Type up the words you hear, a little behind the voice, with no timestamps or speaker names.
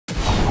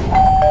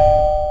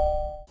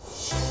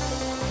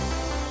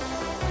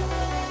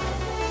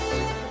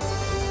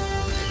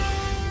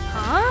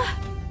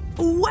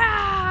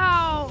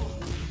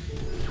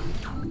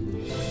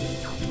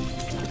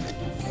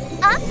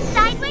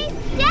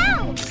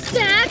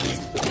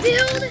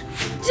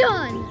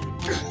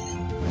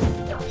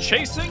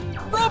chasing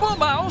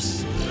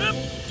Robo-Mouse.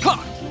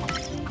 Caught.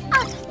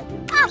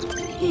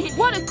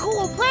 What a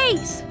cool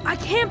place! I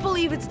can't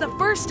believe it's the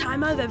first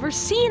time I've ever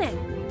seen it.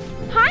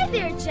 Hi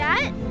there,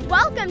 Jet.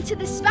 Welcome to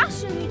the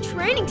special new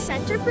training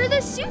center for the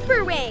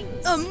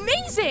Superwings.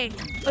 Amazing!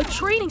 A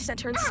training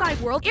center inside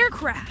World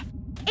Aircraft.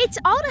 It's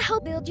all to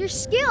help build your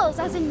skills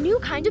as a new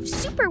kind of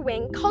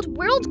Superwing called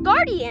World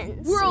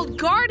Guardians. World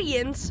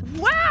Guardians?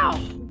 Wow!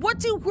 What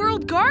do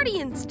World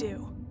Guardians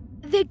do?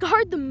 They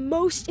guard the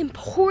most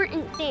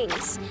important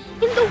things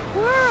in the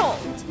world,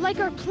 like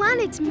our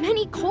planet's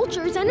many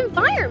cultures and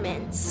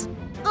environments.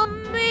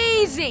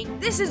 Amazing!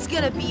 This is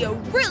gonna be a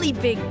really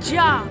big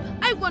job.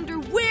 I wonder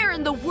where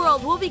in the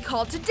world we'll be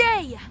called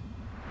today.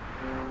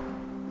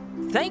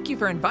 Thank you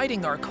for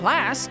inviting our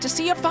class to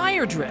see a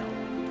fire drill.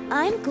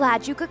 I'm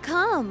glad you could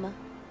come.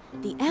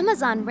 The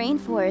Amazon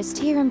rainforest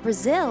here in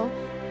Brazil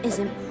is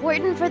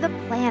important for the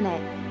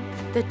planet.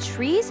 The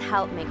trees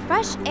help make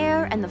fresh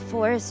air, and the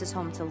forest is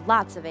home to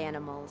lots of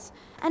animals.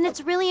 And it's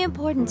really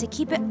important to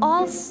keep it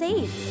all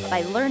safe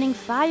by learning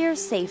fire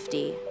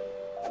safety.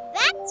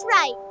 That's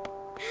right.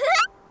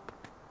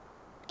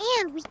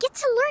 And we get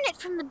to learn it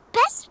from the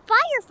best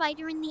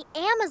firefighter in the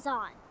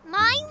Amazon,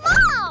 my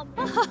mom!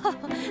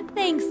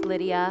 Thanks,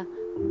 Lydia.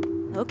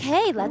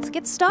 Okay, let's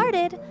get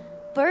started.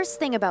 First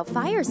thing about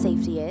fire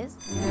safety is...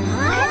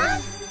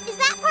 What? Is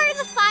that part of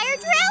the fire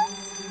drill?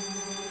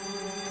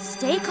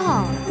 Stay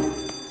calm.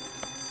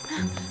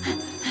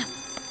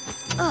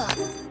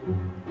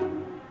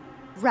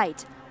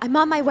 Right, I'm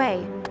on my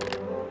way.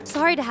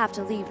 Sorry to have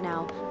to leave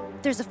now.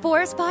 There's a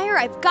forest fire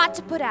I've got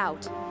to put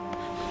out.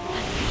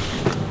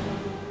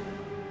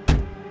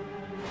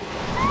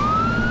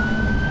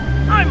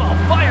 I'm all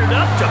fired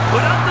up to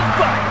put out the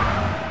fire.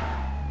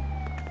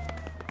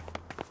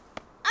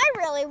 I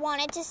really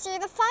wanted to see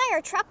the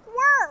fire truck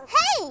work.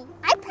 Hey,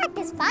 I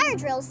practice fire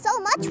drills so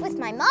much with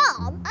my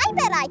mom. I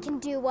bet I can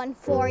do one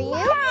for you.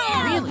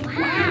 Wow. Really?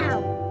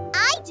 Wow.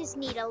 I just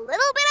need a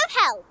little bit of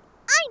help.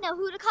 I know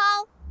who to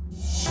call.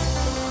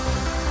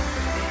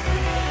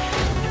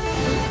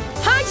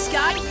 Hi,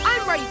 Sky.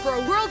 I'm ready for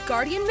a World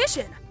Guardian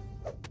mission.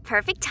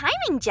 Perfect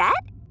timing, Jet.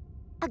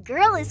 A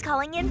girl is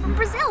calling in from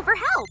Brazil for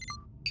help.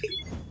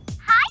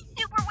 Hi,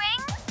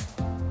 Superwings.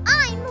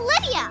 I'm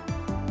Lydia,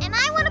 and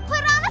I want to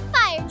put on a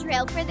fire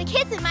drill for the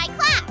kids in my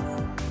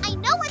class. I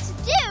know what to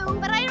do,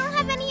 but I don't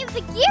have any of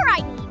the gear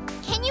I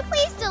need. Can you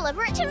please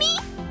deliver it to me?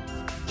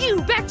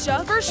 You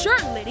betcha, for sure,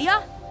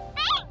 Lydia.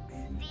 Thanks.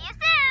 See you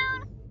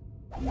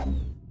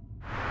soon.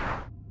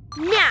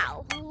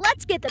 Now,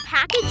 let's get the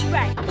package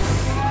ready.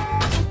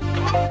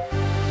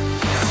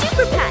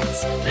 Super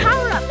Pets,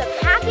 power up the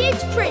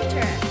package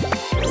printer.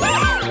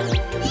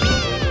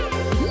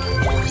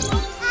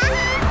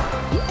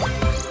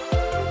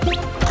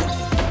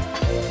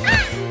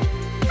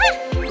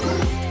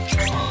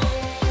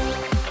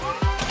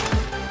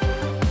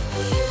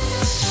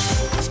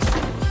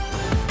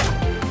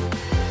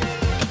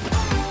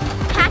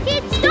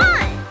 Package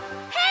done.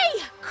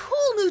 Hey,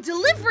 cool new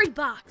delivery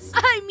box.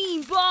 I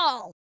mean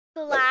ball.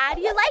 Glad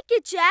you like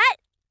it, Jet.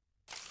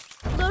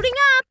 Loading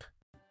up.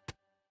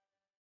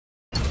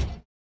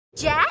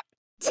 Jet,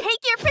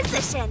 take your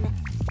position.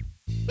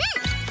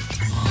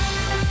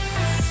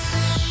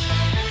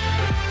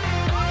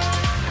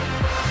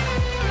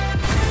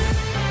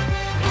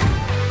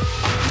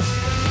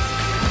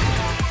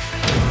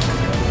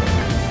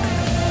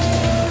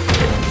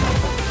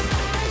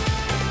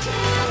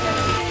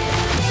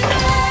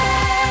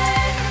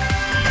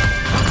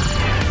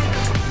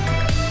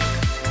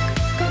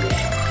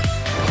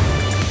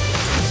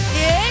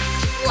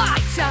 It's fly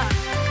time.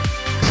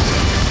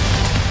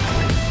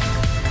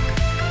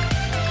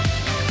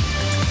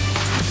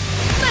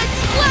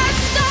 Let's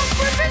blast off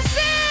for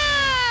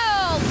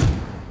Brazil!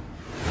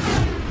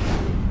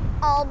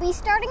 I'll be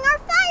starting our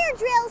fire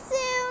drill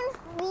soon.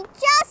 We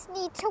just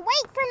need to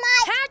wait for my...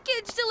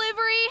 Package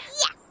delivery.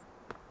 Yes!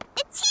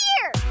 It's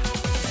here!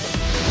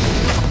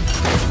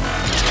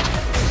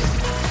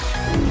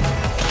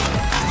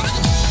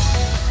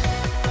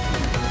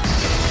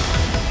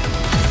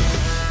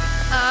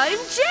 I'm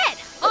Jet.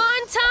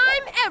 On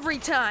time, every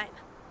time.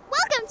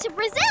 Welcome to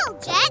Brazil,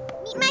 Jet.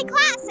 Meet my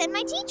class and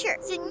my teacher,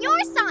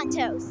 Senor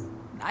Santos.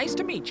 Nice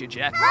to meet you,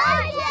 Jet.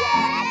 Hi,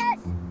 Jet!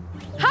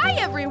 Hi,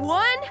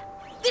 everyone.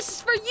 This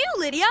is for you,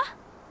 Lydia.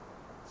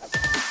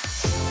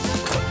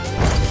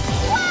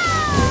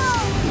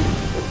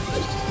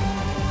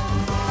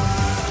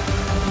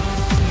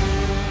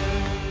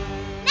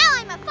 Now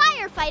I'm a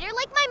firefighter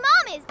like my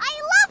mom is.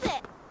 I love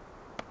it!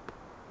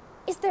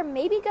 Is there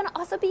maybe gonna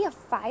also be a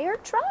fire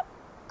truck?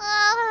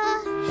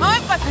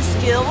 I've got the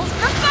skills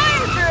for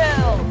fire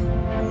drills!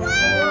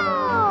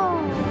 Wow!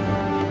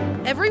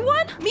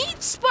 Everyone,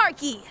 meet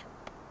Sparky.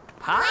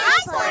 Hi,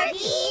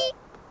 Sparky!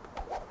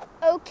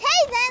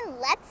 Okay then,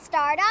 let's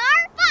start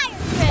our fire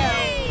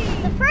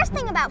drill! The first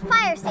thing about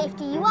fire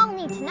safety you all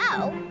need to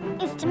know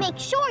is to make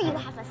sure you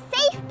have a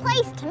safe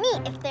place to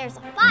meet if there's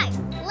a fire.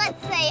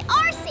 Let's say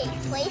our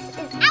safe place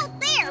is out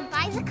there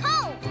by the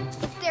cone.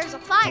 If there's a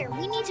fire,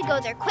 we need to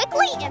go there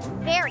quickly and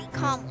very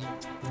calmly.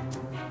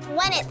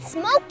 when it's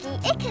smoky,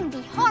 it can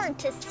be hard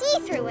to see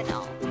through it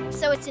all.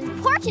 So it's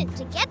important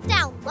to get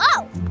down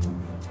low.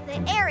 The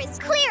air is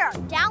clearer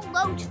down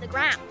low to the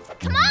ground.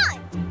 Come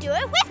on, do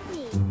it with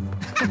me.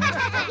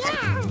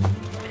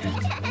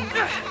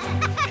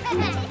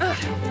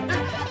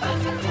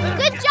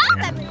 Good job,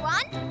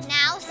 everyone.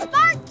 Now,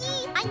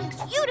 Sparky, I need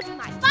you to be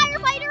my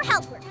firefighter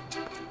helper.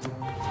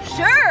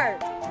 Sure.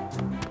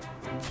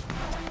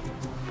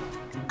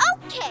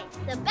 Okay,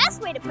 the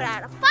best way to put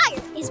out a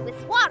fire is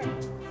with water.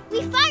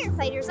 We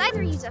firefighters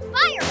either use a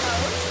fire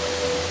hose,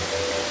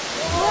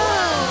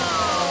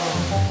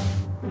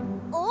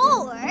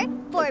 or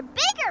for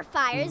bigger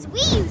fires,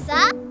 we use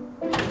a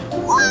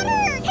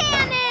water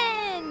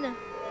cannon.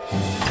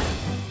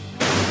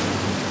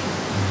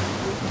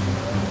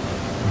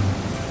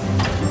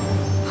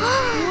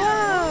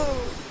 Whoa!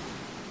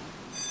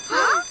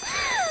 Huh?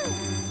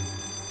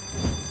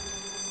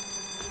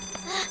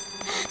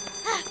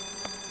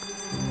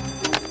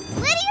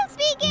 Lydia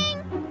speaking.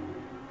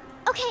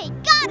 Okay,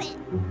 got it.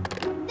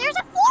 There's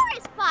a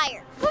forest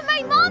fire, but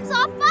my mom's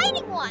off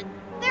fighting one.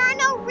 There are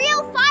no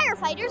real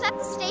firefighters at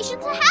the station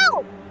to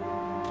help.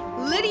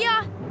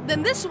 Lydia,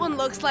 then this one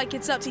looks like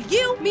it's up to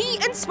you, me,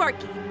 and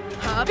Sparky.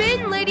 Hop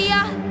in,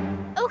 Lydia.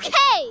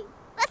 Okay,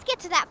 let's get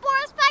to that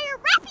forest fire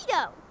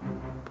rapido.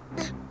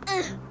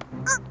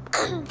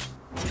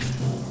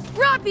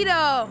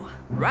 Rapido!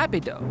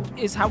 Rapido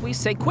is how we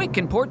say quick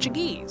in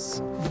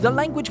Portuguese, the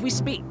language we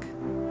speak.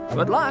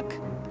 Good luck.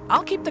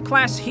 I'll keep the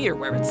class here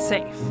where it's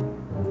safe.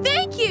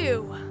 Thank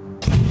you!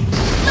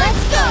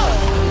 Let's go!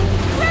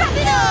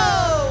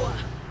 Rapido!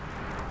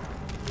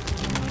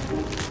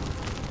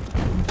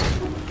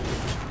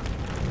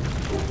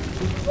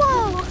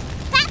 Whoa,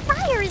 that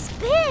fire is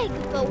big,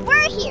 but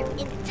we're here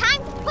in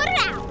time to put it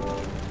out.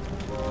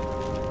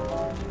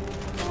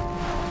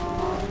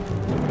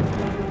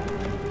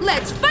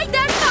 Let's fight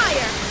that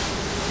fire!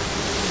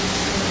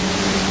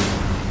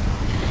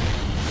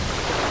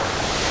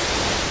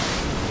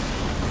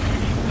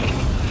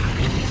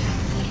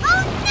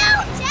 Oh no,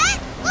 Jet!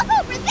 Look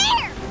over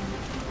there!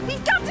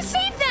 We've got to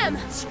save them!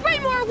 Spray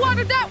more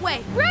water that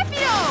way!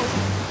 Rapido!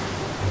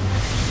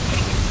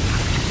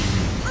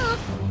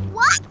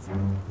 What?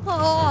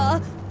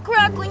 Oh,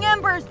 crackling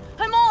embers.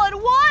 I'm all out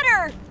of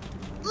water.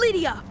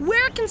 Lydia,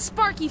 where can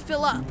Sparky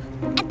fill up?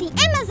 At the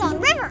Amazon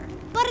River.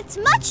 But it's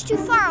much too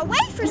far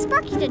away for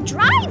Sparky to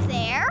drive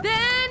there.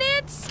 Then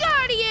it's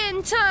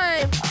Guardian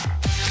time!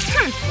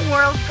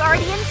 World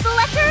Guardian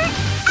Selector,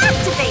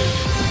 activate!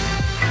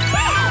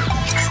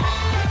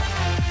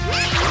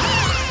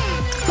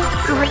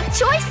 Great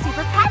choice,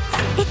 Super Pets!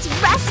 It's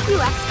Rescue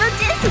Expert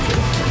Dizzy!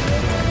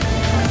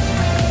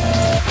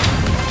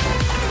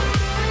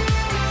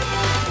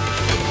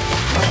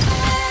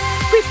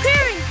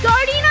 Preparing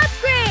Guardian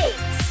upgrades!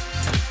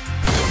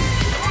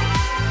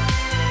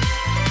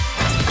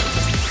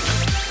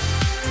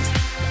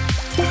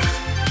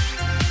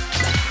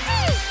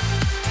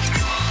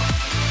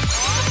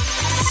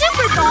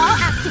 Super Ball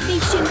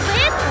activation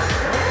with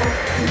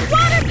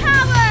water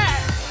power!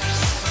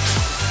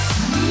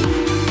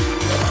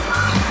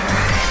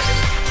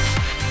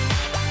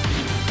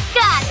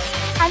 Got it.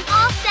 I'm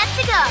all set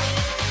to go.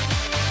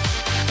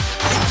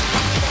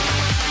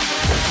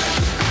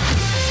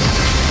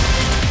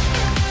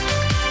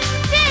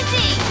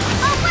 Dizzy,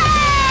 away!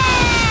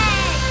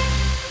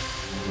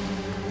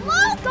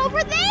 Look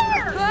over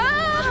there!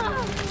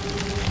 Ah!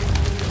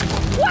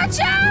 Watch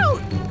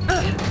out!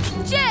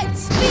 Jet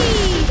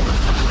speed!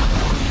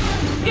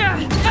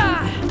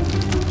 Ah!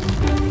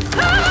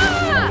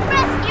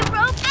 Rescue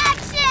rope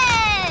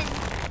action!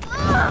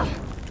 Ugh.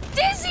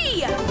 Dizzy!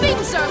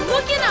 Things are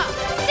looking up!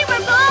 Super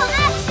Ball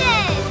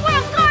action!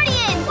 World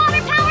Guardian,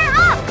 water power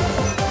up!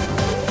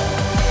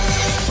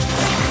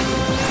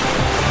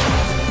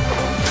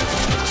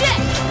 Jet,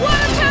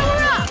 water power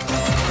up!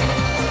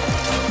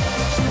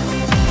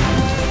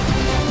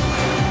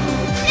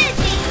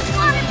 Dizzy,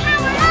 water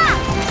power up!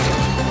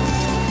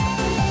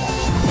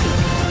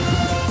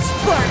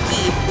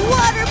 Sparky,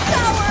 water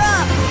power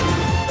up.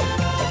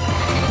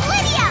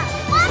 Lydia,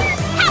 water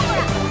power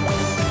up!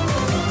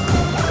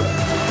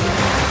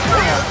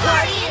 World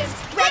Guardians,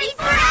 ready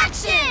for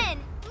action!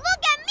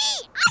 Look at me!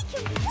 I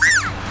can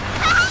fly!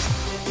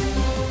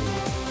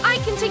 I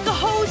can take a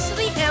hose to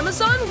the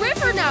Amazon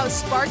River now,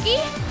 Sparky!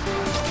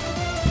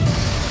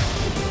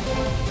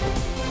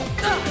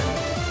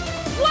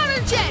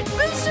 Water Jet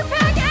Booster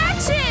Pack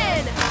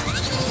action!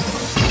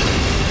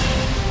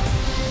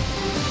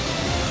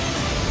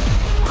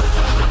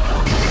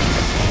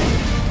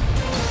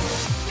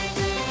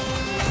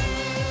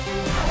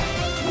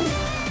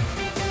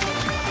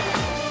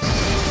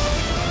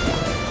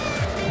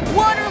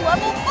 Water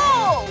level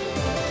full.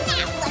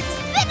 Now let's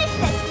finish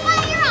this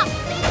fire up!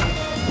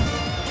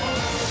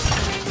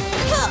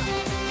 Huh.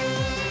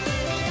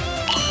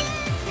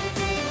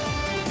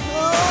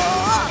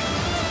 Oh.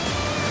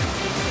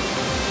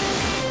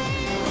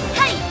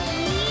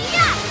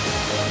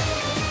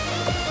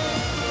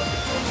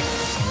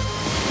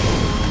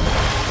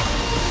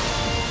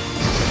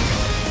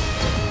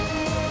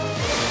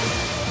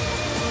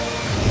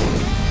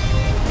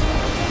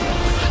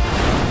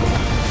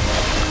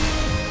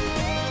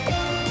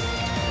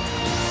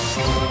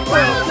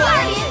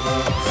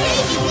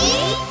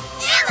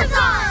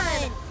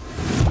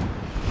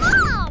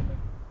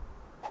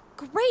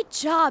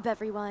 job,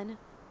 everyone.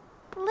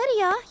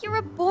 Lydia, you're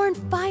a born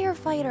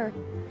firefighter.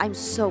 I'm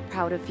so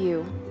proud of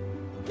you.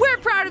 We're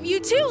proud of you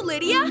too,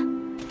 Lydia!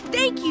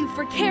 Thank you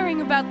for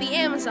caring about the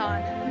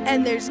Amazon.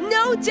 And there's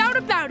no doubt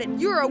about it,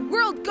 you're a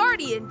world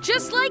guardian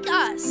just like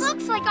us.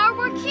 Looks like our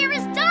work here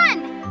is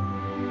done.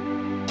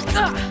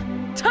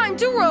 Time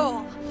to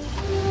roll.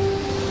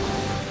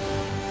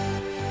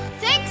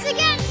 Thanks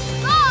again.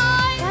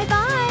 Bye.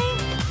 Bye-bye.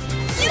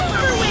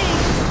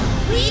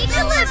 Superwings! We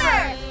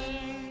deliver.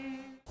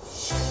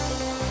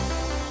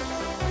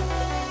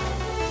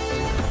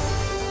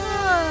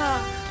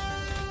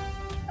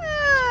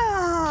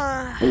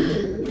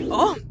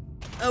 Oh,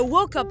 I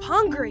woke up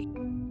hungry.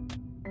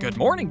 Good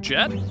morning,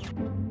 Jett.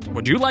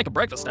 Would you like a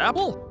breakfast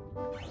apple?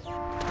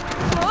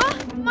 Huh?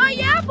 My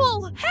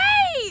apple!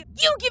 Hey!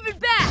 You give it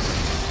back!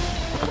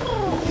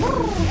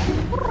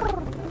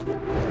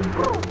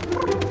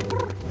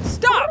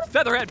 Stop,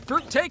 featherhead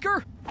fruit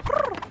taker!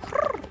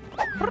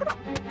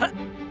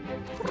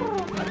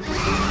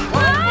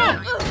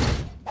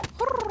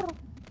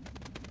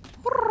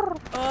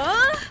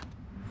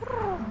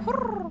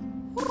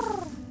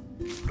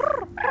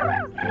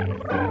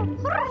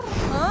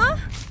 Huh?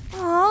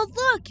 Oh,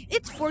 look!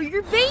 It's for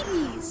your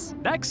babies!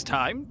 Next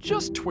time,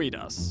 just tweet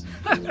us.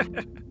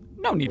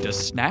 No need to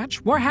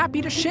snatch. We're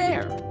happy to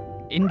share.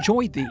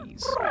 Enjoy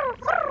these.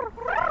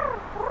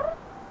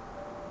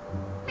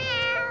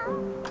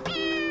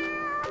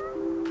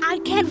 I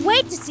can't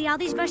wait to see how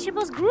these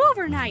vegetables grew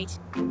overnight.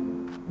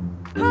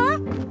 Huh?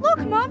 Look,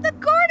 Mom, the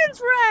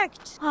garden's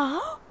wrecked!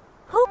 Huh?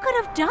 Who could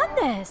have done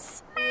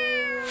this?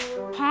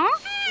 Huh?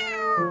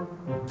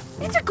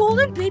 It's a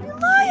golden baby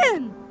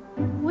lion!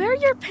 Where are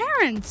your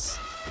parents?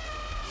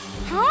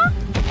 Huh?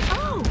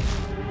 Oh!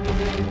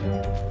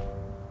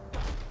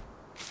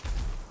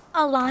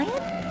 A lion?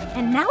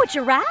 And now a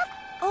giraffe?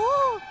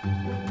 Oh!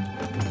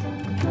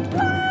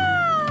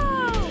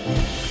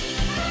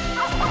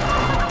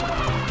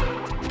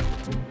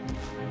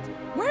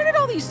 Where did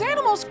all these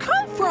animals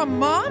come from,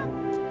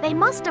 Mom? They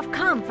must have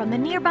come from the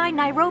nearby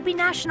Nairobi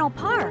National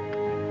Park.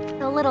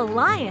 The little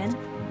lion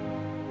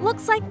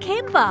looks like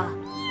Kimba.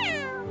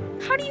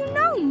 How do you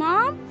know,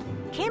 Mom?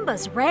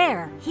 Kimba's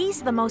rare.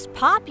 He's the most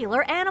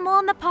popular animal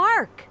in the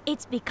park.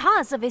 It's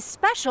because of his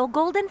special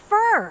golden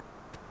fur.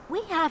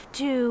 We have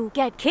to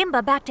get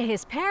Kimba back to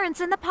his parents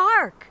in the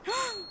park.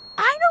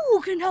 I know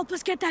who can help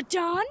us get that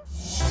done.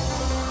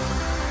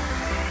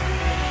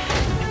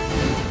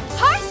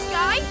 Hi,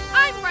 Sky!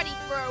 I'm ready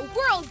for a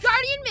World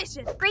Guardian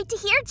mission! Great to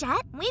hear,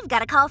 Jett. We've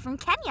got a call from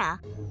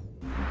Kenya.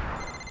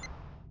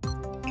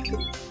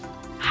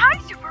 Hi,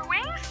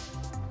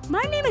 Superwings!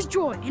 My name is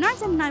Joy, and I'm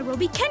from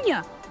Nairobi,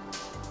 Kenya.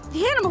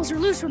 The animals are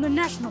loose from the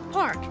national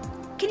park.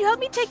 Can you help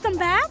me take them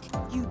back?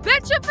 You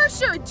betcha for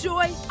sure,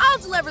 Joy! I'll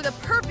deliver the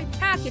perfect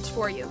package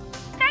for you.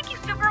 Thank you,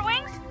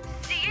 Superwings.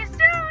 See you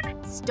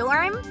soon.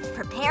 Storm,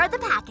 prepare the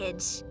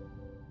package.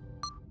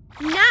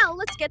 Now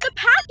let's get the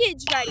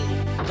package ready.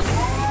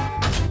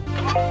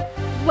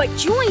 What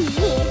Joy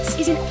needs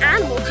is an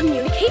animal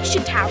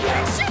communication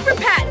tablet. Super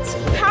Pets,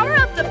 power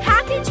up the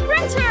package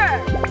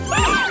printer!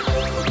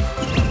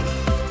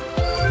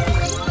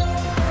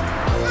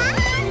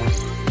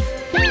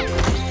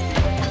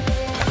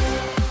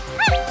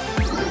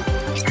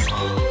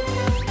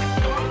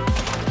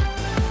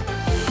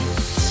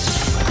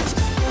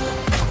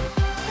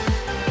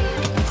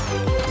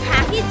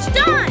 Package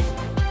done!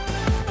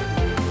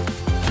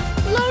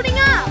 Loading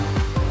up!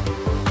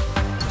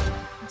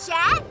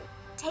 Jett,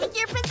 take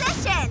your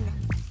position.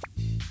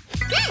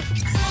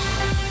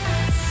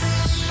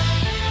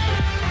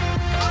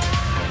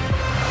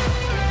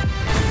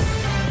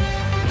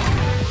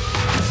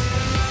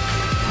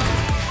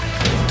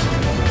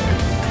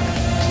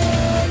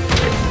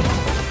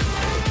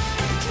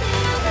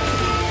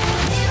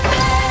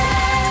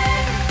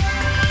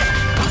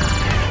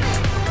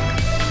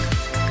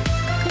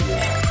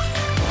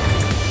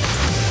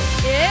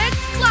 It's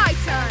fly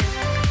time!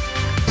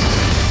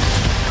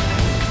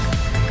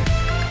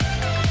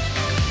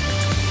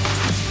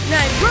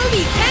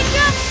 Nairobi,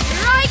 Kenya,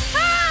 here I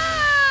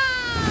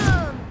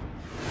come!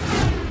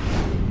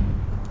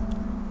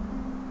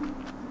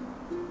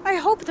 I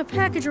hope the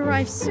package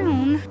arrives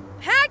soon.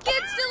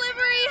 Package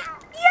delivery!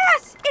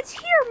 Yes! It's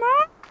here,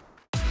 Mom!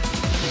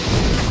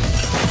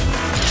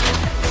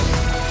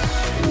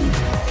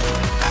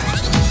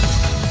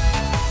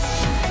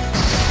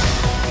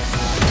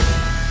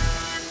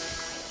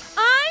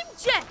 I'm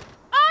Jett!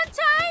 On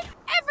time,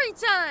 every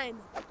time!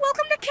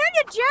 Welcome to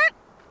Kenya, Jett!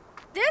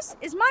 This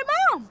is my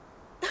mom!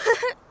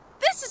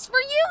 This is for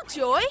you,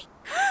 Joy!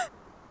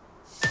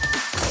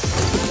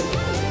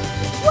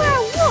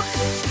 Wow, look!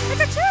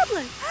 It's a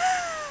tablet!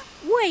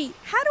 Wait,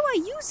 how do I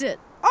use it?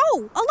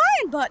 Oh, a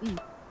lion button!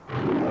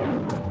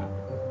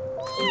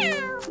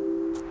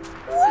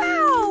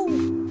 Wow!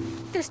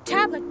 This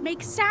tablet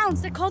makes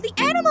sounds that call the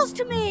animals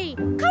to me!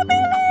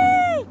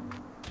 Kamili!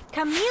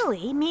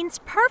 Kamili means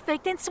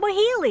perfect in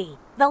Swahili,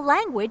 the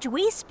language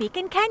we speak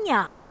in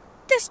Kenya.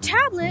 This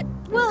tablet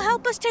will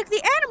help us take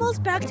the animals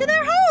back to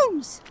their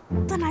homes!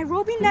 The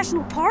Nairobi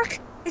National Park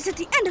is at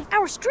the end of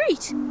our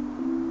street.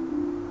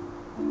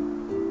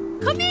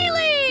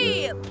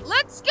 Camille!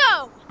 Let's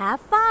go!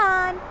 Have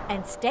fun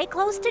and stay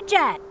close to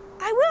Jett.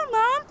 I will,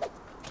 Mom.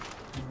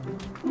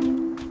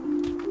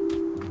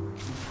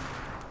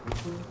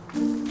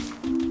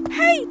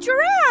 Hey,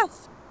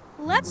 Giraffe!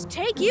 Let's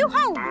take you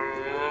home.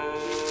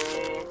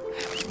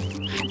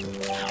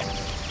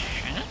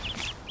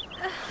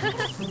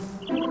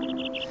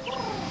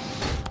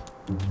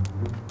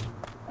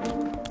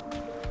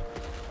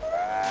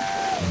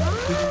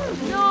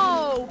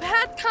 No,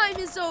 bath time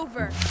is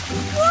over.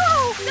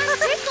 Whoa, that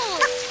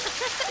tickles!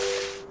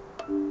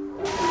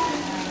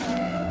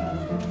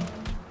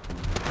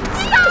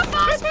 Stop,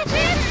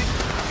 ostriches!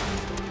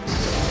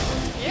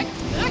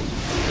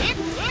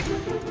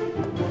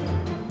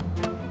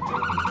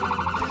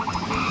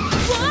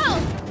 Whoa!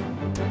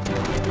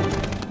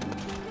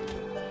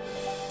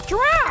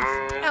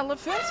 Giraffe,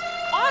 elephants,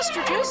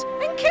 ostriches,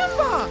 and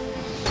Kimba!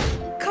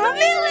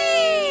 Camille!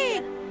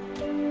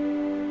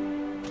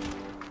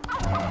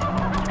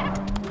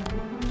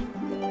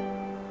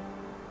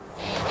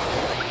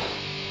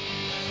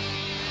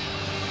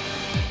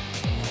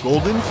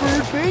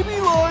 Golden-furred baby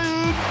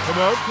lion! Come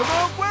out,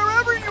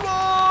 wherever you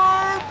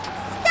are!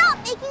 Stop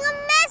making a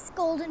mess,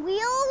 Golden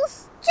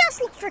Wheels!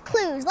 Just look for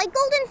clues like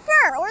golden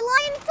fur or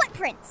lion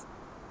footprints.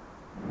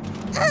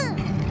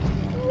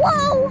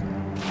 Whoa!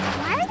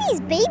 Why are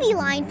these baby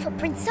lion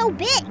footprints so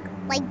big?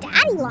 Like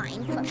daddy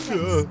lion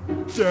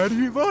footprints.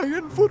 Daddy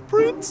lion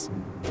footprints?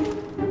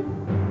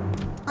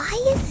 Why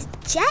is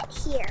Jett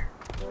here?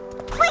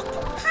 Quick,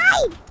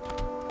 hide!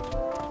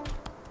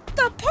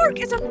 The park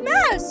is a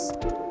mess!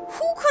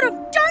 Who could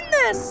have done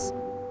this?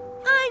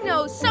 I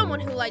know someone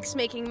who likes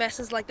making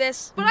messes like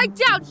this, but I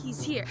doubt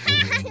he's here.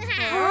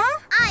 Huh?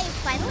 I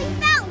finally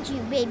found you,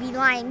 baby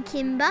lion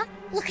Kimba.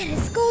 Look at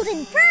his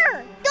golden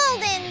fur!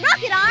 Golden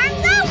rocket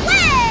arms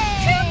away!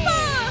 Kimba!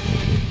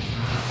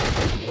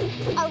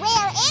 A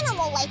rare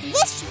animal like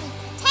this should be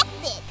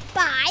protected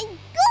by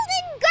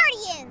Golden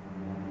Guardian.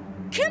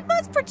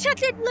 Kimba's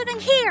protected living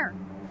here.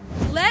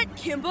 Let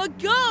Kimba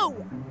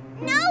go!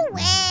 No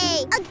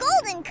way! A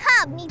golden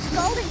cub needs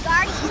Golden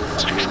Guardian.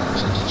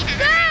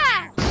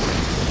 Ah!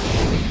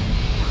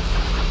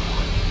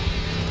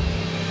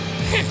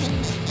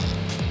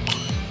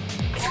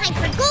 Time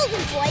for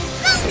Golden Boy's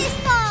bonus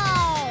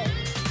ball!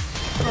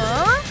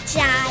 Huh?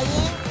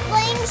 Giant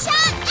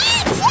slingshot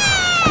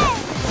action!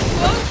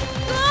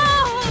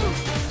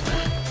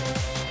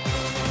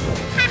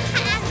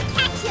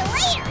 Catch you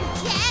later,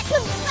 Jett!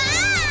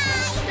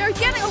 Goodbye! They're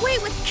getting away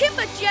with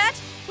Kimba, Jett!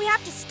 We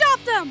have to stop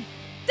them.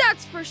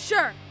 That's for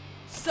sure.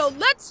 So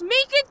let's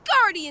make it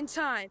Guardian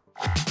time.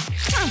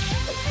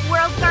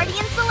 World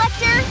Guardian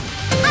Selector,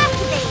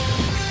 activate!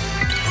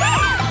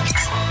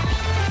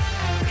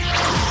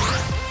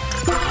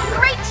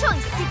 Great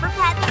choice, Super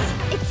Pets!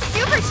 It's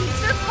Super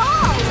Chiefs or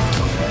Paul!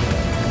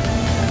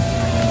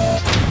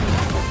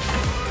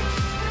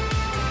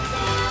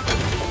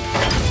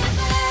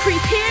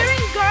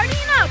 Preparing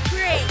Guardian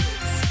upgrades.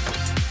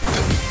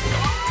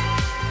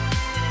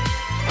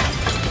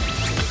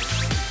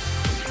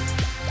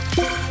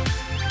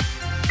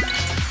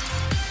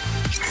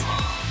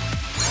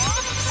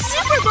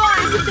 Super Ball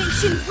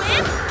activation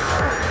with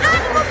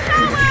Animal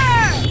Power!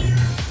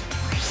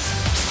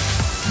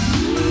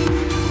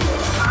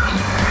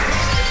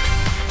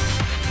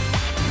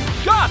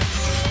 Got it!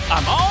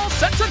 I'm all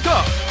set to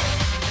go!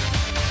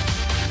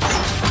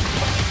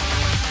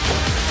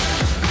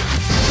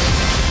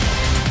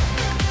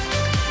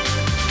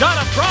 Got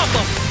a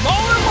problem,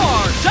 small or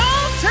large,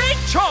 I'll take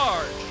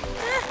charge!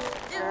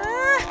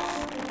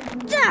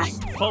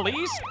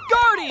 Police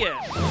Guardian!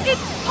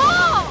 It's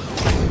Paul!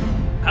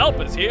 Help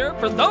is here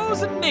for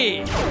those in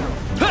need!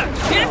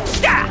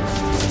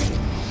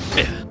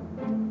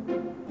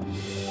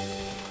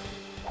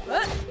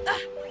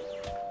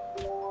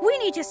 We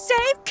need to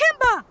save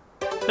Kimba.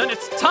 Then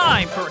it's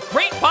time for a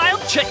great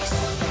wild chase!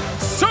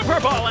 Super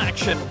Ball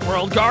action,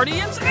 World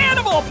Guardians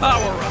Animal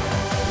Power-Up!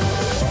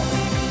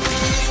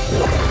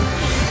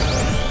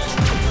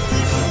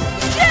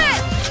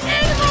 Jett!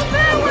 Animal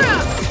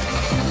Power-Up!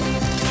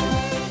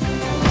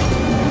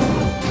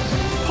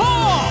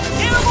 Paul!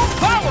 Animal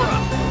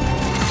Power-Up!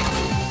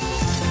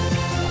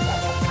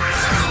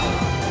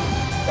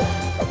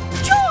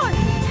 Joy!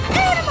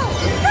 Animal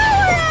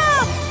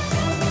Power-Up!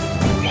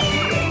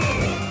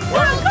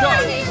 World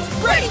Guardians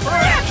Ready for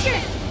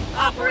action!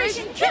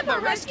 Operation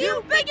Kimba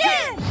Rescue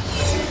begin!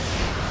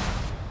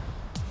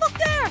 Look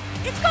there!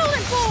 It's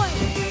Golden Boy!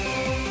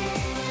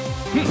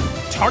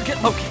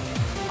 Target located.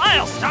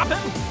 I'll stop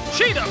him!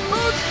 Cheetah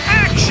Boots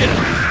action!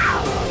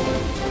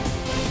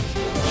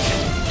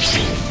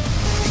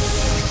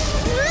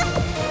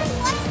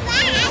 What's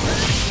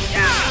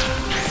that?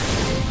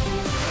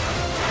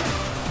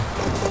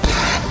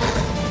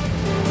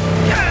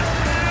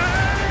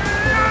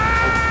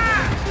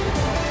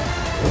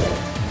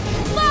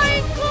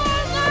 Flying Claw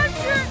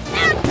Launcher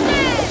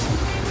active!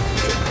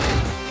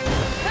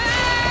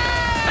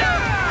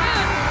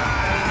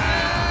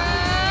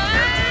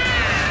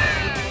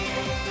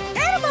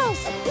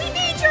 Animals! We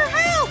need your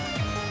help!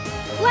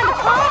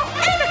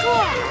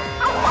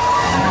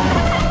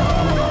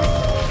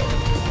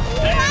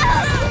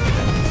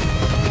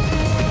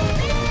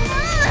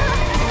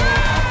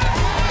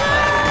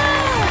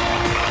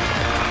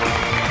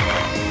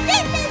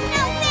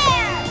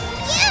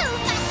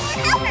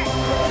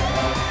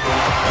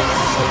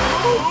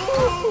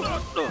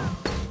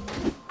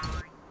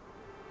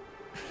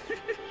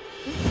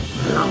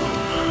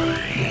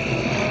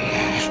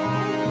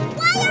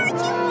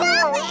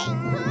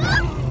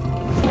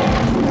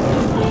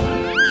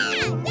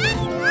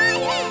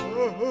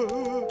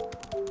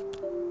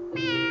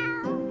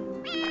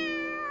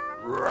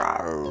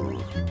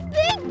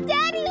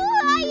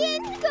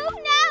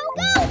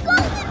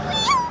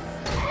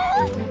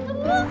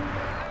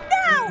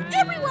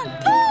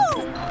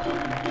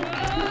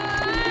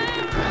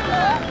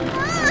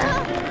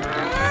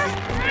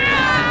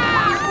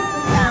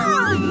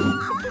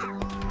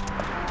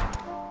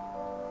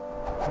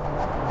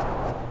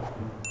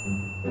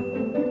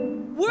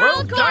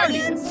 World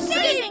Guardians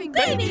saving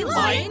baby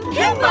lion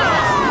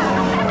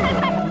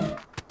Kimba!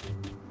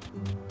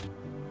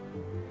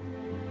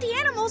 The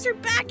animals are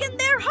back in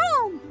their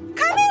home!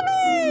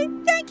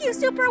 Kamili! Thank you,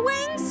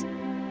 Superwings!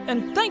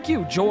 And thank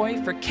you,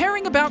 Joy, for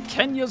caring about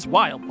Kenya's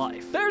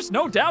wildlife. There's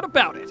no doubt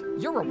about it.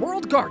 You're a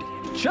world guardian,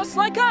 just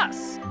like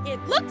us.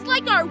 It looks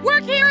like our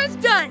work here is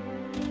done.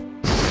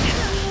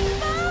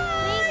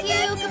 Thank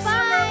you,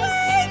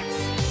 goodbye.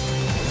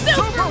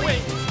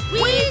 Superwings,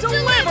 we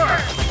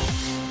deliver!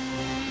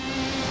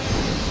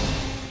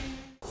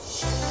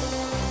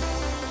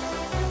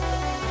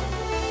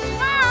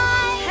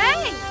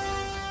 Hey!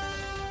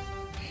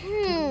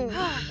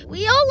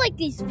 We all like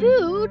these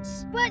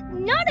foods, but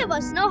none of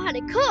us know how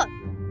to cook.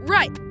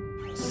 Right.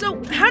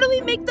 So how do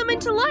we make them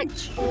into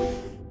lunch?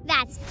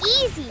 That's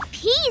easy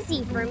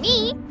peasy for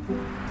me.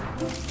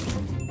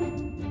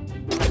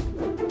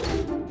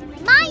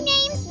 My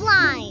name's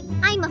Lime.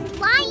 I'm a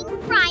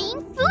flying,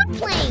 frying food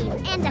plane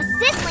and a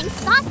sizzling,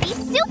 saucy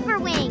super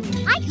wing.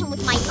 I come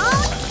with my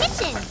own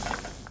kitchen.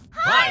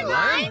 Hi,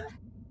 Lime.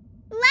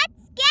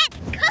 Let's get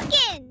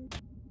cooking.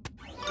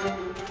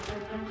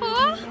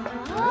 Huh?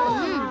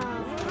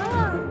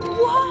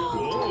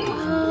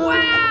 Whoa!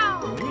 Wow!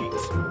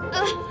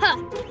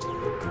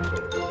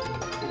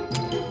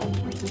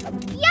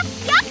 Yup,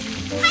 yup!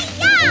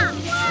 Hi-ya!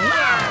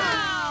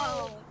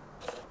 Wow!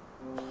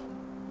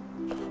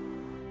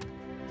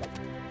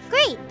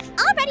 Great,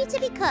 all ready to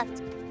be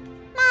cooked.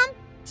 Mom,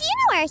 do you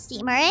know where our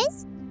steamer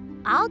is?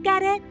 I'll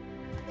get it.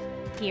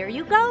 Here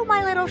you go,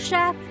 my little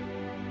chef.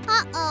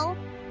 Uh-oh,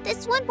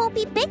 this one won't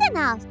be big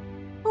enough.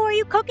 Who are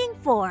you cooking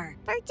for?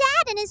 For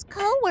Dad and his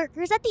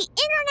co-workers at the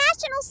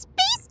International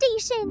Space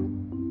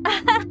Station.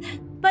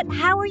 But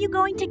how are you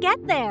going to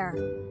get there?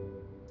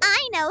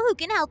 I know who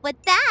can help with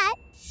that.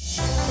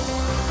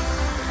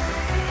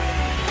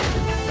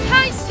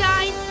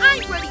 Einstein,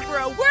 I'm ready for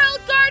a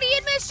World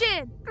Guardian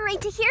mission! Great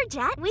to hear,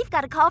 Jet. We've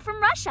got a call from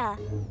Russia.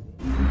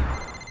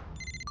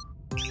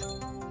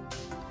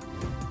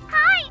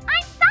 Hi,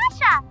 I'm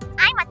Sasha.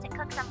 I want to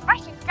cook some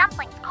Russian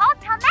dumplings called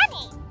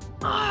pelmeni.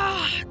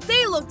 Ah,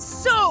 they look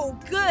so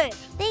good!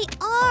 They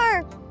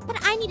are, but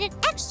I need an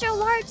extra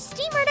large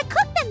steamer to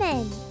cook them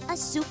in. A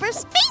super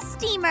space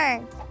steamer.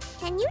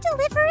 Can you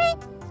deliver it?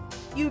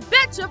 You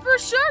betcha for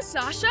sure,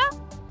 Sasha!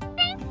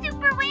 Thanks,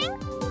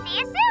 Superwings. See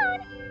you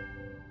soon.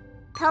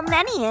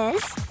 Pelmeni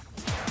is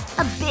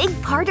a big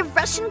part of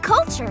Russian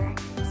culture.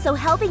 So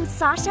helping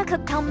Sasha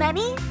cook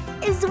pelmeni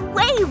is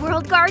way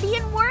World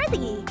Guardian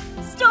worthy.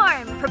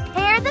 Storm,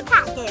 prepare the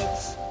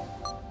package.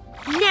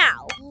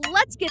 Now,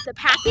 let's get the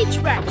package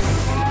ready.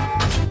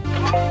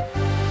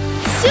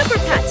 Super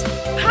Pets,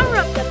 power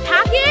up the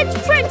package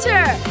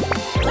printer!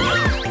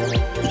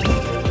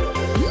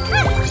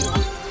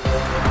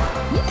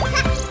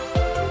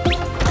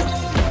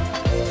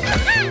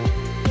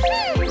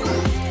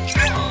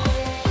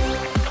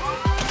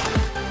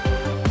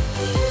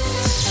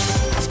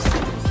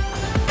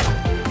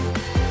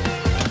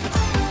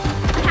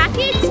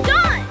 Package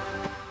done!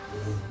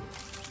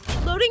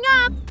 Loading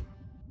up!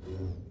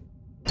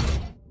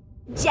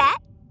 Jet,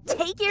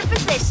 take your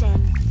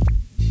position.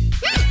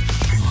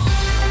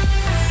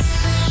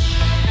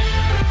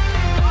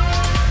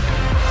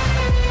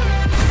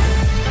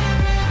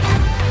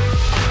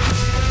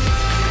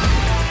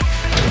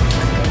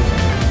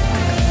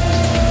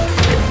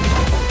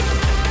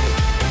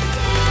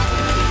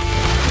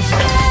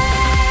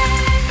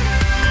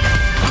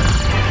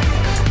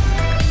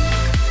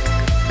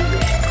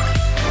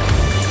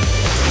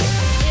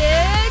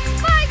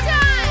 It's my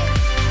time!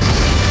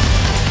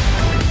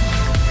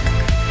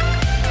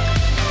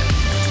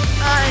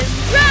 I'm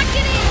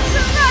rocketing to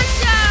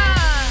Russia!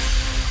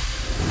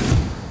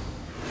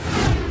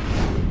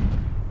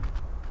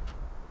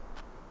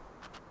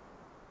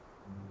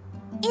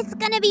 It's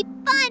gonna be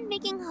fun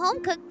making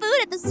home-cooked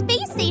food at the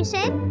space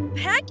station.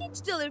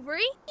 Package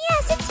delivery?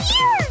 Yes, it's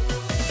here!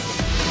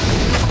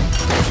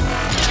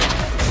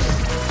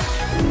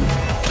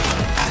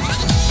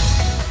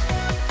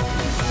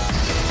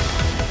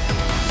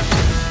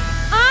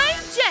 I'm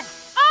Jet!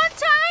 On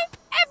time,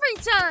 every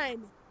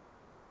time!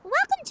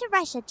 Welcome to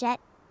Russia, Jet.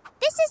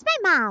 This is my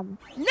mom.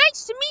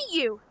 Nice to meet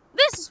you!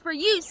 This is for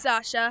you,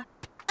 Sasha.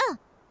 Oh,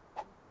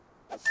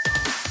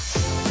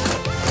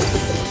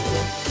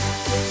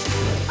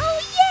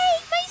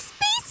 yay! My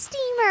space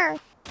steamer!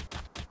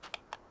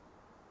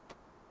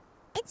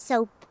 It's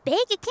so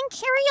big it can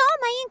carry all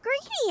my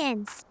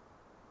ingredients.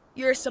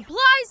 Your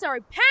supplies are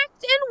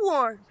packed and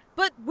warm.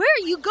 But where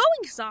are you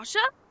going,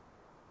 Sasha?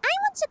 I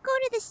want to go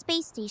to the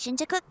space station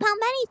to cook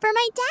pelmeni for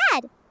my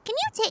dad. Can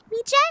you take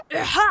me, Jet?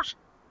 Aha!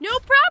 No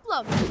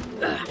problem.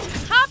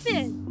 Hop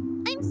in.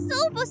 I'm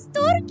so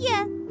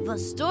vostorgia.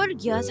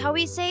 Vostorgia is how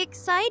we say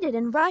excited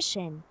in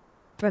Russian.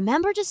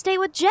 Remember to stay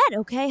with Jet,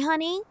 okay,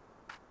 honey?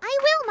 I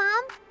will,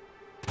 Mom.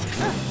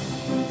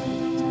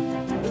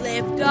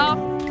 Lift off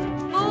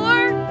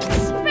for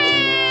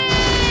space!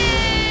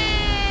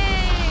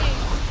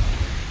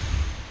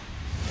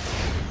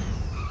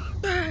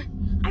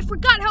 I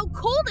forgot how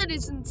cold it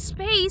is in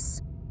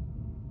space.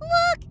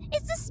 Look,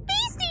 it's the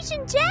space station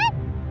station, Jet!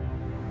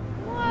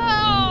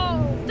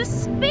 Wow! The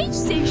space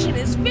station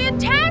is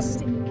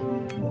fantastic!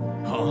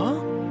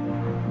 Huh?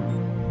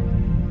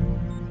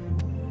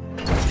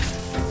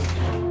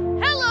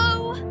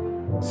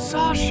 Hello!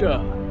 Sasha!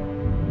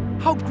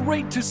 How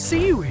great to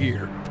see you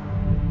here!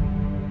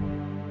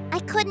 I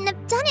couldn't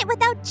have done it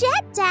without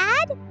Jet,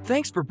 Dad!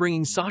 Thanks for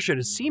bringing Sasha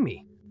to see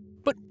me.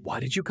 But why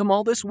did you come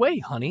all this way,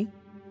 honey?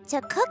 To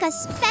cook a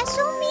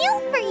special meal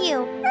for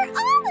you, for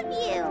all of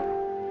you!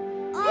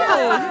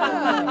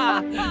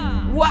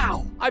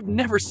 Wow! I've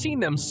never seen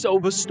them so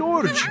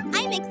vestorge!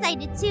 I'm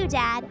excited too,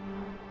 Dad.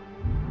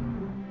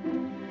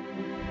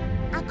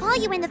 I'll call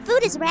you when the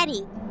food is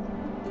ready.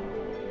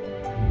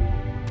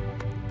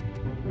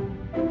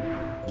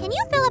 Can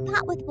you fill a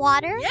pot with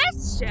water?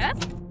 Yes, Chef!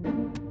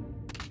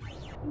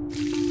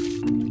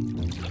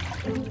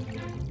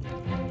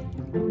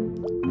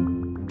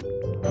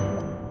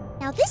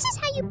 Now this is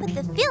how you put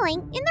the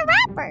filling in the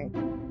wrapper.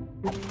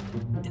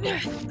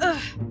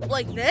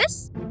 Like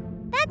this?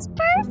 That's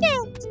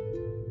perfect!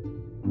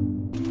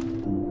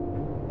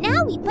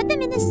 Now we put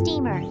them in the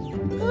steamer.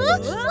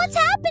 What's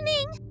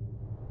happening?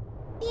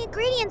 The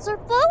ingredients are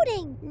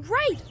floating.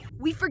 Right!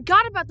 We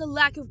forgot about the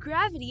lack of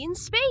gravity in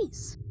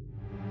space.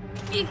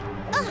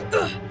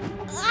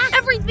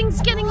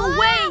 Everything's getting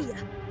away!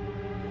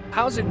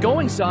 How's it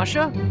going,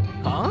 Sasha?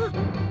 Huh?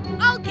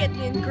 I'll get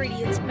the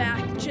ingredients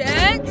back,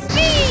 Jet.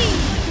 Speed!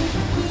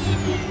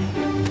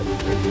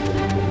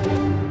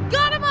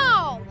 Got them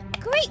all!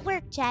 Great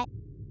work, Jet.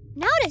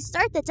 Now to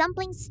start the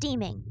dumplings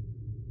steaming.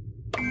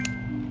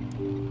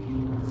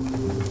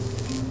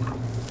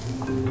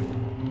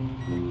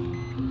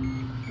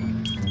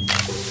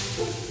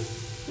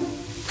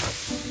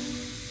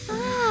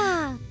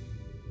 Ah.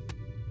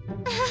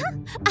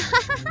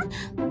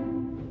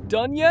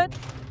 Done yet?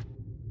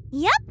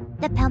 Yep,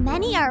 the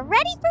pelmeni are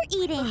ready for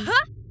eating.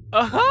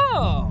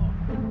 Oh!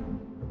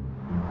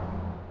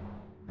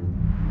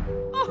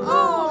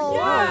 Oh,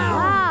 yeah!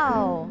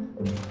 Wow.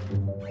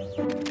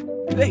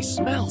 They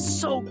smell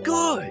so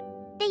good!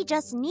 They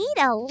just need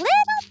a little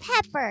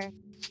pepper.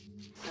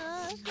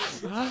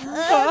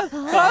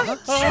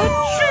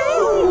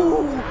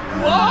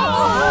 Whoa!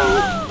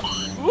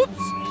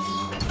 Oops!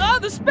 Ah,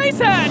 the space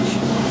hatch!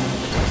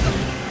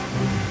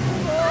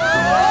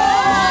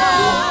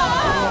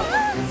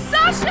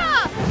 Sasha!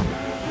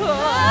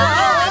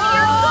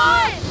 You're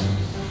gone!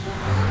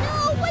 No,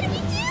 what do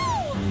we do?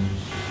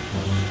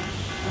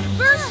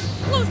 First,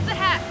 close the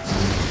hatch.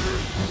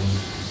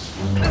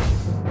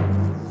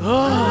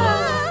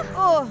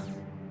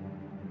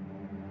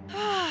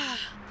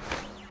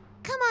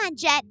 Come on,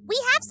 Jet. We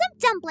have some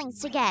dumplings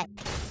to get.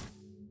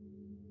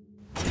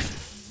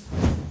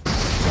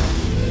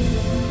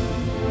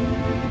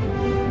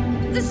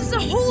 This is a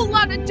whole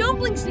lot of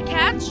dumplings to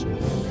catch.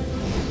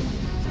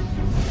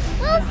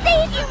 We'll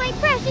save you, my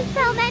precious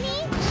pelmeni.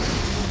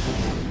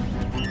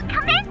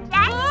 Come in,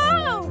 Jet.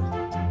 Oh!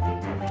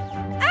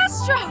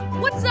 Astra,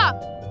 what's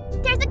up?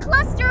 There's a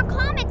cluster of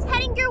comets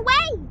heading your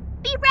way.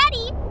 Be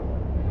ready.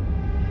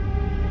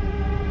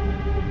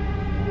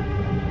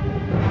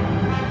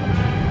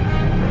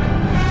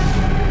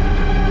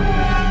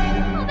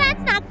 Oh,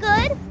 that's not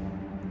good.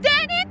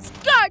 Then it's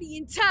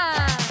Guardian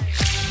time.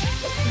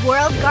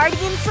 World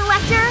Guardian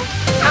Selector,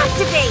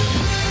 activate!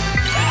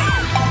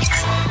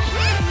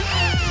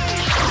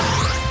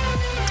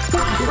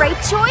 Great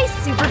choice,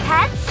 Super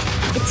Pets!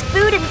 It's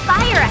Food and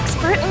Fire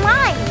Expert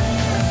Line!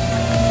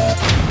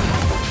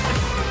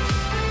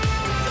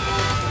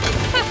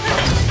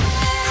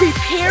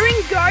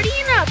 Preparing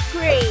Guardian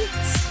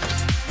upgrades.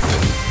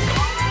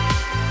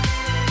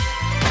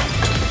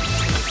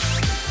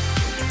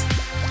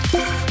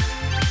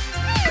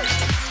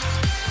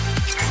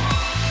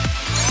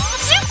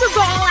 Super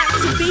Ball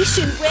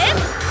activation with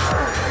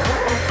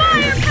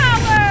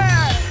firepower!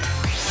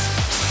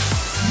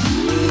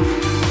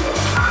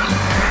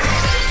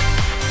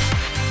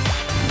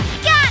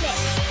 Got it.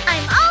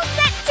 I'm all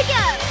set to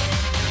go.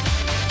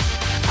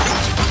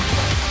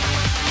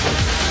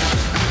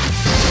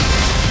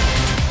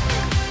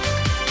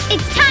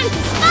 It's time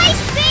to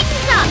spice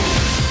things up.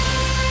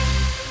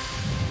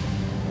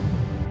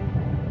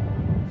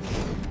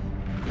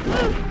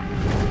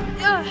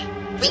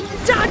 We can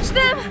dodge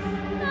them?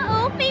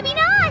 Oh, maybe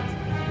not.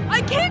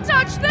 I can't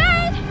dodge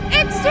that!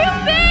 It's too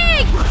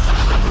big!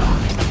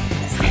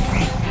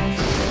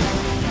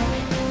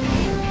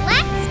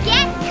 Let's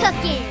get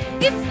cooking.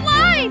 It's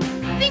live!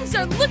 Things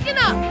are looking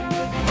up!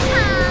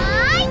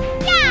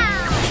 Hi-ya!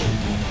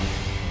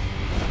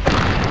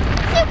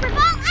 Super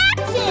Ball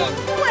action!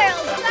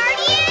 World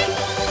Guardian,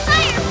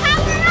 fire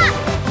powered up!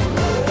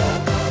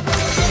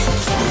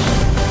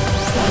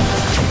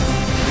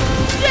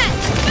 Jet,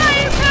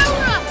 fire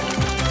power up!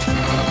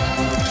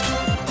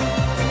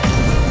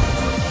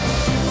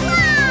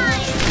 Fly!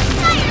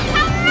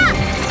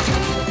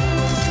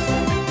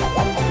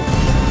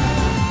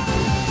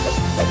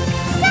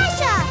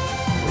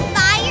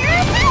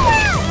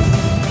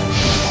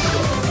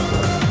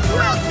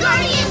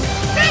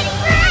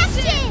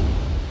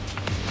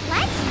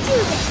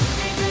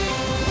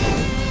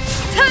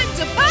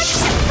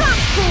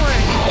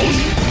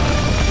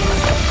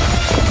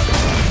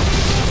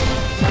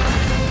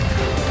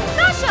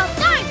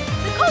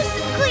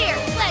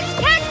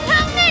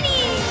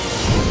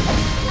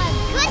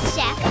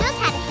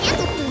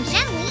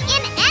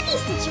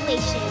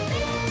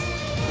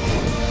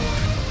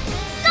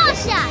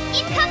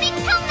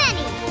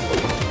 Pelmeni!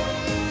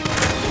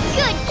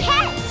 Good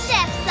catch,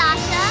 Chef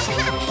Sasha!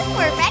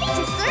 We're ready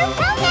to serve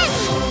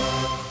Pelmeni!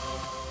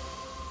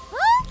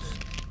 Huh?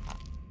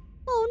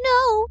 Oh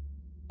no!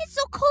 It's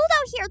so cold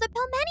out here, the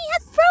Pelmeni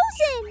has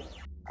frozen!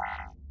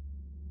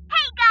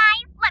 Hey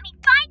guys, let me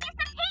find you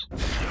some heat!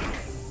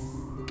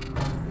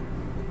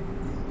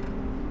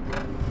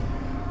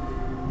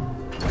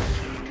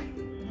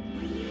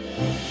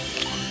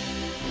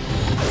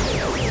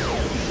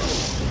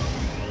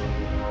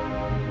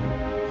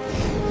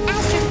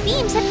 Astra's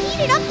beams have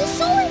heated up the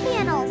solar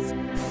panels!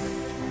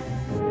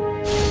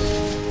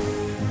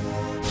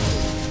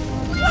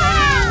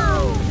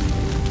 Wow!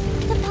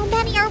 The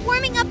Pelmeni are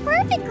warming up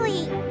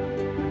perfectly!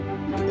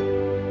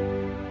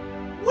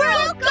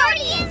 World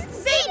Guardians,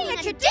 saving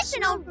a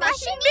traditional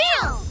Russian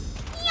meal!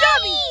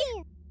 Yummy!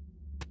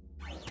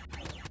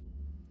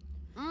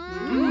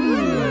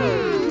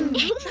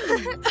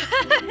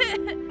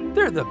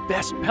 They're the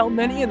best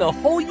Pelmeni in the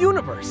whole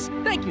universe.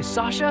 Thank you,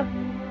 Sasha.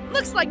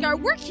 Looks like our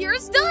work here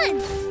is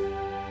done.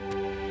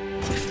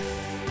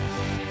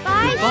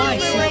 Bye, Bye,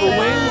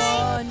 Superwings.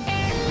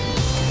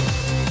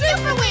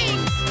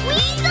 Superwings, we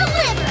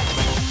deliver!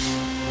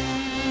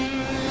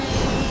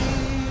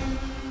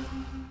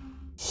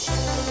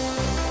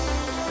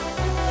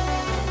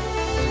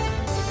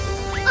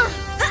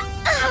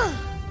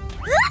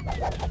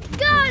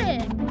 Got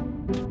it!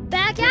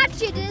 Back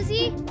at you,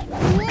 Dizzy.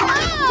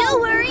 Whoa!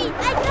 Don't worry,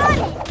 I got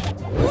it!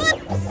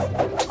 Whoops!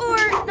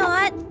 Or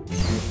not.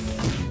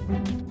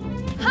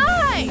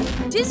 Hi,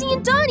 Dizzy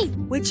and Donnie.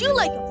 Would you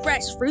like a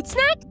fresh fruit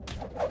snack?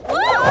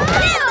 Whoa!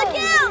 Look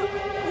out!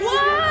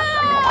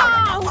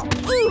 Wow!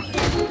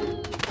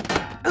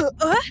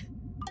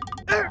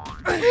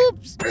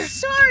 Oops,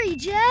 sorry,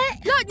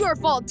 Jet. Not your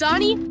fault,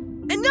 Donnie.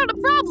 And not a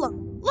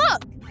problem.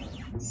 Look,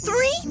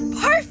 3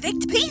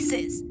 perfect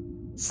pieces.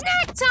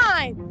 Snack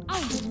time!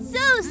 Oh,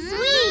 so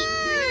sweet!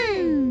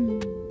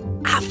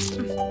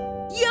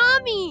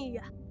 Yummy!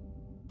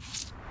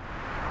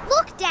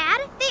 Look,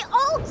 Dad, they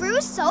all grew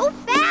so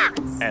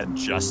fast! And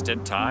just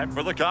in time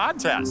for the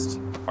contest.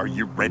 Are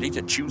you ready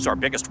to choose our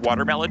biggest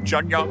watermelon,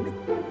 Junyoung?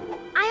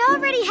 I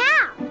already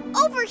have!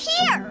 Over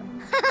here!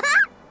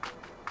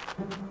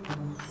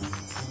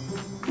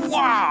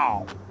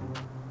 Wow!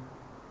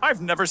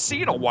 I've never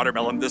seen a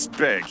watermelon this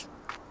big.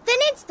 Then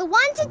it's the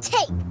one to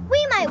take.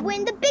 We might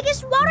win the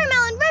biggest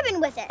watermelon ribbon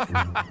with it.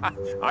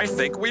 I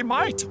think we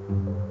might.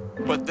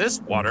 But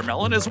this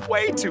watermelon is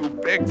way too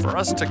big for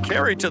us to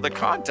carry to the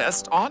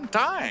contest on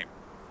time.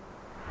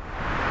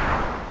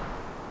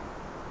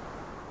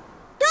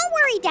 Don't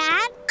worry,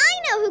 Dad.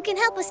 I know who can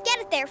help us get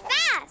it there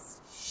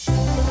fast.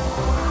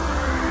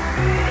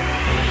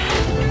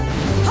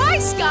 Hi,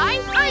 Sky.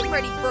 I'm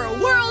ready for a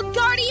World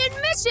Guardian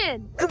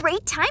mission.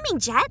 Great timing,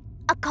 Jet.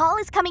 A call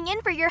is coming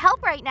in for your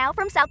help right now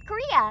from South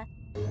Korea.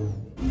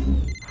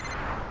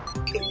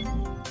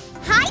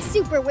 Hi,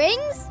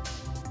 Superwings.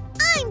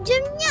 I'm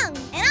Junyoung,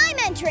 and I'm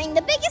entering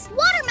the biggest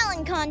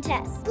watermelon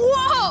contest.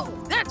 Whoa!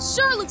 That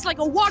sure looks like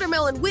a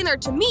watermelon winner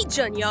to me,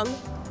 Junyoung.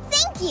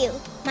 Thank you.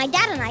 My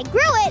dad and I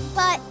grew it,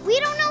 but we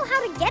don't know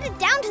how to get it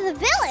down to the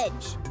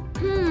village.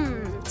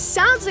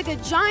 Sounds like a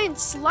giant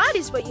slide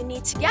is what you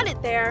need to get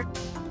it there.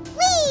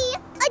 Whee!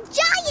 A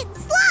giant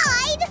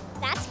slide!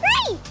 That's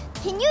great!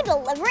 Can you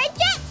deliver it,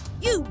 Jet?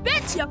 You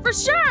betcha, for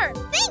sure!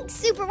 Thanks,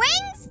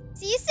 Superwings!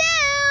 See you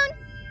soon!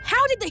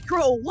 How did they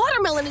grow a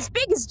watermelon as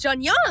big as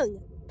Junyoung?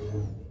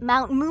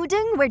 Mount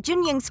Mudung, where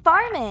Junyoung's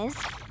farm is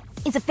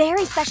a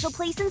very special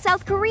place in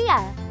South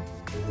Korea.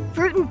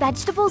 Fruit and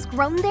vegetables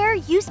grown there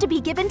used to be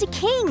given to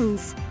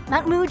kings.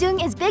 Mount Mudung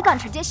is big on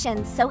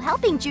traditions, so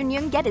helping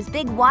Junyoung get his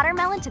big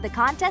watermelon to the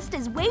contest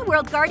is way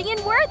World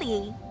Guardian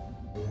worthy.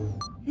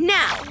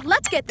 Now,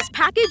 let's get this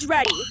package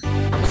ready.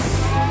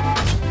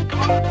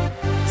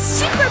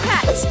 Super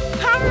Pets,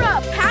 power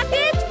up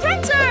package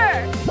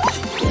printer!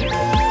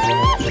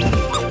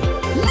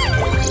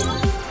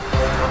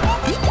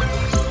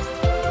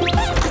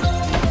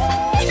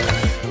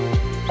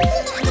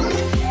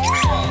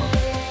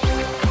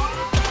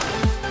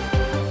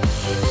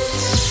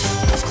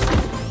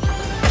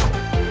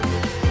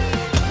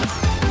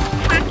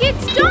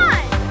 Package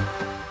done!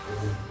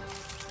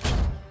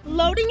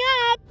 Loading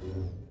up!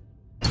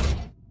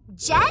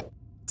 Jet,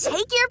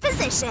 take your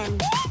position.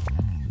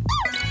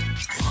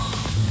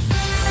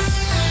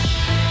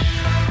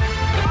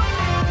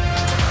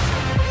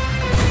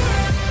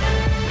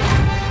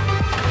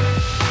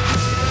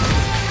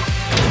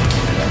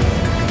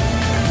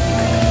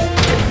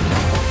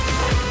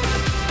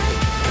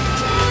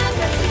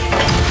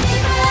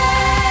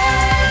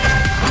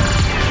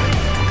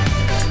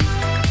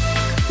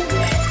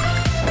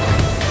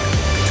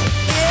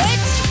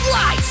 It's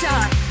fly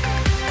time!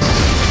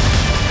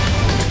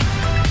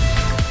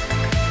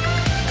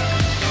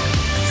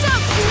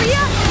 South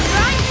Korea, here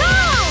I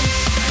come!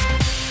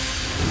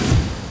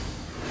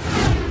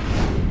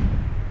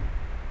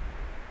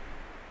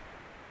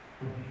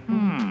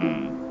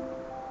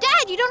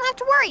 Dad, you don't have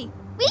to worry.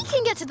 We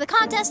can get to the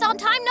contest on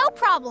time, no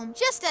problem.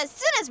 Just as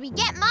soon as we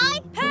get my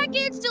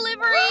Package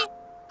delivery!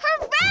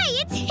 Hooray!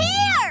 It's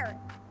here!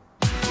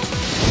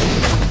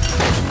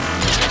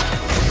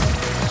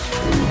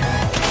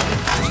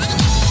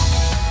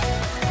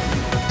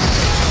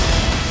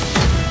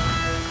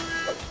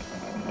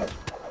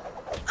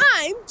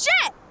 I'm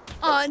Jet!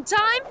 On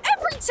time,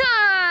 every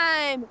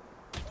time!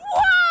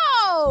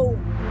 Whoa!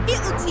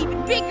 It looks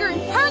even bigger in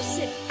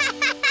person!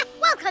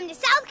 Welcome to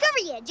South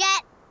Korea,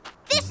 Jet.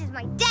 This is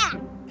my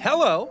dad.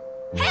 Hello.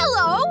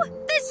 Hello!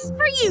 This is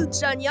for you,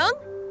 Chunyoung.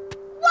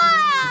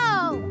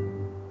 Whoa!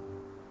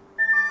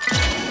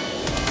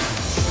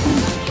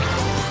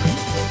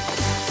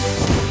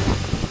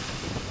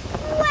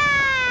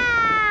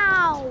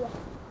 Wow!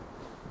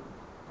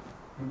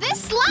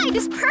 This slide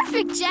is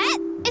perfect, Jet.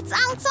 It's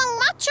Ansung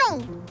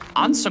Machung.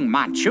 Ansung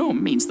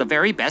Machum means the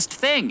very best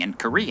thing in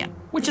Korean,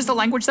 which is the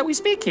language that we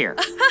speak here.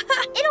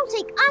 It'll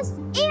take us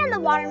and the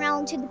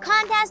watermelon to the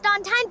contest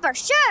on time for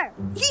sure.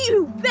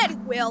 You bet it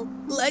will.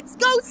 Let's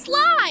go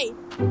slide.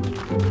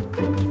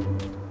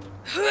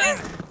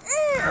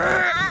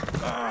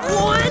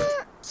 1,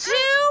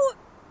 2,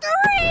 3!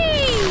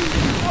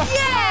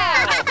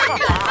 Yeah!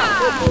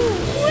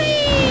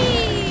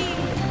 Whee!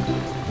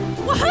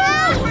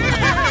 Woohoo!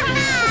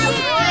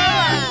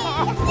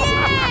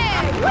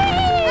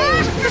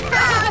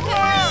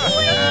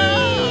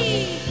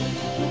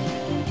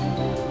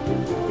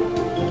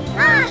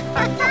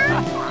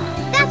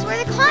 That's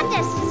where the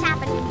contest is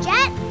happening,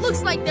 Jet.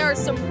 Looks like there are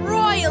some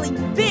royally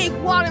big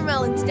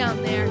watermelons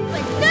down there.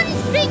 Like not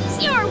as big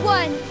as your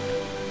one.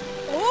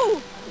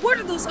 Oh, what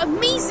are those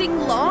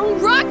amazing long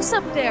rocks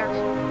up there?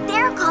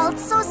 They're called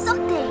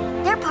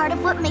sosokdae. They're part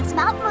of what makes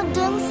Mount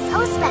Mundung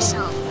so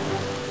special.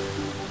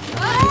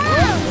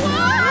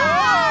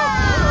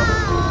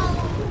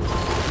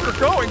 We're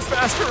going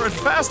faster and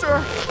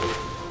faster.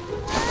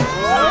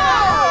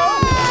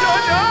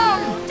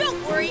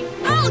 Don't worry,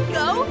 I'll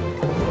go.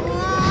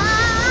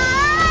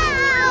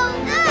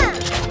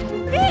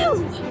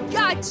 Phew,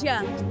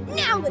 gotcha.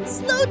 Now let's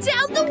slow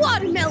down the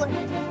watermelon.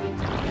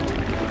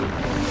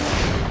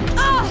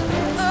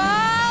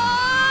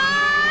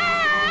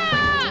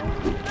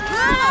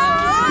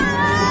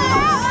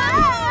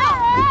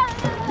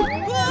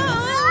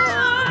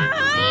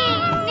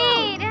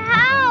 Need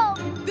help.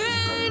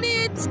 Then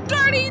it's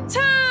Guardian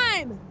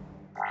time.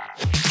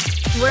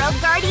 World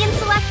Guardian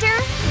Selector,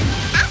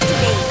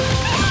 activate.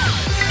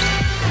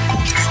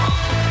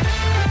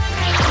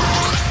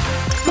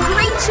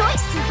 Great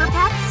choice, Super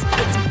Pets.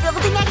 It's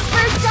building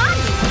expert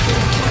Donnie.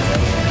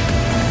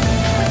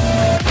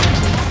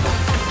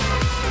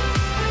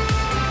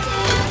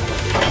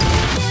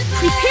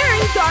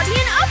 Preparing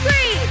Guardian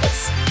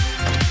upgrades.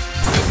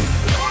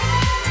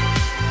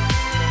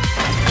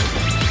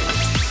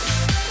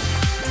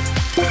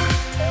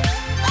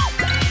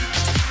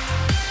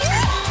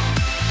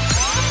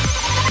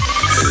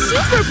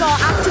 Super Ball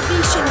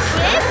activation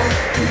with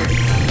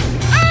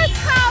Earth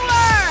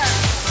Power!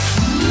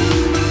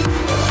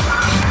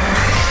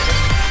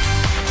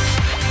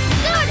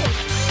 Got it!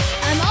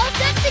 I'm all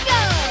set to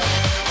go!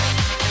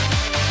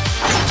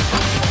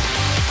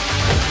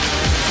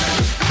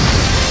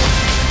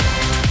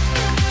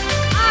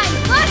 I'm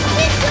locked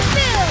into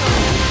build!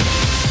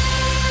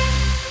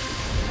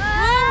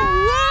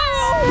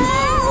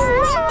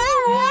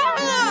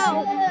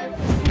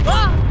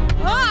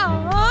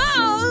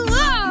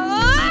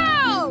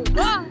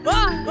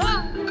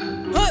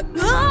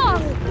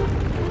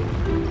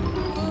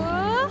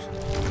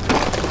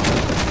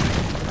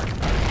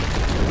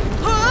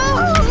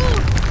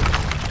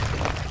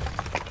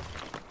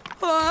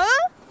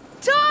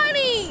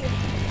 Donnie!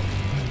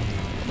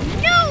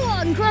 No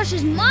one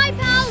crushes my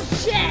pal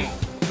Jet!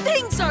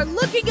 Things are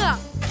looking up!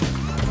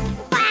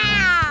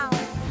 Wow!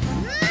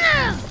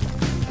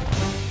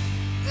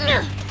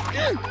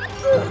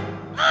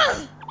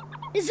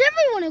 Is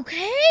everyone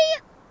okay?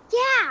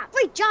 Yeah,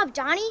 great job,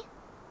 Donnie.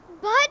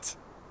 But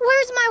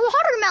where's my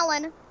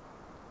watermelon?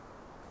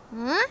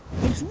 Huh?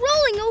 It's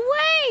rolling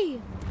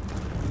away!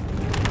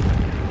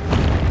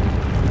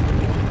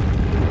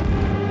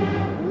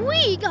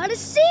 We gotta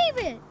save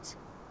it!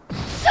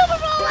 Super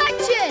Bowl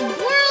action!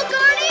 World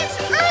Guardians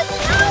Earth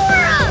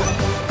Power Up!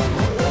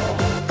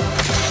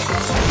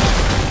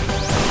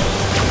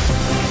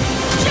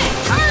 Jet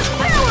Earth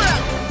Power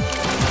Up!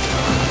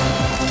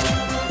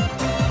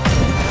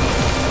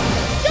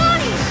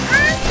 Donnie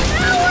Earth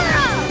Power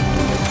Up!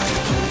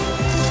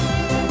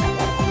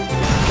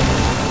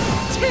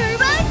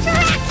 Turbo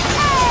Tractor!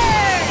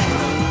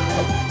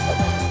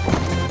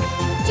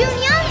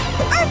 Junior,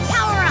 Earth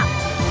Power Up!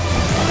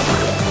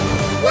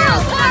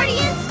 World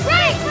Guardians,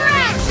 ready for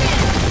action!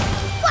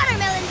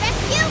 Watermelon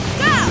Rescue,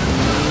 go!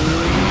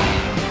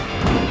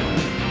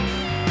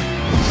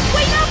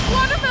 Wait up,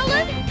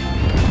 Watermelon!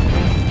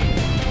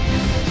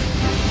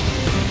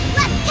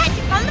 Let's catch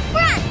it from the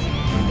front!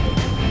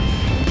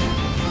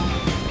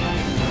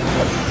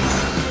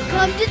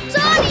 Come to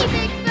Donnie,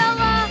 big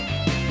fella!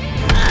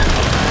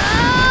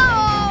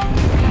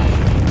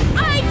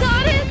 I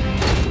got it!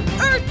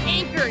 Earth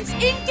anchors,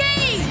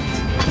 engage!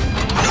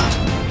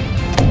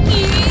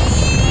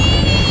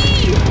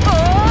 Eee!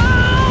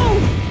 Oh!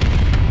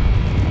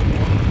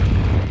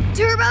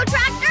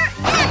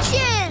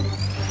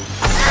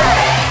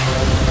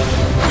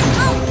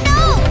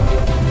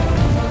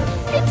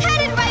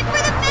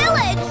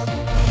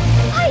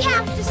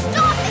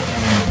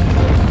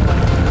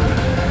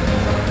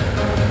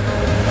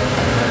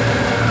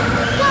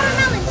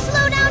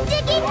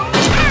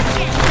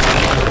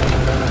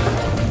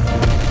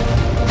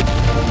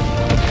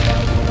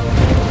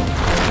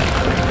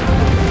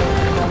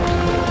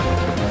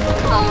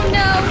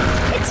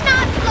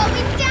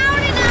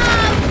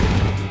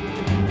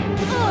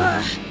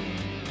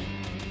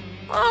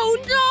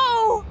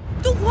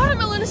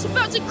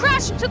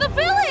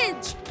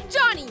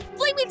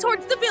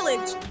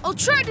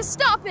 to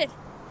stop it!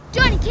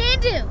 Johnny can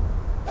do!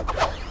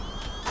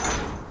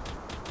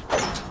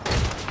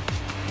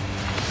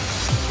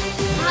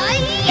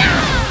 Hi-ya!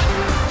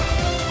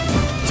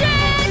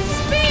 Jet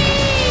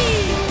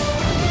speed!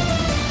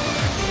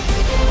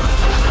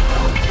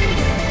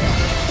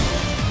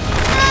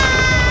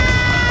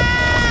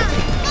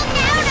 Look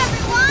out,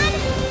 everyone!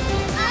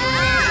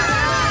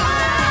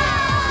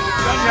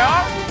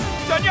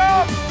 Tanya!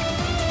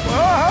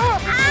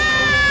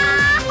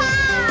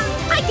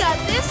 I got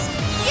this!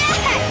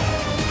 Yes!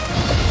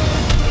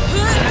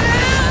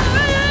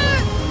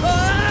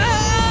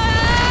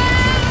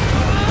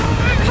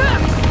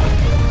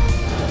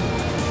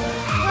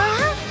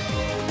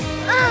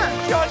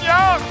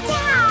 Tanya!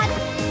 Dad!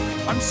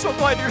 I'm so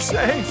glad you're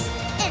safe.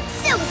 And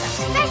so is a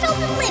special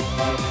delivery.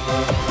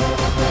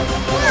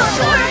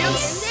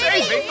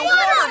 Saving the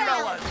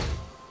watermelon.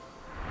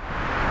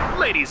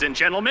 Ladies and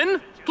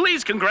gentlemen,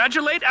 please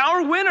congratulate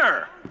our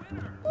winner.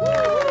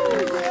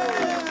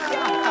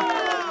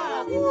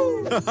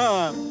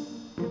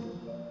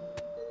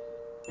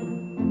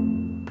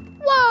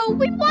 Whoa,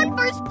 we won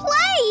first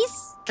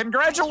place!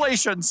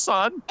 Congratulations,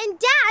 son. And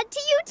Dad, to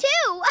you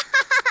too!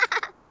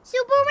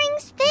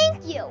 Superwings,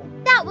 thank you.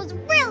 That was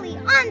really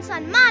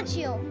awesome,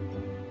 macho.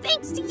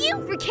 Thanks to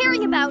you for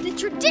caring about the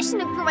tradition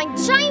of growing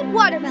giant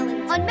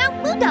watermelons on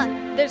Mount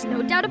Ludon. There's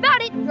no doubt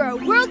about it, you're a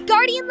world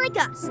guardian like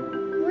us.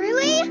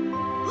 Really?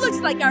 Looks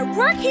like our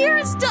work here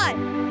is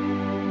done!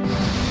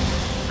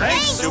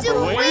 Thanks,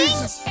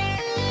 Superwings.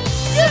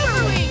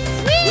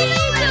 Superwings! We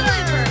deliver!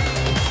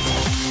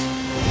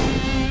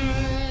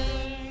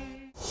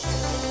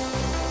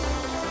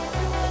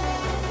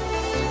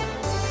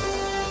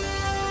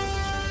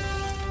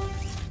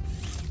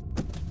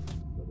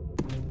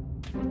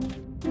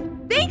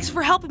 Thanks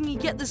for helping me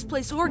get this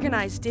place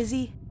organized,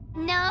 Dizzy.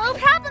 No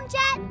problem,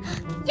 Jet.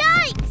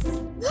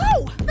 Yikes!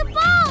 Whoa! The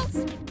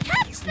balls!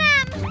 Catch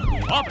them!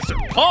 Officer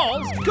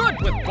Paul's good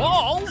with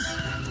balls.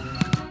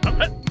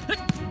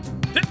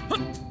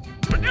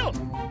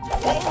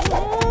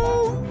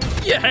 Oh,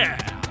 yeah!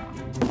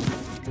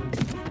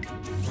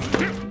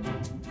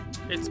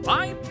 It's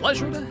my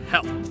pleasure to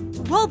help.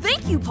 Well,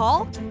 thank you,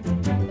 Paul.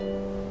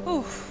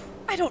 Oof,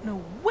 I don't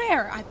know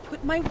where I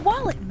put my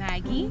wallet,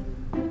 Maggie.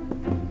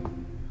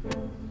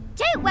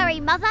 Don't worry,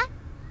 Mother.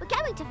 We're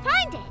going to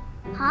find it.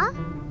 Huh?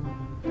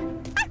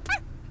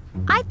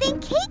 I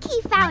think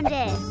Kiki found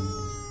it.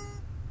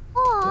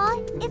 Aw,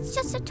 it's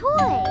just a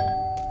toy.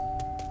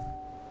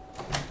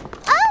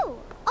 Oh,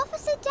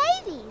 Officer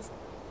Davies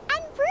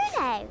and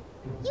Bruno.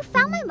 You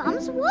found my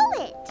mum's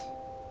wallet.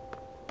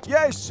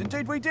 Yes,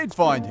 indeed we did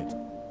find it.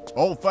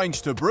 All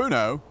thanks to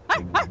Bruno.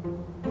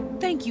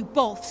 Thank you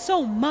both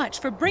so much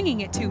for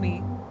bringing it to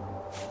me.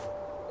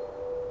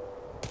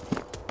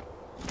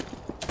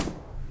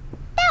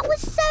 That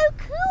was so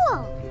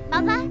cool.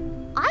 Mother,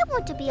 I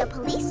want to be a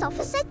police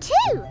officer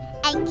too.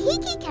 And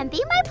Kiki can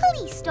be my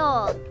police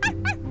dog.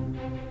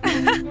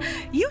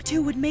 You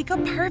two would make a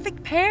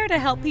perfect pair to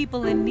help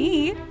people in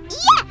need.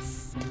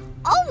 Yes!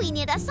 All we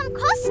need are some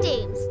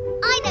costumes.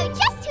 I know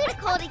just who to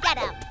call to get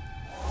them.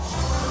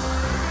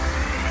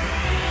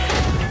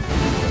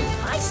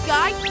 Hi,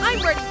 Sky.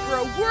 I'm ready for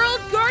a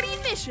World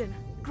Guardian mission.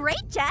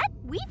 Great, Jet.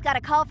 We've got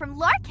a call from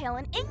Larkhill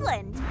in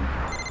England.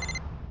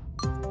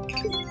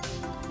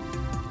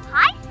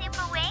 Hi,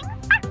 Superwings.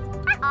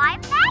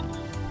 I'm Maggie.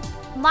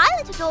 My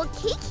little dog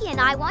Kiki and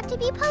I want to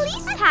be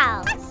police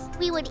pals.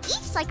 We would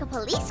each like a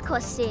police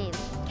costume.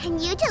 Can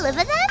you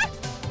deliver them?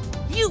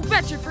 You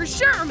betcha for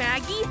sure,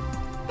 Maggie.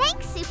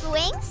 Thanks,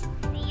 Superwings.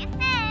 See you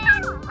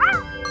soon.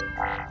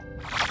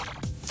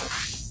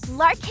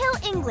 Larkhill,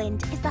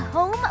 England is the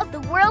home of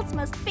the world's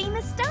most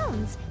famous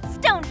stones,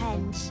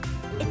 Stonehenge.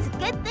 It's a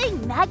good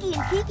thing Maggie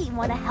and Kiki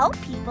want to help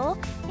people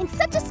in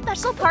such a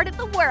special part of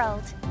the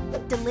world.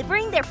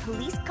 Delivering their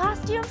police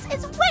costumes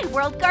is way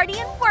World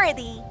Guardian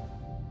worthy.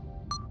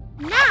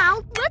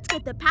 Now, let's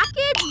get the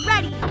package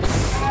ready.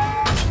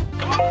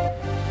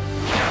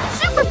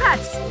 Super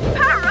Pets,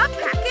 power up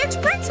package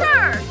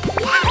printer!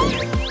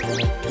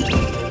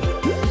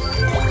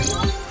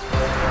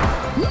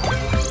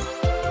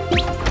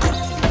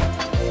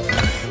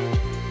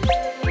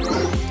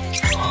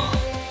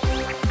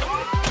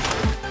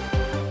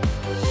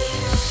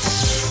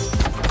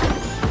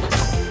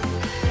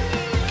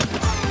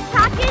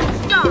 Package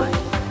done.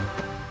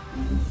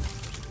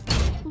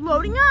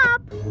 Loading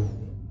up.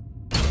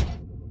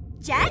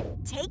 Jet,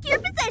 take your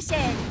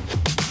position.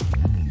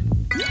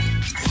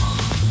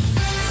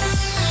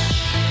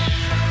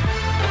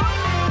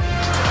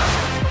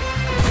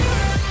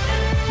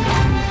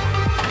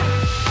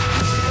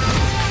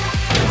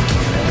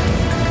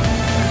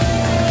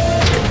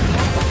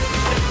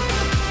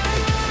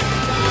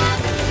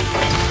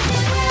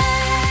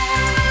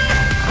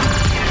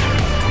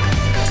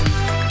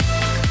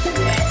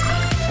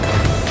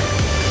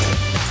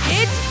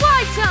 It's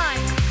fly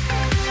time!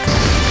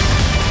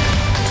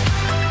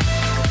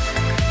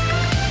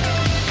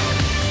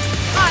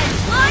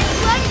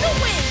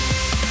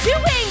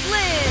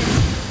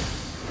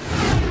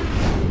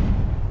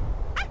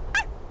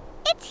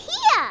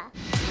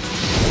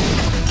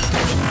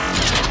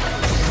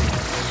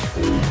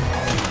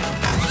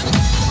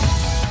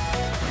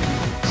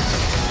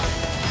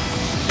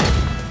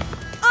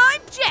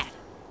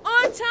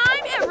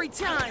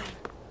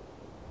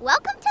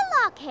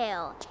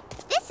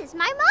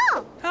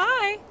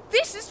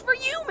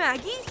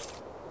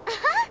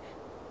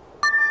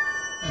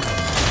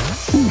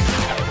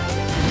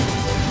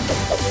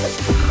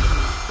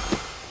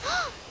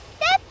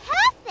 They're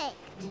perfect!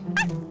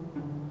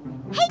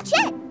 Hey,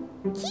 Jett!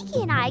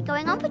 Kiki and I are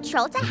going on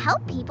patrol to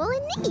help people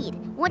in need.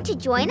 Want to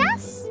join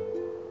us?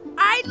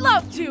 I'd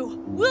love to!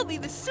 We'll be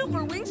the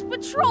Superwings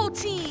Patrol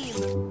Team!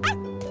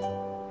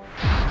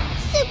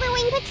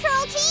 Superwing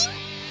Patrol Team?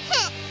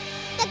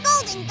 The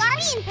Golden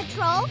Guardian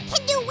Patrol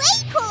can do way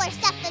cooler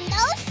stuff than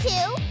those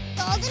two!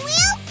 Golden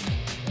Wheels,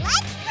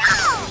 let's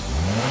roll!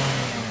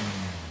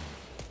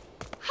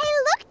 Hey,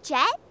 look,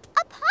 Jett!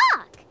 A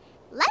park!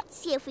 Let's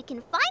see if we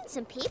can find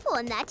some people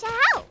in there to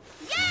help.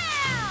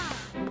 Yeah!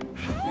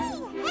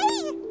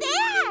 Hey,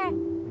 there!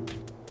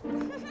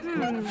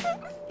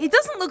 It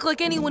doesn't look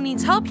like anyone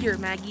needs help here,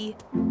 Maggie.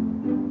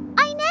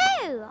 I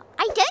know.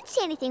 I don't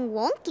see anything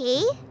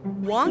wonky.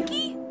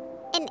 Wonky?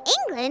 In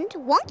England,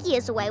 wonky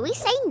is the way we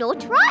say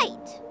not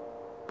right.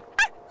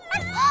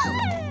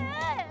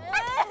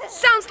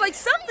 Sounds like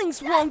something's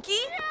wonky.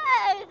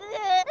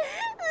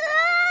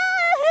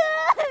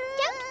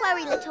 Don't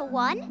worry, little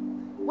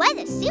one. We're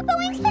the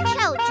Superwings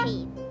Patrol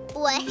Team.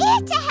 We're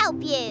here to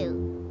help you.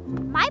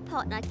 My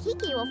partner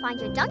Kiki will find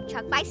your dump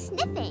truck by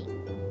sniffing.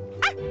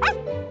 I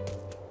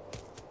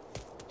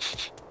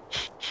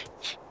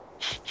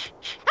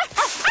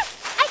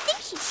think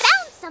she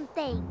found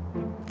something.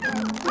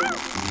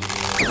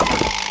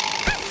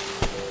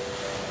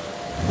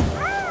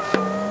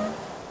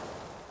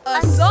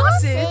 A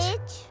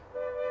sausage?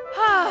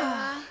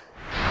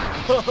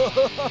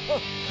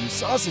 Your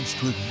sausage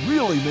trick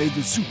really made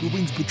the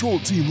Superwings Patrol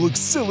Team look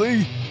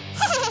silly.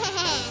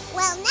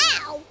 Well,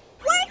 now,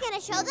 we're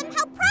gonna show them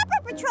how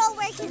proper patrol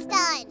work is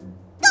done.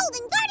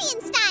 Golden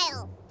Guardian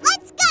style.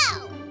 Let's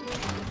go!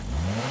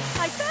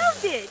 I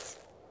found it!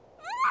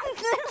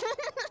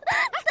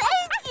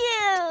 Thank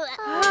you!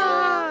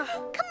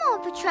 Come on,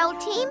 patrol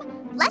team.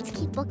 Let's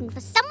keep looking for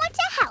someone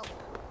to help.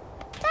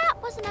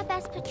 That wasn't our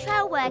best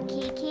patrol work,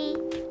 Kiki.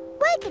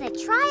 We're gonna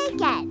try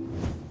again.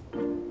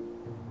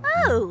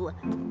 Oh,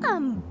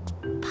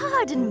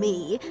 pardon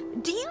me.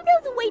 Do you know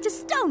the way to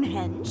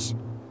Stonehenge?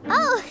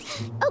 Oh,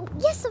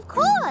 yes, of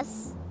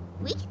course.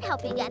 We can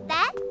help you get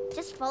there.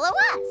 Just follow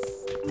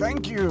us.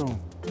 Thank you.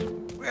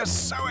 We're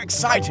so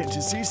excited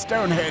to see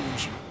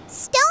Stonehenge.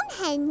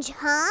 Stonehenge,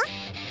 huh?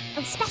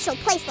 A special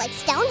place like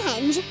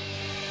Stonehenge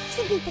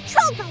should be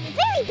patrolled by the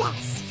very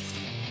best.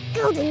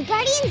 Golden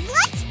Guardians,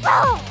 let's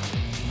roll!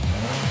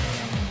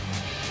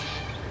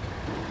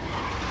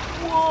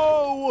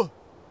 Whoa!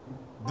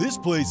 This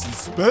place is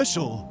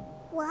special.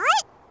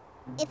 What?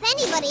 If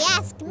anybody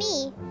asked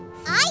me,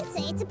 I'd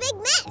say it's a big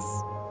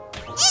mess.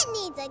 It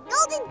needs a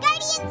Golden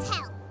Guardian's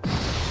help.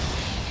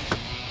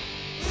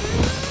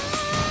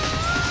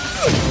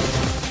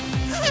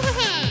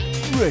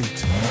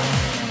 Great.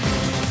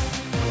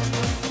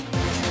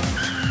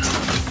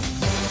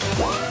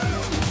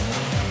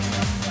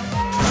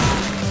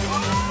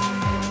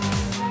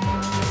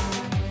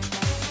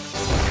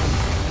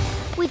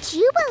 Would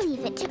you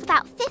believe it took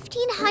about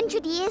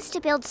 1,500 years to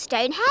build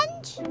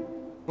Stonehenge?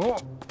 Oh,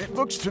 it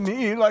looks to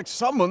me like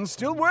someone's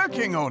still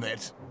working on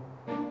it.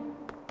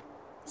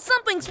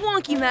 Something's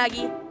wonky,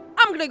 Maggie.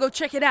 I'm gonna go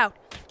check it out.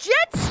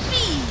 Jet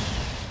speed!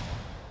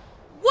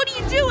 What are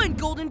you doing,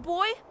 Golden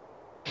Boy?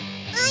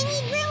 I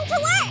need room to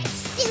work,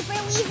 Super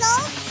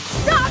Weasel!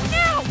 Stop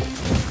now!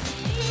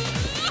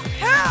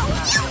 How?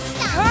 You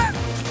stop!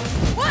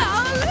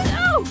 Well,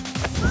 no!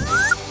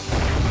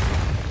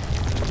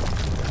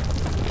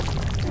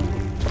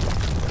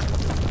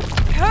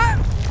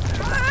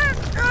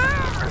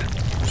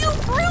 You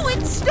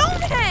ruined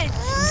Stonehenge!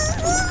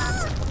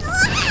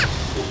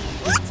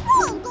 What's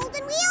wrong,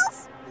 Golden Wheels?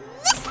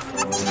 This has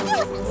nothing to do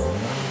with us!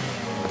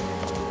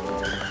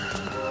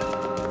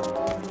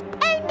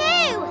 Oh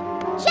no!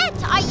 Jett,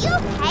 are you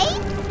okay?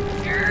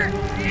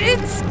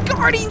 It's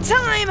guarding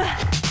time!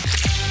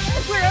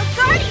 We're a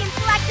Guardian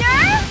Selector!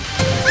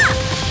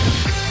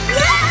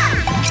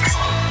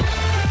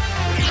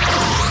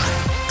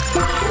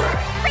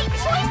 Great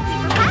choice,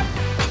 Super Pets!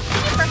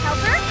 Super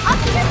Helper, up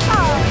to your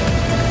call!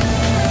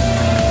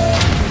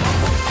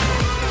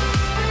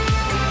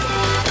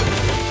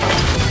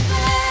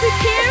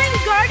 Preparing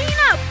Guardian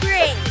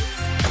upgrades!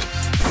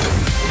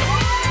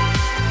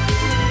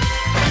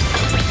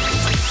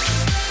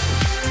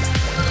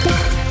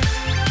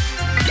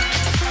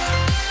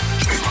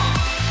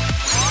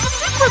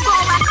 Super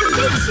Ball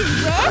activation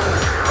with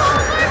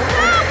Polar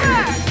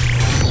Power!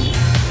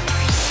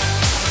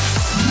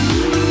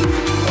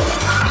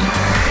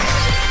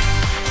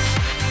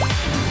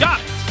 Got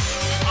it!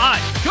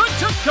 I'm good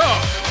to go!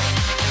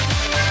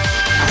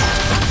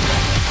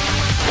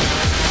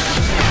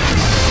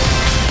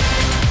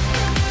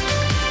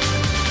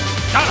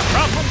 Got a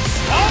problem?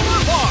 Small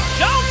or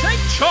large? I'll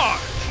take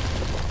charge!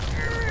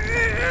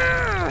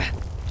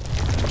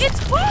 It's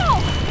Paul!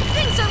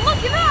 Things are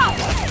looking up!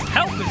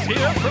 Help is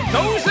here for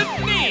those in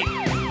need!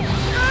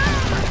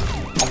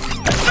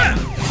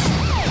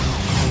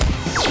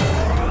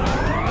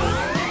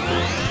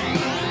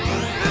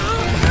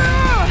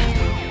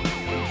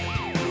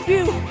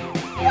 Phew!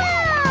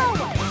 Wow!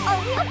 A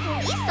real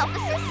police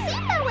officer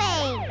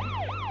Superwing!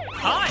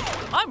 Hi,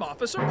 I'm Officer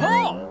Officer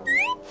Paul.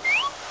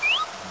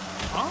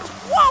 Huh?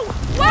 Whoa!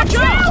 Watch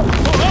out!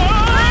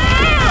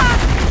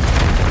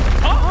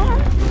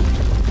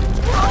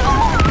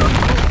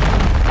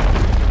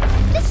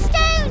 The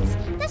stones!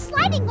 They're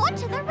sliding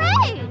onto the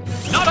road!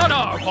 Not on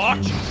our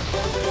watch!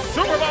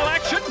 Super Ball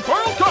action,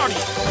 World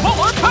Guardian!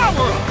 Polar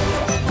power up!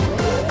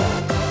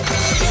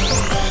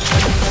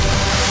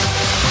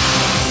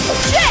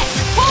 Jett!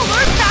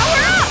 Polar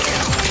power up!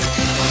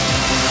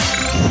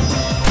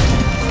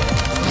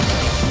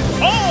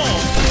 All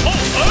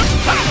polar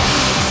power!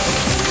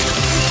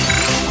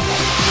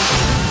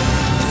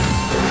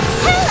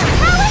 Polar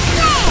power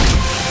slam!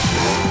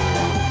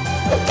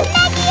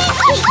 Maggie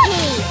and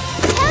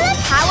Polar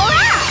power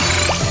up!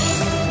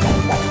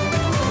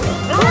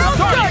 World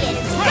Guardian,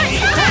 ready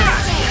to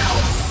act!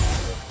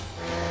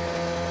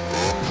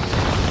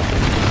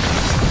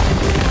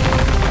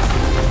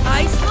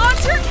 Ice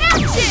launcher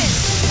action!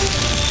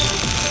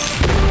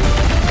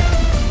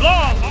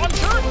 Law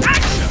launcher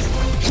action!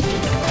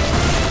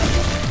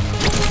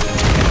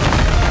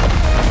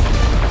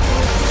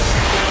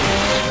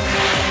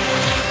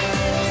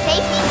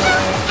 Safety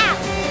cone out!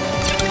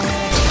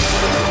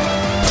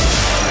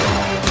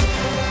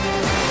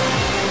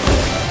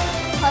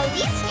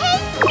 Police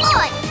tape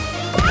on!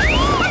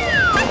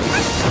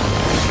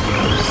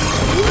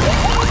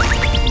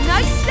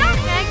 Nice start,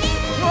 Maggie!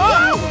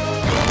 Whoa!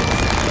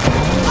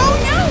 Oh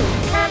no!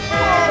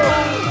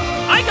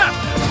 I got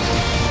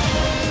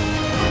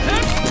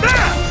this! And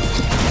that!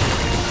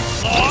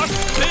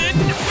 Lost in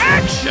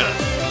action!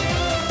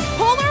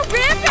 Polar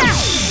ramp out!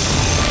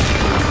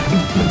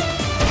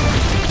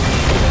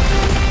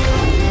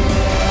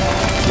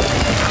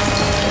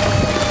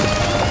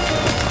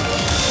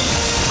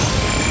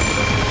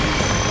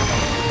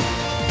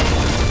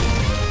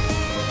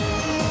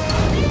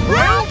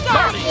 World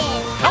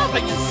Guardian,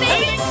 helping and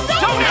saving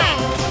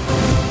Stonehenge!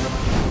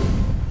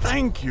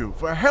 Thank you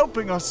for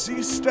helping us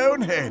see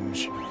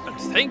Stonehenge. And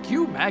thank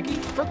you,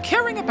 Maggie, for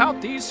caring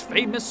about these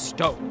famous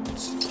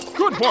stones.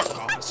 Good work,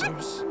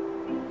 officers.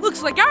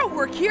 Looks like our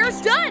work here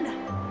is done!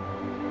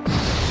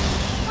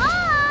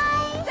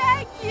 Bye!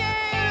 Thank you!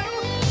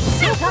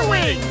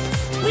 Superwings,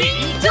 we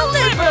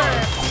deliver!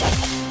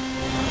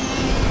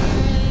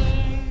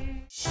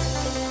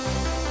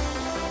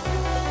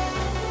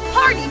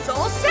 Party's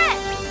all set!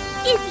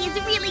 Izzy is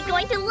really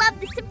going to love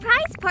the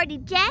surprise party,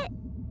 Jett.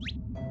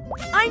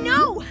 I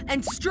know!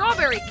 And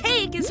strawberry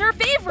cake is her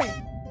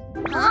favorite!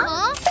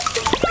 Huh?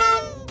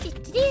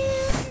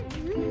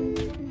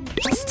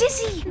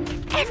 Stizzy!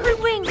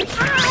 Everwing!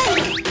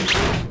 Hi!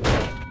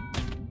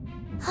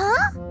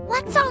 Huh?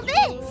 What's all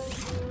this?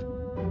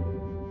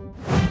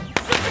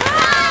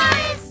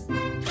 Surprise!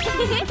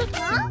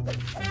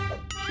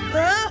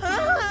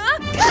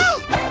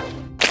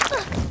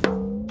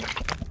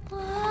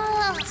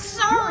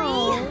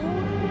 Sorry.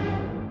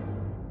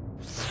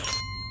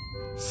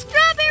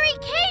 Strawberry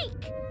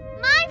cake!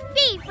 My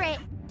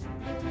favorite!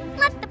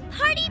 Let the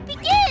party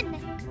begin!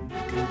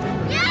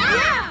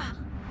 Yeah!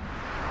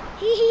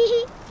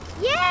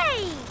 Yay!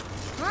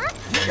 Huh?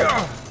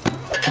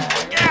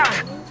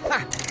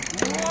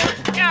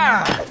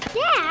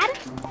 Dad,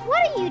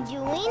 what are you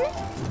doing?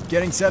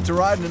 Getting set to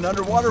ride in an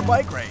underwater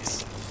bike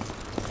race.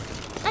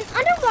 An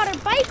underwater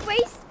bike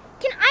race?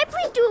 Can I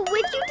please do it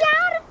with you,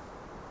 Dad?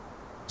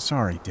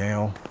 Sorry,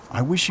 Dale.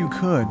 I wish you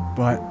could,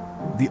 but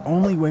the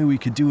only way we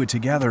could do it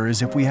together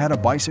is if we had a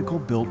bicycle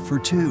built for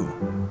two.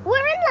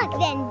 We're in luck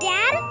then,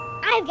 Dad.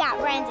 I've got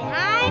friends in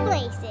high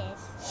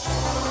places.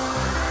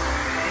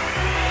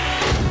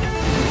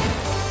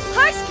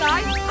 Hi,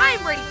 Sky!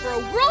 I'm ready for a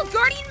World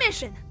Guardian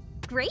mission!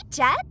 Great,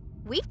 Jett.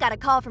 We've got a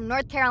call from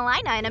North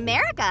Carolina in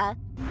America.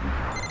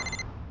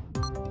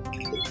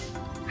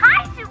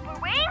 Hi,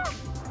 Superwings!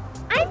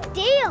 I'm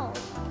Dale.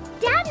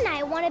 Dad and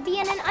I want to be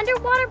in an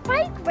underwater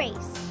bike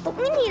race, but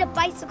we need a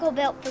bicycle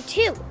built for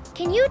two.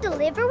 Can you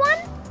deliver one?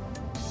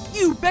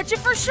 You betcha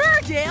for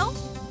sure, Dale!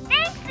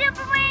 Thanks,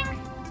 Superwings!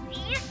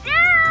 See you soon!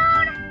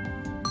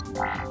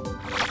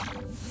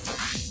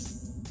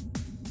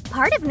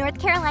 Part of North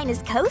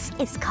Carolina's coast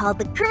is called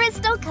the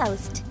Crystal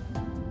Coast.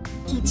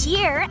 Each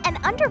year, an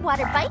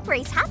underwater bike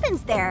race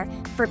happens there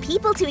for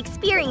people to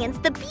experience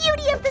the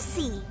beauty of the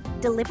sea.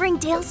 Delivering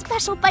Dale's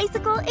special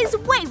bicycle is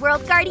way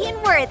World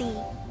Guardian worthy.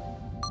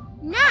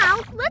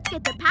 Now, let's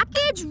get the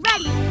package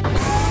ready.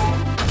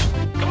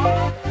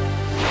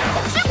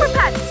 Super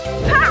Pets!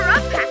 Power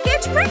up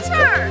package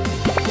printer!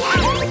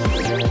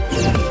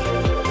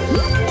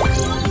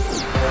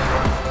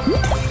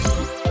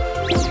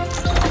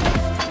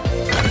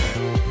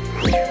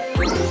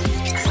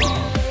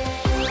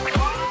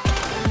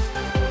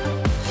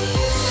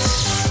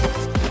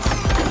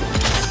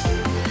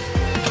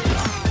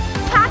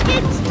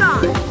 Package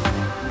done!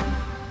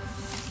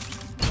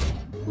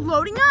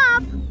 Loading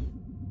up!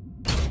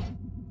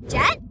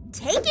 Jett,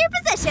 take your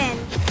position.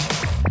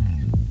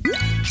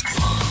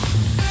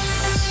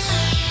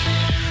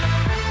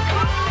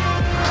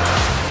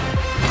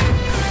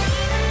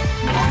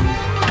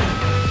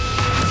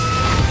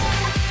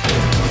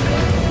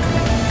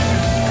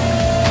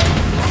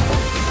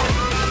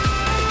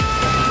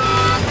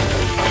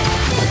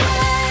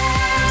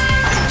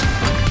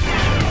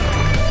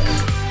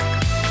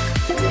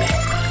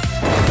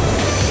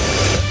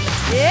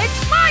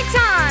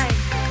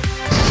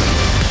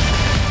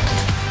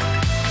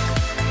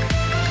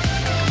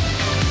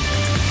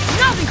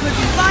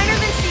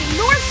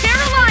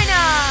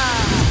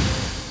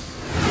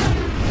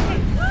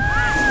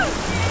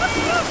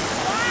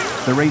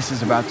 The race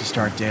is about to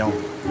start, Dale.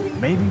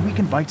 Maybe we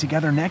can bike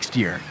together next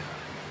year.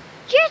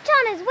 Jett's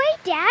on his way,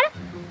 Dad.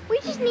 We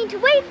just need to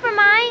wait for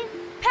my...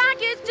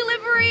 package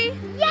delivery!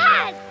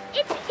 Yes!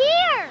 It's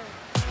here!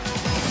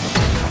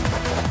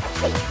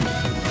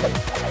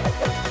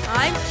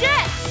 I'm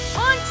Jett!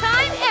 On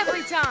time,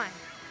 every time!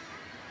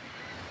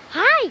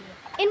 Hi,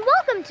 and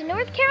welcome to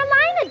North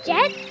Carolina,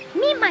 Jett.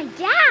 Meet my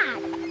dad.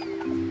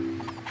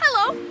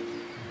 Hello.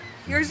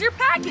 Here's your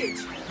package.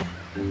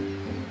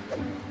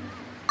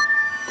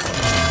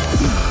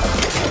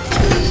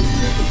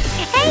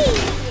 Hey!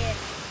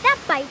 That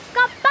bike's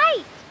got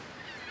bite.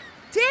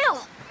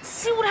 Dale,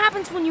 see what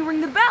happens when you ring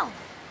the bell.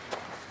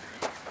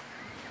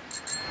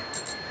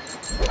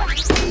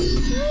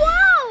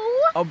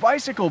 Whoa! A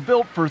bicycle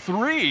built for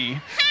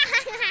 3?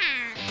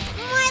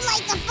 More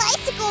like a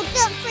bicycle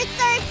built for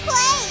 3rd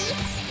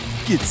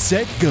place. Get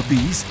set,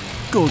 guppies.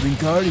 Golden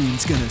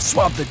Guardian's gonna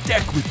swap the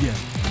deck with you.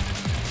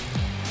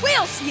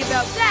 We'll see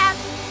about that.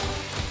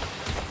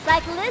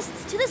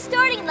 Cyclists to the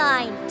starting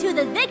line. To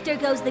the victor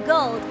goes the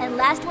gold. And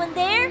last one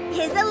there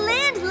is a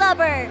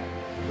landlubber.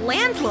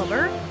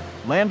 Landlubber?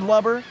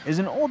 Landlubber is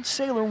an old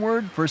sailor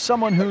word for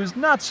someone who's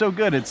not so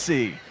good at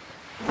sea.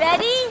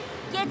 Ready,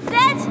 get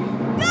set,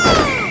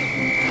 go!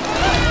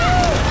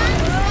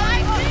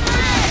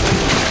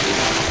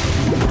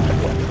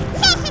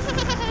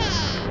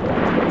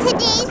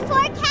 Today's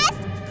forecast,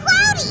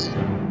 cloudy.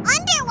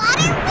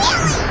 Underwater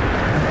wheeling.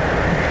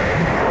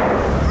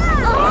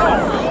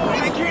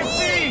 I can't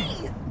see!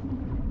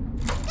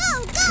 Go,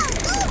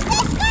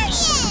 Fish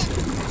Guardian!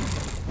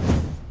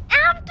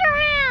 After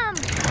him!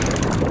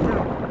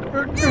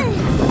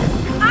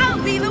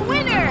 I'll be the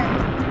winner!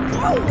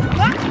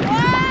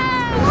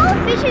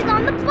 Fish is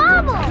on the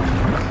bobble.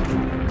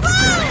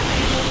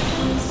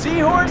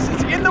 Seahorse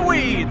is in the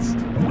weeds!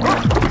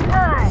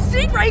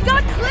 Stingray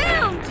got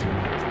clamped!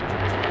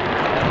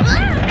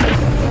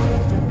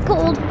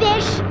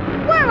 Goldfish,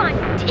 we're on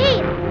your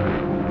tail.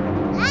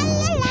 La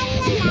la la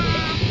la la.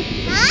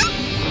 Huh?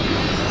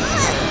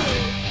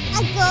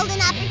 A golden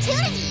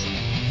opportunity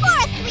for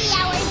a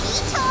 3-hour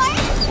detour.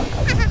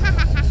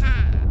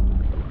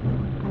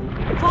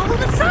 Follow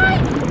the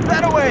sign!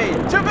 That away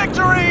to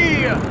victory!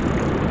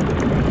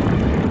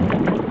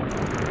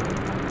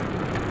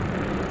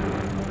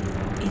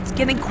 It's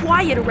getting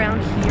quiet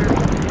around here.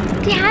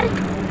 Dad,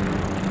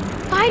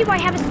 why do I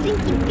have a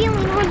sinking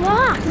feeling we're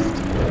lost?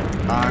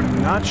 I'm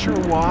not sure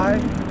why,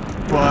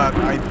 but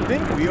I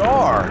think we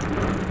are.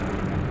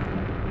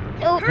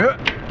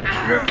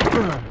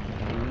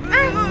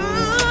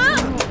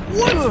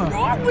 What's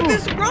wrong with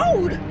this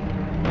road?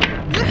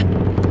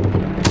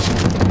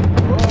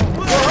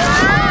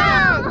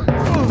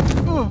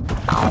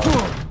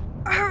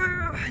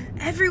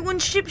 Everyone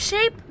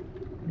shipshape?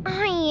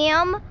 I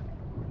am.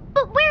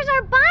 But where's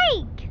our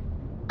bike?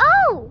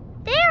 Oh,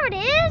 there it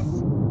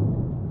is.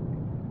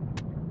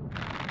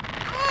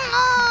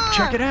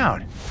 Check it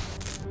out.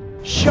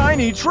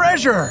 Shiny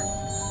treasure!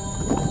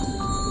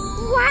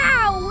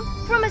 Wow!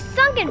 From a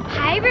sunken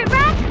pirate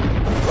wreck?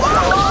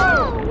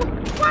 Whoa!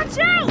 Watch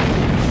out!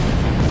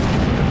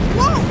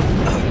 Whoa!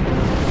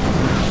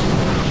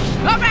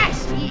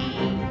 Avast ye!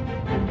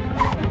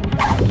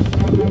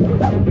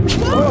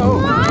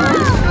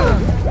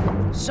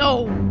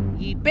 So,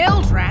 ye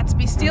bilge rats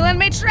be stealing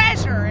me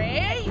treasure,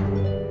 eh?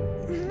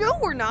 No,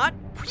 we're not.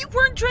 We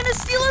weren't trying to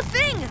steal a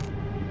thing.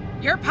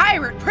 You're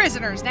pirate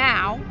prisoners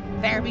now.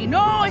 There be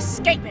no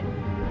escaping.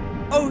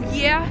 Oh,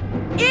 yeah?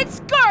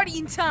 It's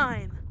Guardian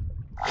time!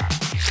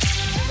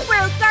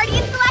 World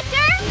Guardian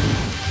Selector,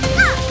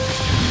 up!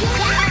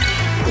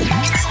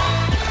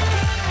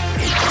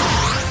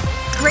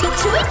 Great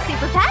choice,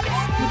 Super Pets!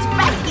 It's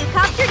Rescue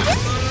Copter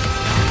Dizzy!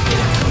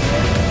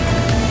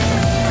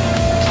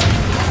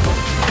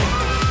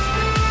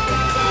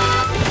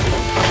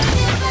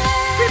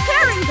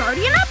 Preparing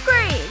Guardian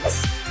upgrades!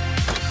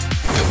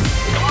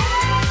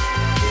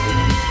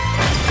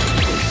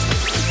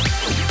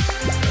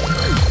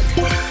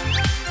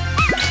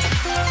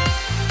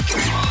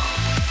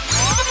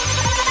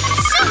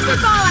 Super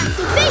Ball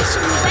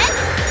activation with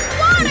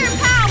water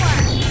power!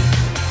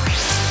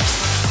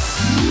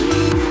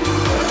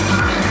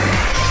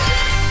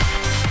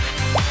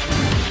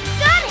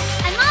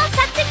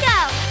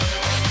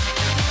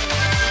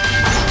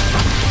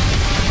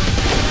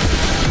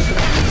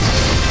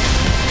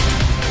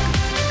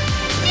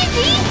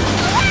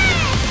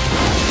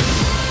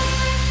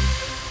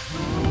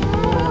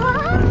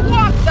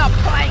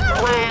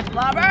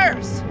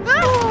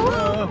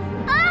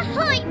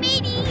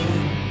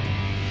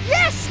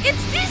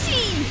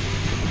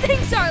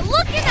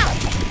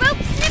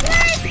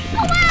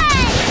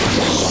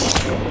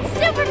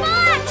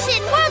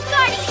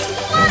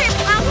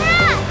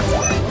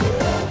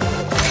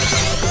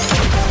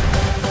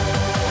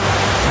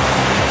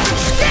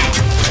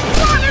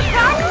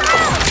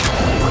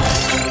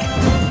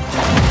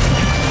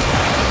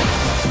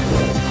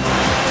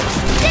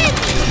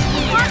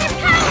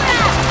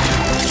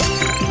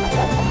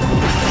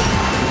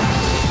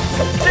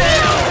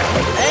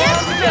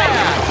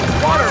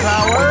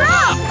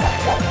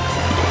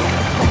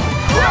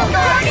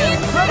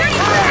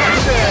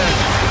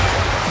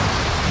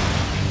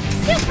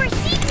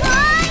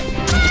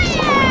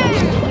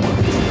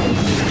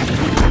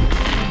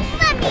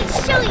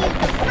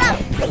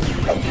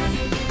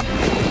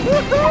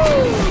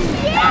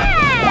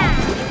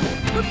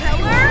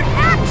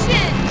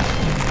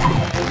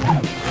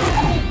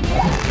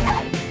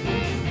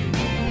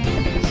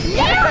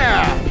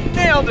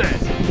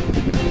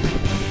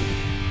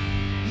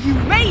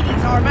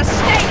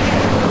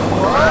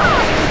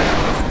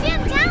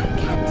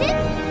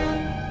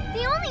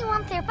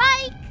 their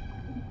bike.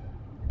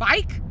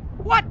 Bike?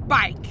 What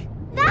bike?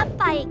 That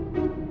bike.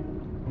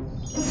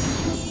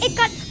 It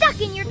got stuck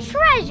in your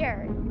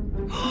treasure.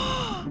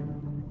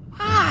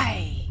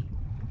 Aye.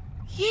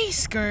 Ye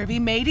scurvy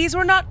mateys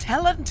were not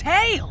telling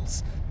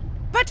tales.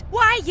 But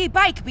why ye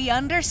bike be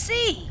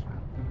undersea?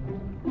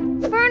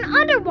 For an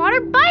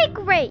underwater bike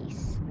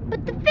race.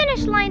 But the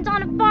finish line's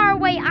on a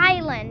faraway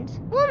island.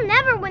 We'll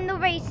never win the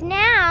race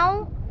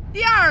now.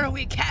 Yar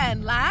we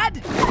can,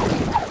 lad.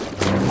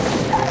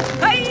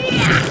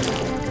 Hi-ya!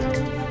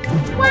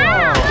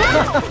 Wow!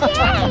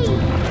 Yay!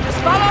 Just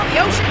follow the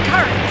ocean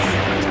currents.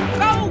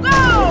 Go, go!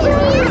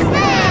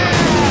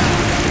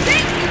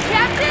 Thank you,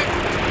 Captain!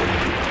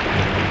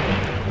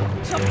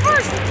 To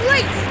first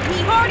place, me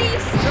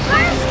hearties! To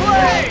first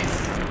place!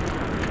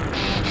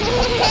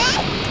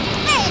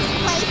 First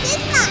place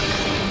is mine!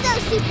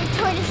 Those super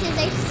tortoises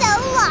are so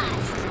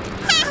lost!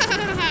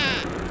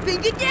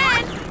 Think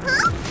again!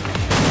 Huh?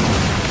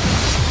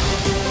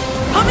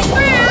 Coming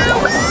through!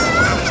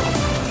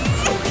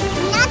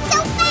 Not so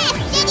fast,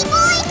 Jenny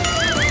boy!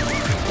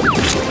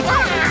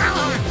 Whoa!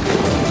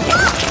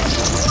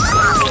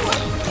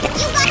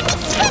 You gotta be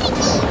spinning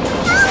me!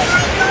 Oh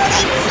my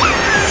golden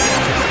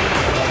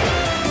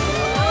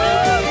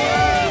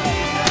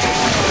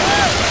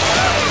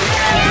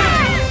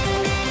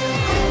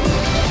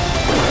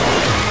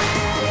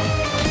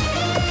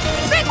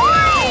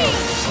Victory!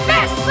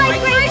 Best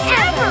bike race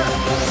ever!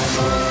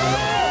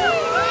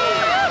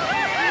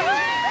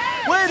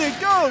 Way to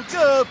go,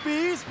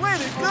 Guppies! Way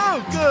to go,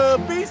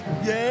 Guppies!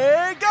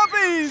 Yeah,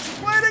 Guppies!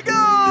 Way to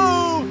go!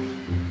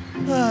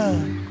 Ah,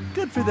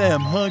 good for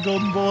them, huh,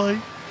 Golden Boy?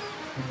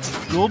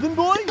 Golden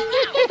Boy?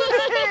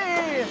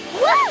 Hey!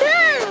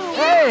 Woohoo!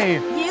 Hey!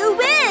 You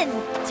win!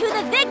 To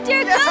the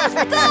victor goes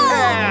the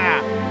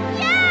gold!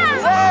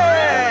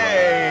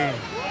 Hey!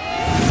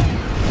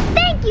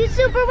 Thank you,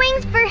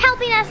 Superwings, for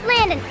helping us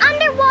land an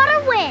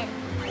underwater win.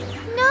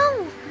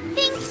 No,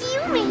 thank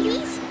you,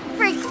 mateys,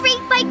 for a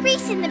great bike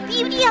race in the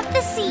beauty of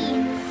the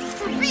sea.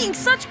 For being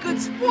such good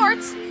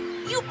sports,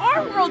 you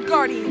are world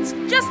guardians,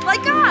 just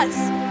like us.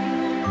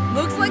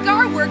 Looks like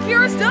our work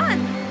here is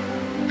done.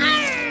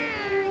 Bye!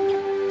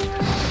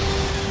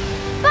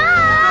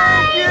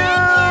 Thank you!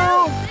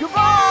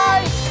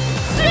 Goodbye!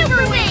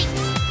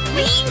 Superwings,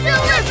 we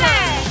deliver!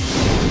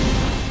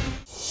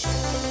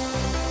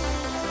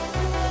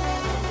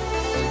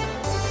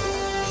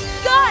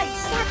 Guys!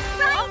 Step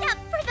right up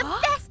for the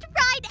best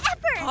ride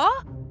ever! Huh?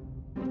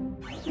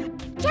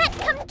 Jett,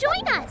 come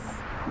join us!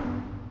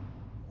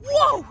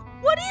 Whoa!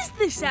 What is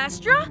this,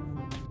 Astra?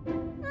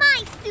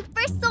 My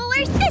super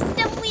solar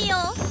system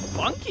wheel!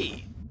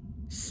 Funky.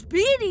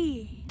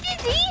 Speedy!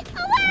 Dizzy,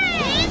 away!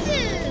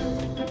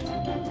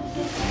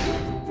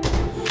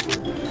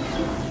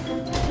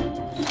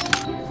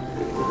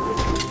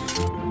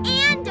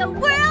 And a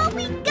whirl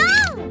we go!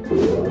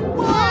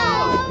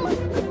 Whoa!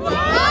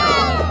 Whoa!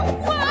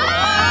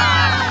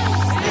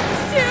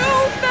 It's too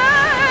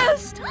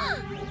fast!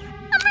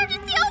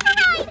 Emergency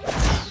override!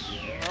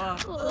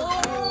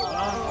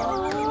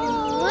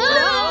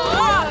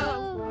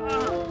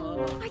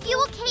 Are you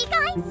okay,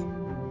 guys?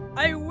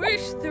 I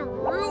wish the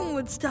room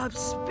would stop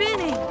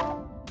spinning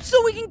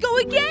so we can go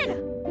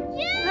again!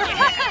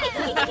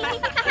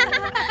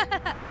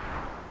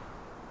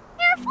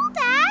 Careful,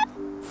 Dad!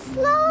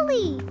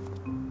 Slowly!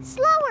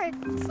 Slower!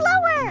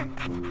 Slower!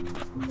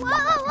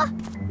 Whoa!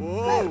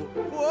 Whoa!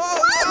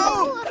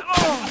 Whoa!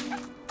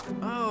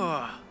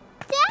 Whoa!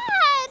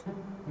 Dad!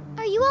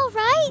 Are you all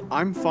right?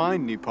 I'm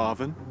fine,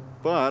 Nipavin,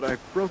 but I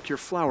broke your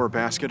flower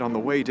basket on the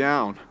way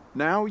down.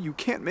 Now you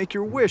can't make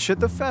your wish at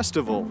the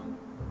festival.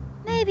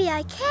 Maybe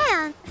I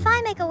can if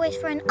I make a wish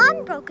for an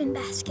unbroken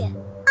basket.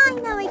 I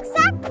know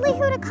exactly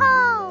who to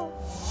call.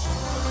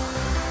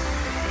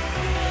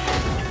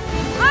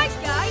 Hi,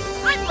 Sky!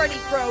 I'm ready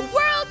for a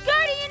World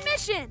Guardian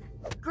mission!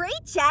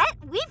 Great, Jett.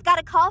 We've got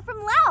a call from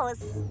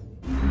Laos.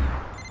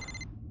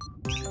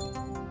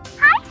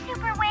 Hi,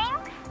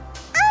 Superwings.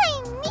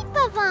 I'm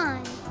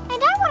Nipavin,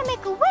 and I want to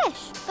make a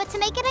wish. But to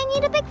make it, I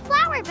need a big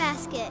flower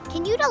basket.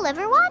 Can you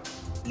deliver one?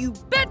 You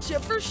betcha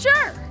for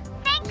sure!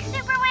 Thanks,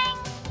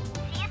 Superwings.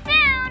 See you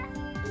soon.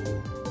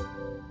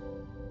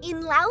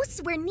 In Laos,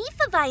 where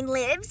Nipavine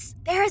lives,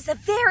 there is a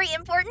very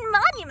important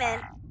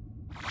monument.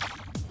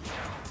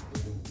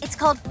 It's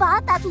called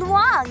Pha That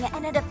Luang,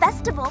 and at a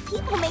festival,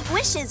 people make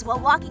wishes while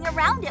walking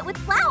around it with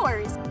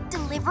flowers.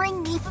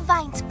 Delivering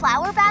Nipavine's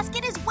flower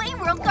basket is way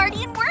World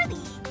Guardian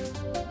worthy.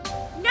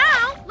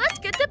 Now, let's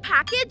get the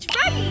package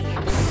ready!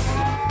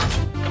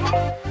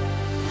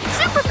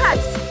 Super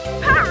Pets!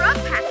 Power up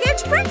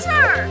package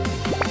printer!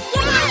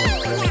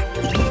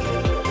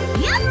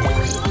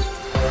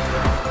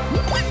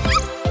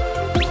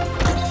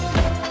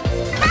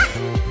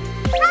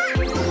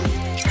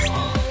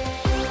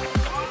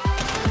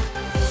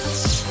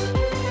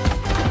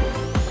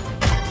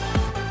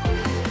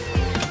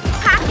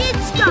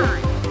 Package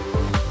done!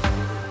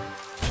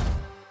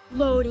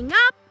 Loading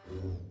up!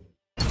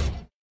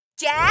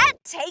 Jett,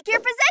 take your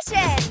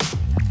position!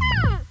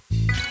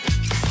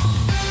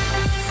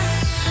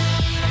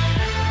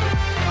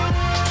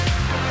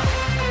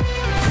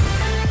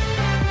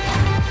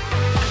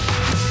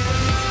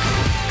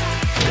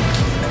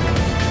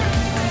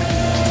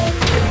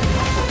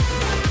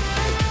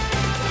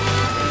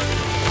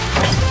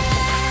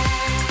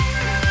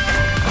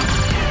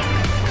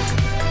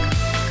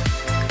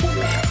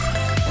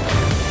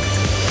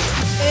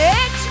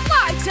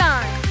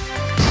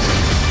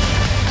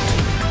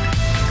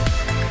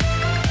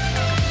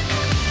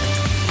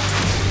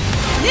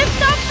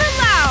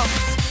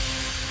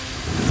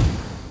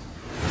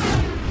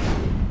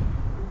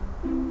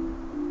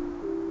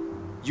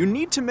 You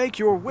need to make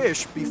your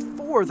wish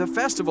before the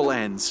festival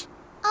ends.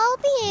 I'll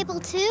be able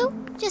to,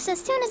 just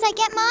as soon as I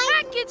get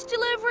my package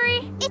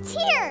delivery. It's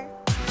here.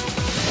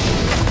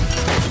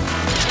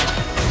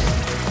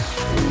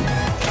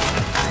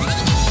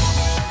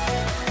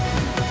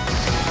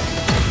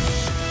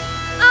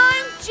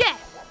 I'm Jet.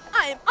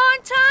 I am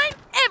on time,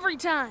 every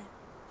time.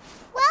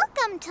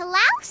 Welcome to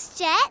Laos,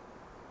 Jet.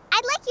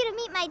 I'd like you to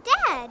meet my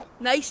dad.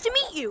 Nice to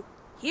meet you.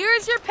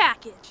 Here's your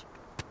package.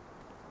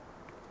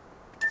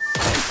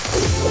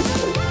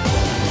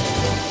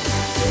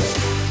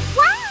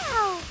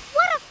 Wow!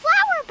 What a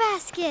flower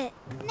basket!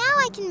 Now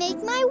I can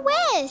make my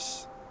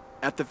wish.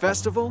 At the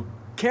festival,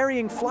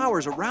 carrying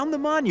flowers around the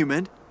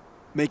monument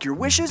make your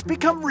wishes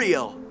become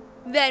real.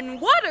 Then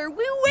what are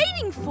we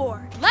waiting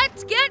for?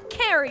 Let's get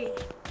carrying.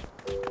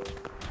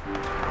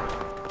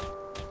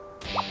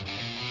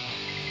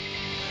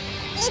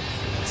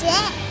 It's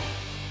Jet.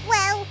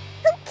 Well,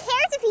 who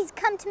cares if he's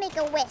come to make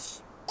a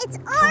wish? It's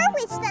our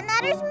wish that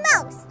matters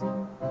most.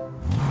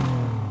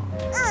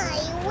 I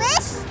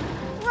wish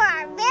for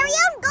our very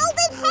own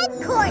golden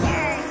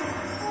headquarters.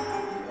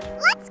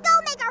 Let's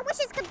go make our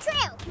wishes come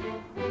true.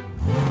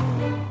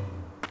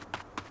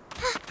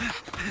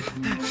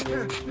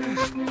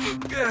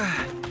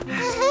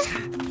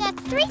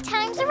 That's 3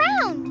 times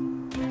around.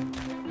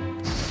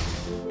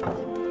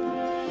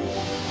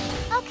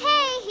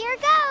 Okay, here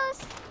goes.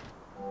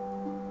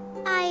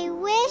 I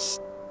wish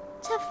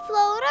to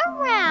float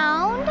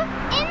around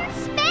in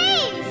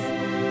space.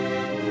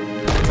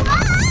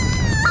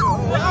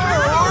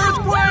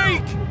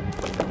 Earthquake!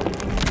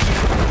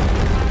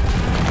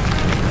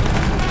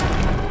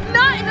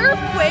 Not an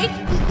earthquake.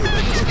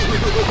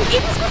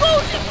 It's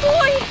Golden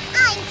Boy.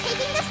 I'm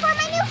taking this for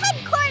my new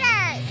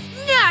headquarters.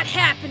 Not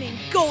happening,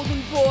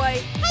 Golden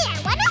Boy. Hey, I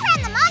went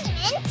around the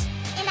monument,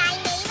 and I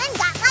even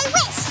got my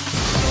wish.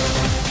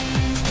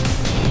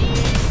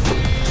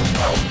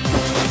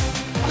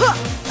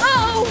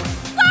 Uh-oh!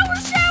 Flower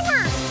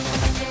shower!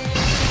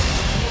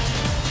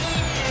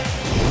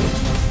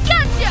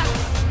 Gotcha!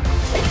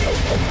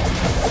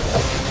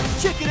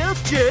 Check it out,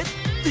 Jet.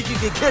 Think you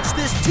can catch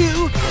this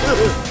too?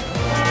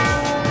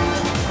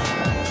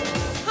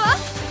 Huh?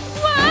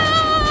 Whoa!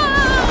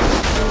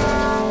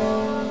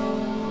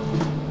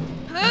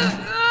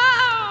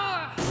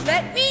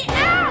 Let me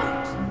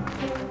out!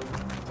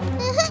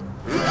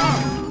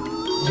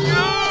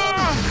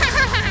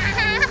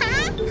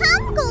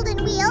 Come, Golden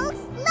Wheels.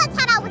 Let's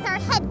head out with our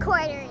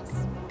headquarters.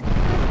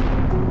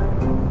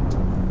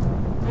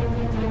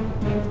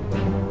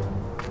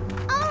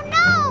 Oh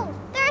no!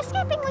 They're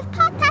escaping with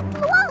Patak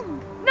Luang.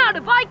 Not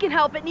if I can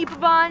help it,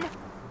 Nipaban.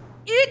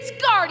 It's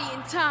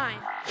Guardian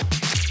time.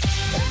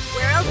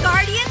 World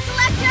Guardian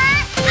Selector,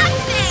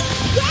 activate!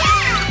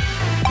 Yeah!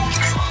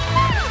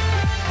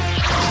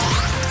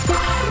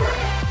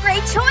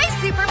 Great choice,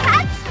 Super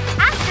Pets!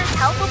 Aster's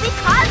help will be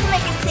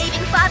cosmic in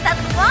saving Patak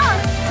Luang.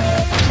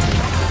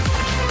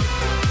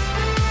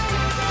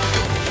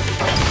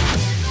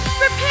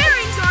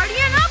 Preparing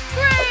Guardian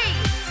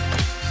upgrades!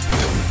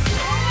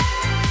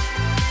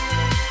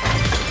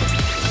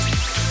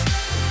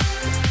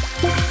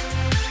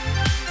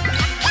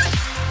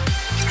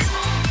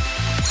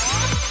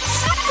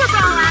 Super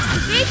Ball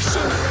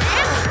activation!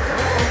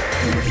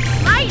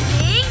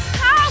 Lightning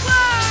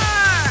power!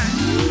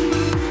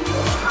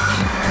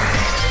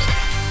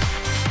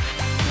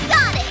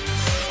 Got it!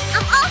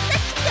 I'm all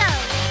set to go.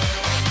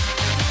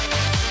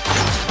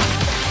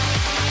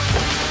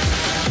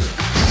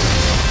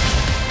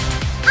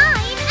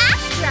 I'm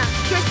Astra,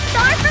 your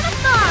star from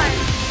afar.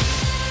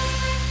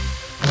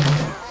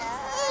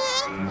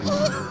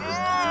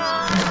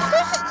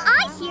 I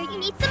hear you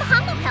need some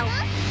humble help.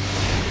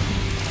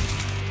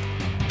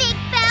 Big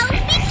Bell, be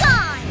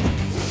gone!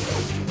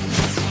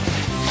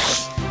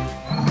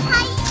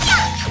 Hi-ya!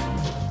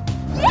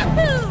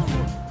 Yahoo!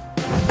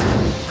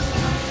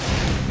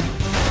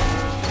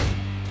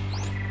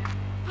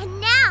 And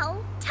now,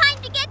 time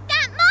to get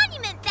that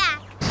monument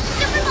back!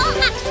 Super Ball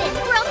action!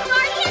 World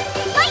Guardian,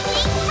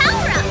 lightning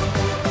power up!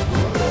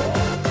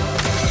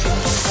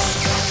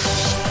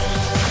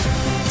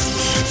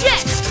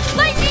 Jet!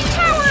 Lightning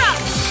power up!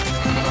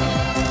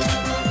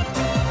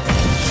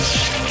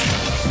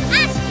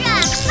 Astra,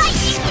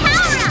 lightning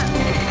power up!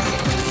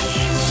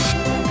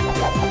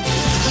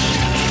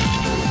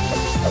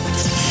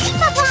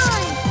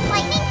 Superball,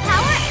 lightning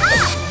power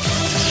up!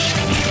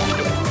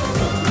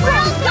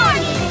 World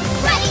Guardian,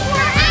 ready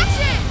for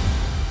action!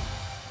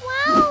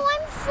 Wow,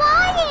 I'm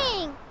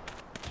flying!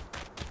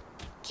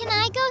 Can I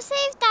go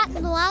save that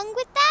Luang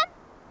with them?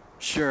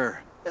 Sure,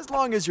 as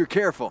long as you're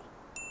careful.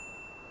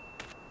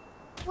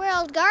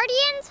 World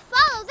Guardians,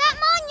 follow that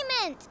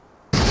monument!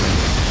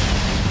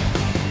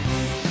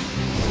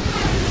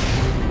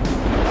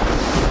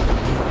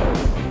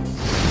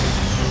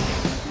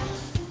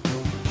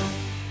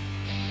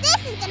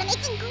 This is gonna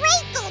make a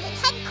great golden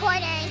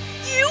headquarters!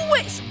 You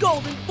wish,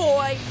 Golden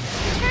Boy!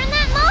 Turn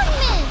that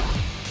monument!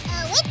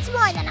 Oh, it's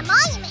more than a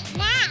monument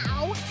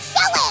now!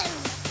 Show him!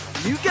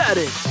 You got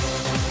it.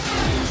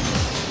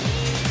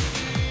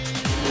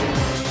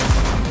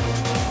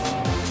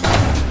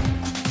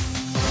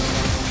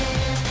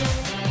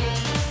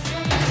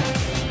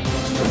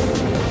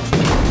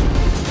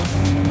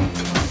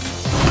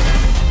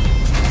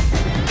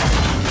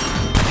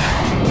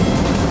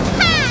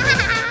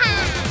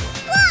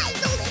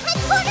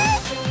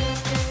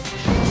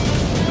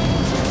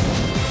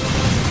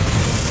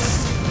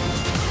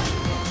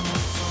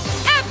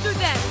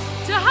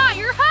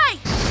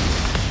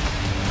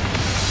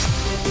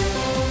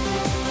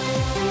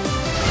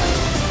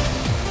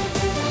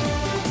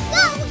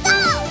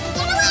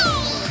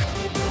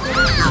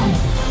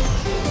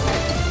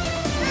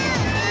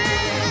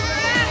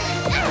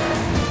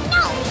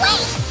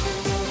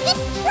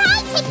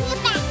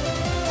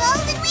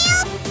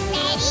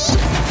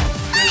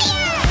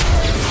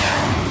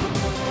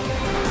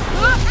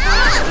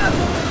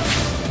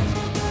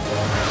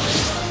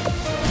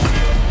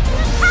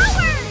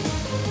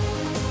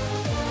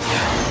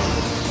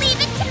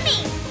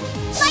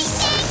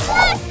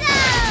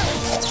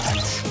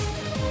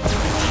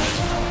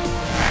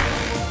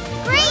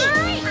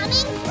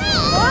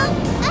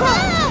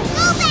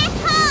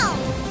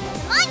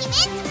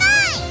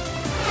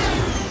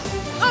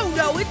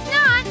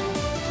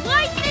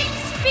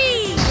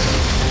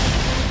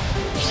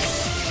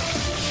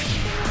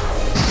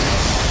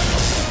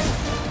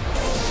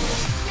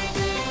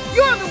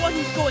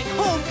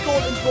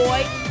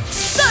 boy!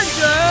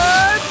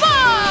 Thunderball!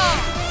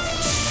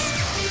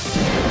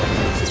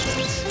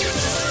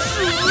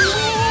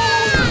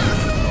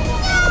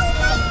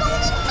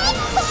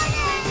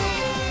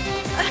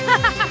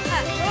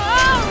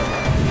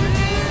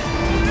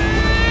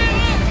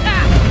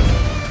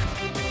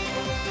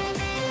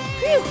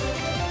 Phew!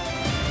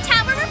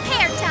 Tower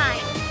repair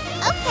time!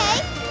 Okay.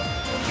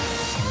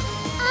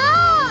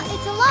 Ah,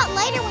 it's a lot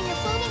lighter when you're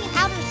floating in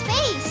outer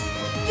space.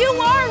 You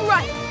are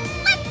right!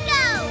 Let's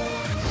go!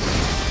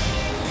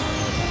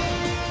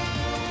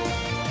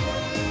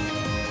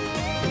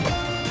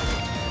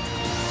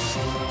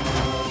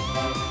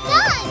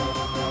 Done!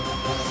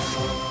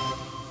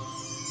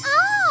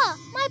 Ah,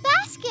 my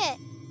basket!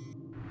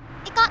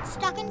 It got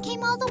stuck and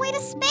came all the way to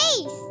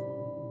space.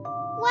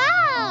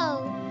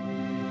 Wow!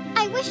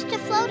 I wish to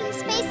float in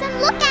space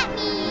and look at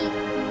me!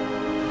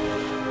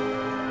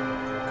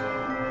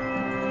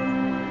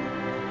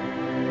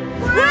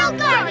 World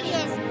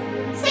Guardians!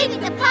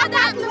 Saving the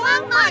Papat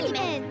Luang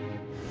Monument!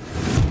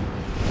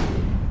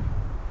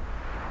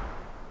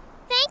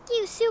 Thank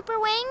you,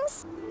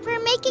 Superwings, for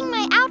making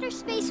my outer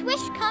space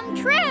wish come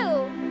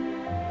true!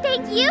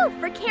 Thank you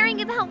for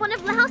caring about one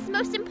of Laos'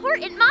 most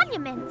important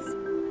monuments.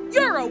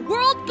 You're a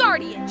world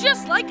guardian,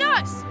 just like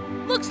us.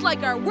 Looks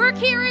like our work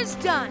here is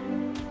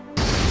done.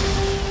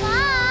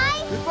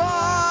 Bye!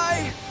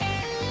 Goodbye!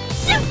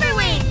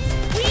 Superwings!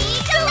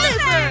 We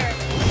deliver!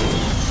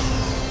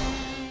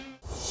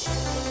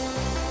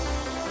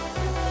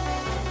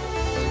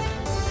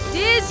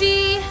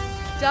 Dizzy!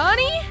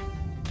 Donnie?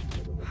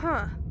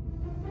 Huh.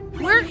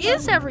 Where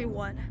is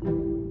everyone?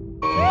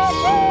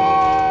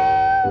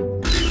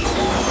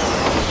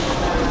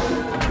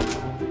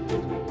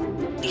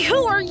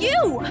 Who are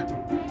you?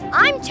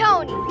 I'm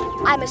Tony.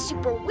 I'm a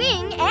super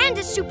wing and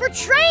a super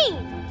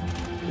train.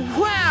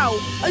 Wow,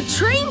 a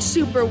train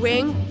super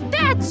wing?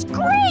 That's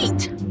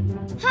great!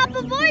 Hop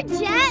aboard,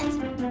 Jet!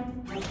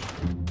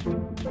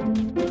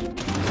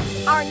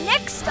 Our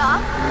next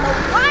stop, the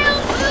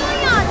Wild Blue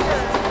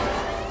Yonder.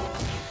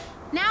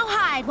 Now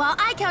hide while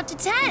I count to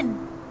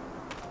 10.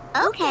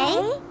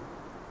 Okay.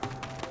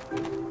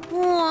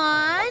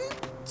 1,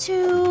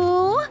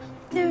 2,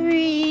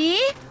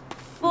 3,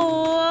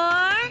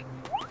 4,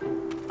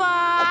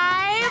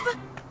 5.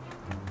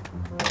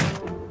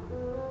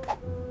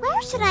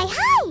 Where should I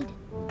hide?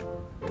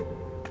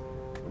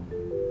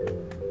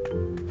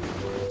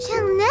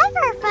 She'll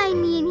never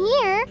find me in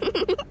here.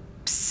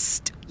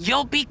 Psst!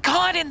 You'll be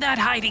caught in that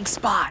hiding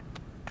spot.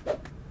 Then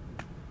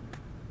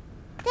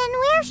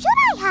where should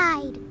I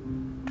hide?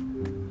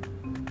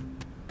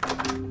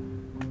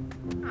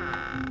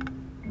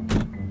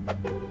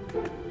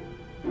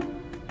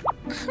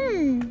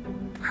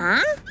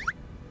 Huh?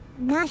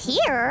 Not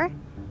here.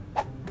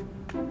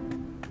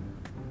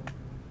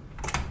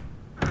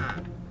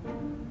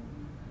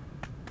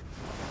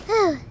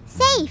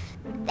 Safe.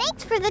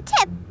 Thanks for the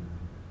tip.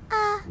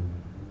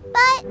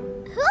 But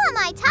who am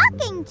I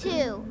talking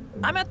to?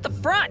 I'm at the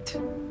front.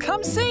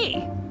 Come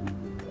see.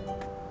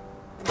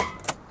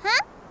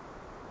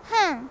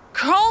 Huh?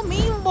 Call me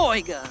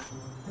Loiga.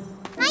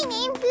 My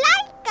name's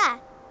Laika.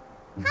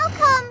 How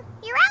come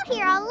you're out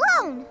here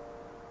alone?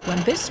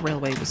 When this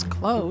railway was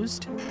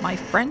closed, my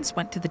friends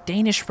went to the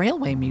Danish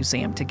Railway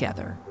Museum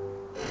together.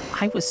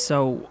 I was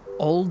so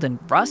old and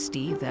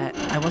rusty that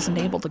I wasn't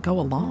able to go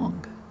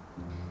along.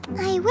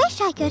 I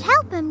wish I could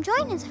help him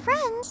join his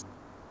friends.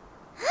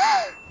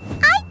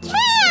 I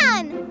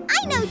can!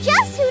 I know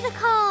just who to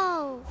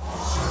call.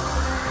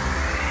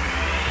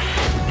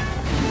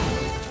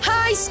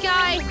 Hi,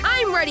 Sky.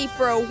 I'm ready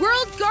for a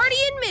World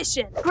Guardian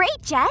mission.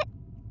 Great, Jet.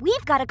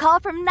 We've got a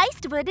call from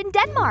Nystwood in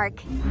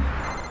Denmark.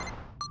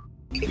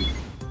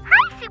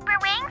 Hi,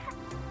 Superwings.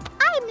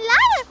 I'm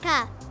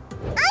Laika.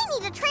 I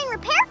need a train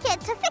repair kit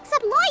to fix a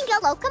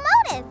Loinga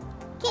locomotive.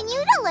 Can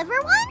you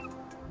deliver one?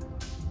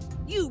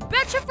 You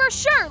betcha for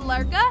sure,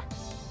 Larka.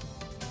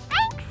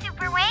 Thanks,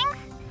 Superwings.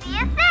 See you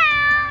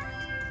soon.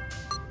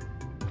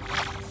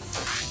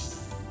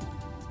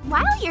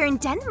 While you're in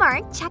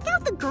Denmark, check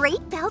out the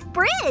Great Belt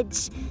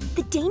Bridge.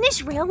 The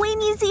Danish Railway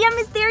Museum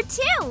is there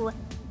too.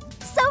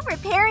 So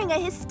repairing a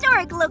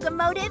historic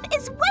locomotive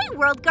is way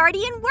World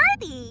Guardian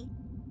worthy.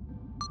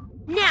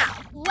 Now,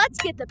 let's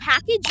get the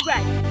package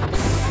ready.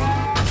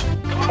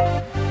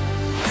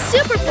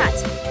 Super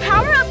Pets,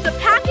 power up the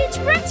package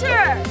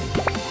printer!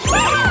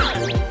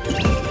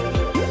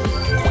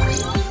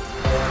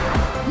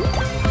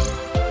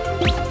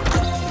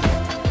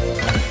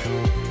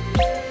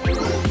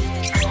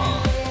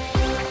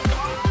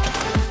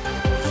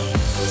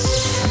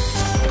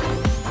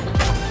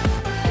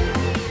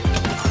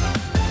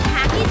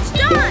 Package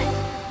done!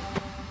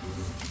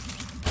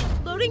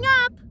 Loading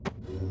up!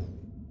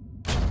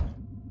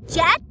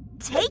 Jet,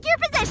 take your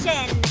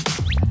position.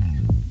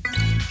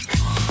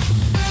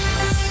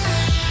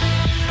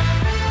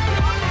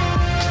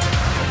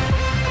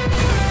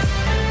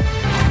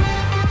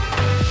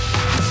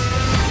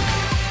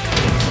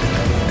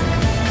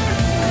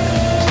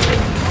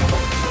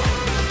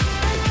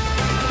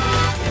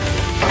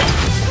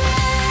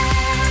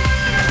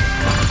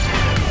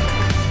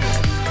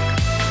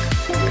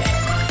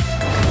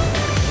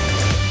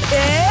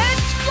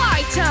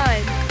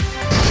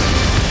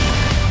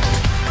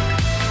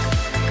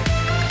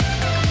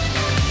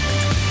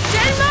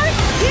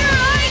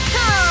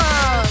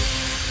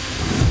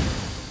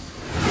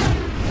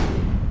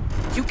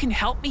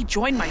 help me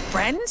join my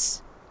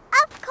friends?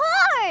 Of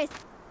course!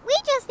 We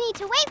just need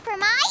to wait for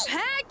my...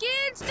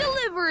 package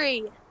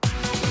delivery!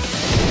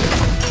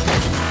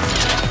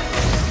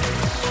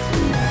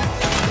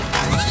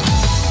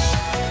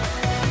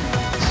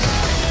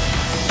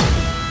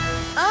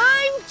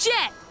 I'm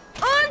Jet!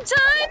 On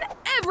time,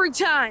 every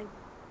time!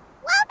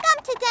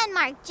 Welcome to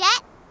Denmark,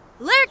 Jet!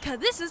 Lerka,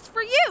 this is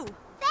for you!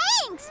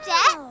 Thanks,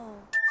 Jet!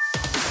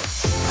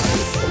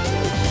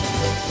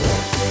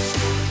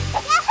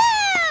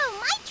 Yahoo!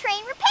 My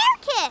train repair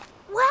kit!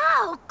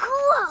 Wow,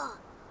 cool!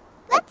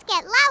 Let's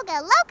get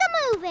Lauga Loca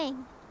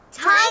moving!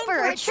 Time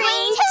for a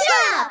train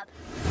tune-up!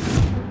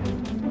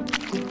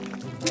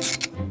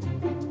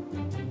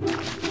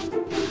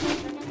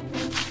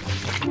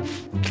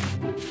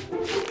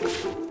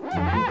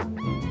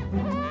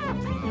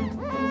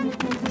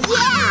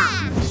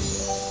 Yeah!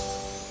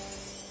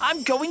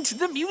 I'm going to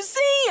the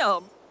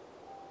museum!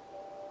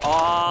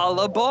 All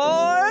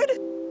aboard!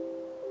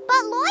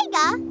 But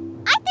Loiga,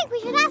 I think we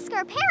should ask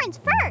our parents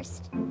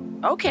first.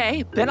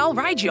 Okay, then I'll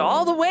ride you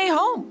all the way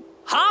home.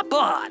 Hop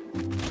on!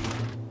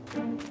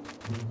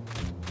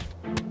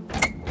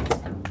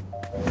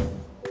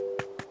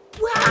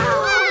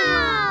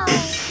 Wow!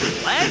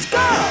 Let's go!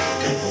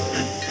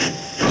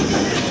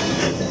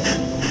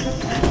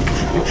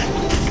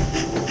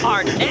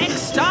 Our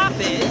next stop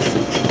is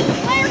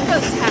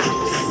Lerka's house.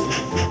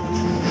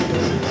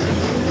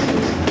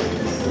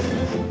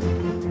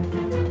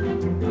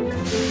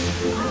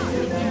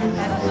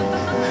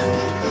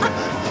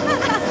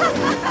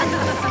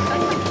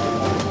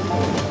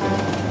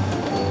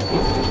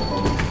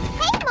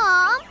 Hey,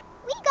 Mom!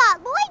 We got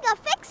Loiga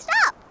fixed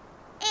up.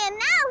 And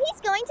now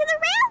he's going to the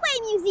Railway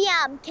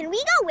Museum. Can we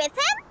go with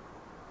him?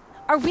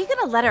 Are we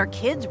gonna let our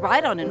kids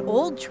ride on an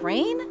old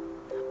train?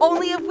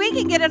 Only if we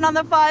can get in on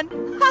the fun.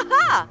 Ha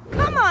ha!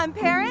 Come on,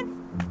 parents.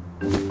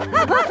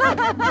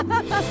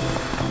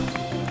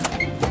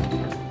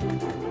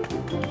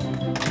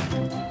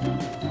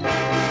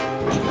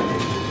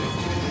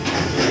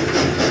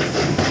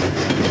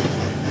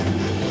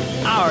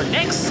 Our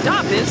next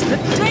stop is the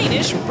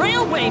Danish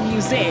Railway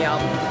Museum.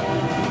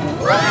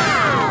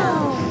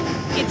 Wow!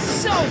 It's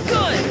so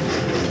good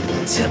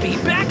to be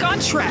back on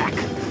track.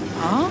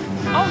 Huh?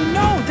 Oh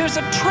no, there's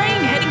a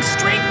train heading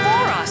straight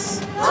for us.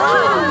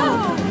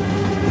 Oh!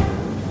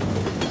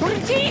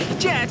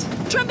 Jet,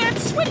 turn that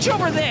switch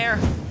over there.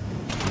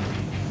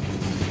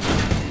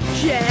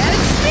 Jet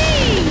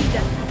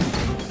speed!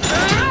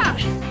 Ah!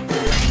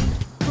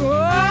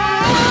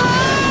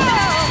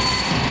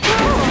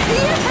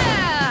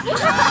 Yeah!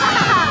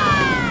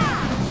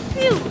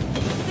 Phew!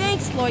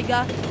 Thanks,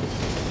 Loiga.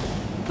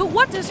 But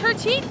what does her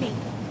teeth mean?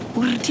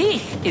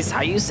 Hurtig is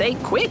how you say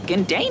quick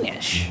in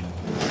Danish.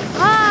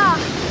 Ah!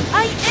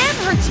 I am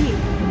her teeth!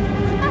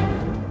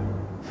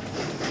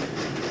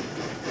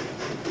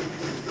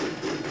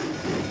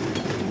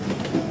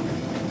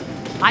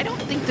 I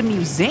don't think the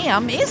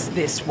museum is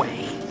this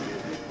way.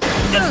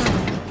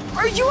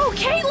 Are you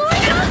okay,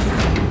 Loiga?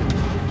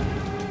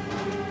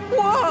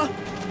 Whoa!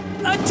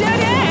 A dead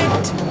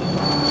end!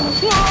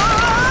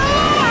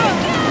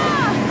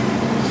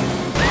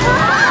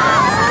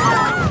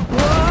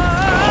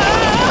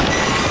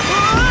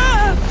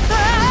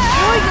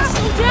 Loiga,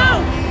 slow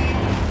down!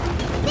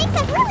 Things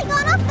have really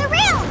gone off the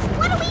rails.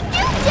 What do we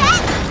do,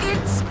 Jet?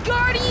 It's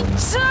Guardian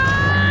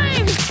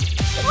time!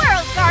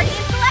 World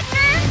Guardian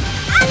Selector,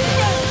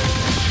 activate!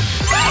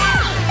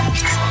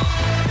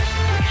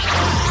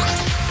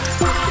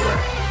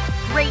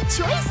 Great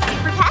choice,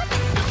 Super Pets.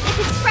 This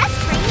express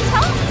train is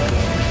home.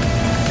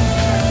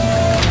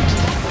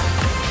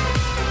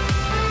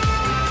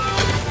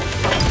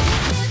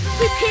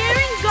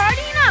 Preparing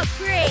Guardian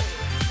upgrades!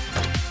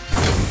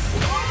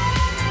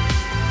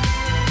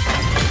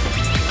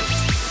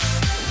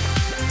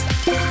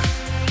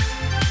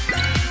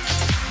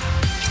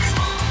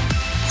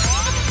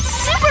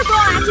 Super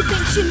Ball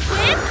activation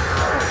with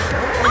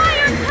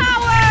Iron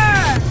Power!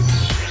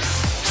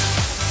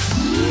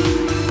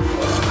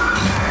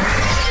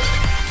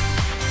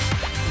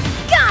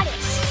 Got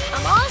it!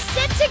 I'm all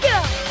set to go!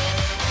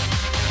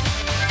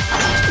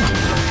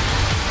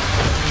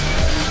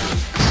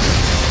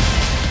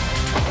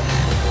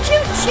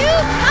 Choo-choo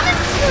coming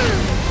through!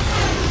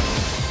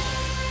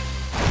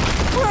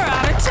 We're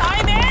out of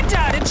time and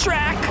out of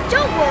track.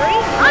 Don't worry,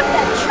 I've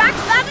got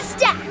tracks by the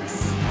stacks!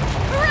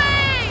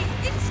 Hooray!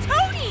 It's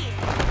Tony!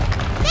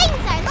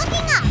 Things are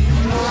looking up.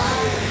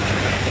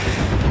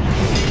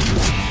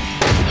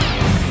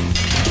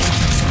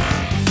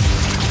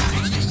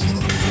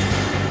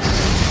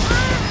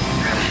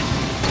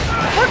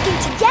 Working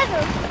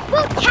together,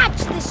 we'll catch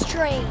this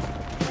train!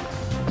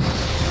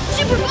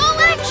 Super Ball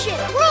action!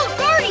 World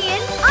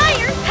Guardian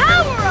Iron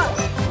Power Up!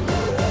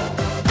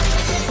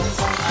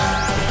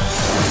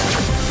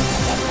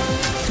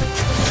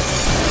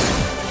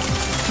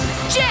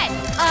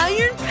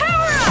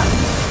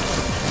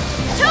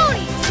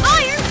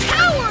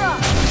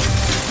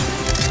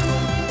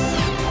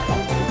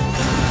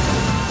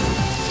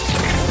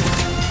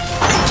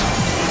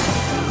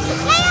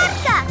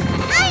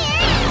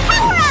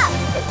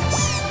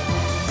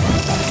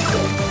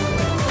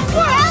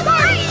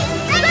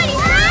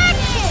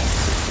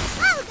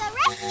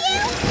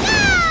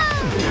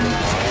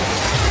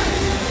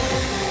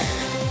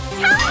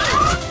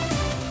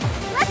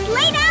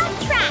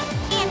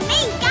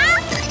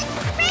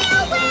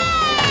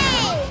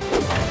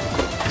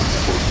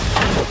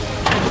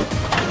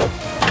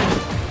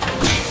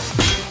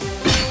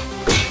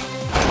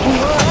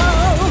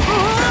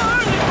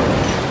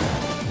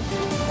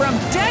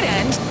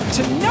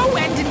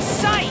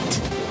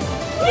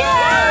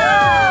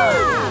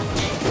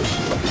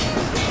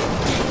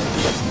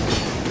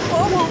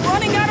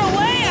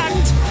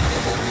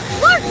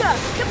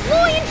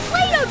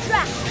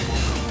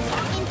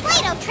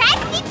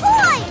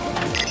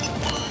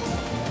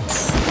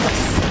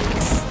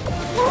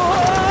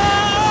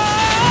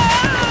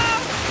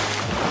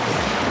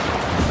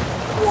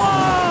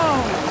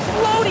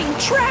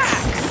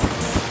 track!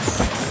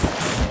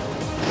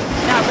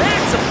 Now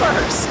that's a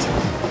first!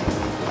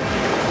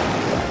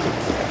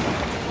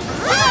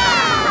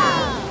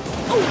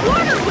 A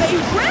waterway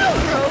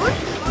railroad?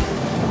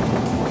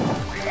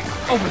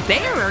 Over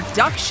there are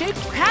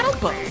duck-shaped paddle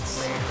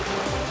boats.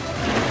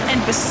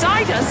 And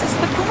beside us is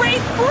the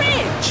Great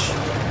Bridge!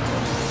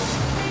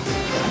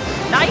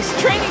 Nice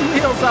training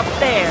wheels up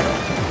there.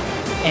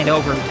 And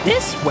over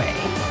this way,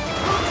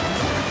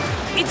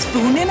 it's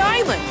Funan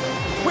Island,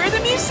 where the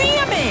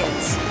museum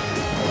is.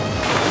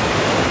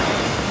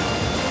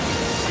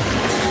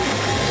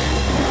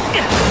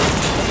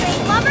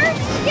 Train lovers,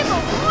 give a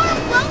warm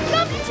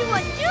welcome to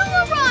a new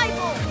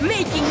arrival.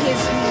 Making his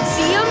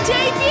museum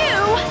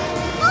debut,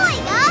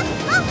 Moiga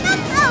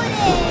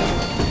Locomotive!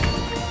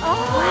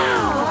 Oh,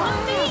 wow,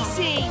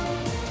 amazing!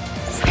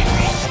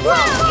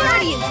 World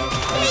Guardians,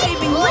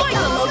 saving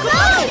Moiga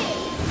Locomotive!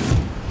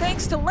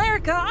 Thanks to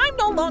Lerica, I'm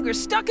no longer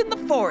stuck in the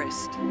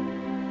forest.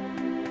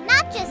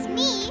 Not just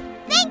me,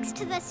 thanks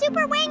to the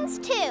Superwings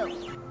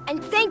too.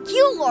 And thank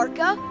you,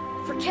 Lorca,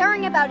 for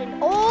caring about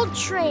an old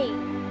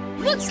train.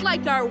 Looks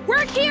like our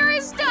work here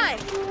is done.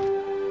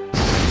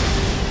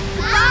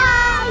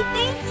 Bye!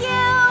 Thank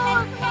you!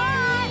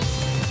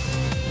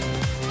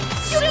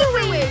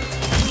 Superwings,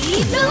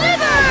 we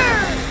deliver!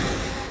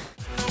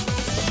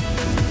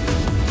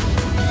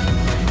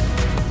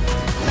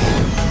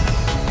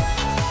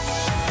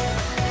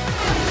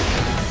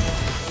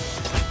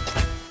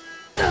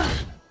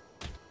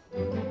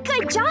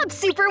 Good job,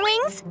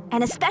 Superwings!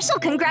 And a special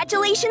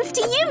congratulations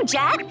to you,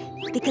 Jett!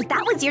 Because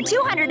that was your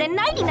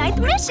 299th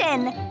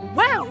mission!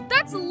 Wow,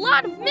 that's a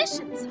lot of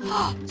missions!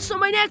 So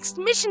my next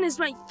mission is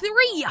my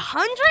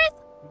 300th?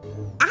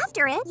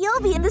 After it,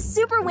 you'll be in the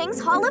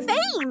Superwings Hall of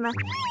Fame!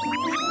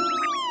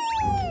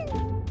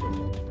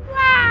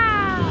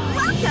 Wow!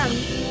 Welcome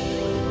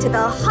to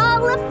the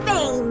Hall of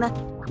Fame!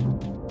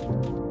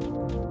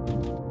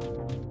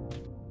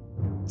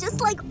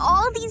 Just like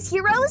all these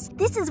heroes,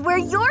 this is where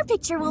your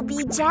picture will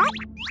be, Jett.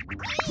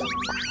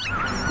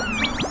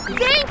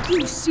 Thank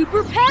you,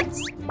 Super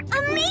Pets!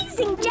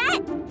 Amazing,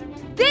 Jett!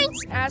 Thanks,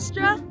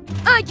 Astra!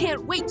 I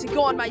can't wait to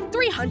go on my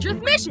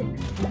 300th mission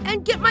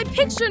and get my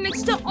picture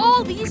next to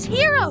all these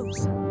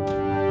heroes!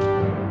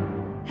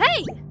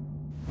 Hey!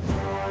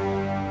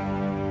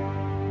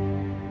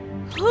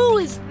 Who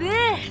is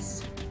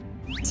this?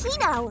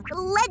 Tino, the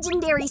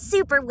legendary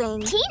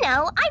Superwing.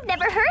 Tino? I've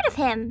never heard of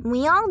him.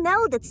 We all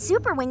know that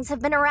Superwings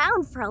have been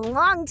around for a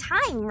long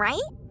time,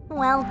 right?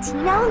 Well,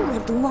 Tino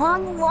lived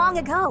long, long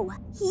ago.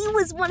 He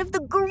was one of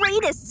the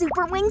greatest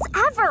Superwings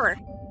ever.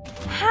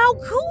 How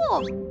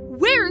cool!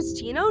 Where is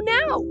Tino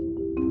now?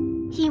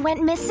 He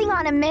went missing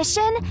on a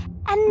mission,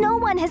 and no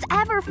one has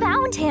ever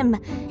found him.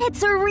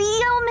 It's a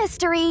real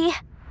mystery.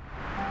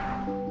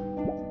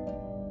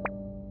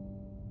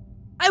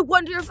 I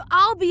wonder if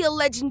I'll be a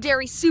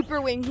legendary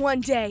Superwing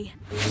one day.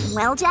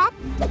 Well, Jett,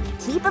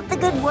 keep up the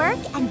good work,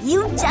 and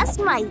you just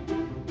might.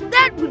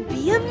 That would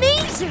be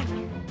amazing!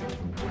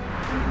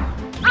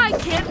 I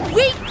can't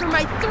wait for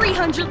my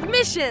 300th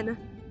mission!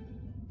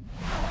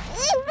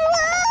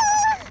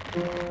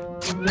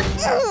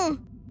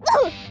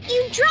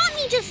 You dropped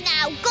me just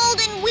now,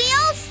 Golden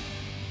Wheels!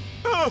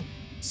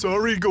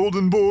 Sorry,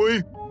 Golden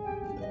Boy.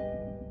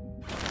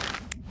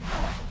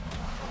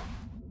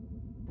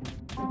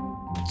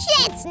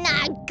 Jett's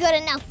not good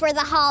enough for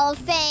the Hall of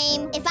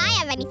Fame. If I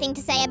have anything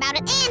to say about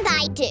it, and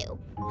I do.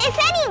 If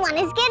anyone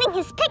is getting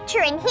his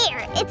picture in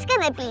here, it's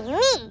gonna be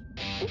me,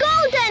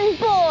 Golden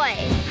Boy!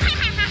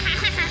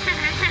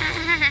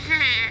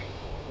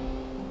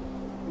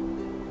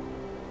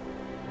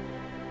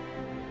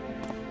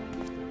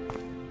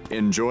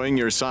 Enjoying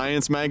your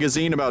science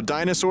magazine about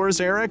dinosaurs,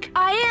 Eric?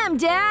 I am,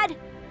 Dad.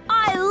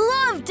 I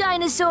love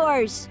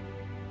dinosaurs.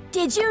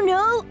 Did you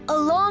know, a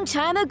long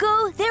time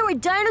ago, there were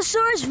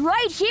dinosaurs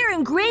right here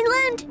in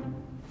Greenland?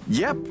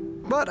 Yep,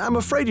 but I'm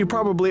afraid you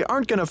probably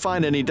aren't gonna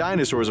find any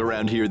dinosaurs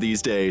around here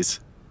these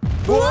days.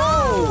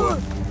 Whoa!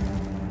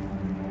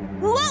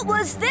 What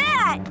was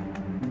that?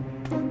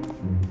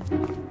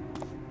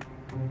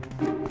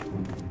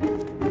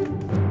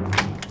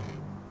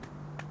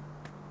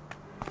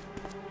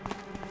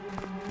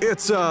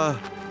 It's a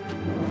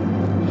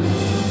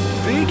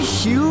big,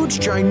 huge,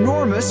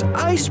 ginormous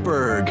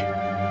iceberg.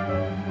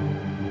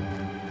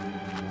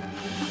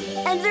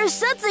 And there's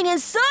something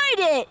inside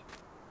it.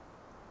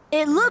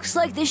 It looks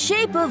like the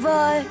shape of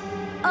a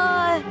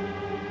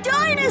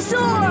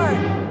dinosaur.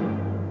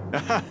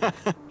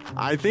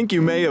 I think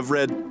you may have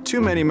read too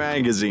many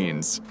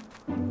magazines.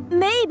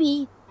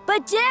 Maybe,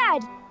 but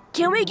Dad,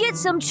 can we get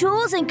some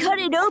tools and cut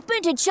it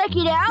open to check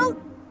it out?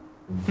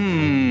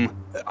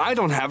 I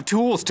don't have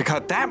tools to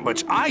cut that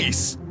much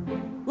ice.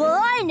 Well,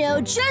 I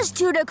know just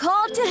who to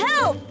call to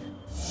help.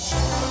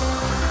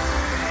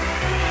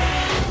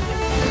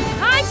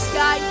 Hi,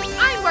 Sky.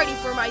 I'm ready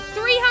for my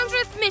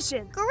 300th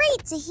mission.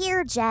 Great to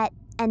hear, Jett.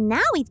 And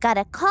now we've got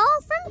a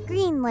call from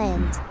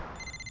Greenland.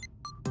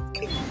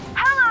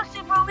 Hello,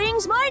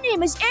 Superwings. My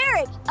name is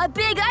Eric. A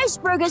big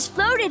iceberg has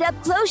floated up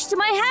close to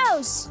my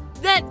house.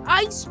 That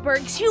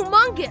iceberg's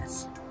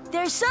humongous.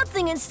 There's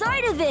something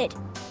inside of it,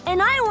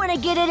 and I want to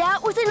get it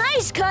out with an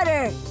ice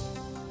cutter.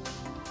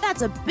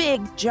 That's a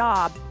big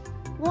job.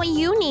 What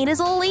you need is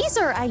a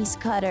laser ice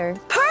cutter.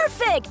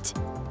 Perfect!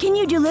 Can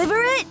you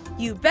deliver it?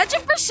 You betcha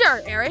for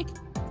sure, Eric.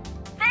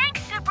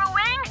 Thanks,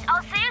 Superwings.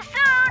 I'll see you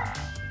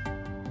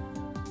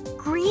soon.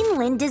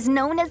 Greenland is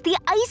known as the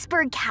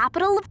iceberg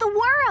capital of the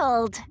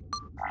world.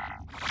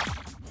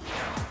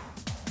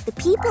 The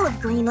people of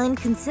Greenland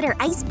consider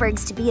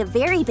icebergs to be a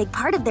very big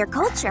part of their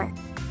culture.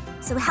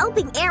 So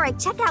helping Eric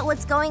check out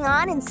what's going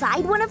on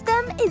inside one of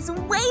them is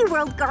way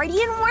World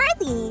Guardian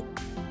worthy.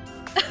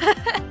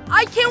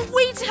 I can't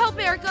wait to help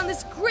Eric on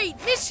this great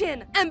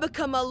mission and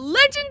become a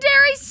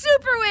legendary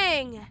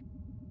Superwing!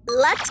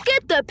 Let's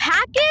get the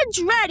package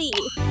ready!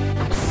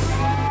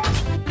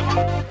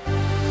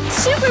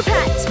 Super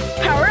Pets,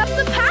 power up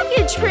the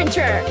package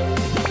printer!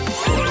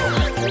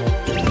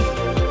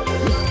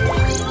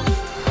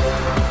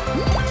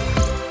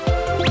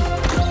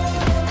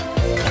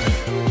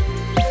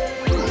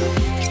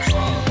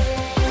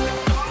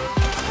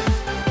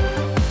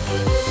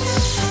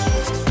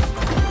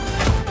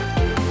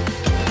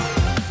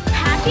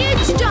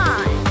 Package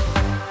done!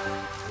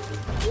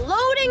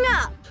 Loading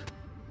up!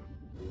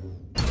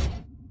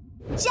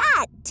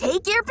 Jett,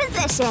 take your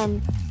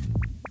position.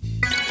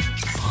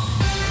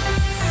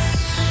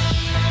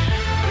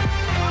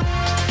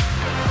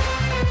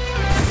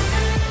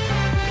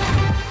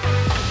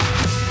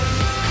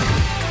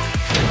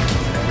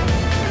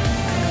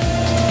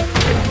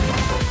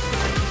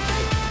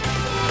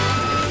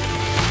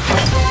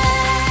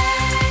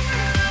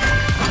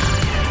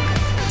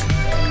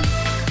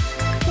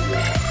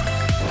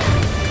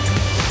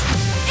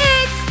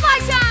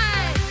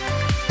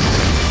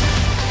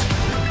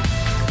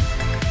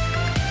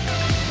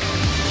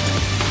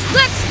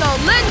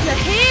 Lend a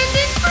hand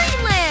in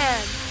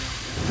Greenland!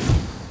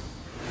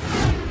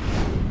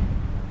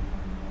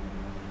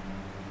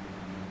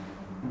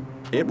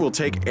 It will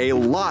take a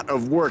lot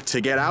of work to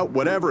get out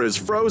whatever is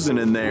frozen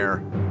in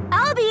there.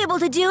 I'll be able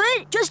to do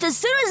it just as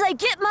soon as I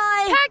get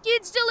my...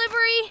 package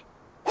delivery!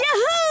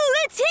 Yahoo!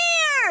 It's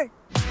here!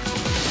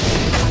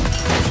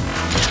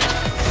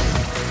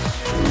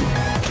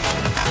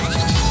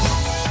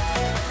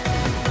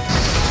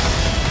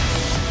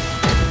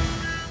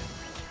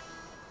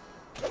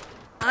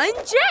 I'm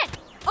Jett!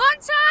 On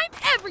time,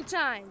 every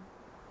time!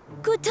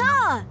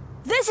 Kuta!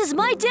 This is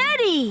my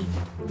daddy!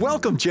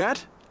 Welcome,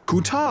 Jett.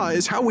 Kuta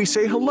is how we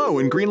say hello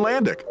in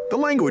Greenlandic, the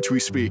language we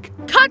speak.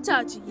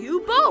 Kata to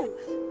you both!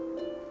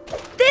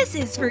 This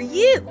is for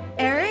you,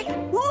 Eric.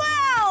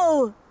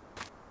 Wow!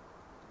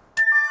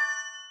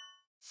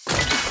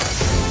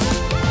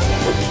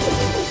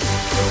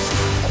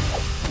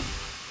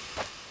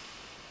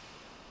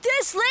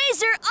 This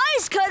laser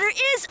ice cutter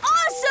is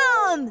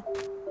awesome!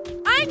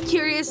 I'm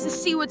curious to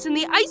see what's in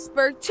the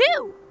iceberg,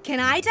 too. Can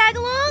I tag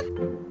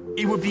along?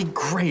 It would be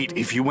great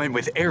if you went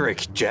with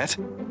Eric, Jett.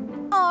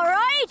 All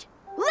right,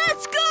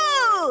 let's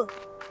go!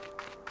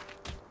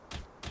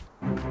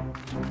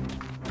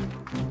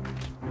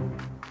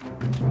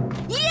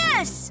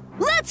 Yes!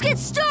 Let's get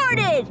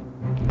started!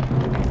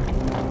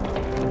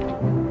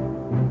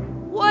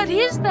 What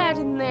is that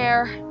in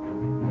there?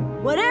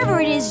 Whatever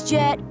it is,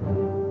 Jett,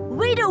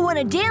 we don't want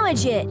to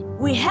damage it.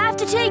 We have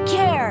to take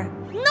care.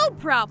 No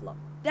problem.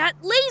 That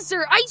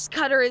laser ice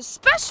cutter is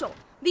special.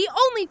 The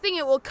only thing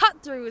it will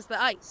cut through is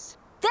the ice.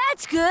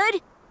 That's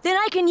good. Then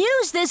I can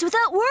use this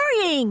without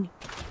worrying.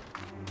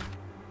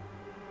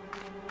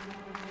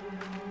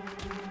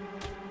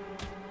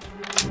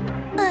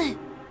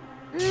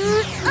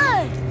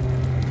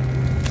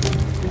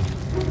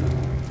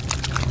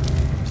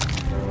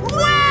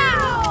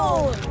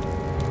 Wow!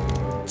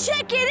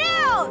 Check it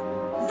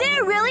out!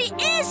 There really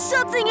is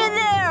something in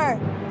there!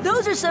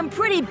 Those are some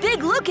pretty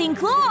big-looking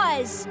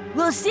claws.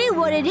 We'll see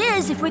what it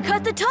is if we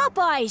cut the top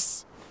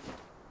ice.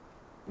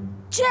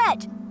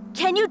 Jett,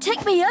 can you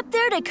take me up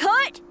there to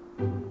cut?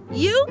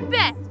 You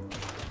bet.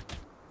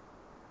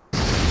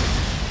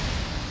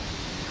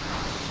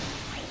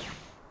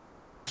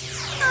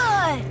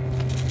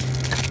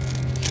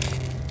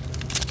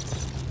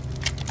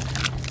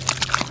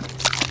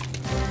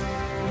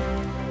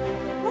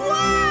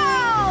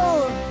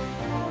 Wow!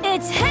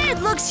 Its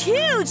head looks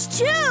huge,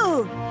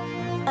 too!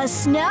 A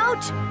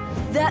snout?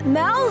 That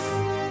mouth?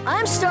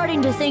 I'm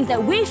starting to think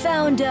that we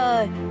found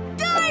a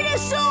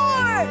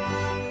dinosaur!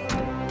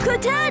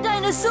 Kuta,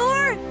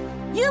 dinosaur!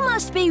 You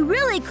must be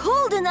really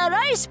cold in that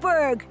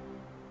iceberg.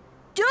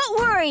 Don't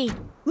worry,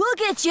 we'll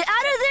get you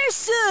out of there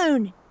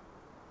soon.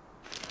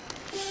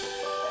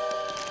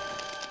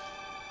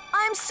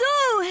 I'm so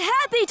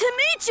happy to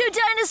meet you,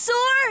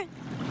 dinosaur!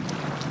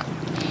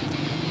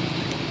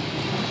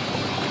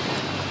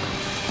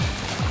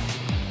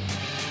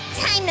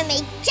 Time to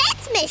make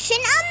Jett's mission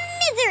a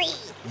misery!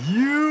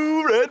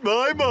 You read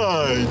my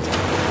mind!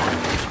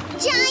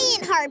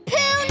 Giant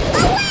harpoon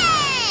away!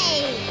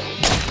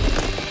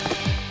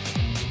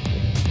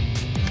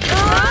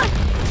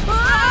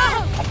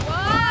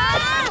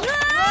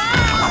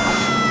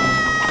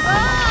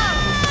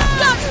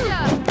 Gotcha!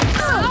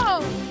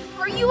 Oh,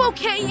 are you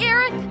okay,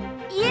 Eric?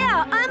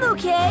 I'm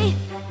okay.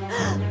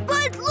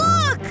 But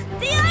look!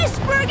 The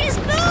iceberg is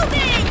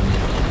moving!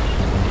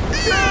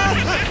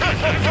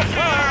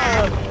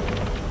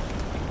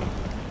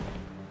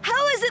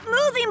 How is it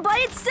moving by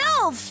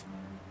itself?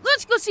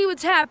 Let's go see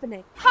what's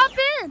happening. Hop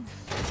in.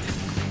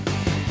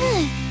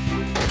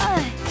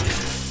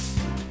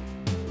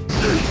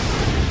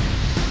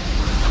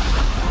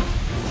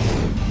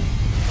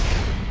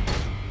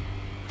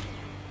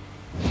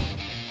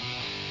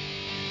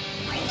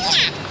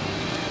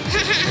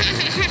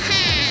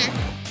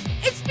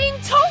 It's being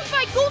towed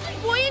by Golden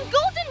Boy and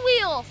Golden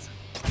Wheels.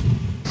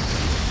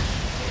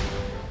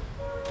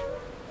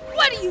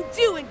 What are you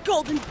doing,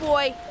 Golden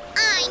Boy?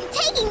 I'm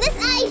taking this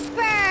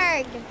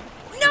iceberg!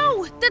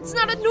 No, that's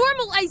not a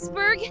normal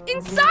iceberg.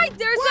 Inside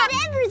there's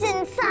Whatever's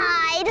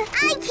inside.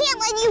 I can't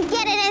let you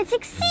get it and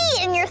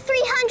succeed in your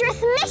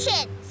 300th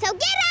mission. So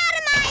get out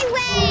of my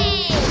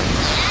way!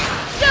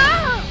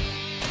 Ah!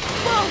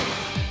 Whoa!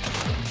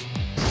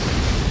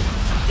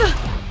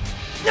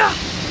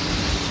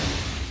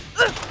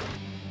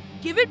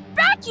 Give it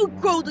back, you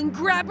golden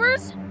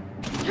grabbers!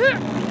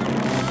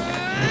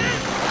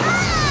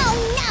 Oh,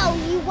 no,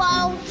 you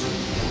won't!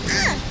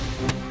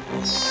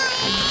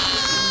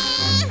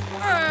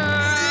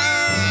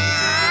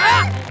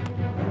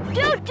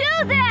 Don't do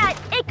that!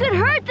 It could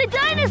hurt the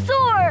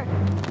dinosaur!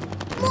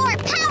 More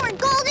power,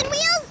 Golden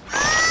Wheels!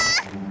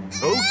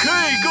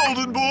 Okay,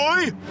 Golden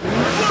Boy!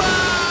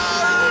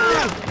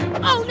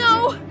 Oh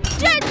no!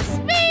 Jet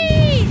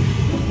speed!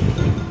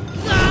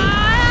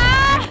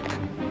 Ah!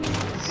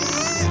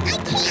 I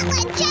can't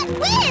let Jet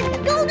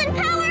win! Golden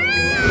power out!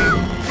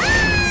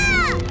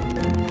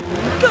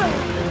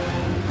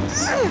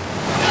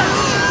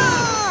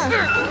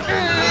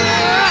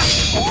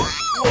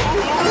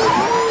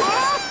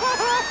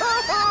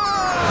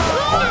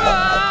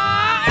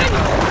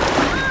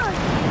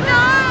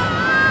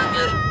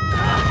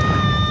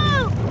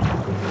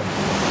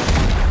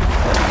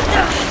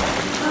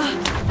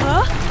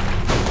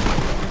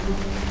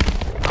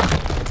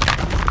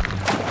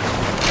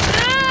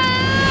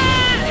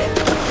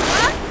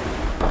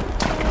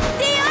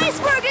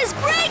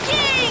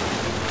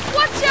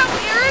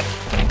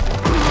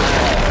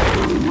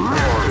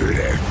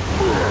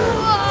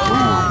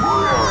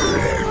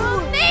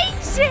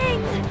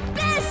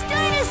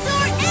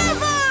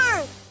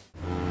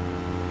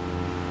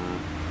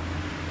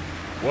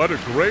 What a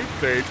great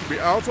day to be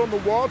out on the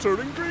water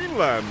in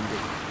Greenland.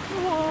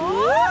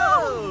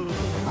 Whoa!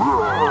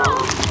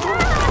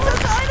 It's a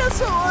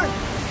dinosaur!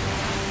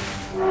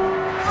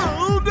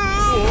 Oh no!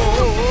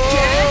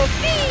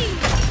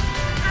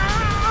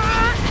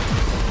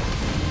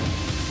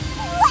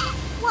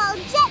 While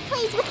Jet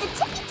plays with the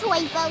tippy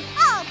toy boat,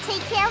 I'll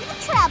take care of the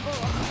trouble.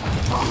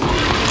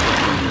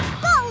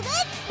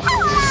 Golden,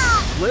 power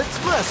up! Let's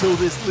wrestle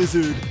this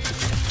lizard.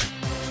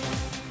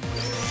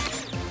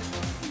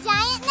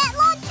 Giant net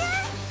launcher,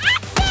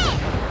 action!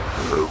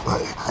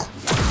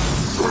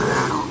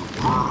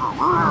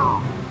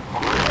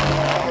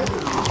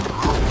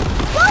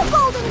 Go,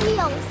 Golden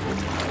Wheels!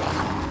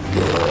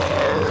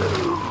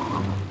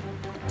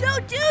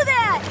 Don't do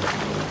that!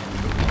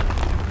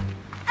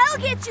 I'll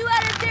get you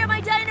out of there, my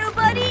dino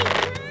buddy!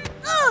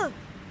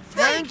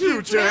 Thank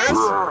you, Jess!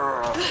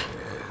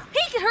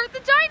 He can hurt the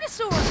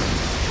dinosaur!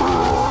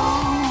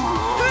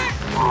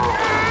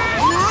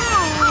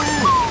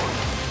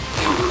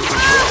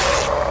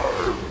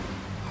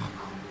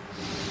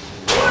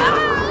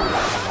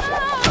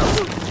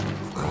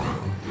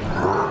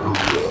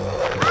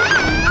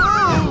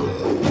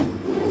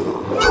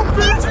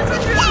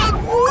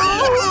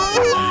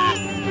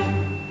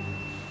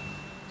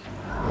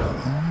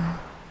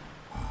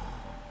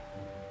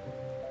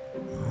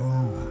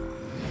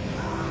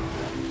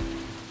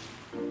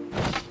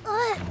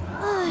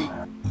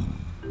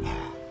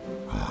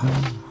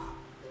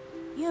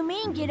 You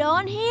mean get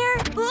on here?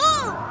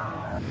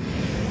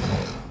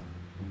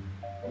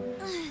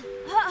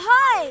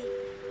 Hi!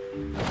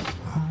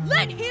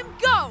 Let him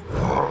go!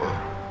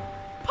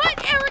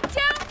 Put Eric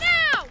down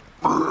now!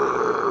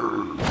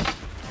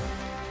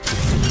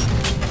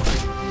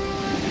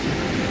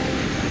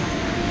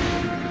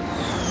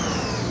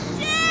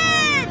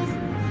 Jet!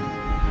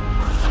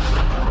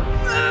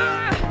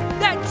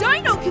 That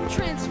dino can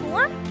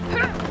transform!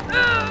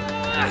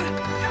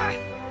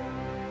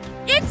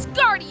 It's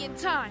Guardian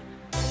time!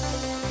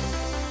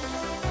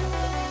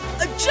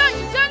 A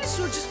giant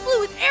dinosaur just flew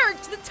with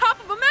Eric to the top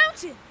of a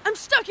mountain! I'm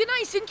stuck in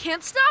ice and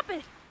can't stop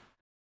it!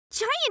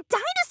 Giant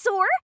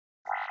dinosaur?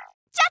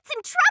 Jet's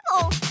in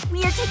trouble!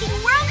 We are taking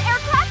World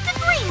Aircraft to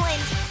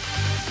Greenland!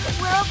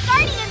 World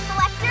Guardian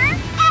Selector,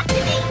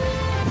 activate!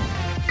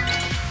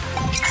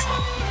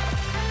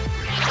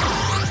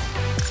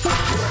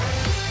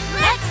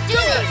 Let's do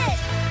this!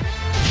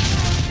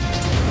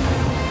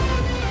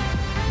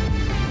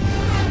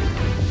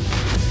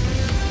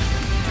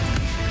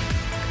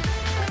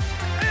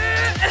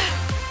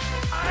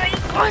 I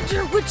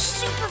wonder which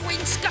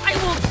Superwings guy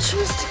will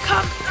choose to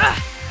come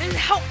and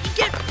help me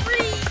get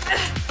free.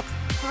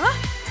 Huh?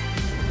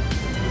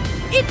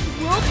 It's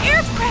World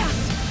Aircraft!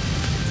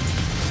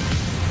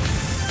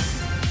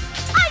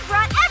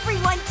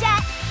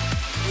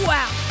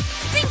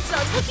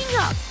 hooking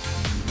up.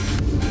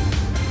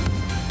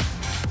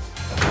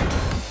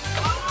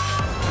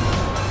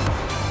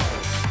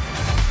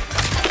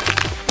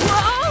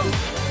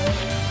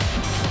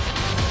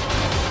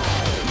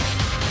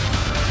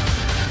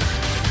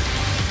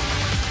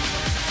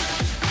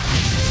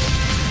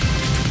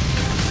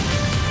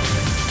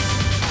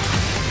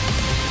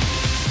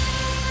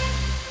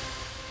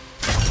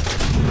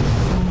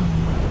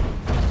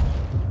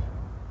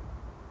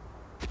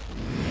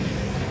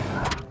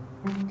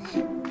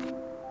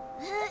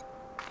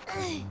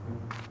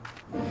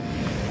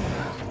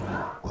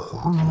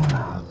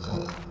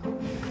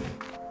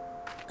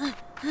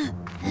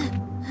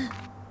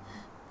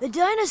 The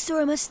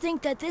dinosaur must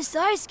think that this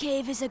ice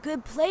cave is a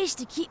good place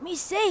to keep me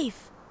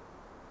safe.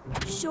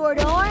 Short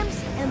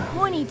arms and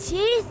pointy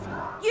teeth?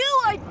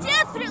 You are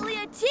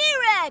definitely a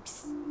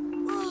T-Rex!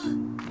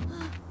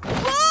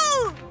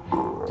 Whoa!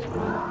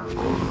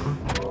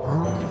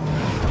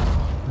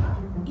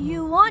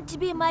 You want to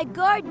be my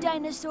guard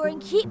dinosaur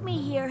and keep me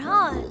here,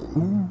 huh?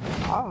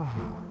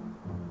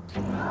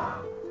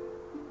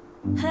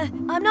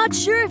 I'm not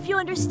sure if you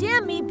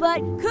understand me,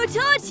 but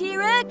Kuta,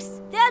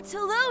 T-Rex! That's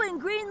hello in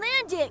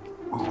Greenlandic!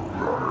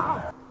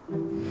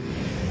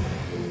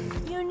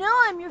 You know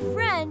I'm your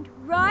friend,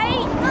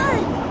 right?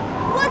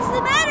 What's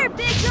the matter,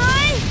 big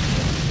guy?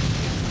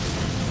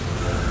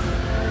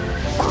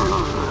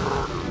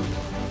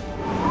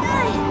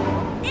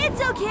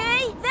 It's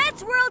okay!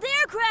 That's World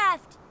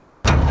Aircraft!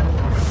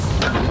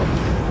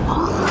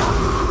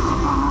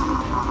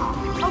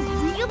 A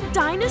real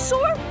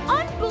dinosaur?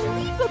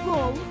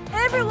 Unbelievable!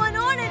 Everyone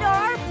on it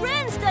are our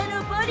friends,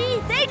 Dino Buddy!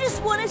 They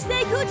just want to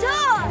say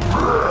Kuta!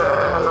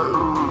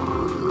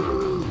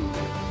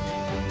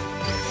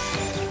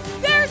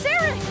 There's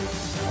Eric!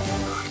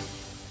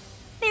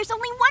 There's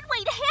only one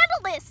way to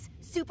handle this!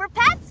 Super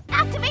Pets,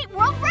 activate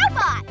World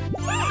Robot!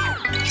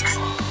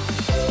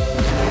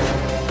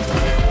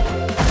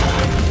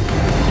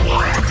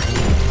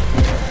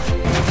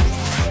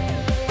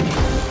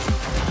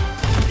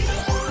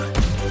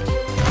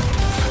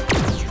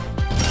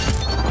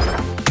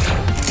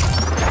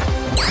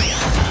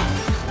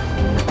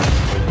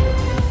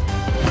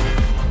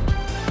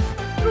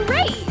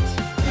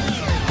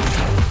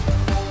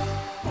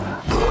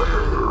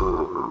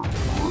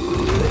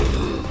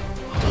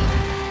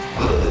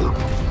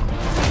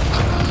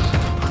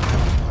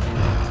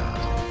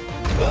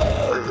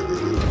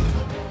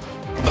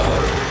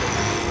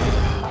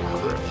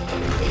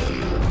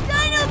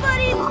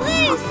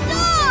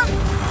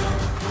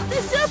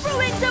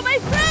 Superwings are my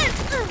friends!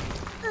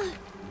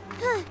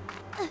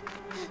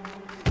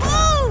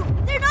 Oh!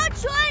 They're not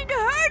trying to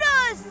hurt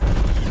us!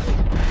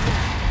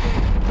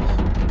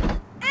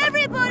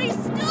 Everybody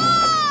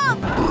stop!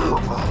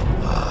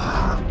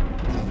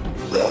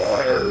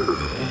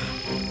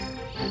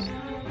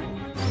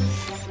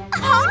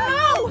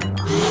 Oh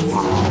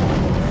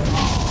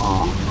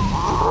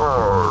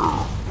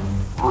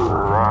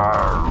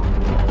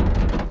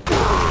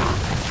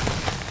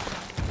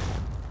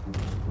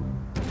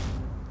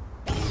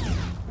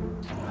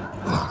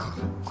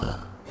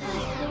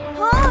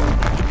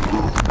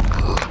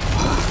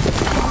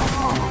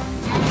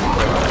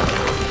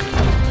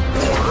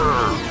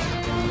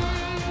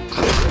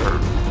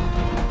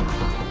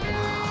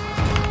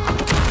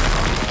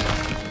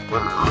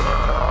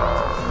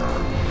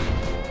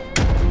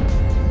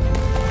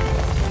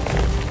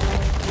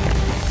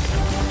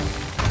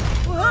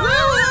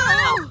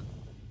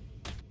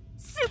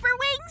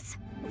Superwings,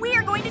 we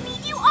are going to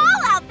need you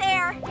all out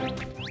there!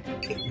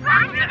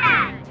 Roger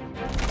that!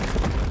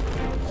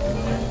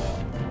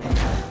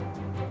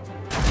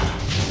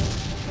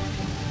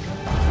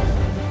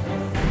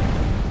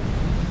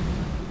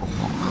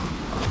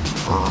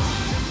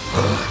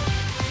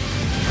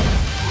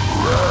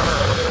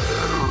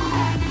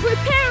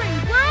 Preparing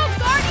World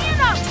Guardian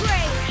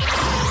upgrade!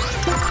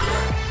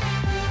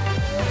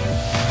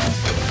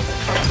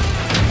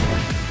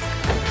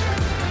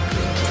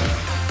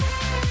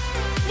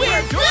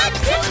 We're good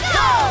to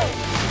go!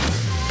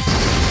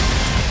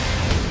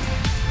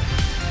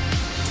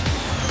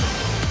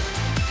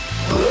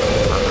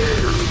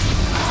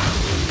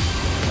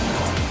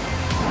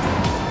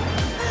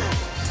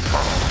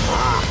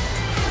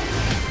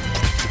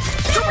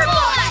 Super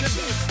Ball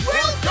action!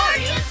 World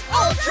Guardians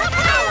Ultra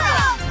Power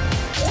Up!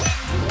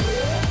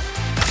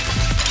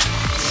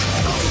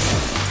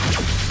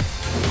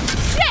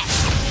 Jett,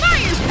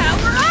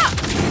 firepower up!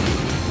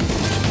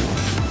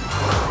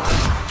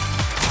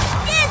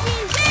 Dizzy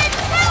Wind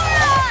Power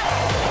Up!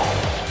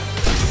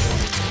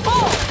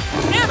 Ball!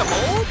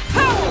 Animal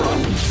Power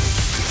Up!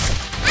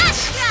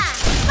 Astra!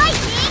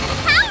 Lightning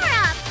Power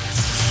Up!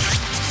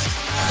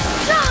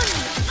 Sun,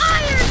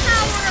 iron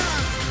power up!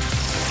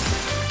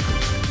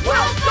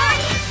 World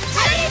Guardians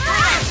ready for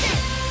action!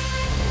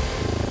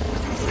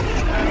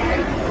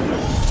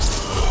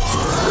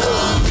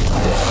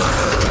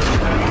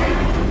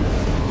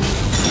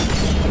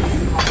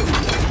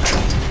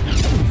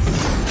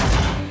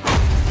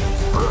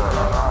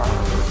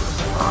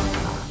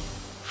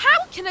 How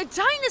can a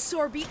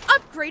dinosaur be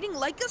upgrading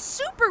like a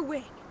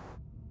superwing?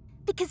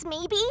 Because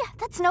maybe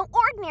that's no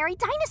ordinary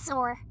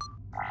dinosaur.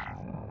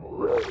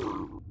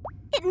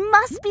 It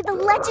must be the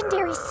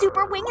legendary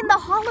Superwing in the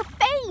Hall of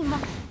Fame.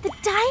 The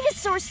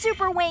dinosaur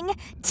Superwing,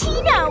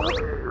 Tino.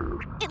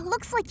 It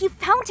looks like you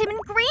found him in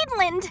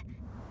Greenland.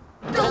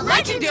 The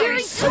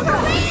legendary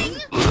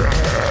Superwing?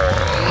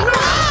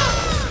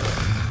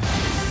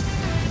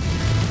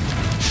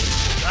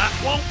 That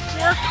won't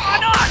work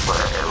on us!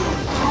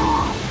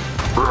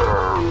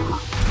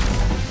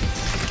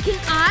 Can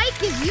I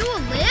give you a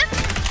lift?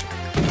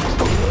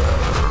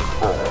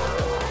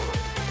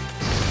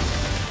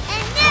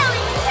 And now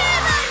it's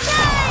turbo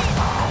time!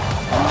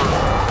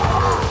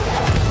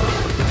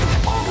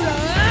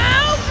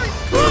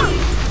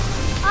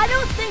 I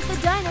don't think the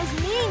dino's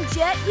mean,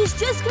 Jet. He's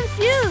just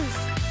confused.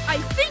 I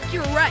think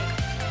you're right.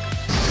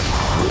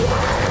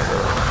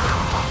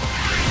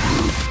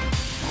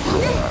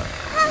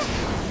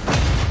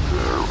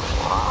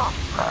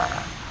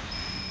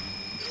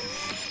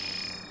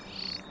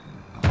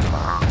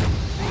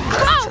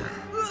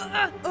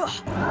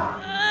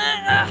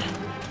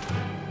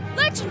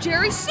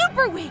 Legendary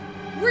Superwing!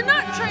 We're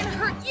not trying to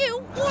hurt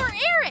you or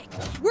Eric!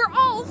 We're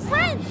all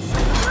friends!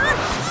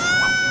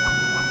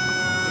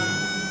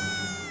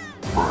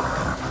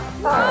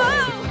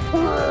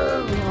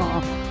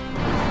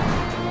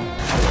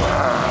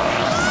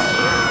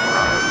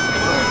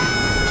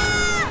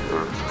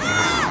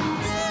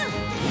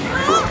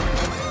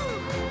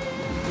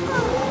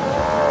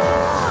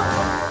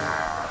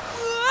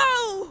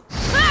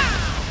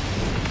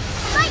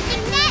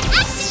 Lightning net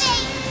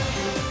activate!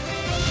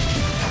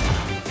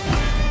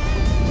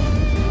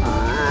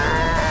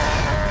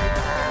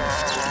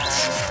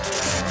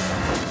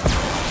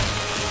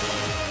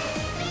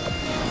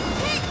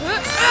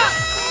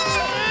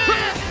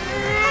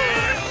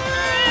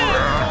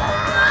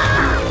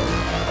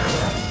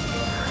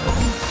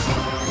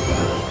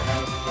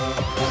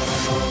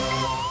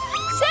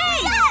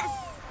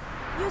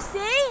 You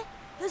see?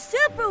 The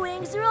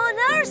Superwings are on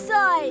our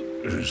side.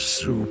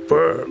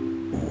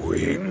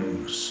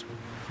 Superwings?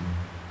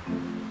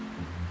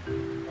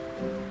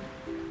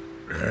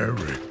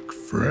 Eric,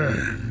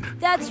 friend.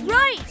 That's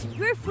right.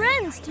 We're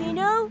friends,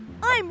 Tino.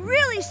 I'm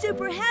really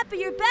super happy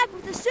you're back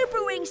with the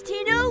Superwings,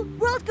 Tino.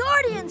 World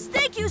Guardians,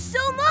 thank you so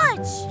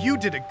much. You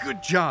did a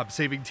good job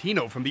saving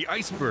Tino from the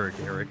iceberg,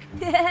 Eric.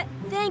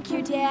 Thank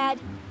you, Dad.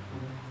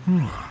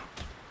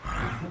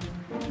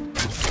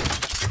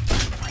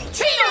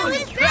 Tino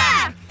is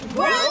back!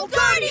 World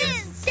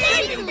Guardians,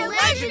 saving the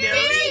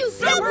legendary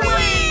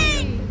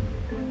Superwing!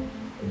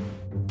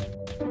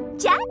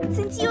 Jett,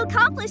 since you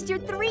accomplished your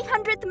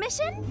 300th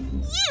mission,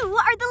 you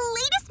are the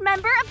latest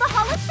member of the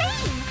Hall of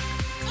Fame.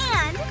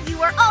 And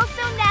you are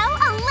also now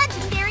a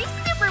legendary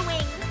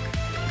Superwing.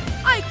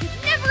 I could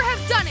never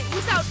have done it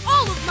without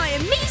all of my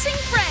amazing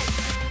friends!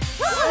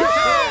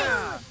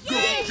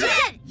 Yay,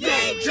 Jett!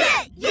 Yay,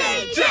 Jett!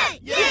 Yay, Jett!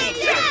 Yay,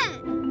 Jett!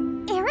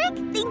 Eric,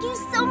 thank you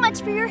so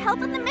much for your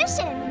help on the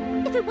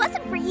mission. If it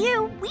wasn't for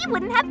you, we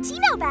wouldn't have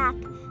Tino back.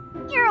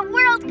 You're a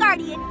world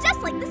guardian,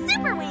 just like the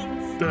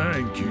Superwings.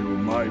 Thank you,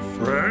 my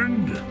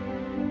friend.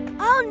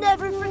 I'll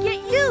never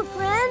forget you,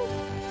 friend.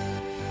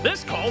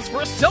 This calls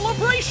for a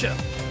celebration!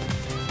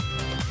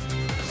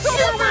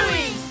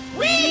 Superwings,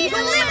 we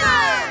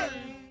deliver!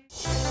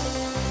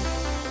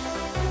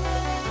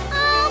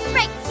 All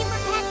right, Super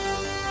Pets.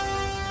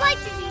 Fly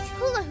through these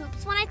hula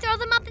hoops when I throw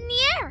them up in the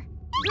air.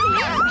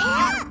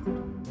 Ha!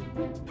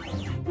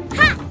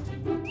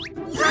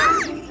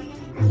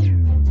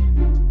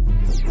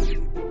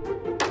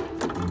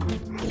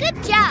 Good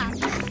job.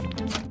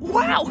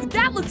 Wow,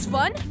 that looks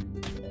fun!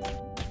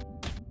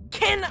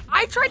 Can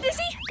I try,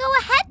 Dizzy? Go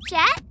ahead,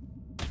 Jet.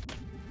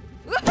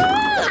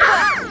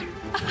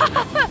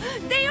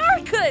 They are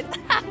good!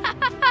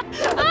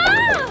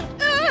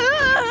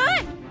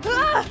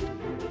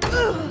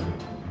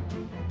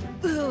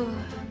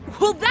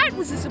 Well, that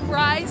was a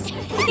surprise!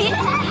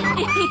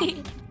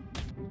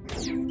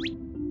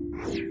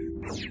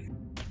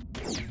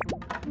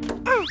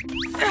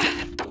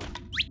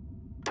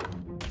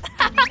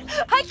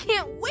 I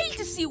can't wait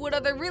to see what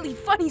other really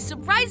funny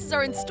surprises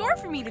are in store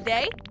for me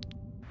today.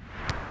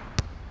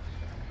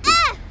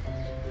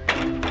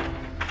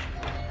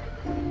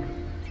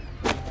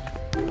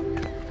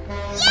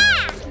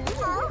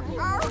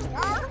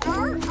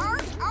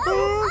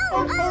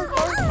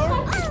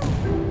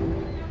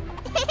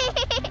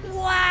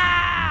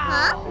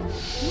 Wow!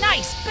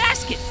 Nice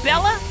basket,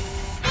 Bella!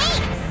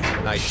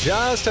 I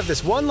just have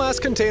this one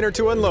last container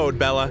to unload,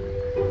 Bella.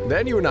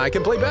 Then you and I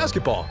can play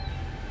basketball.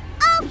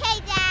 Okay,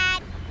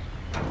 Dad.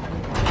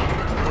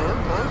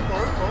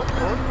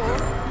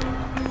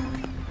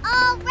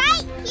 All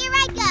right, here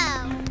I go.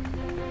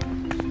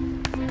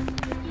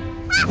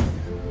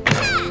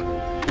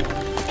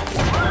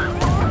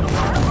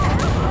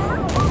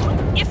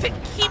 If it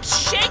keeps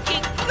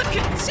shaking, the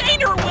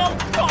container will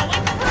fall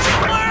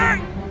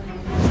apart!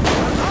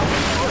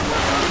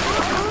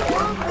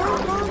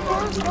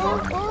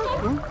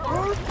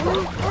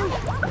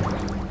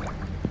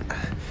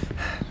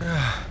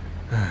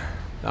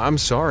 I'm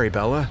sorry,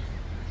 Bella.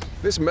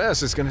 This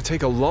mess is gonna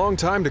take a long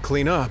time to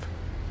clean up.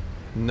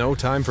 No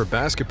time for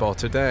basketball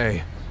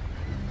today.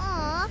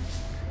 Aw.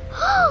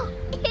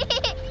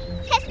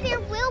 Yes, there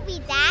will be,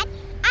 Dad.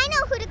 I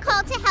know who to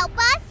call to help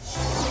us.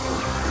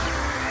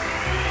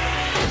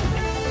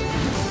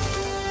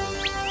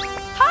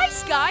 Hi,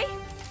 Sky.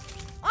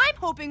 I'm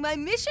hoping my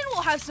mission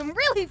will have some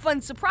really fun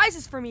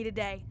surprises for me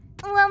today.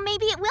 Well,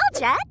 maybe it will,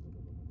 Jet.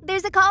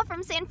 There's a call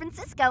from San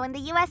Francisco in the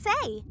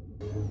USA.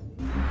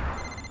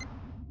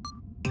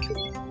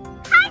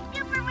 Hi,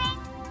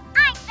 Superwings.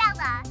 I'm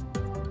Bella.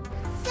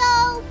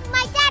 So,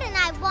 my dad and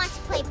I want to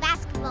play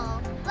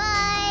basketball,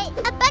 but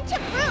a bunch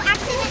of fruit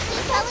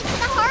accidentally fell into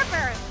the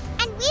harbor,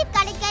 and we've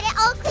got to get it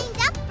all cleaned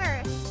up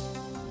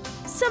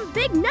first. Some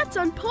big nuts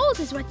on poles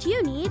is what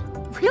you need.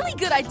 Really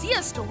good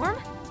idea, Storm.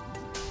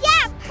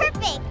 Yeah,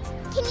 perfect.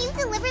 Can you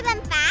deliver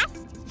them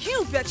fast?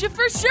 You betcha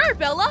for sure,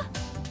 Bella.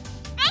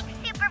 Thanks,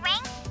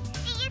 Superwings.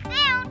 See you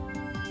soon.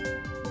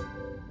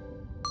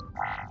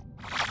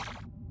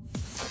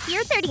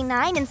 Pier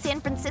 39 in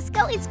San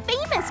Francisco is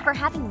famous for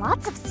having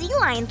lots of sea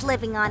lions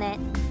living on it.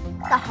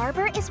 The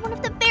harbor is one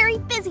of the very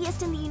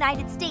busiest in the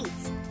United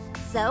States.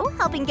 So,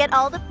 helping get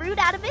all the fruit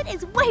out of it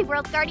is way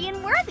World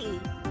Guardian worthy.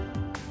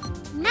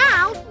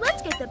 Now,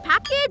 let's get the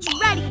package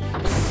ready.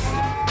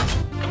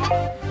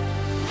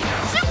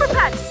 Super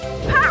Pets,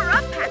 power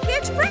up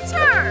package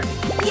printer!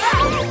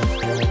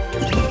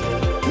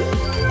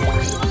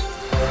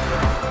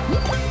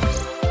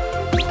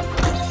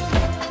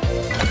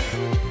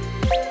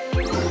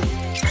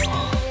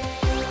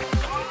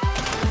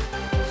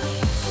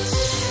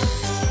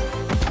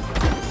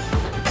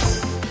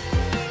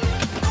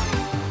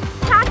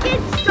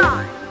 Package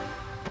done.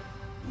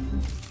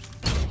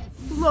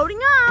 Loading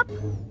up.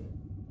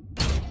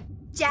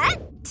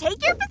 Jet,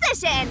 take your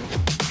position.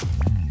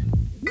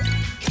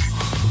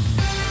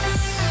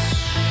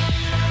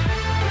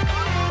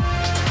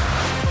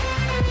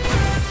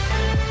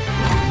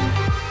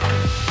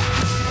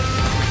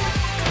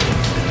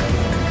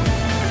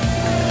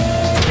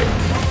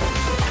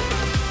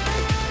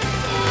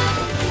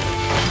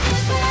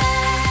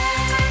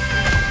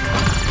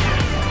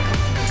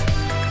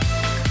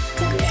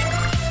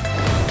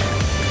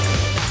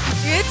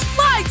 It's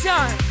fly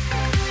time!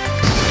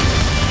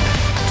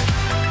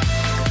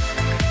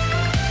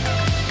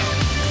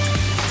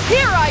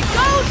 Here I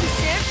go to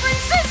San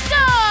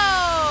Francisco!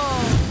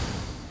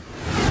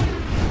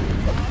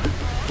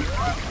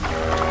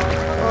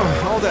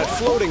 Oh, all that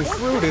floating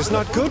fruit is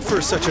not good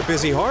for such a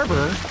busy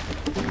harbor.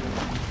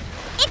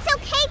 It's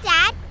okay,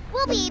 Dad.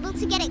 We'll be able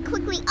to get it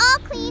quickly all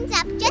cleaned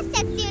up just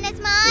as soon as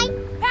my...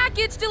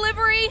 Package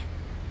delivery!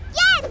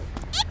 Yes!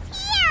 It's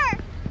here!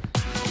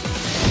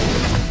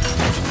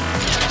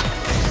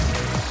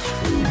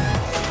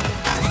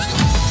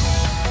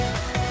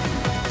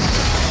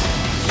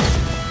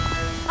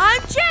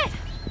 I'm Jet!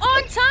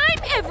 On time,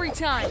 every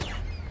time!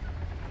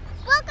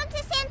 Welcome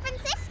to San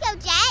Francisco,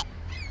 Jet.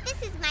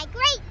 This is my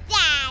great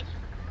dad.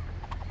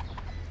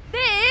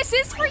 This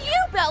is for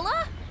you,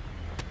 Bella!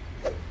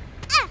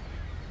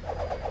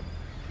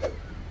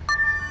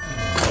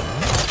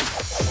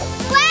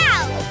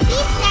 Wow!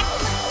 These decks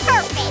look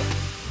perfect!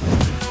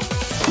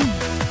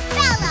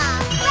 Bella,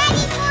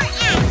 ready for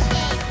action!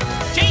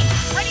 James,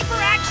 ready for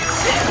action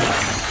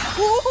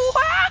too!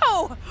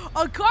 Wow! A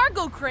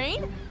cargo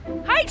crane?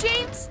 Hi,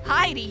 James!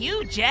 Hi to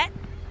you, Jet.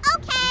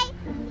 Okay,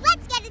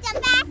 let's get it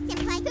done fast and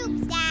play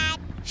hoops, Dad.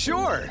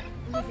 Sure.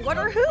 What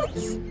are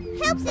hoops?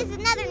 Hoops is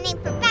another name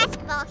for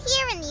basketball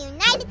here in the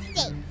United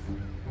States.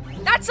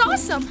 That's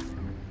awesome!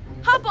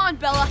 Hop on,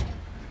 Bella.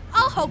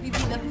 I'll help you be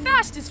the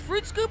fastest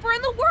fruit scooper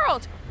in the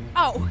world.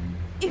 Oh,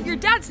 if your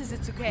dad says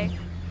it's okay.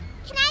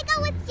 Can I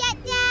go with Jet,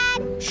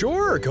 Dad?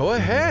 Sure, go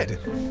ahead.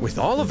 With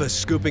all of us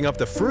scooping up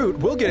the fruit,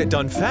 we'll get it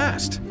done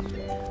fast.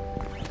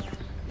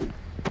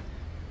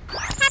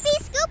 Happy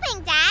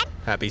scooping, Dad.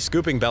 Happy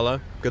scooping,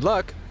 Bella. Good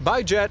luck.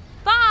 Bye, Jet.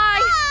 Bye!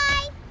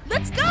 Bye!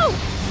 Let's go!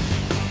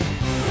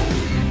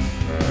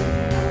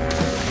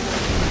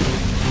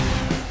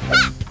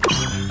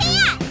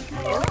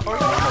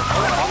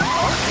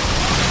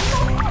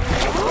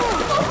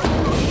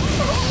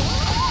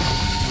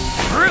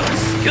 Fruit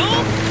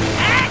scoop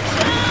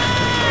action!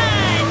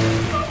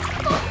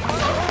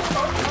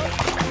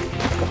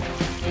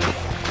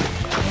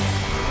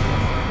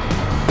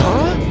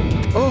 Huh?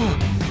 Oh.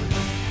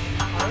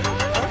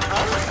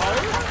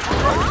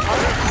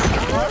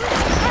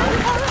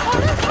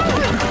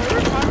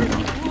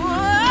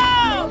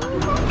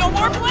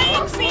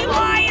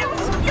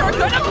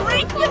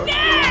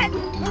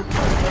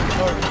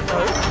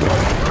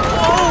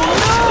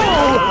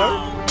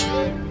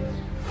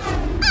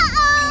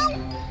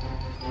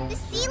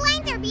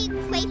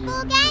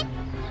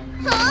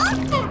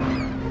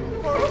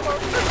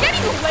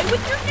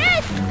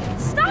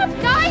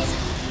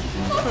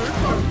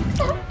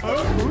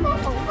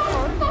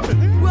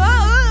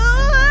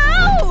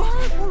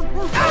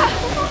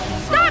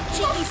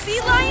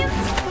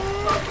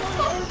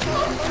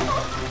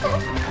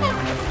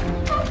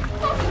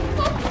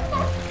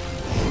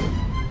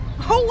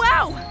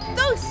 Whoa!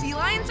 Those sea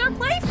lions are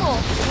playful!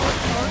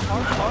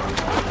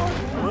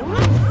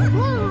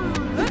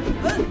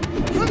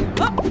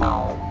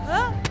 Uh-oh!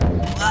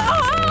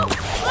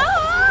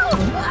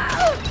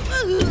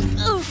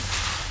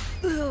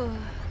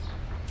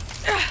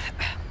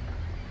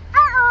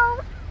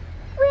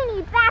 We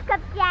need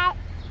backup, Jet.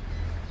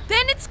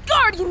 Then it's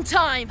Guardian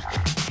time!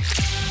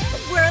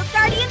 World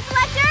Guardian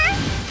Selector, up!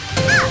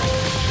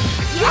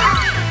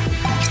 Yeah!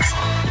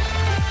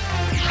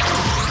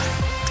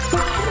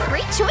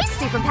 Great choice,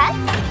 Super Pets.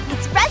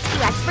 It's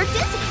rescue expert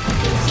Dizzy.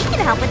 She can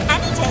help with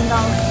any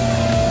tangle.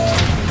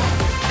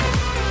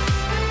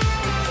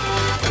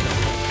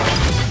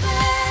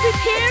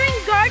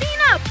 Preparing Guardian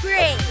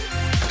upgrades!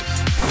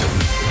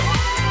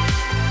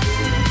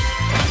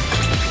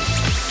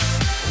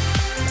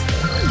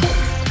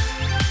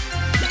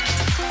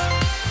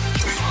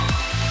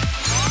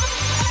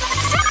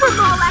 Super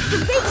Ball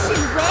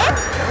activation with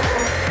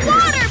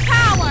Water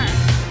power!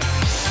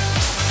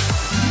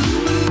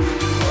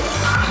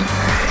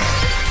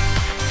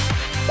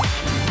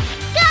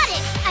 Got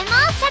it! I'm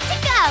all set to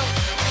go.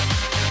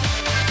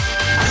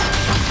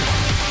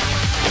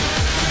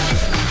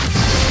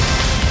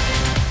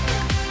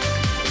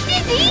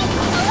 Dizzy,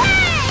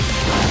 away!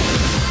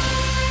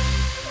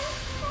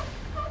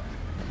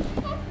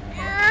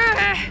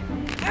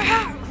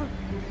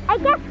 I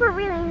guess we're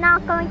really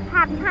not going to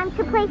have time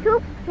to play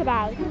hoops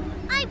today.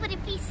 I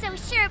wouldn't be so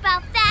sure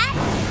about that.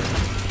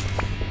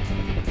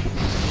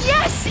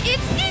 Yes,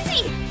 it's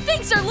Dizzy!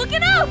 Things are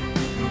looking up!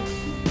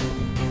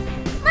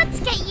 Let's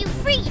get you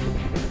free.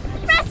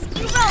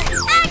 Rescue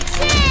roll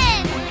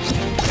action!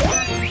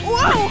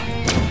 Whoa!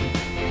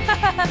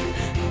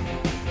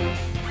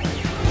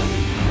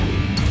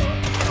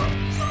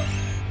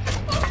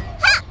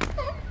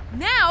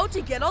 Now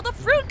to get all the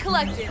fruit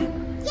collected.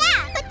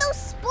 Yeah, but those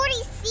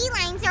sporty sea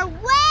lions are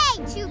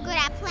way too good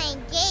at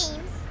playing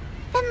games.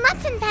 Then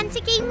let's invent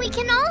a game we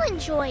can all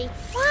enjoy.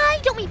 Why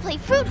don't we play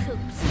fruit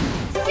hoops?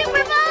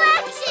 Super Bowl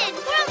action!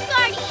 World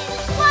Guardian!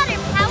 Water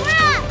power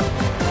up!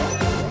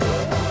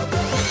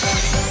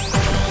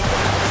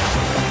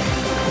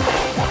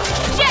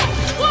 Jet!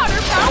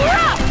 Water power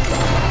up!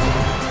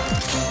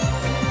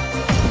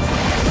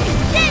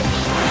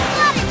 Dizzy!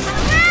 Water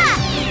power up!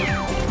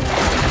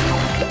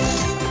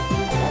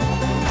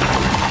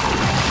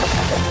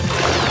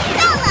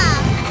 Bella!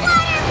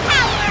 Water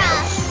power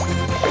up!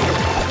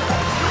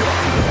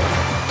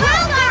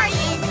 World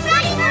Guardians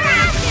ready for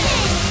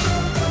action!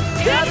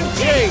 Jet and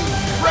James,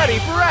 ready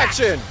for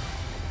action!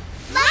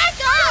 Let's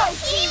go,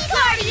 Team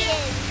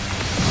Guardians!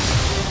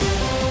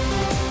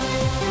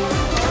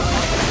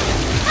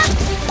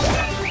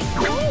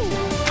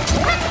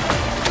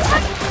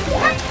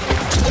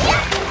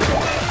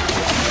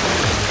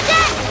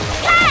 Jet,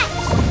 catch!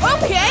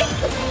 Okay!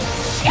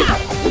 Yeah!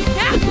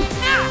 Yeah!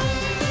 Yeah!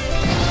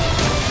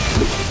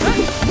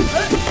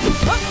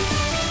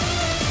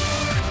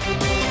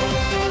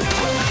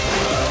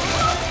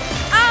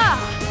 Ah!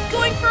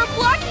 Going for a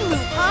blocking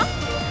move, huh?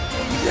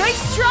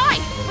 Nice try!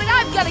 But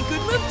I've got a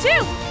good move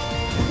too!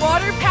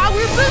 Water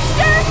power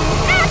booster,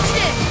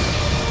 action!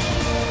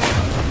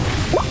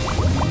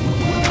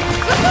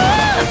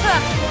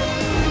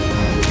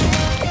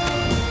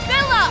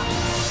 Bella!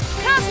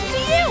 Pass it to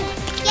you!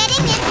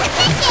 Getting in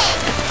position!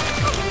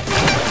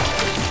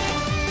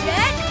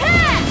 Jet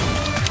pass!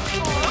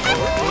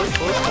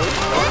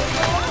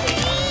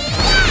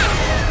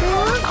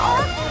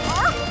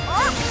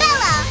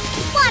 Bella,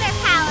 water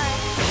power!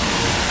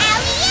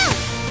 Alley-oop!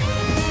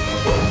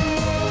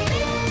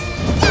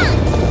 Dunk!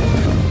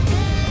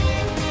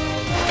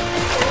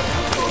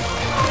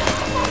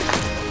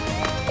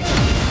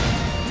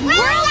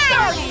 World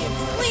Guardians!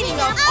 Cleaning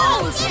up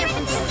all of San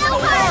Francisco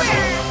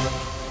Harbor!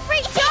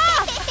 Great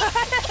job!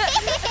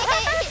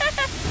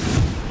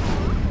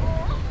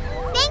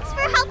 Thanks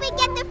for helping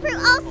get the fruit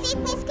all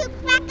safely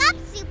scooped back up,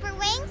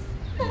 Superwings.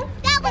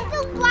 That was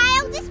the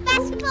wildest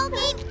basketball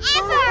game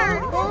ever!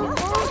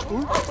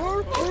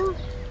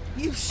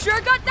 You sure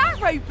got that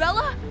right,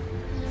 Bella!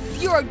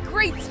 You're a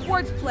great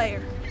sports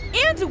player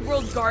and a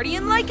World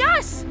Guardian like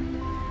us!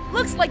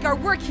 Looks like our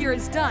work here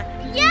is done.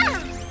 Yeah!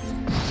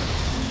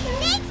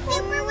 Thanks,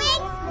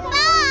 Superwings!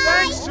 Bye!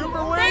 Thanks,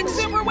 Superwings! Thanks,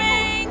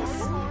 Superwings!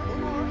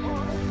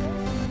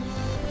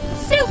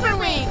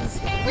 Superwings,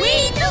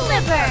 we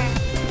deliver!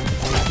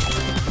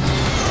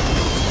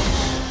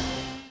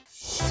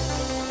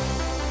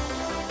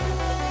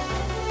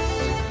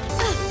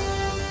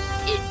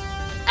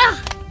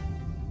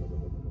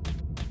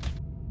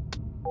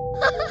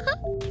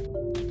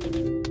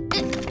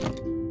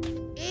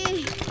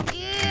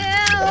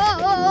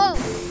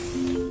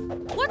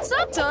 What's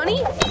up,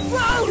 Donnie?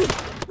 Whoa!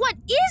 What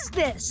is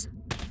this?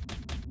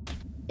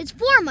 It's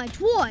for my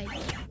toy.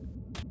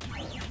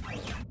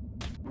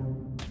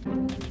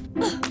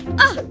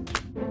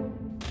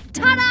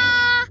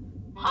 Ta-da!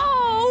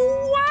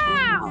 Oh,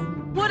 wow!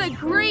 What a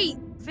great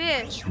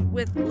fish.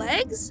 With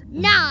legs?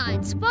 Nah,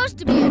 it's supposed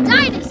to be a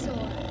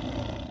dinosaur.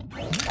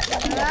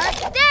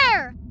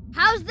 There!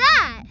 How's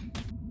that?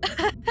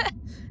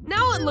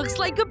 Now it looks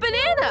like a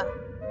banana.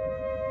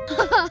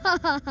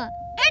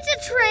 It's a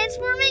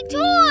transforming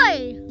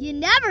toy! You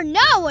never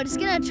know what it's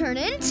gonna turn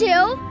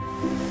into.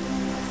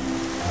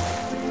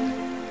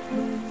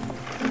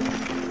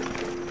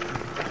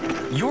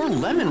 Your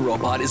lemon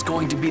robot is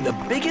going to be the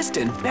biggest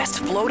and best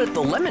float at the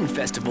Lemon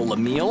Festival,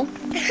 Emil.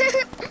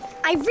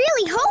 I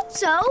really hope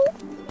so.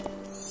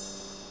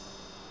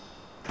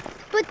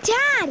 But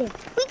Dad,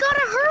 we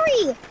gotta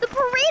hurry. The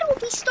parade will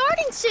be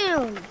starting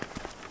soon.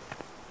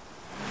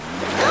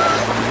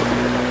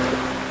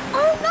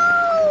 Oh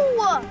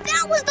no!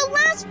 That was the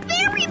last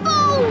ferry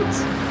boat!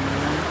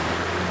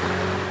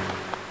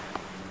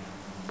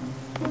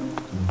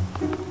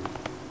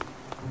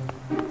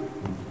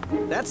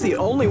 That's the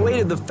only way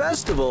to the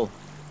festival.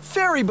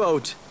 Ferry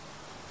boat.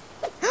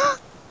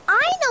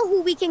 I know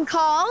who we can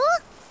call.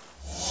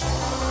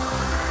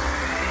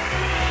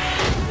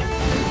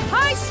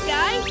 Hi,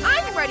 Sky.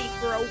 I'm ready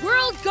for a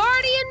World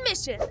Guardian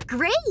mission.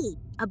 Great!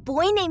 A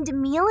boy named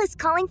Emile is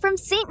calling from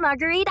St.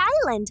 Marguerite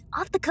Island,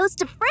 off the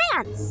coast of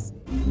France.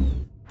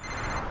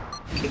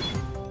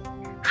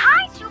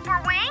 Hi,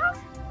 Superwings.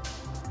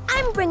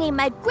 I'm bringing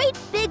my great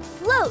big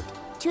float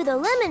to the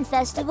Lemon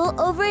Festival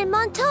over in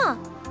Montauk.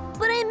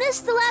 But I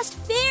missed the last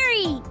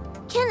ferry.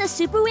 Can the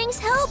Superwings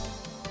help?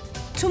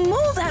 To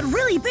move that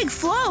really big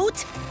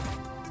float?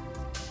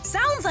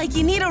 Sounds like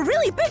you need a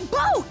really big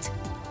boat.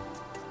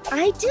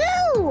 I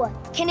do.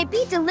 Can it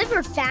be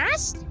delivered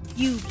fast?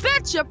 You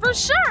betcha for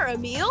sure,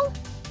 Emile.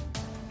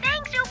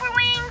 Thanks,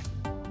 Superwings.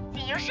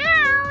 See you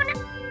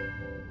soon.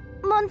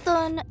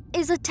 Monton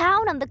is a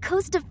town on the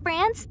coast of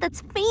France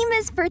that's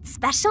famous for its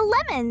special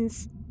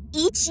lemons.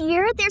 Each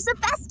year, there's a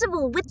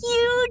festival with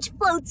huge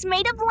floats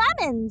made of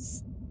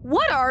lemons.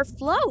 What are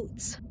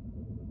floats?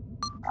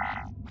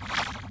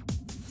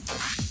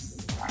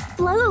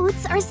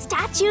 Floats are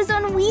statues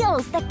on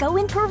wheels that go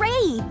in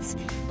parades.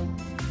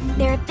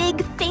 They're a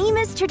big,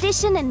 famous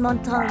tradition in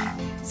Monton,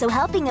 so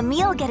helping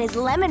Emile get his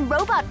lemon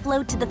robot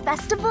float to the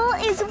festival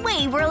is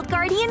way World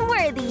Guardian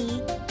worthy.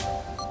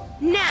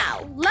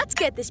 Now, let's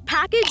get this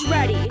package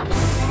ready.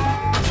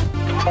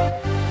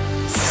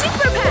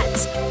 Super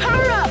Pets,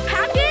 power up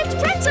package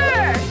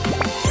printer!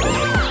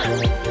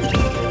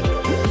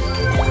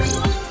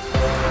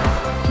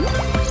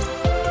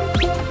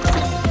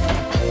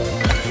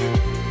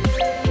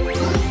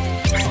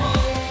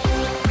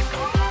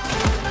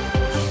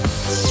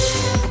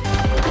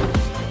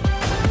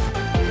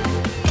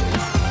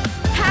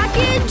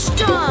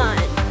 Done!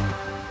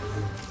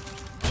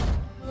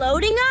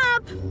 Loading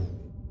up!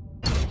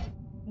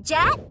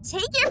 Jett,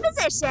 take your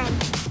position.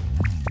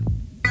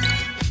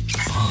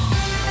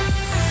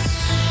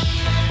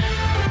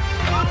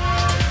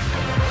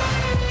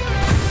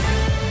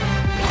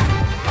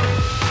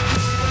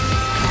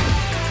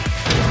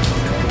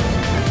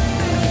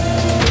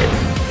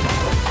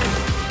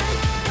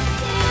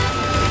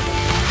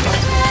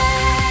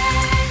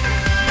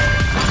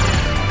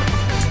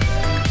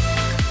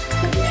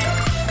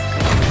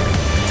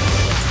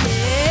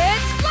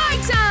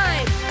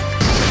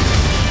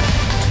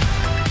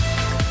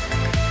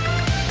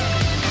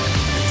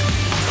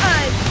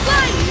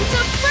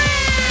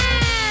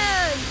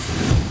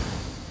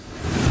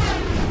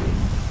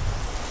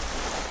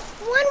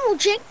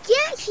 Jett,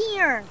 get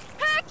here!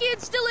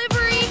 Package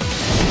delivery!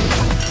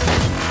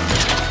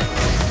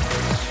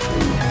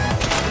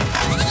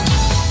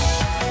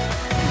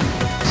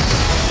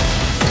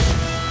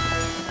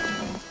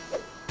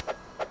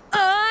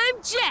 I'm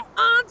Jett,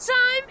 on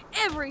time,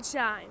 every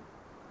time.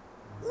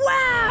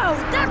 Wow,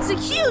 that's a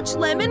huge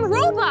lemon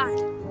robot!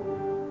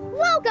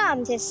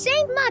 Welcome to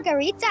St.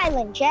 Marguerite's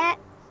Island, Jett.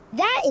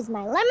 That is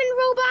my lemon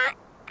robot,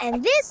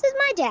 and this is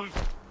my dad.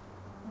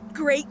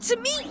 Great to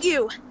meet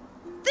you!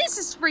 This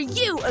is for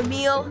you,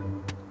 Emile.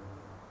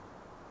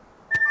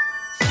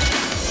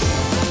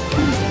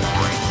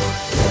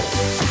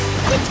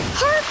 It's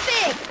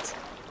perfect!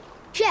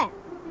 Jett,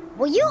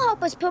 will you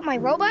help us put my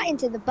robot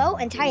into the boat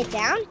and tie it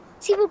down?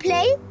 S'il vous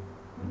plaît?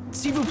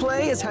 S'il vous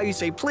plaît is how you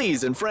say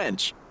please in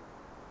French.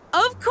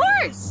 Of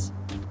course!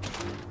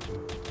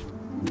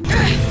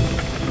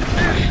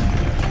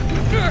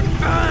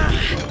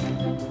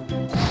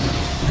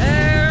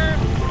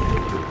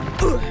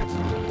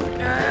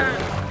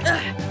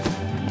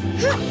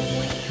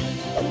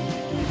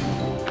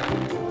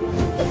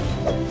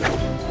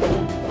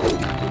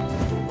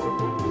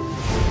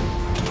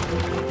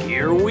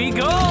 Here we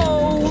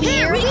go!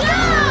 Here we go!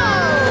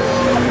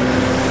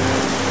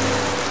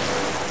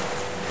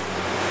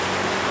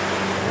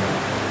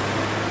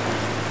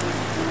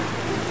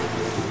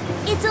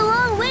 It's a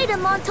long way to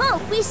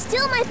Montauk. We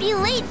still might be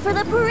late for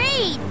the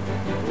parade.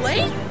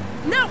 Late?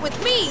 Not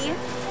with me.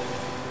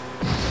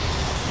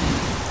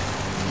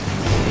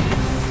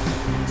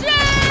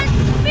 Jet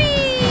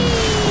speed!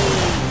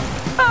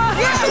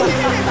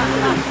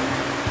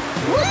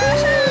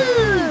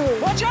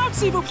 Woohoo! Watch out,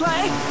 s'il vous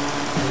plaît!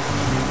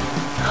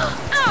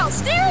 I'll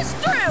steer us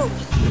through!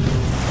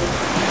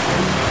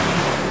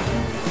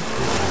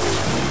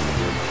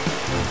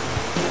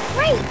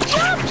 Great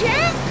job,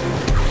 Jett!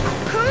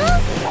 Huh?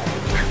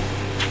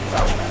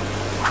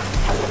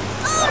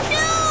 Oh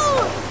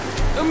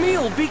no!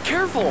 Emil, be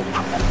careful!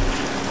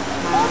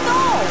 Oh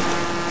no!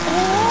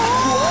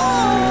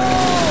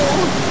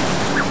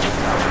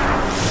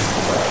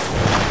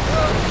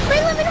 My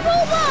lemon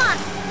robot!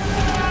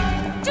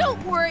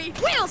 Don't worry,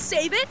 we'll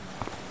save it!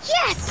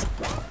 Yes!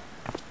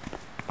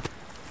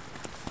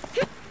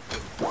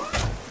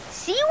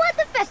 See you at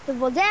the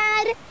festival,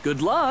 Dad!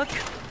 Good luck!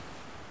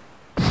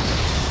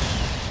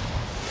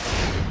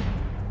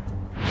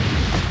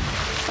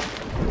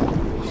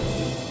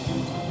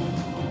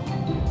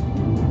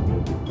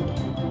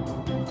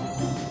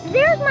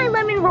 There's my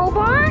lemon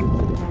robot!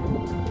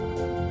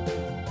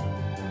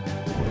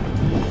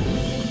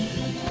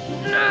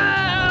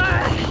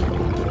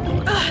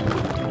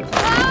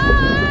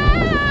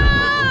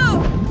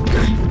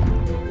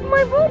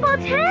 My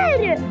robot's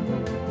head!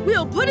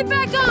 We'll put it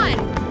back on!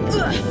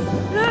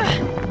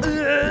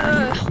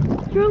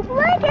 Your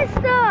leg is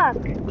stuck!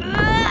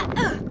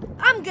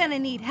 I'm gonna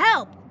need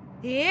help.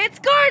 It's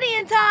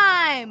Guardian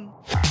time!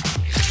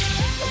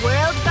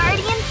 World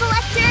Guardian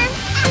Selector,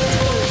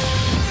 activate!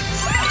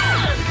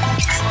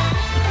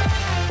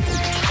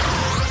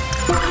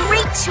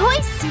 Great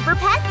choice, Super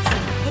Pets!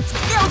 It's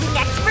building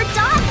expert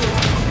Donnie!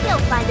 He'll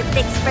find a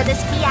fix for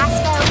this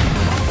fiasco!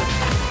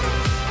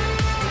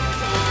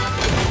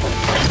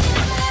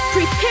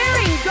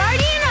 Preparing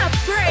Guardian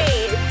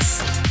upgrades!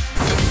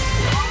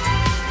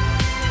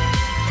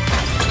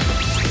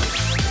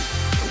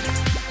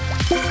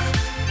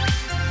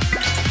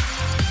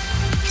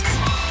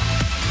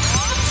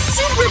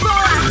 Super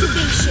Ball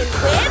activation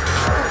with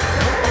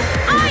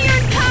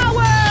Iron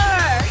Power!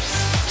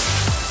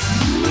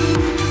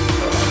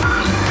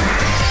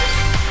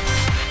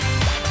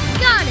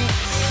 Got it!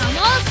 I'm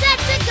all set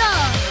to go!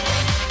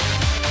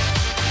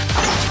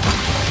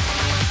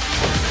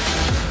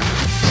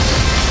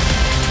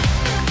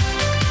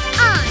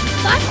 I'm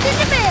busting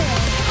the bed!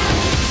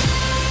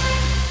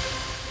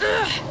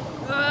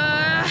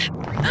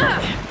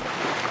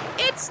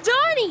 It's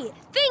Donnie!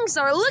 Things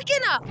are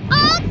looking up!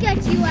 I'll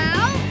get you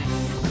out!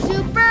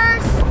 Super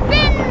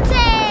Spin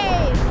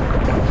Save!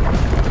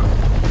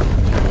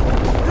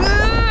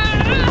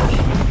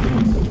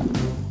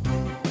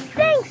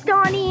 Thanks,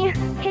 Donnie!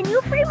 Can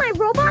you free my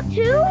robot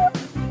too?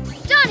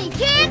 Donnie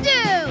can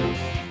do!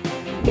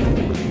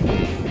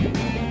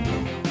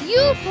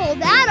 You pull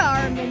that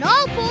arm and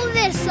I'll pull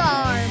this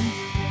arm.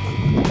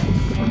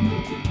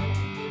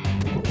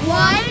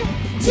 1,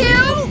 2,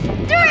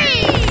 3!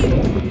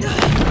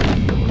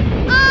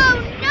 Oh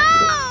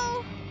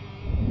no!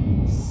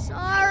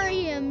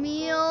 Sorry,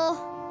 Emil.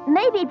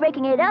 Maybe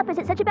breaking it up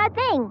isn't such a bad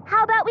thing.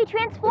 How about we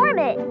transform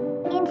it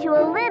into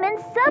a lemon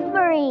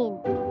submarine?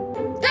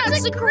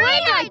 That's a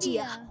great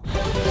idea!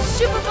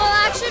 Super Bowl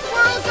Action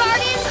World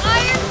Guardians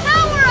Iron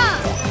Power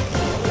Up!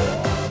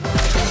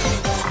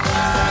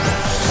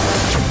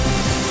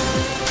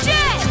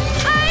 Jett!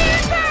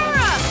 Iron Power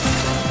Up!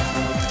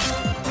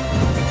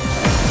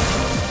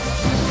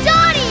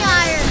 Donnie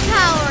Iron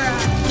Power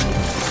Up!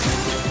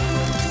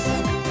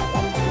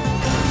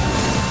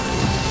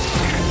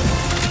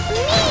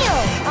 Neil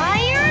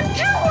Iron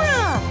Power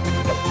Up!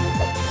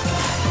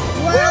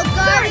 World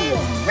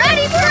Guardians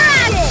ready for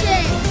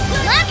action!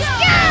 Let's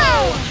go!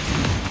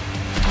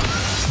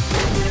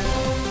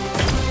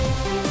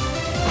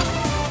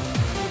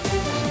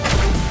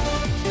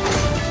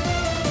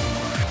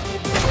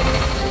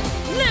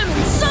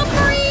 Lemon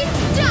submarine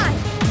done!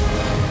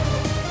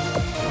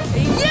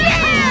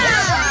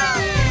 Yeah!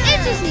 It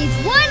just needs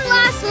one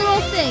last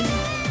little thing.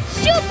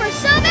 Super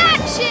Sub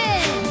Action!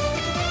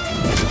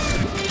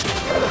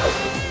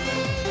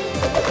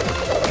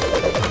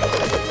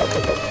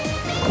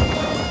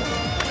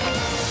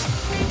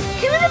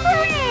 To the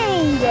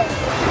parade!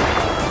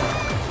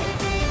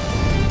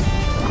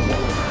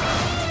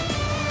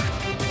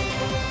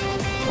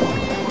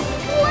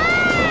 Wow!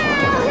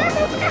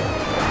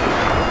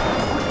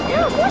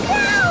 Watch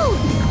out!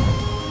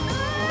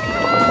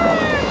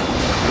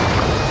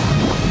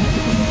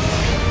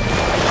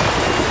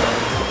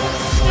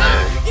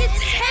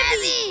 It's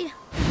heavy!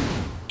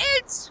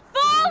 It's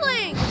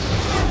falling!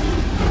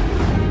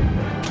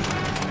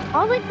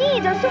 All it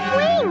needs are some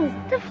wings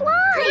to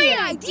fly! Great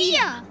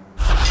idea!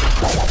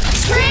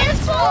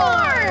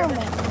 Transform!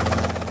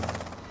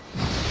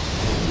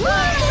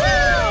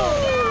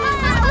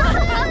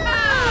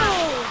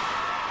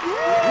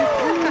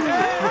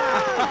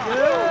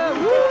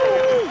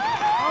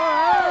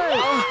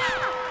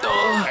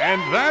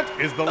 And that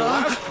is the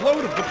last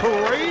float of the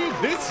parade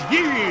this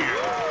year.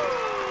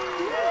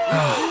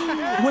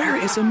 Where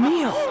is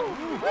Emil?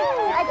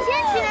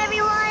 Attention,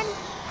 everyone!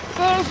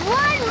 There's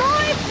one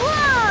more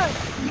float!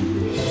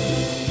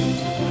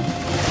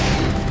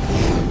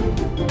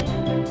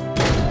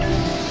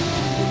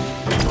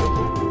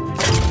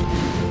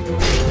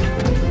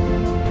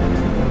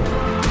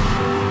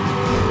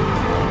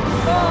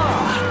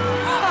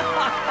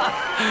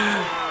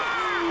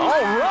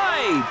 All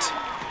right!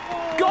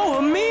 Go,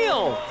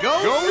 Emil! Go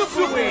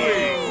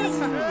Superwings!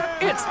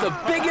 It's the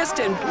biggest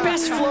and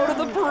best float of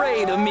the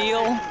parade,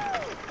 Emil.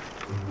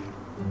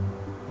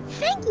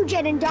 Thank you,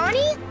 Jett and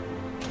Donnie.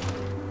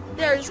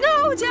 There's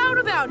no doubt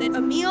about it,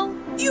 Emil.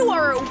 You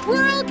are a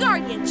world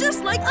guardian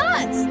just like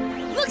us.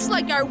 Looks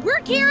like our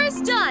work here is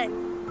done.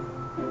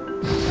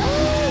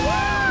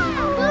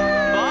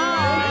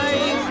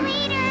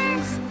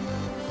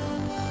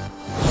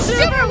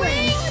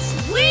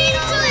 Superwings, we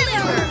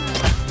deliver!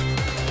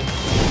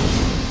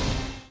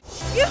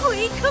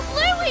 Gooey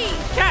kablooey!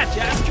 Catch,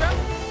 Astra!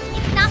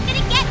 It's not gonna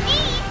get me!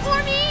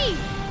 Or me!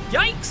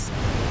 Yikes!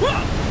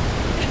 Whoa!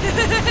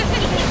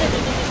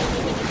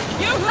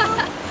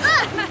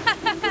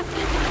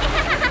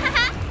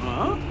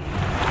 Huh?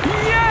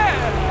 Yeah!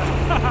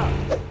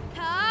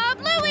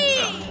 Kablooey!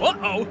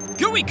 Uh-oh!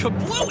 Gooey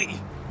kablooey!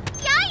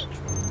 Yikes!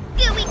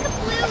 Gooey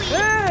kablooey!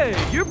 Hey,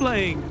 you're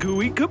playing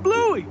Gooey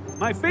Kablooey,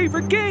 my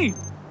favorite game.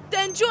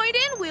 Then join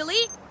in,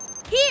 Willie.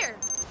 Here,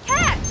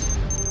 catch!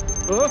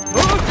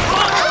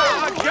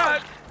 I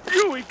got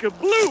Gooey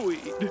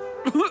Kablooey.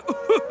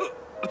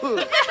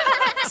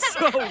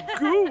 So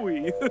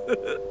gooey.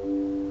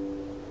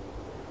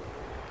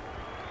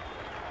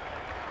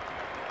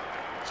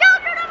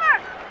 Children of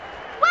Earth,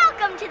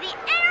 welcome to the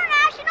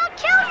International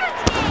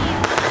Children's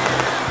Games!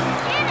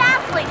 Kid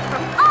athletes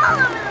from all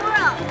over the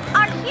world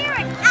are here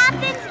in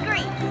Athens,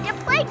 Greece to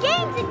play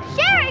games and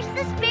cherish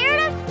the spirit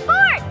of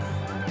sports.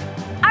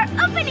 Our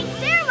opening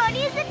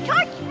ceremony is a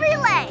torch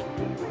relay.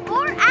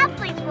 4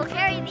 athletes will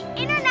carry the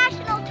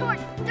international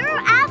torch through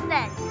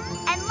Athens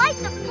and light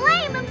the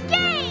flame of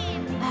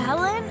game.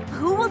 Helen,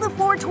 who will the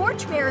 4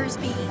 torchbearers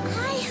be?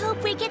 I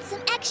hope we get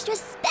some extra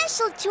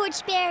special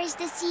torchbearers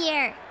this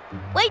year.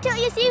 Wait till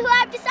you see who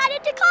I've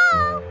decided to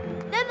call.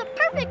 They're the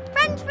perfect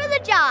friends for the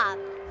job.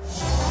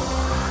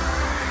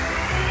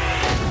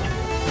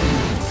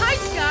 Hi,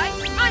 Sky.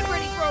 I'm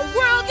ready for a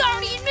World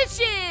Guardian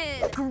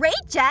mission.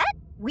 Great, Jet.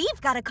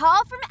 We've got a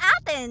call from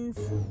Athens.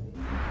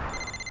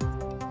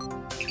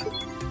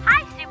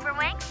 Hi,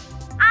 Superwings.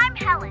 I'm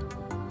Helen,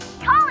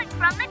 calling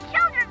from the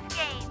Children's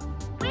Game.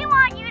 We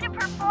want you to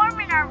perform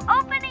in our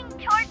opening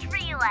torch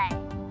relay.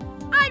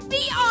 I'd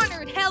be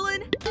honored,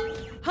 Helen.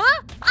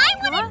 Huh? I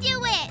want to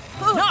do it.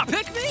 No,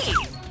 pick me!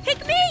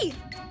 Pick me!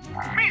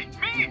 Me,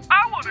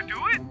 I want to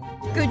do it.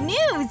 Good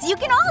news, you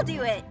can all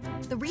do it.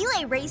 The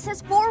relay race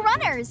has 4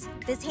 runners.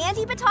 This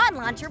handy baton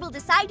launcher will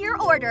decide your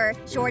order.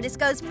 Shortest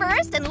goes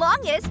first and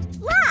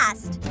longest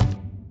last.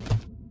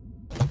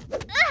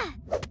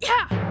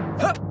 Yeah!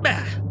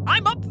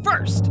 I'm up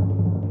first!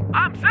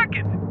 I'm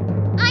second.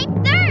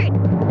 I'm third.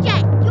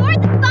 Jet, you're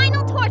the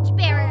final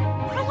torchbearer.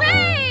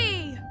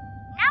 Hooray!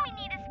 Now we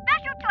need a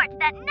special torch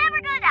that never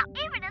goes out,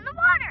 even in the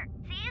water.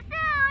 See you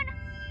soon.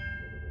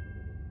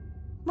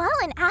 While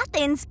in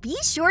Athens, be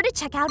sure to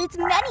check out its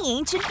many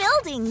ancient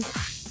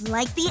buildings,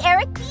 like the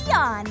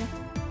Erechtheion.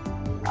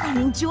 And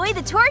enjoy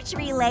the torch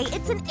relay.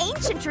 It's an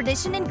ancient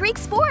tradition in Greek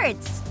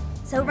sports.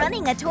 So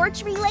running a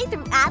torch relay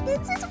through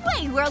Athens is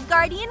way World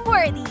Guardian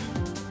worthy.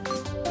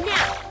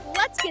 Now,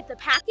 let's get the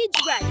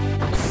package ready.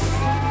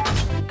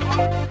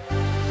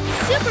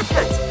 Super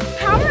Pets,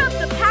 power up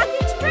the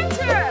package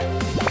printer!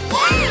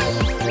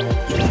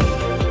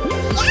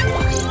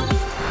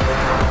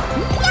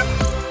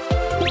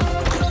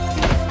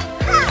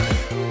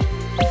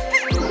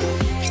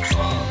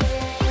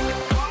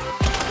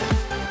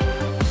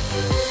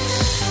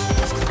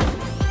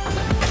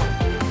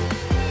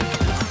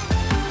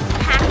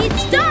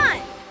 Package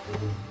done!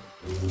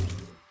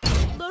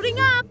 Loading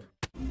up!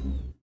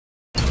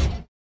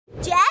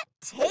 Jet,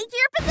 take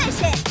your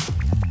position.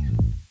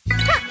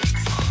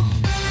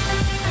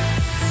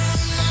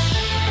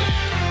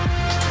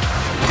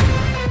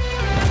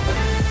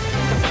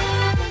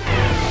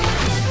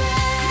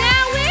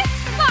 Now it's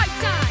fight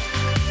time!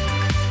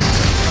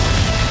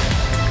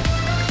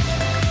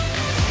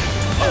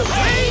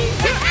 Away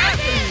to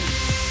Athens!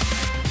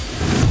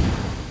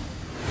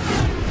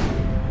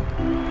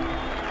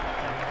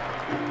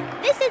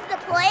 This is the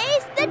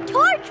place the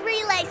torch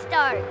relay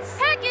starts.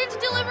 Package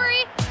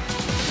delivery!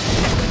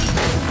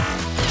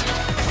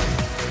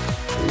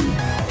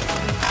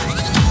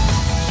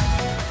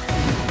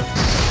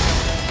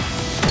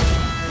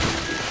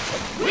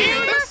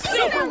 We're the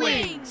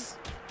Superwings!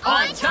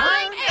 On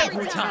time,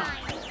 every time!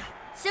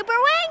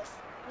 Superwings,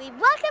 we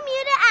welcome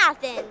you to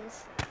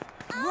Athens.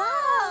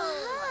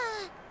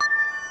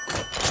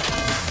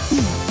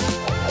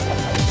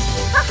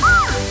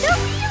 Ha-ha! The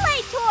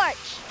relay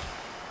torch!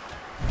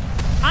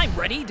 I'm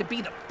ready to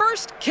be the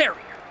first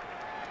carrier.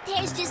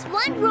 There's just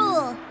one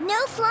rule.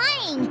 No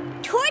flying.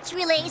 Torch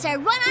relays are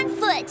run on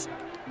foot.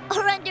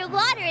 Or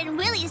underwater in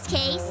Willie's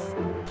case.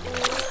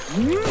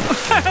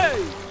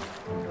 Hey!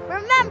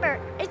 Remember,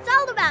 it's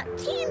all about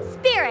team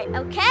spirit,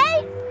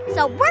 okay?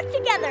 So work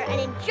together and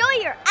enjoy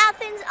your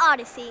Athens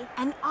Odyssey.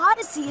 An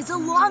odyssey is a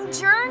long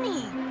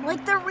journey,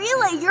 like the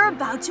relay you're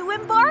about to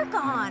embark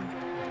on.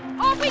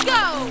 Off we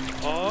go!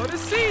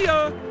 Odyssey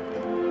ya!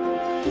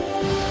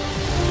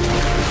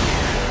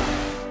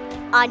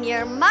 On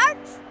your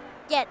marks,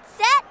 get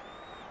set,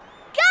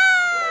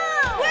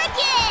 go! Work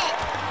it!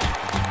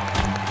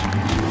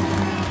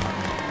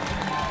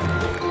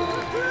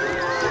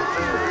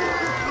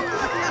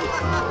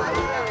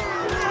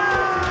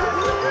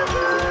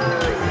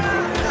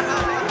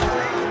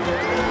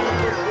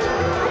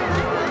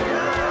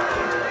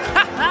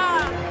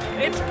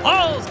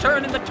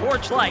 turn in the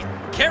torchlight.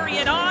 Carry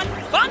it on,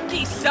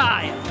 funky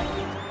style.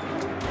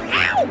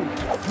 Ow!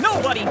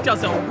 Nobody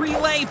does a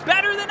relay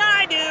better than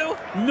I do.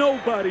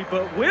 Nobody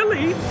but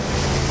Willie.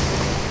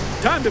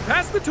 Time to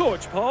pass the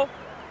torch, Paul.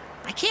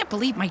 I can't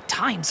believe my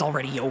time's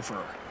already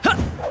over. Huh.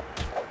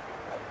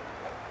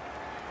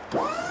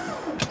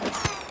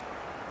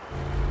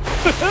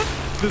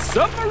 The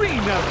submarine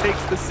now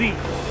takes the seat.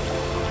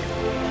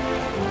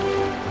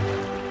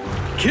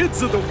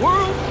 Kids of the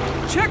world,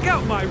 check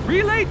out my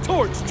relay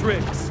torch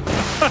tricks.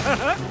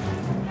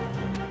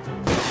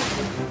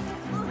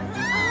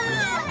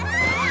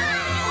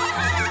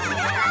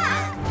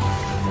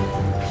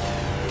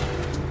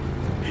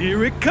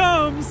 Here it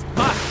comes,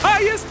 my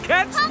highest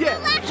catch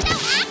yet.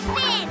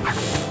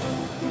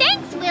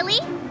 Thanks,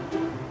 Willie.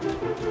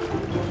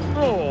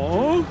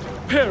 Aww,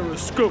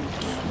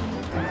 periscopes.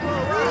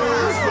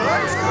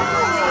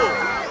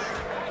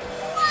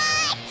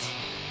 What?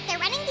 They're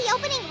running the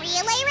opening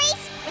relay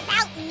race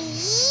without me?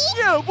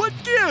 Yeah, what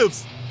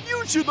gives?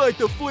 You should like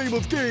the flame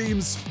of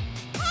games.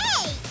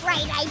 Hey,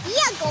 right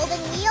idea, Golden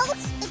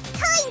Wheels. It's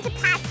time to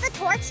pass the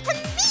torch to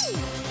me.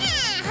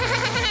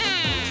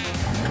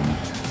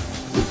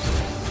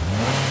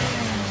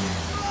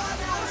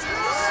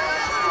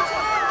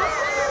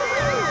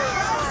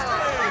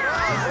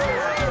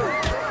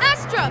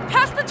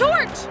 Pass the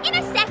torch! In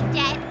a sec,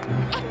 Jet.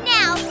 And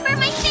now for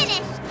my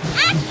finish.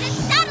 Astra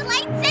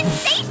Satellite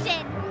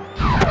Sensation.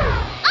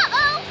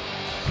 Uh-oh!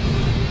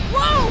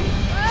 Whoa!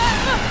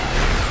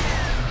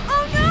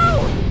 Oh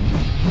no!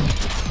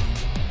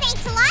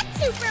 Thanks a lot,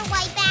 Super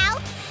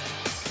Wipeout.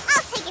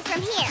 I'll take it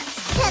from here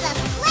to the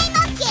flame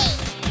of game.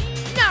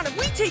 Not if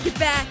we take it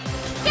back.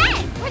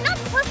 Jet, we're not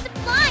supposed to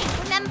fly,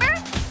 remember?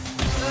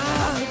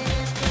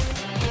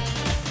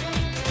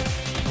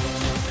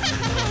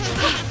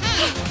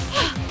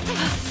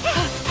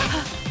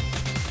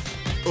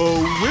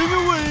 Oh,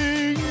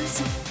 wing-a-wings!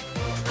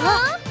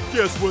 Huh?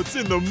 Guess what's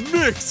in the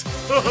mix?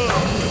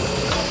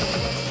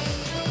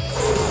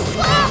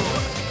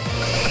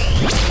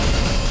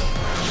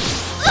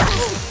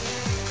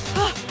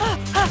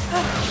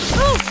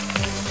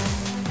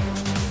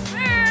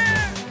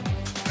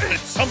 Did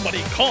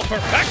somebody call for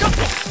backup?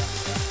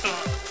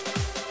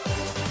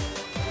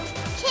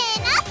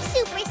 Chin up,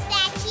 super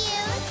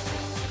statues.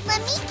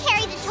 Let me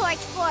carry the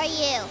torch for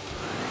you.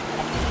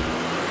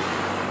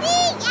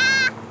 See ya!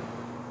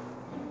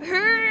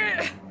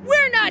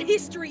 We're not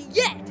history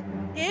yet.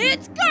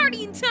 It's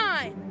Guardian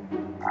time.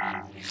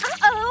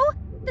 Uh-oh!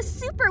 The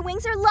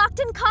Superwings are locked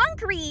in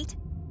concrete.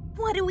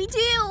 What do we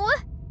do?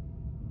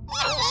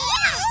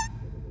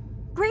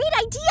 Great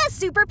idea,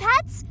 Super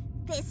Pets!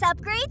 This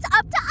upgrade's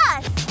up to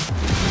us!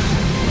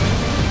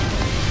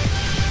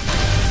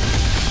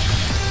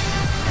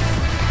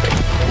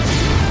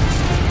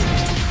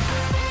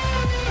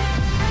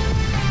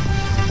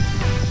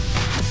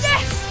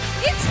 Yes!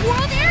 It's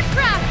World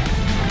Aircraft!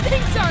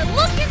 Things are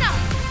looking up!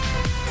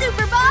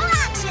 Super Ball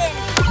action!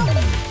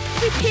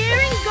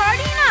 Preparing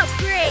Guardian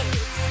upgrades!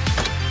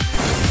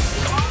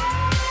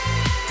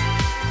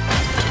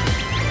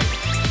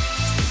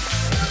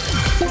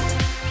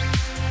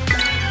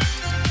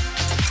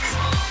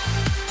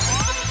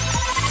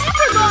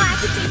 Super Ball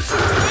activation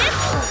with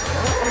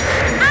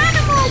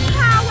Animal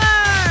Power!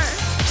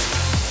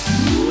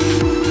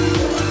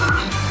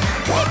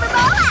 Super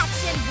Ball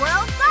action!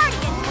 World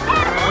Guardian!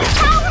 Animal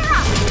Power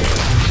up!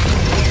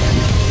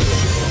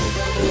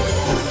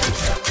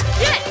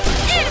 Jet!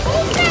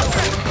 Animal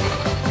Measure!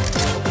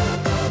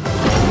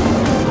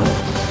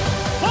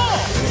 Paul!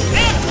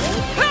 Animal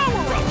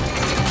power up!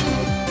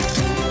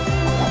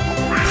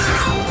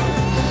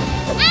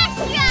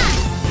 Astra!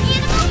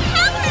 Animal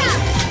power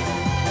up!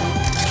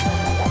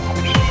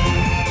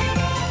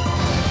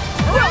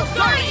 World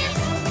Guardians!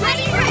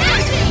 Ready for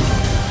action!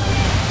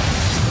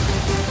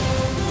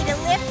 Need a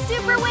lift,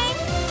 Superwings?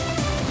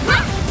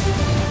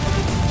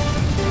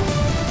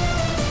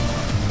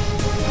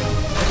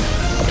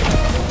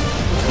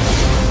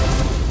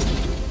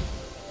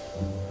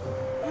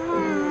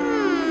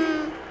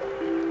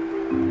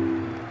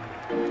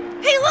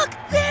 Hey, look!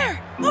 There!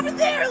 Over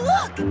there,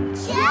 look!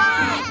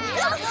 Jet!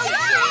 Go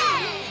Jet!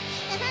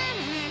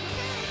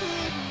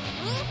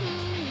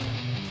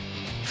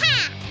 Ha!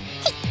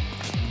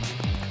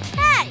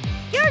 Hey,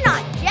 you're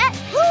not Jet.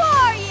 Who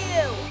are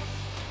you?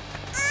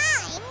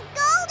 I'm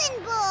Golden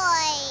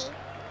Boy!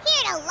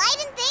 Here to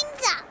lighten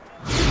things up!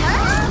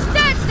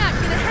 That's not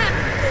gonna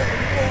happen,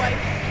 Golden Boy!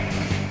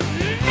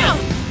 No!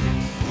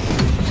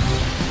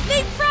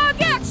 Leapfrog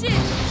action!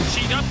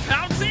 Cheetah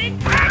pouncing?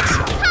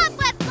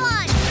 Cobweb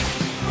launch!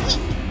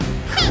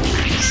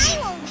 I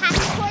won't pass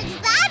towards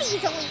that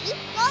easily!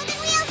 Golden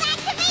Wheels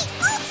activate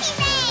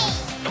multi-ray!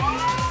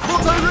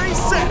 Multi-ray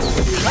set!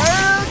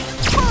 And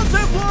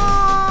multiply!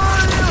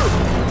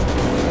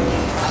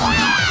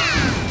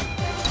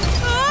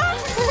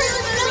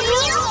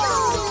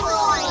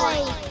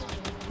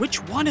 Which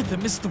one of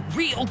them is the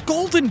real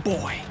Golden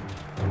Boy?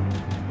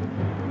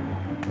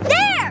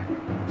 There!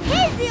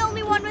 He's the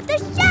only one with the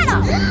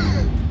shadow!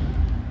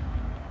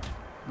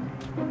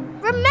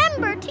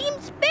 Remember Team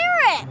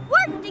Spirit!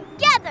 Work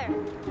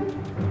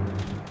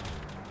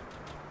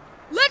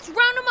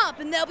up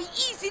and they'll be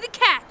easy to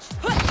catch.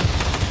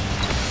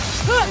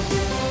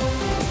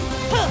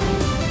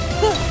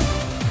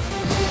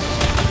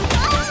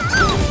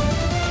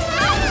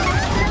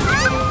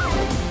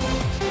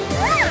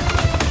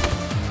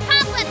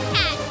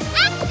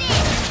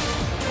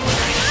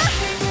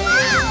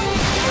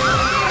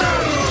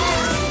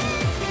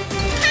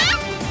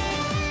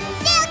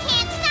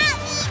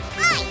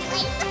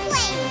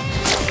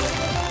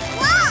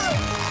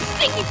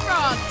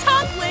 Frog,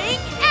 toppling,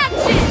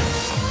 action!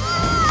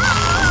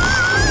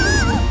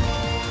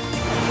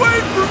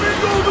 Wait for me,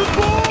 Golden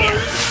Boy!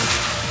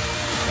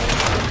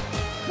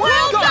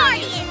 World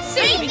Guardians,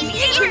 saving the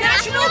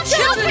International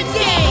Children's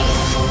Day!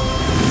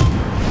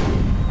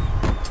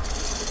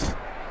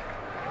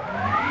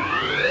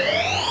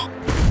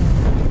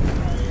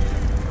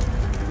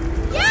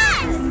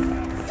 Yes!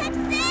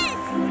 Success!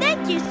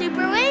 Thank you,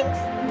 Superwings,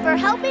 for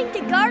helping to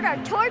guard our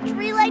torch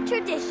relay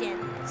tradition.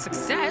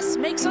 Success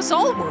makes us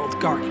all World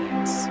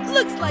Guardians.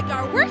 Looks like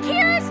our work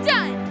here is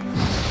done.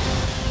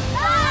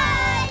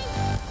 Bye!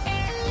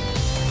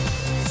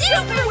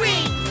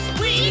 Superwings,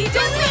 we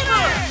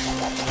deliver!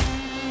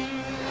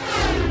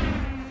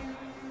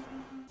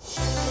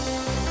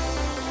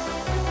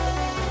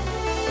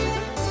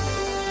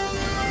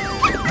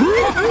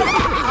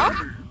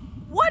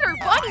 What are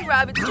bunny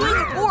rabbits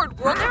doing aboard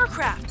World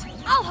Aircraft?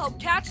 I'll help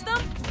catch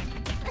them.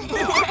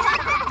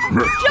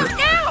 Jump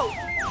now!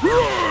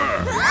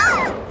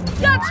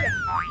 Gotcha!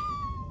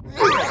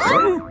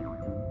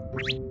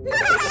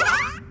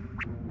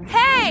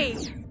 Hey!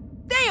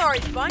 They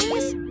aren't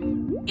bunnies!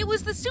 It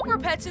was the Super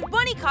Pets in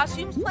bunny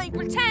costumes playing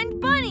pretend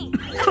bunny!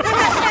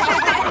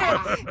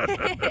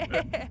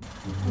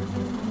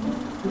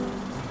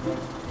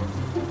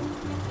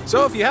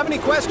 So if you have any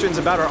questions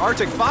about our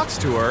Arctic Fox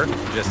tour,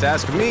 just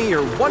ask me,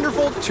 your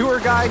wonderful tour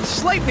guide,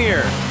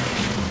 Sleipnir.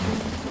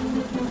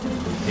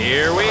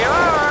 Here we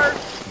are!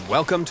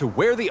 Welcome to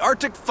where the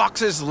Arctic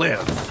foxes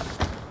live.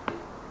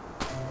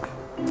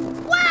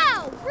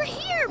 Wow! We're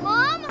here,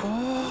 Mom!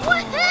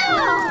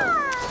 Woohoo!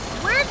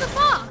 Where's the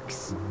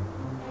fox?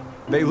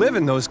 They live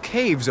in those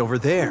caves over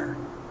there.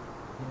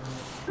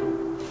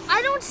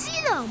 I don't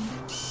see them.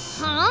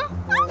 Huh?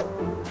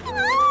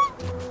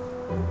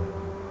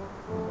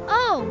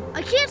 Oh,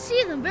 I can't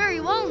see them very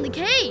well in the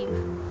cave.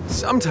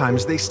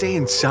 Sometimes they stay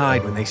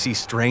inside when they see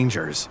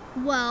strangers.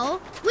 Well,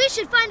 we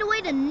should find a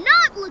way to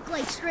not look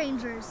like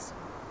strangers.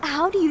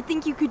 How do you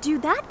think you could do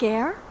that,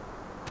 Gare?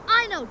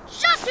 I know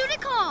just who to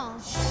call.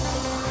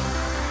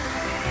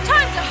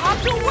 Time to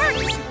hop to work,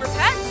 Super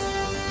Pets!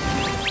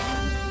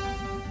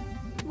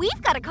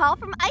 We've got a call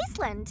from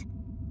Iceland.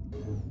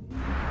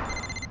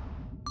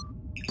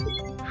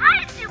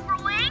 Hi,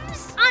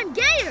 Superwings! I'm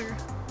Gayer.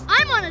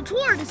 I'm on a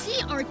tour to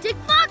see Arctic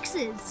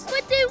foxes,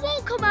 but they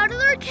won't come out of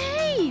their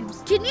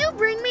caves. Can you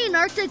bring me an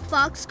Arctic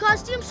fox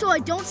costume so I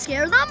don't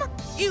scare them?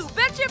 You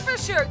betcha for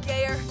sure,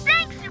 Gayer.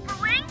 Thanks,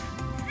 Superwings.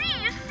 See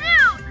you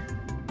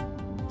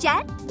soon.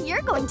 Jett,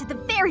 you're going to the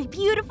very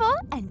beautiful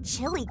and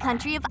chilly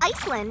country of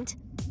Iceland.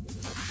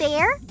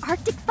 There,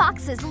 Arctic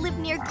foxes live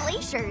near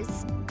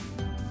glaciers.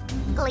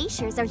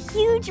 Glaciers are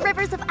huge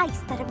rivers of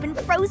ice that have been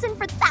frozen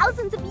for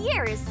thousands of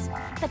years.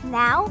 But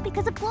now,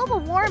 because of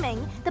global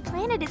warming, the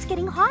planet is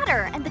getting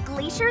hotter and the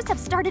glaciers have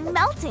started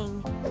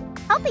melting.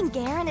 Helping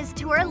Gare and his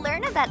tour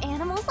learn about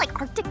animals like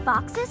Arctic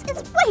foxes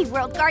is way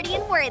World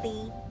Guardian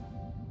worthy.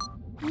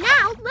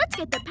 Now, let's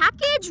get the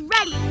package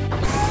ready.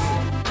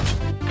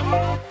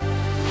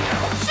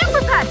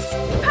 Super Pets,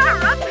 power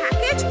up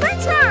package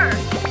printer!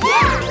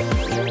 Yeah!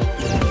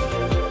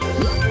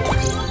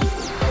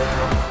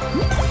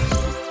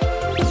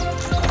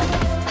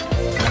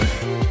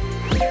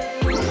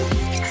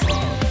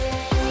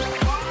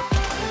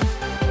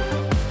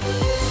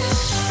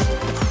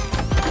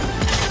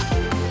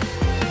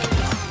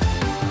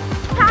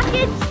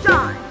 Package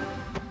done.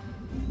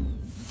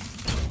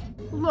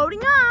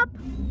 Loading up.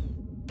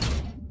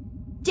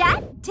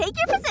 Jett, take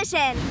your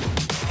position.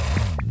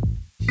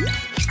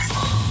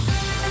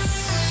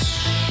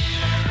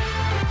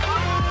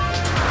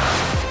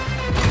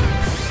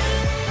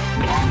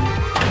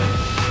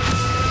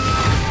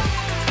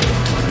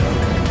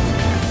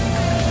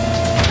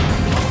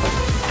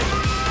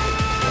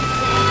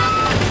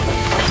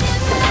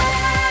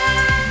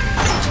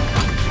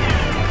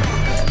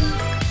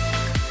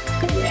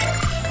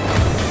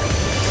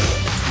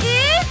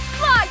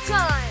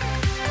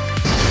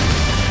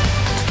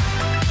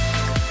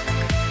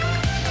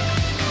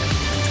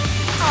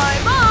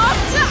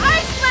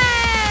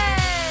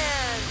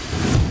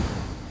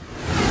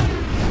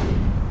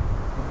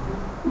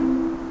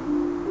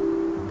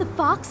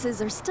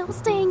 Foxes are still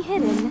staying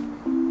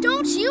hidden.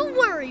 Don't you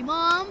worry,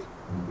 Mom.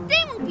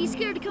 They won't be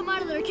scared to come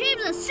out of their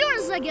caves as soon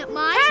as I get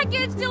mine.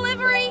 Package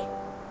delivery!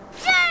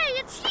 Yay,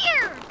 it's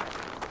here!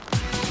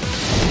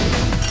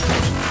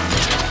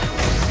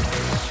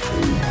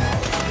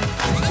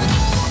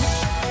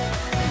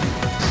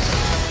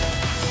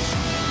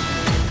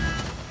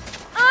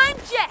 I'm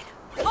Jett.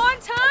 On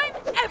time,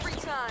 every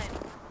time.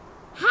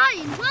 Hi,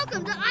 and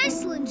welcome to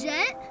Iceland,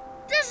 Jett.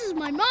 This is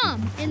my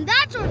mom, and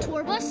that's our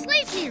tour bus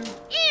Sleipnir,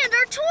 and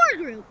our tour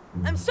group.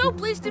 I'm so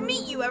pleased to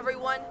meet you,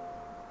 everyone.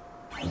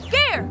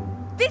 Gare,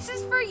 this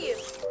is for you.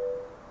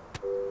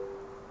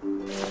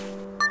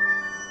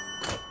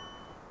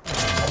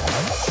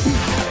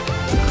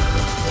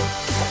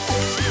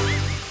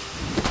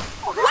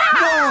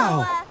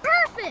 Wow!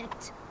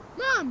 Perfect!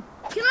 Mom,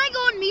 can I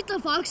go and meet the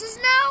foxes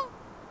now?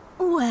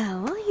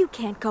 Well, you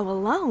can't go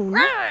alone.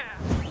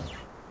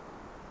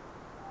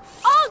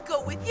 I'll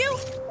go with you.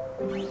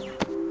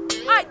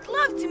 I'd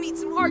love to meet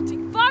some Arctic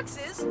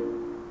foxes.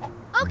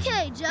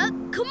 Okay, Jett,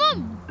 come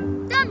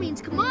on. That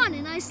means come on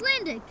in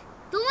Icelandic,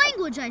 the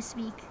language I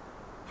speak.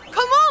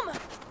 Come on!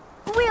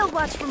 We'll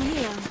watch from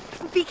here.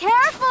 Be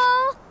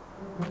careful!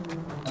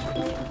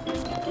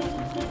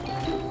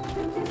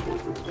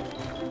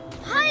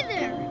 Hi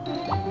there!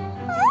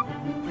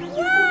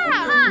 Yeah!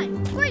 Hi,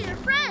 we're your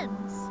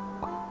friends.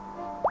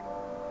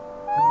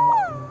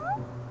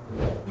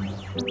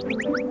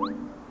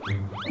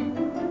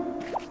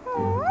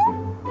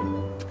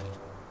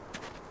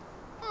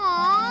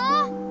 Aww!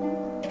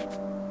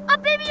 A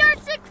baby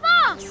Arctic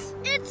fox!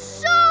 It's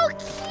so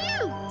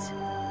cute!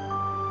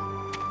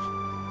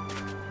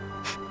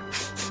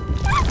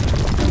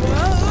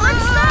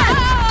 What's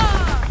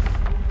that?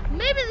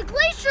 Maybe the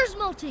glacier's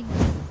melting.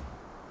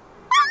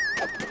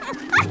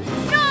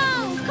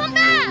 No! Come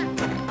back!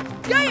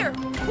 Gare,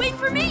 wait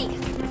for me!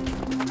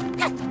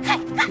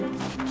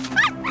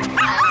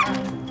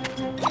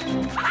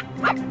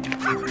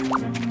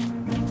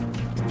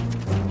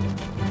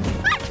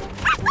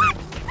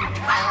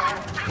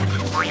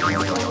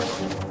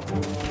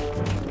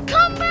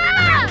 Come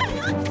back!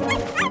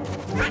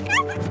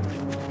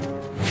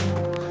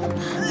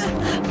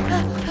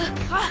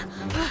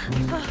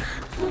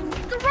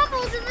 The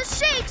rumbles and the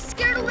shakes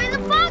scared away the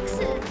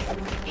foxes.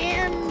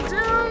 And,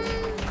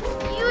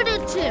 you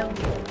did too.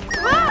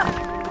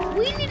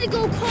 We need to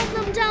go calm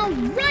them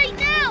down right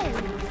now.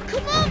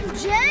 Come on,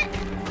 Jett.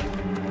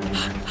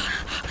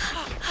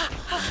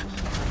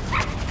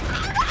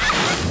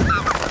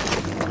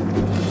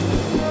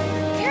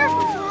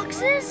 Careful,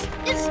 foxes.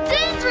 It's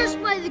dangerous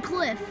by the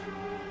cliff.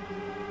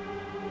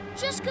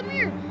 Just come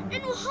here,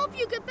 and we'll help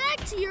you get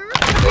back to your...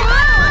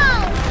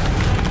 Wow!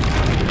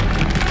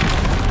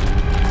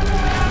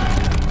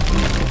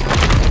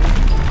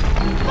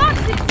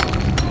 Foxes!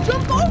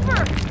 Jump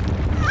over!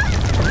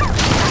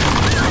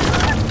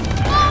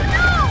 Oh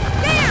no!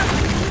 There!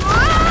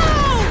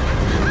 Oh!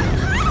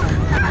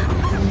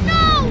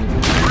 No!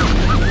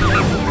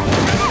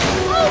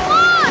 Oh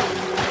my!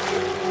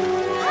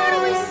 How do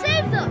we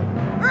save them?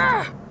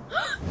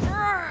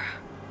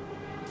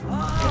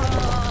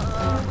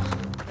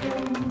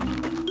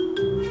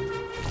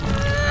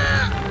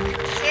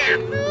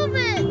 Can't move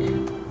it!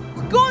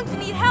 We're going to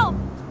need help!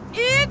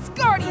 It's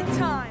Guardian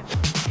time!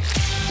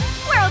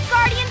 World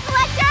Guardian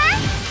Selector,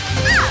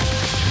 up!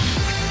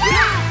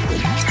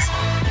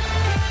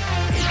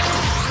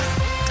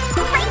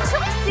 Great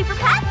choice, Super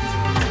Pets!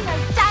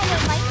 Those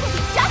dynamite will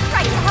be just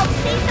right to help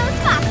save those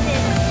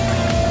foxes.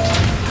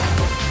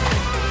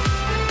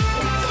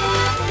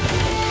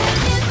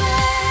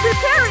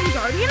 Preparing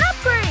Guardian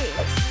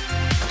upgrades!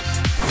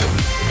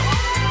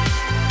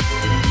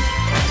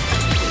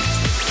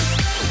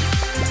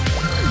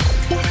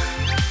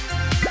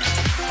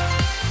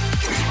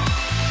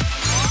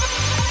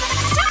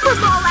 Super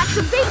Ball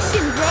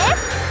activation with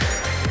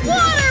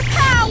water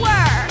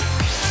power!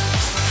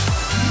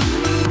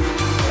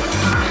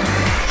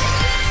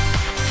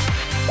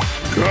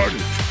 Got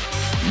it.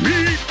 Me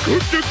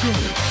good to go.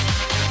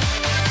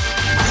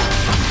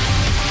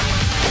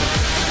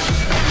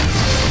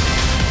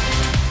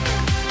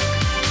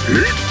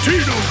 It's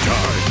Tino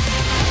time.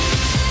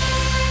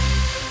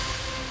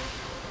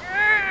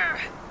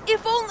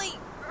 If only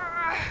I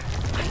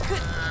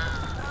could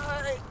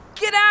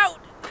get out.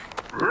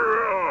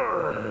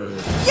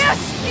 Yes,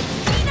 it's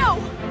Tino.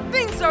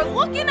 Things are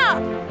looking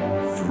up.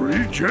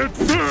 3 jet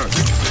fast.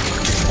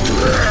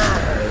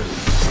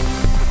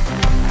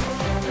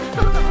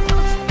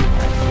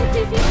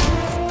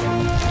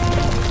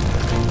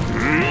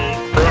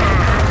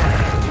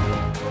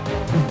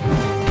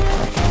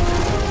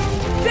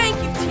 Thank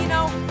you,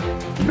 Tino.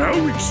 Now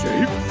we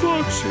save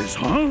foxes,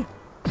 huh?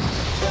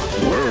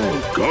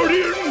 World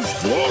Guardians,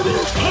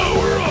 water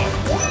power up!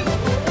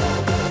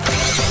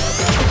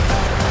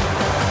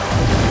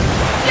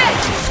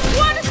 Jett,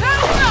 water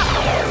power up!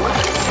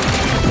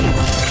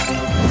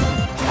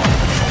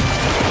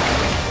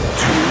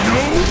 Tino,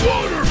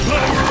 water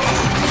power up!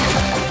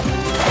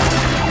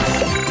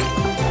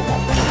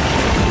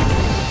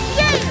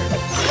 Gator,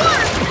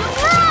 water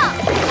power up!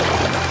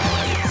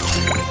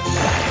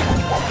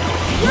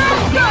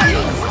 World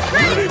Guardians,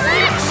 ready for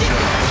action!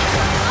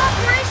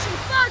 Operation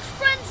Fox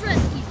Friends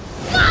Rescue,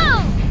 go!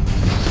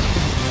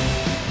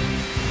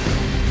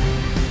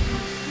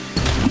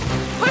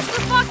 Push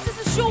the foxes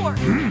ashore.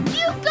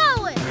 You go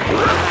it!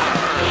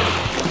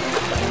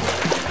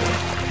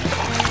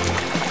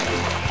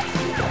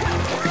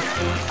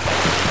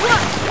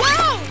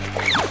 Whoa!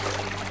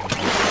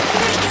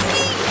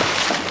 See?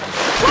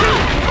 Whoa!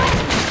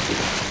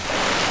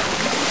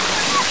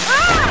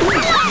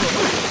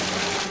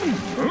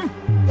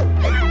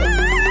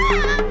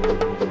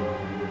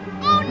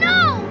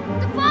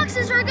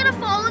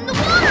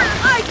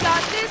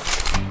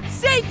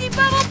 Safety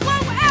bubble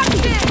blow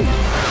action!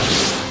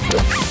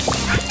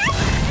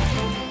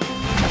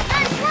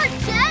 Nice work,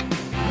 Jet!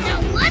 Now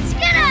let's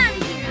get out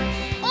of here!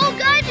 I'll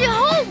guide you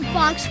home,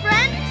 Fox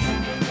friends!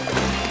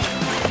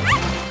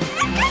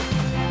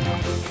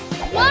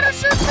 Water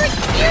surfer,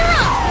 gear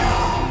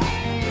up!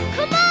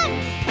 Come on!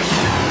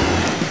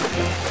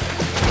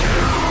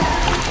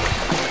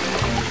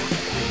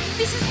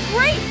 This is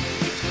great!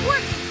 It's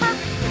working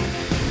perfectly!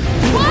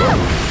 Whoa!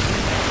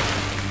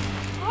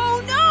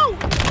 Oh no!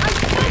 I'm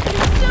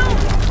sinking soon!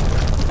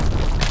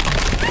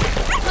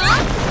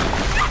 Huh?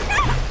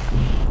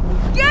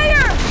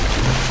 Gator!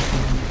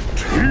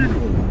 Tino,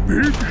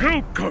 big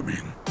help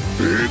coming.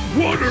 Big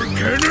water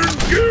cannon,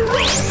 gear up!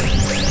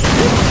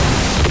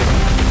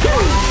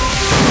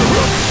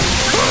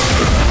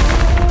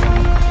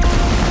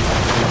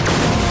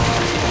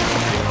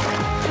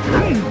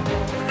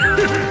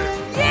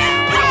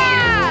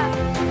 Yeah!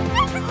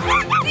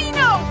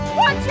 Dino,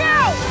 watch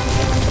out!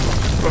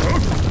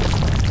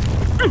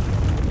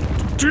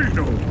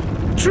 Tino,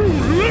 too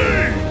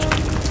late!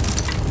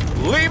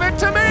 Leave it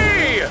to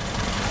me!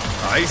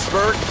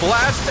 Iceberg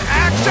blast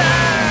action!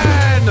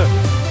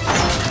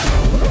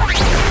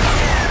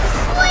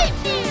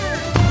 Sleipnir!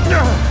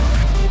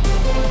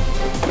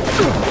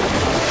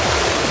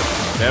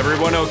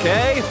 Everyone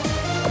okay?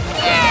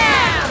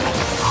 Yeah!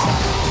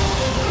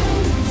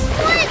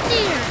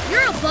 Sleipnir!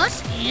 You're a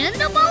bus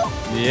and a boat?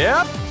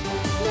 Yep.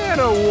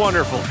 And a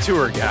wonderful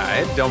tour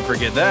guide, don't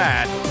forget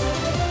that.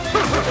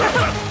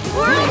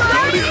 World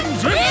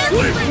Guardians and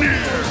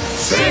Sleipnir!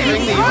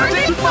 Saving the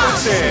Arctic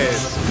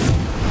Foxes!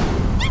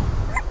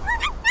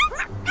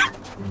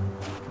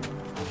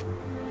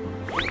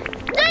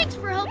 Thanks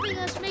for helping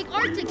us make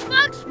Arctic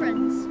Fox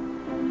friends.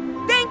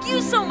 Thank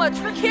you so much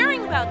for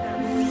caring about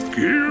them.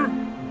 Gear,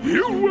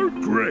 you were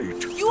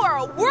great. You are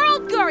a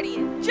world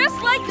guardian,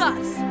 just like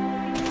us.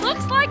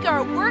 Looks like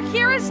our work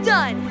here is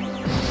done.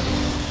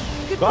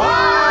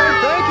 Bye!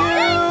 Thank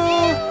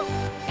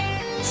you!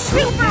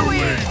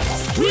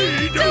 Superwings,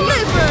 we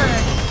deliver!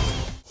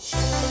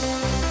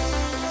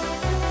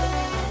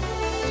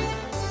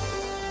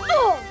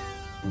 Oh!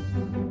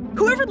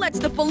 Whoever lets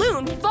the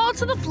balloon fall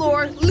to the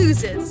floor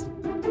loses.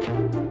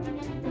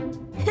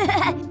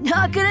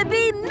 Not gonna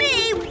be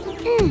me!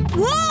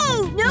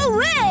 Whoa! No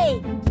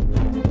way!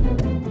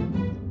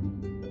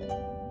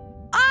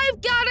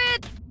 I've got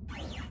it!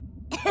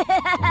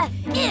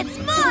 It's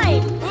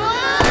mine!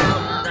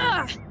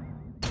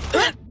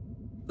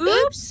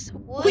 Oops!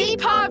 We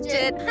popped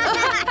it!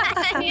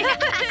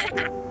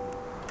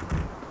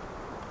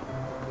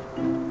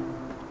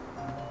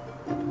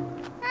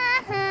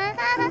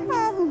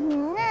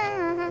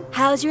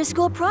 How's your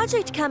school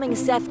project coming,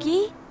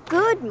 Sefki?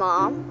 Good,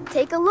 Mom.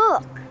 Take a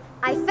look.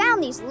 I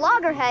found these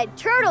loggerhead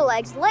turtle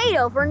eggs laid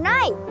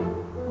overnight.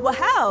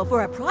 Wow,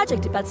 for a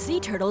project about sea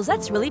turtles,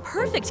 that's really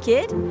perfect,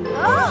 kid.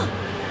 Oh!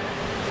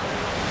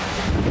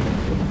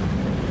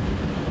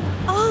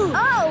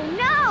 Oh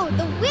no!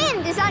 The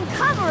wind is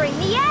uncovering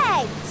the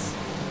eggs!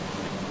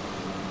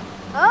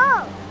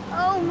 Oh,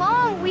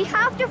 Mom, we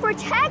have to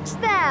protect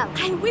them!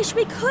 I wish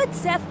we could,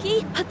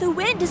 Sefki, but the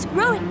wind is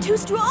growing too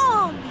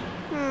strong.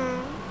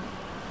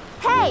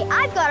 Hey,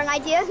 I've got an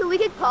idea who we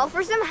could call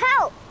for some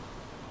help.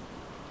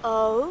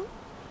 Oh?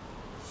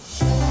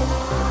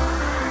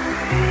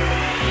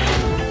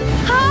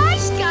 Hi,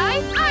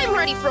 Sky! I'm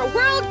ready for a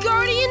World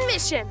Guardian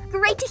mission!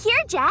 Great to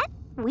hear, Jet.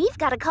 We've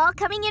got a call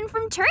coming in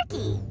from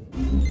Turkey.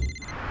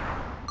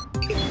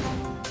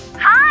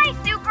 Hi,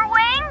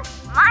 Superwings!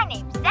 My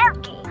name's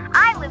Sevki.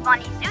 I live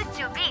on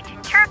Izutsu Beach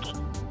in Turkey.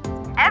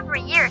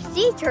 Every year,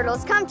 sea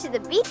turtles come to the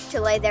beach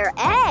to lay their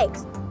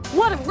eggs.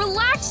 What a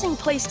relaxing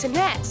place to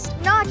nest!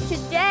 Not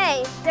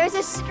today. There's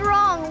a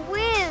strong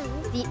wind.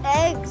 The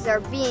eggs are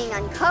being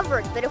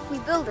uncovered, but if we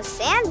build a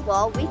sand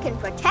wall, we can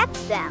protect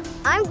them.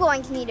 I'm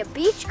going to need a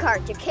beach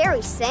cart to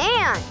carry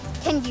sand.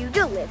 Can you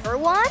deliver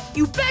one?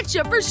 You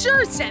betcha, for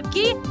sure,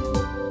 Sepki!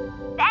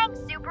 Thanks,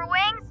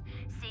 Superwings.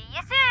 See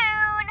you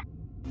soon!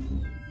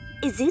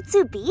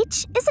 Izutsu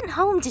Beach isn't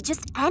home to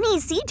just any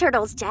sea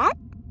turtles, Jet.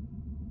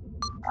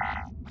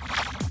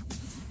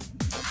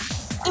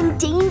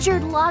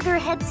 Endangered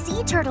loggerhead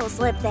sea turtles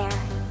live there.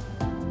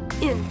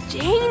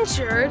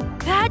 Endangered?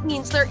 That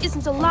means there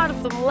isn't a lot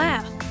of them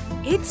left.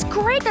 It's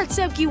great that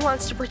Sevki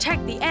wants to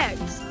protect the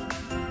eggs.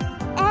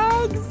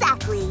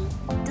 Exactly.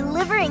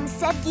 Delivering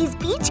Sevki's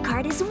beach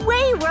cart is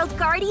way World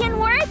Guardian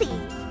worthy.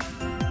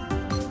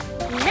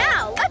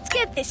 Now, let's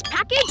get this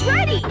package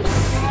ready!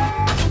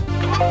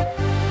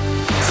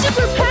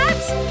 Super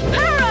Pets,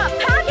 power up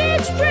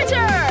package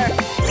printer!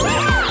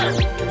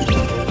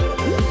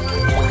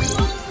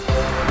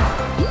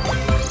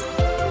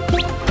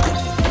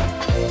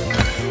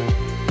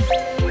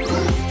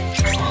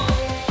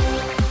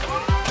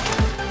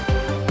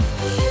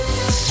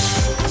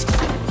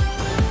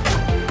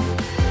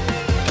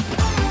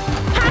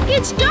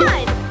 Package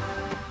done!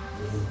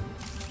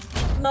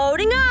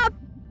 Loading up!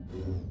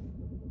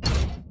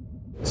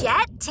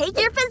 Jet, take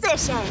your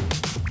position.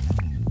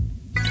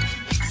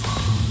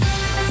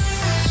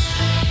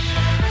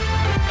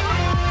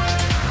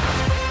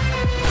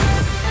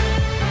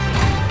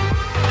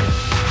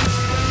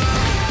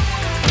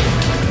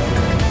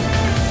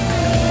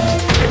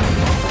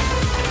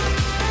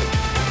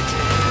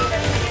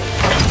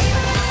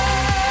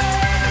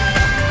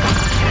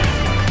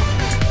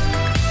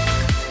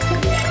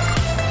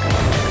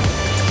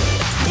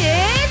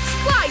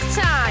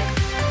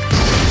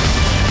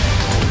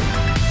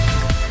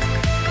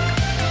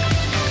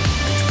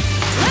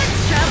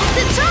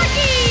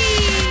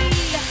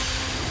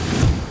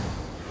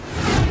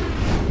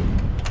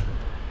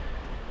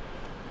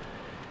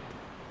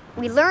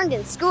 We learned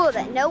in school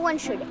that no one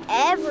should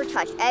ever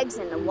touch eggs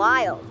in the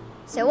wild.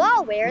 So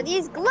I'll wear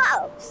these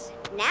gloves.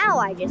 Now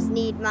I just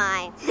need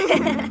my...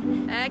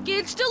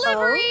 Package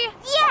delivery! Oh?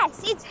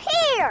 Yes, it's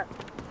here!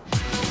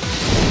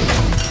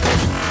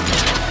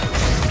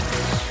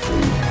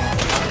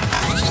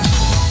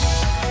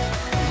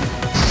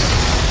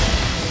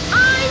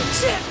 I'm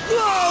Jett!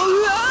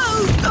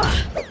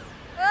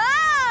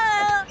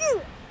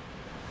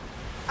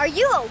 Are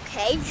you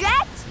okay,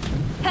 Jett?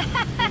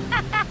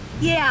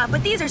 Yeah,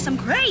 but these are some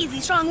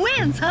crazy strong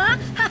winds, huh?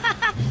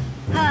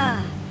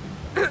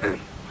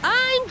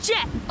 I'm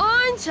Jett,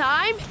 on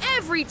time,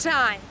 every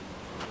time.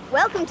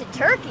 Welcome to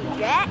Turkey,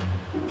 Jett.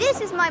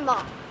 This is my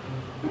mom.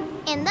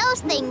 And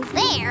those things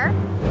there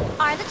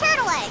are the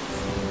turtle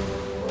eggs.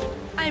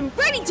 I'm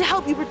ready to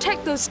help you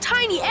protect those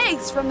tiny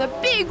eggs from the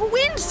big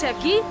wind,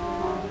 Sevgi.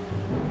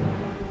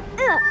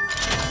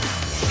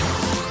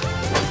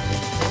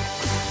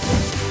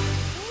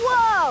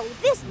 Whoa,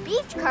 this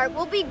beach cart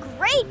will be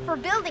great for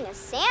building a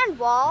sand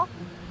wall.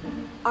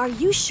 Are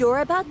you sure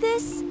about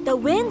this? The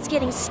wind's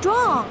getting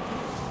strong.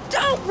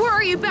 Don't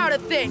worry about a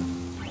thing.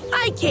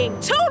 I came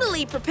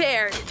totally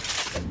prepared.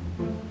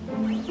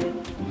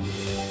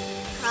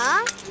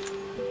 Huh?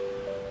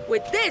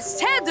 With this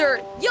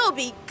tether, you'll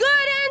be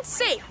good and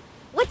safe.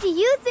 What do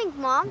you think,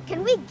 Mom?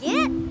 Can we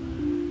get?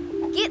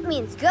 Get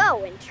means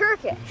go in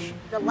Turkish,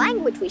 the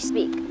language we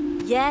speak.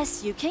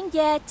 Yes, you can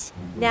get.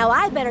 Now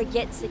I better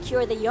get and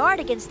secure the yard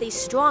against these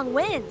strong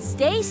winds.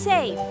 Stay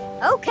safe.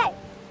 Okay.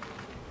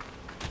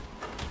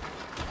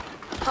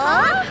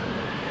 Huh?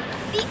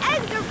 The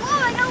eggs are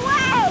blowing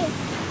away!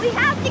 We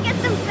have to get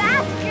them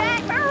back,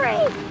 Jett!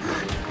 Hurry!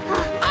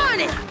 On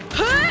it!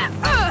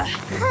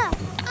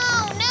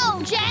 Oh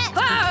no, Jett!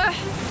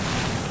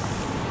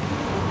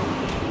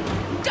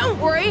 Don't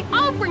worry,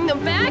 I'll bring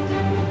them back.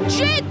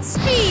 Jet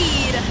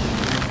speed!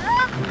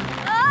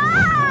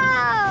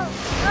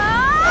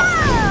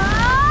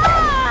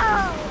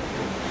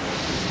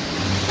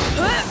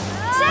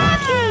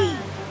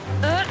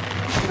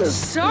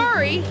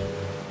 Sorry.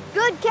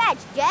 Good catch,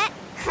 Jett.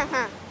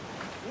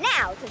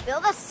 Now to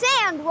build a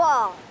sand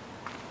wall.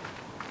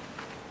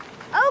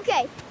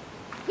 Okay,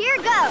 here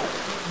goes.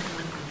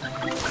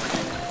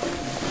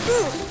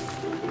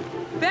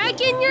 Back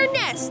in your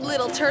nest,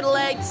 little turtle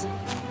eggs.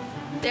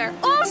 They're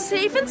all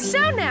safe and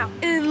sound now,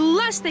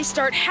 unless they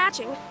start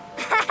hatching.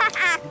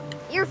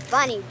 You're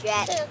funny,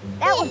 Jett.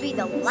 That would be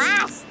the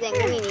last thing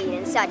we need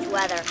in such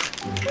weather.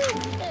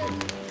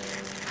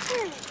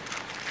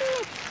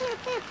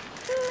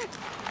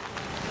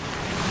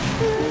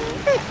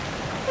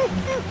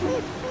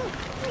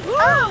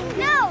 Oh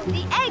no,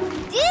 the eggs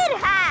did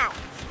hatch!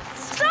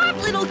 Stop,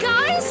 little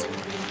guys!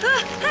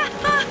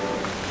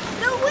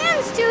 The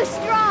wind's too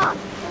strong!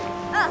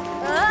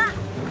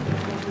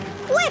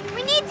 Quick,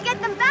 we need to get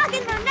them back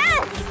in their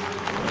nests!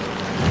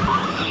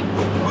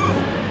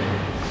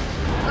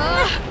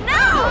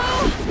 No!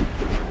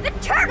 The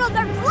turtles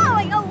are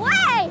blowing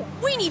away!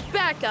 We need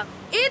backup.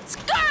 It's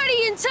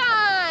Guardian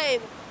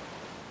time!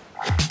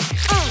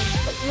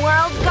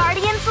 World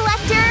Guardian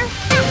Selector,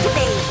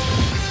 activate!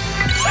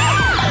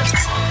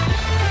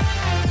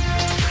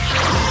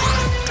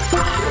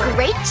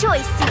 Great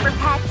choice, Super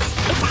Pets.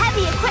 It's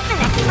heavy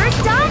equipment expert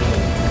Donnie.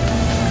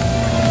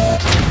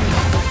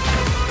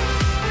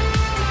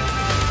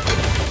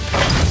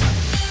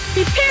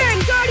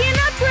 Preparing Guardian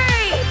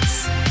upgrades!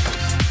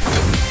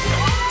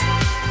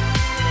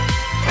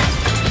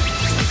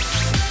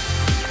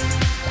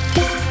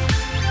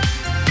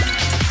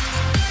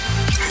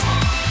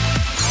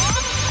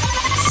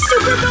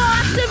 Super Bowl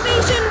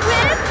activation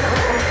with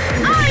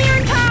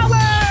Iron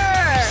Power!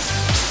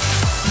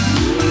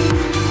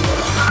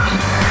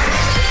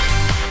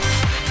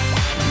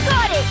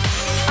 Got it!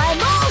 I'm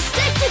all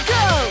set to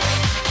go!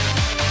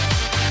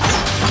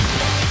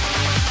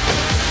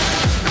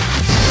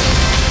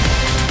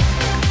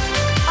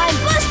 I'm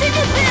busted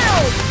to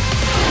build!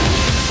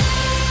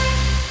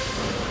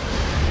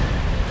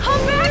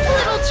 Come back,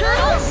 little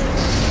turtles!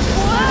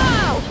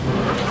 Wow!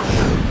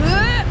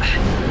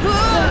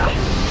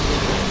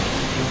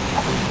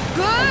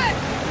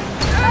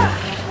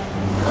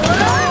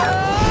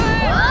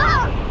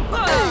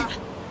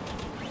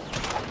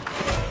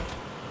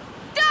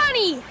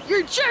 Donnie,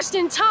 you're just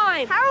in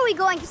time! How are we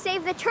going to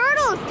save the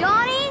turtles,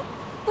 Donnie?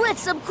 With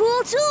some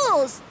cool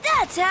tools!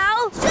 That's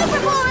how! Super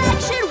Bowl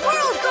Action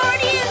World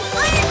Guardian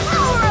Iron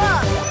Power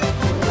Up!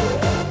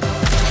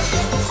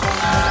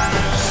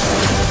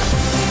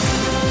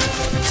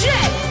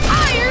 Jett,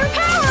 Iron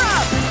Power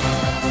Up!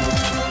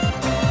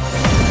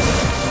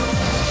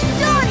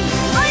 Donnie,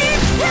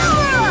 Iron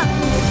Power Up!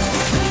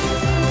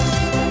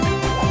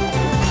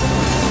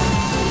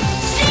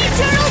 Sea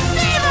Turtle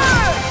Saver!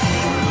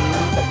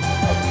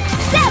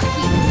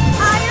 Sevgi,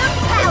 Iron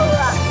Power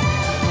Up!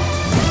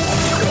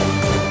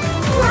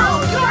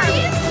 World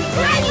Guardians,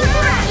 ready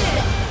for action!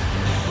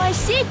 My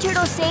Sea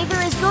Turtle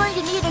Saver is going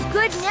to need a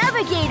good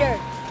navigator.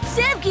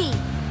 Sevgi,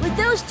 with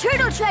those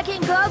turtle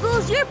tracking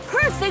goggles, you're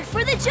perfect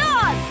for the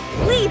job!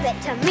 Leave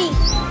it to me.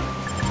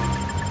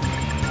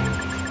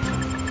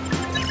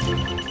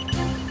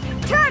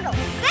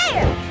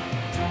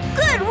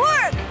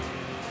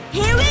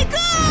 Here we go!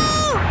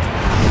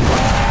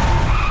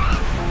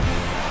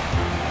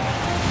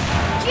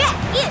 Jett,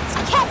 it's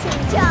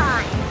catching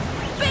time!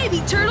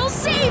 Baby turtle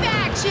save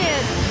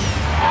action!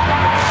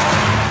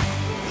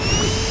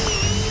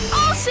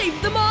 I'll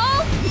save them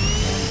all!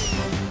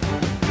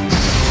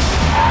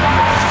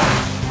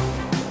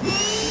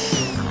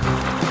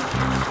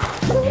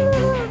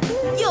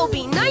 You'll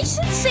be nice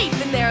and safe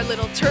in there,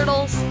 little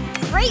turtles.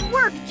 Great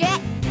work,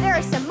 Jett. There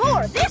are some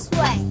more this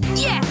way.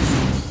 Yes!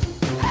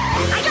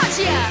 I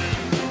gotcha!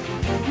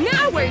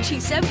 Now where'd she,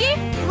 Sevgi?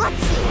 Let's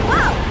see.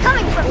 Whoa,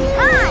 coming from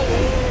behind!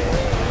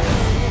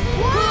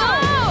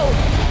 Whoa!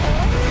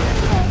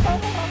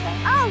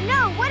 Oh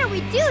no, what do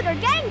we do? They're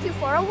getting too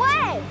far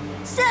away.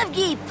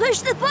 Sevgi, push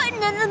the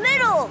button in the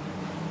middle.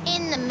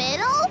 In the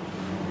middle?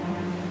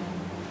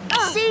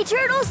 Sea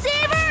Turtle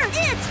Saver,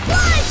 it's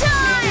fly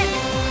time!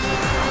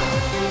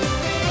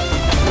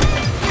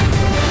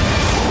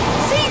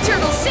 Sea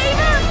Turtle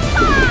Saver,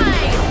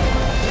 fly!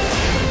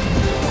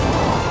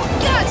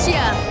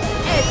 Gotcha!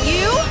 And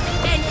you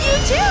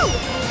too!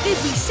 Did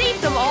we save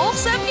them all,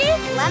 Sevgi?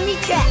 Let me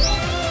check.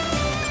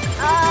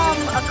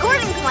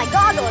 According to my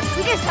goggles,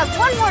 we just have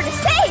one more to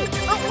save.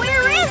 But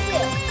where is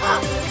it?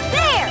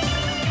 There!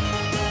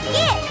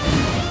 Get!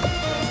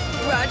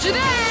 Roger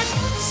that!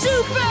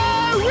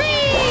 Superwings!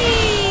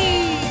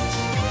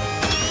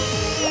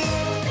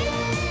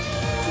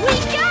 We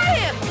got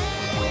him!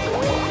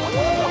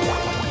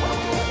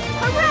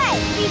 Hooray!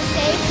 We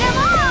saved them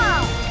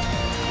all!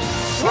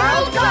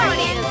 World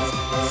Guardians!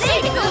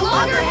 Saving the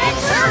Loggerhead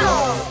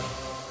Turtles!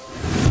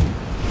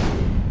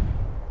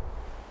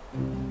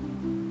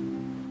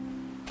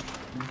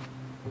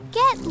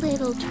 Get,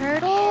 little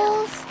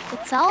turtles.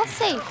 It's all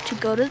safe to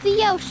go to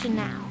the ocean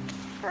now.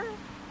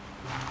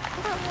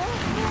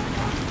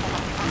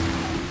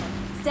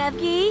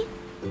 Sevgi?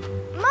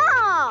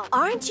 Mom!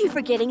 Aren't you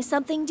forgetting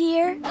something,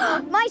 dear?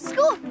 My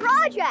school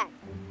project!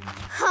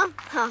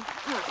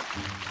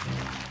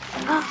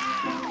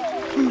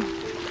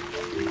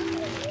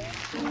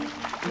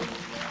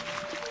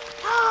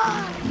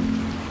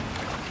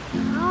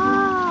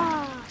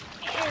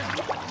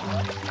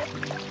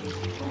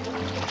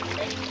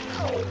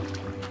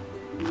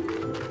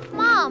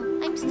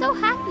 Mom, I'm so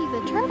happy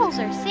the turtles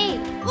are safe.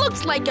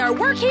 Looks like our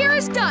work here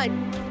is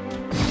done.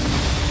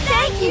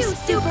 Thank you,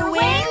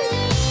 Superwings!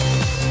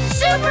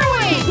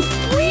 Superwings!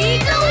 We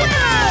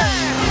deliver!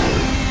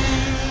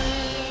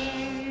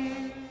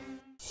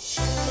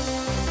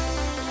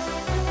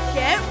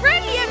 Get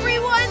ready,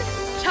 everyone!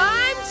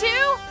 Time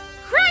to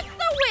crack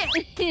the whip!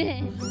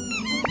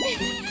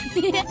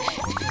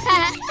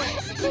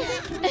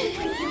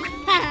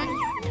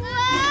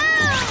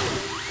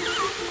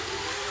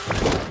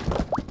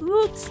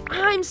 Oops,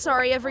 I'm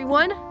sorry,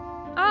 everyone.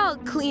 I'll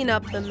clean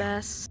up the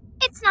mess.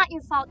 It's not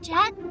your fault,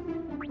 Jett.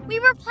 We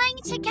were playing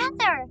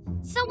together,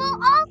 so we'll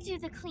all do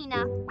the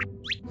cleanup.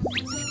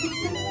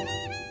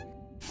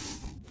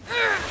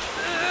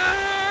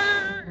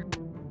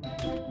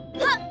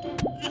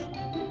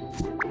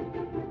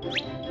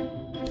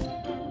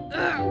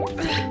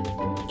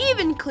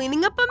 Even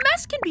cleaning up a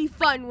mess can be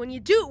fun when you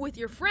do it with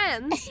your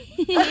friends.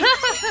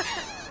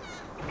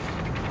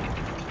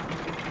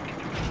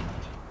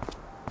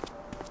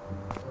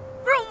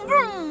 Vroom,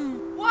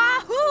 vroom!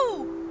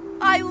 Wahoo!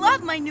 I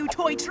love my new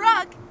toy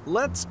truck.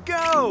 Let's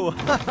go!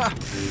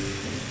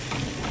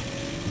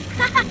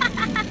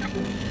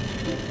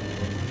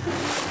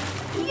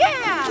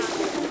 Yeah!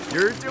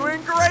 You're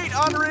doing great,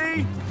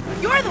 Henri!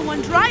 You're the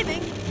one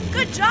driving.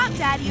 Good job,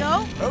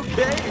 Daddy-O.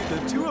 Okay, the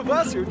two of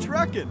us are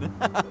trucking.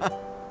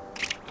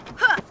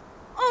 Huh.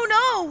 Oh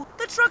no!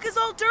 The truck is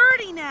all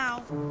dirty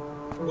now.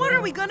 What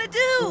are we gonna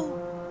do?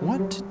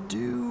 What to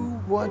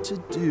do?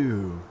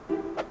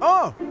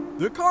 Oh,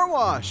 the car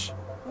wash!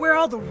 Where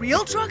all the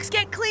real trucks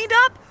get cleaned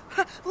up?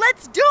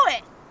 Let's do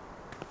it!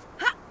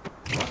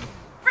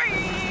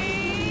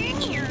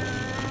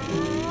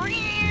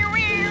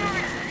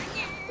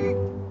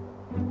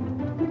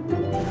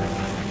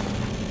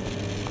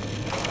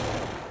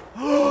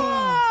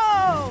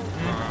 Whoa!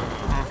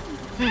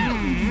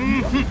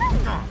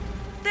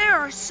 There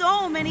are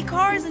so many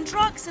cars and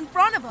trucks in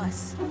front of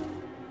us.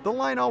 The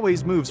line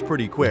always moves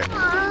pretty quick.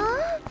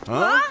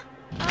 Huh?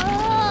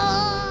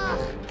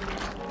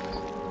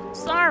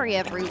 Sorry,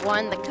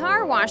 everyone. The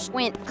car wash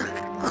went...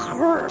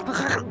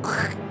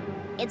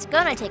 It's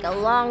gonna take a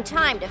long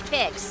time to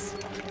fix.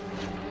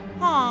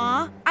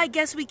 Aw, I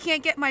guess we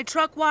can't get my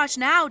truck washed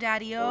now,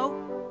 Daddy-O.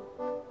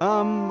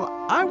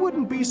 I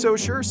wouldn't be so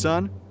sure,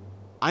 son.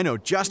 I know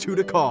just who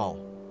to call.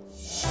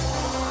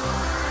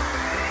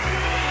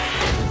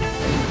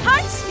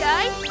 Hi,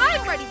 Sky.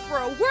 I'm ready for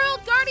a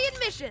World Guardian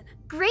mission.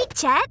 Great,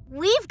 Jett.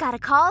 We've got a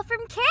call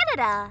from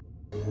Canada.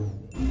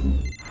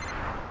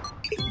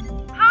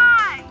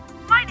 Hi,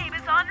 my name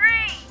is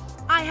Henri.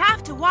 I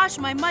have to wash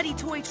my muddy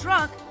toy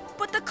truck,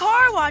 but the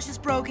car wash is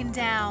broken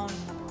down.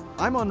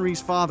 I'm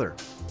Henri's father.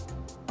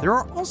 There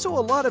are also a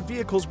lot of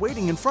vehicles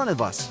waiting in front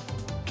of us.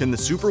 Can the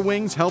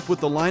Superwings help with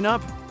the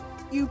lineup?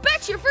 You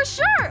betcha for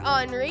sure,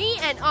 Henri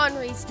and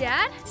Henri's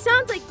dad.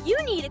 Sounds like you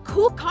need a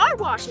cool car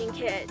washing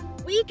kit.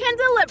 We can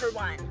deliver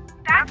one.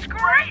 That's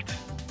great!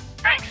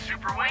 Thanks,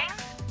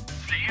 Superwings.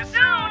 See you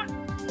soon!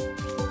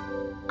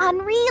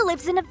 Henri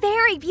lives in a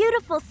very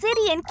beautiful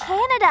city in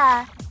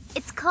Canada.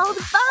 It's called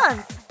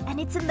Banff, and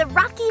it's in the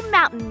Rocky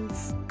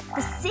Mountains.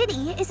 The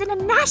city is in a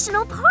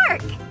national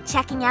park.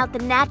 Checking out the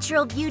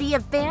natural beauty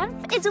of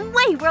Banff is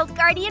way World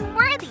Guardian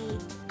worthy.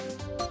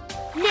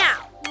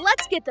 Now,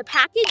 let's get the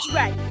package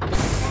ready.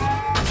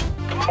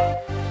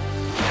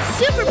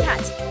 Super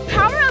Pets,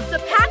 power up the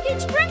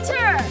package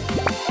printer!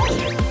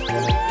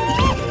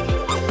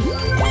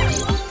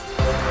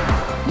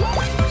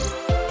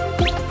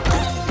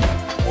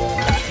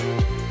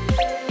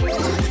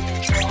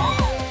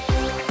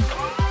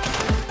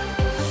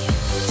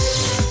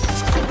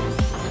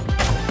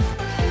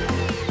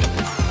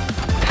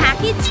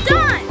 Package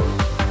done!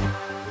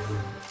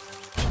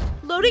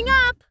 Loading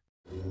up!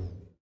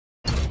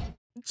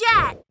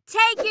 Jett,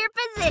 take your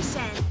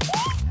position.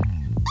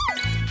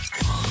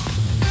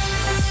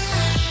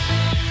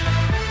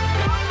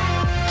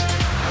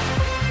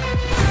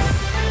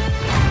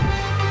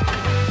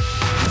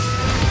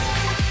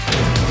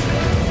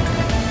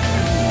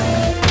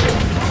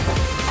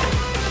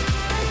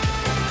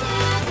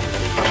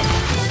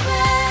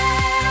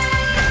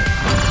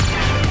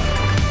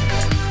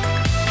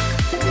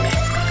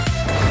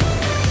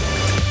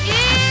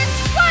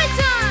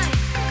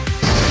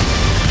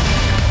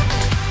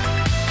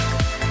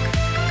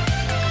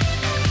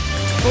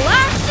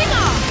 Blasting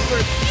off for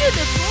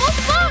beautiful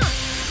fun!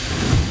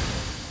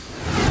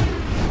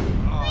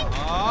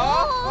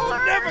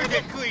 We'll never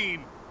get clean!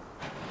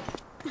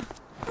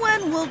 When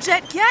will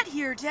Jett get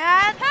here,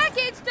 Dad?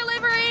 Package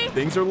delivery!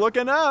 Things are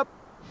looking up.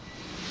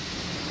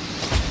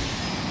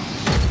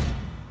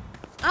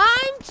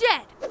 I'm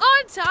Jett.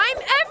 On time,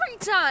 every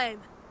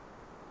time.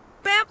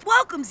 Banff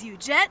welcomes you,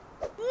 Jett.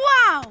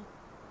 Wow!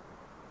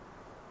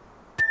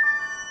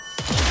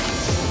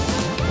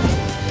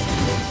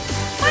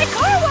 My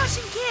car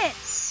washing kit!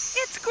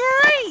 It's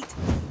great!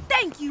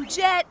 Thank you,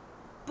 Jett.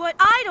 But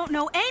I don't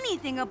know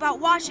anything about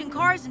washing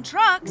cars and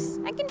trucks.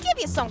 I can give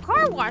you some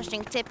car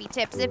washing tippy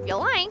tips if you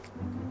like.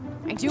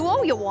 I do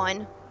owe you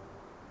one.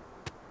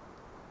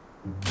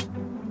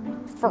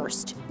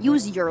 First,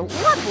 use your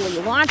lovely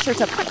launcher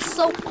to put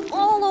soap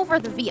all over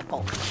the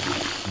vehicle.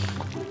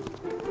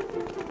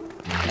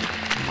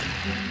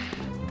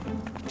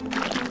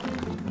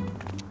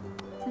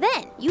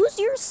 Then, use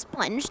your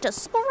sponge to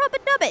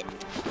scrub-a-dub it.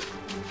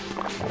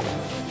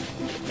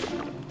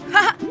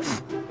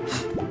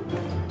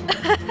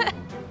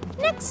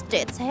 Next,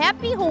 it's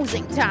happy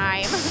hosing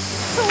time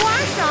to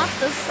wash off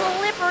the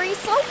slippery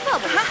soap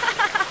bubbles.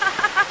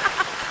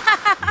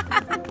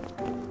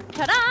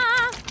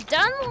 Ta-da!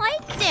 Done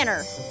like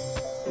dinner.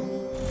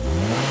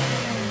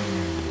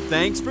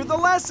 Thanks for the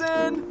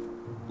lesson.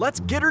 Let's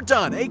get her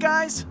done, eh,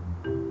 guys?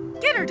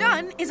 Get her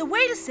done is a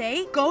way to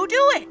say, go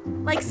do it,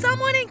 like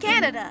someone in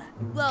Canada.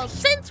 Well,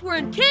 since we're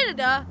in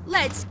Canada,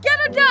 let's get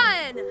her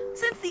done!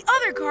 Since the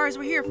other cars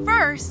were here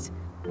first,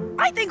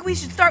 I think we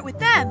should start with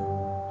them.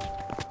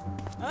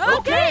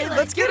 Okay,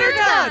 let's get her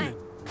done!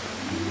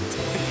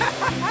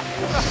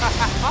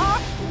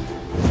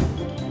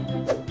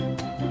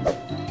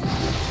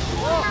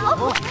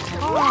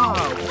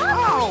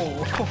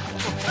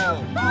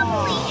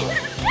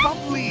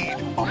 Bubbly!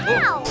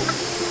 Wow!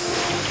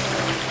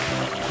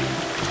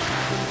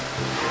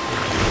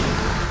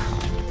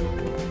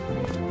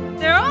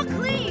 They're all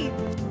clean.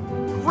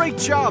 Great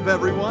job,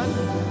 everyone.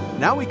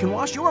 Now we can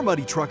wash your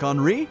muddy truck,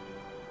 Henri.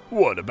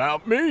 What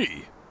about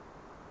me?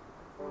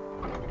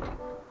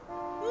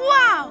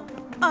 Wow!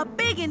 A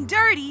big and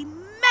dirty,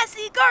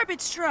 messy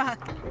garbage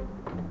truck.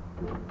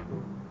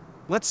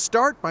 Let's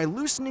start by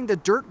loosening the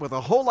dirt with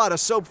a whole lot of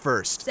soap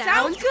first.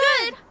 Sounds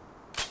good!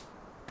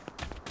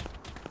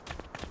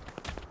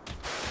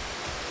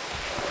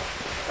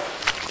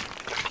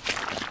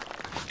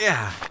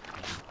 Yeah.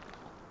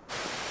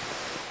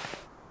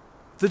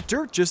 The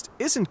dirt just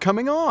isn't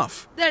coming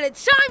off. Then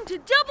it's time to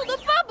double the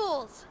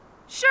bubbles!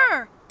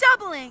 Sure,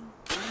 doubling.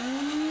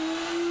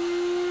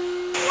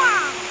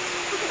 Wow!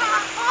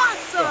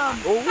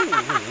 Awesome!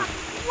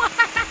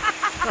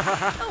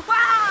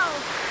 Wow!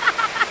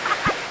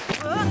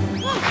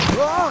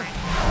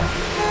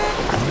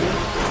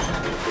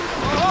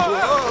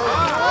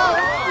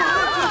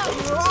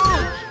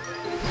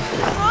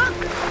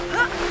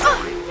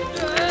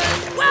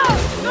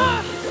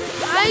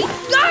 I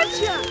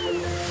gotcha!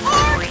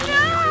 Or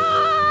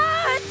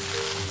not!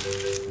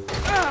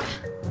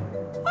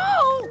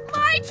 Oh,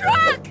 my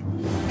truck!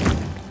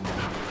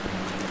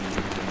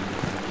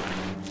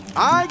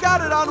 I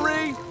got it,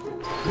 Henri.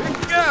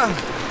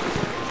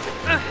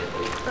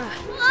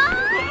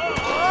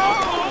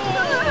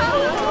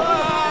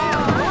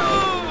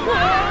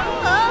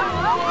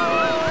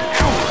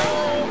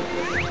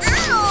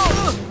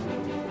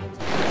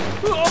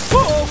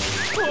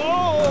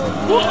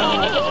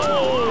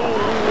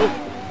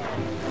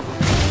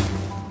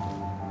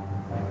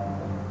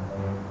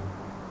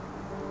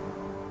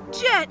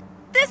 Jett,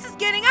 This is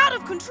getting out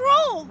of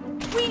control!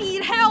 We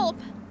need help!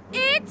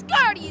 It's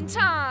Guardian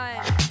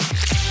time!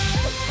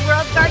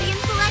 World Guardian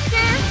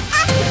Selector,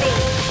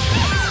 activate!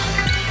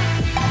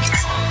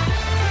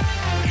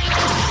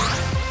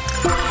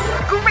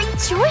 Great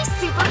choice,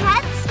 Super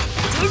Pets!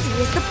 Dizzy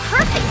is the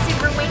perfect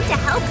super wing to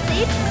help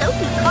save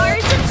Soapy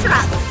cars and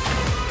trucks.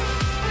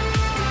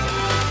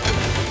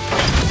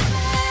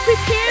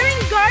 Preparing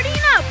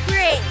Guardian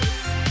upgrades!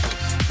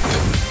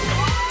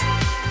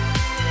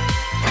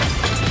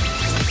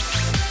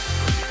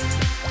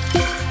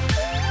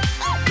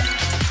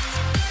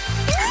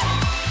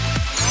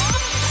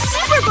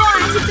 Super Ball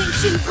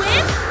activation,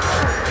 Wind!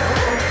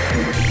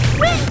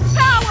 Wind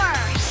power!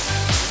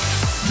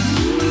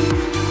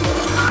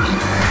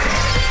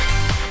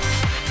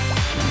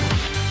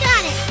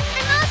 Got it!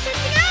 I'm all set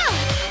to go!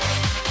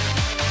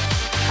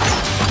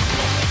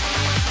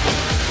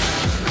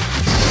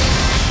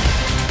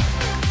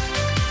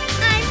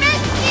 I'm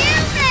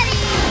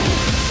ready!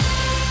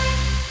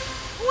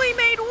 We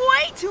made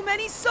way too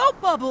many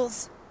soap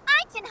bubbles.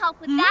 I can help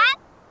with that.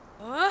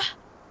 Yahoo!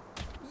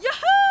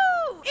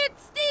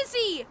 It's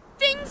Dizzy!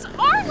 Things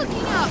are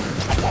looking up!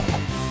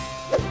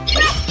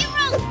 Rescue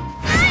rope!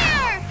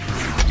 Fire!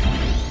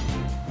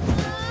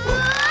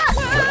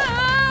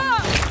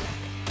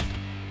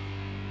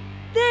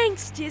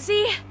 Thanks,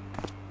 Dizzy.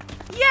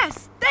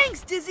 Yes,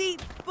 thanks, Dizzy,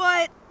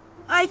 but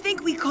I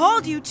think we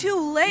called you too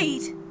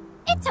late.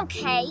 It's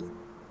okay.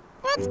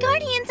 World's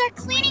Guardians are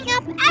cleaning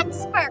up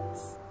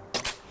experts.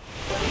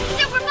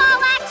 Super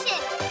Ball action!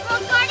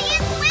 World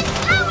Guardians win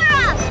power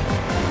up!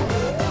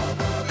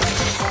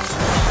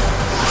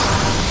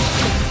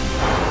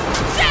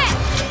 Jett!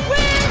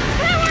 Win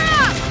power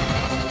up!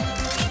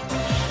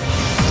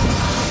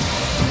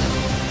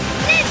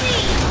 Dizzy!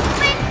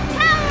 Win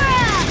power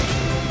up!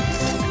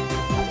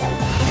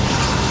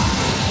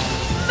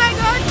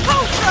 Mega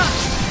Tow Truck!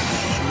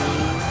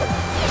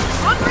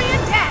 Hungry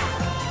attack!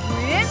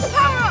 Win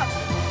power up!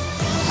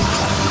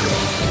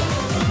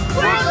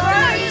 World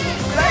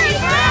Guardians ready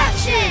for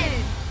action!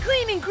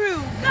 Cleaning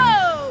crew,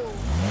 go!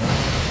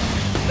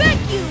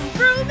 Vacuum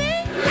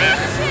brooming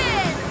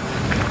action!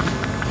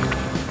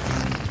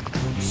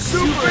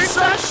 Super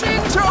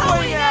Suction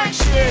Towing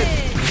Action!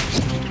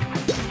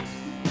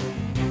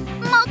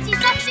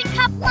 Multi-suction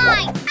cup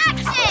line,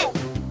 action!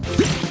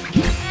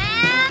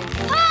 And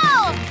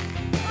pull!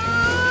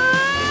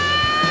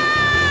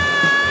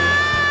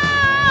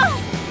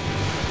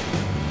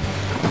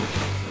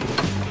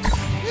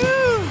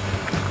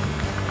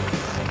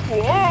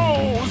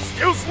 Whoa!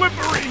 Still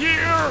slippery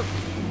here!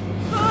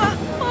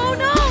 Oh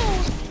no!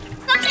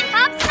 Suction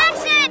cups,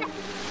 action!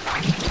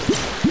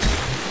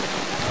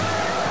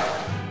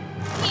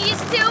 He's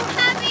too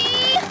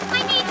heavy!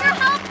 I need your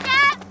help,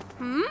 Jett!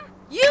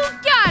 You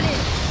got it!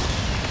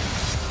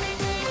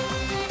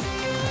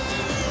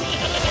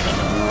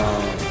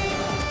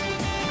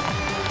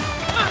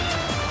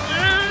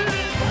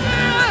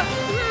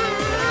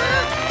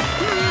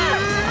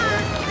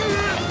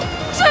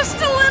 Just a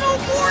little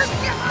more,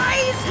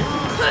 guys!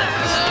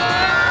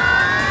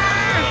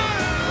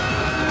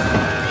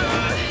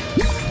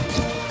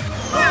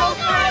 World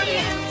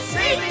Guardians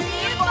saving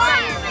the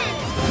environment!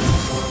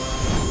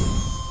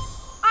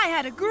 I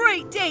had a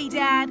great day,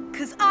 Dad,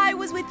 'cause I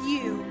was with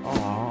you.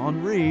 Aw,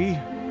 Henri,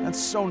 that's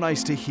so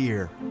nice to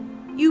hear.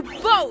 You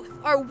both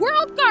are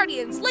World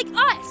Guardians like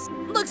us!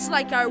 Looks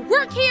like our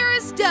work here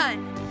is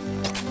done!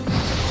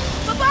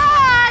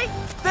 Bye-bye!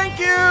 Thank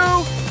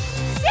you!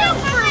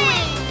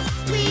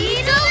 Superwings!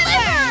 We deliver!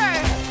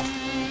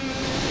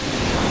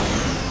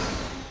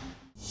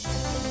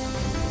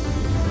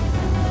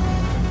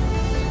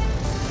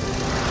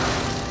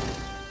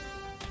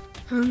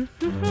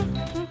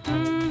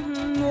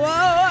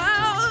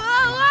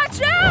 Whoa!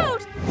 Watch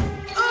out!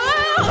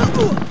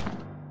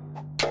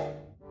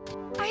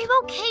 Are you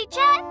okay,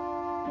 Jett?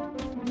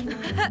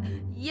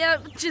 Yep,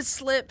 just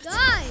slipped.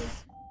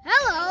 Guys,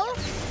 hello!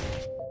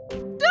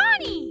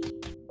 Donnie!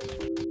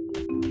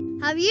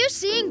 Have you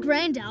seen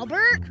Grand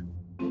Albert?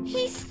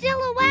 He's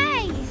still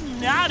away.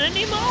 Not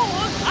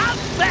anymore. I'm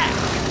back.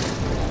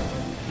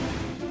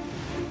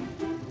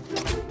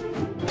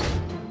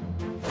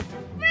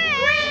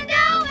 Grand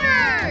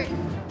Albert!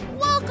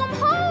 Welcome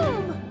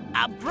home!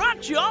 I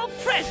brought you all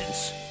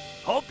presents.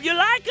 Hope you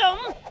like them.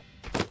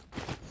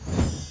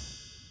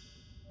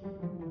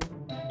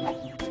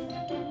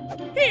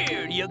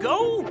 Here you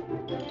go.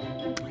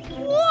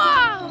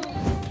 Wow!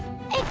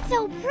 It's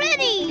so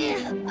pretty.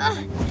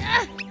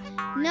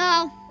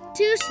 No,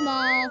 too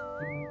small.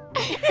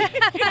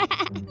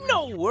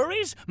 No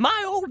worries.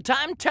 My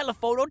old-time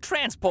telephoto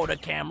transporter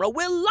camera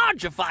will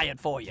largify it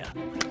for you.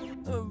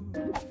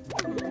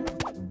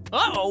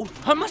 Uh-oh,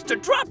 I must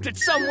have dropped it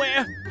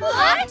somewhere.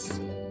 What?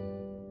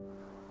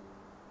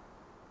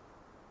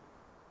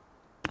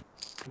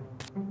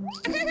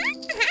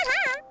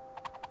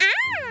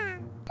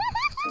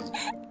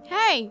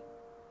 Hey,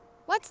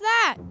 what's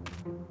that?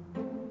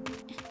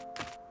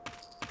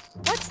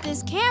 What's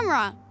this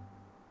camera?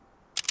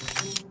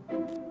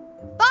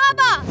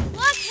 Baba,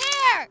 look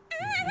here!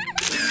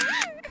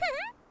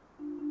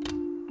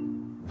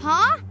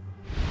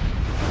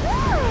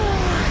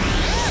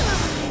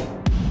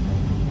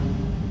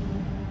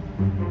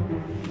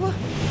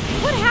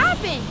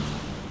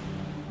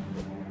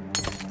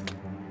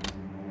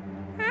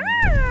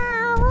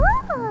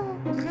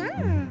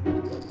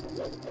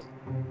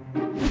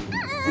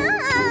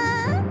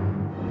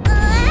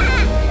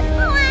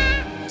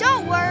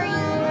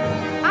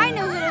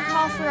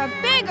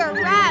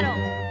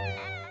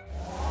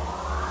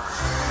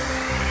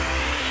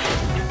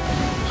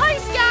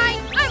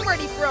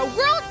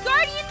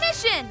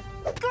 position!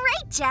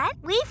 Great, Jet!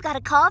 We've got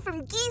a call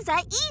from Giza,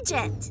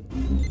 Egypt.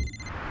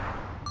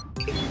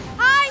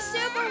 Hi,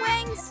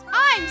 Superwings!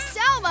 I'm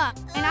Selma,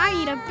 and I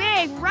need a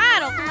big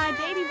rattle for my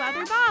baby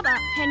brother Baba.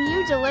 Can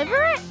you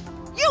deliver it?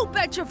 You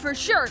betcha for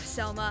sure,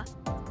 Selma.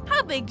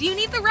 How big do you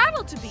need the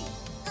rattle to be?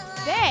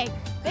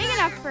 Big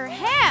enough for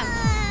him.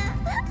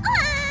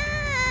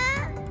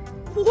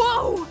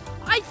 Whoa!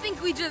 I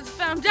think we just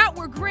found out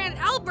where Grand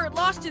Albert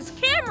lost his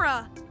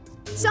camera.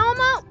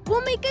 Selma,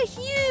 we'll make a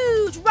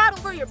huge rattle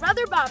for your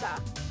brother Baba.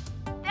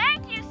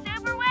 Thank you,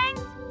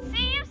 Superwings.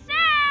 See you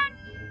soon.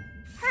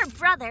 Her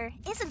brother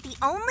isn't the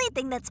only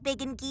thing that's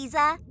big in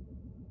Giza.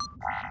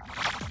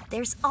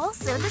 There's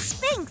also the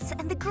Sphinx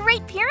and the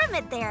Great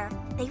Pyramid there.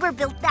 They were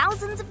built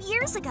thousands of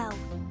years ago.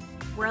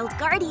 World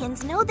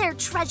Guardians know they're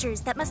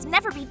treasures that must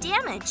never be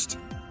damaged.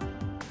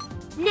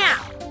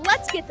 Now,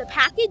 let's get the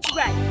package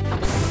ready.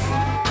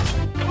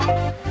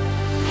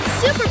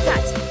 Super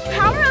Pets,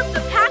 power up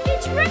the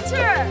package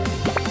printer!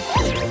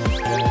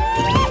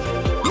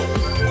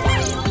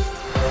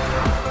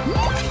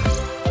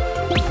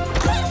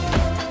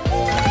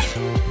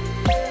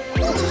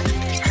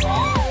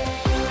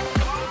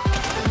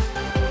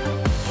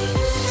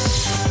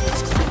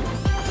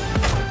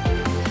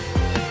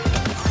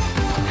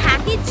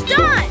 Package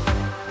done!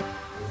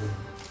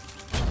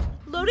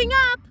 Loading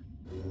up!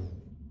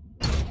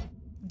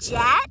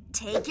 Jet,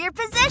 take your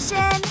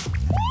position.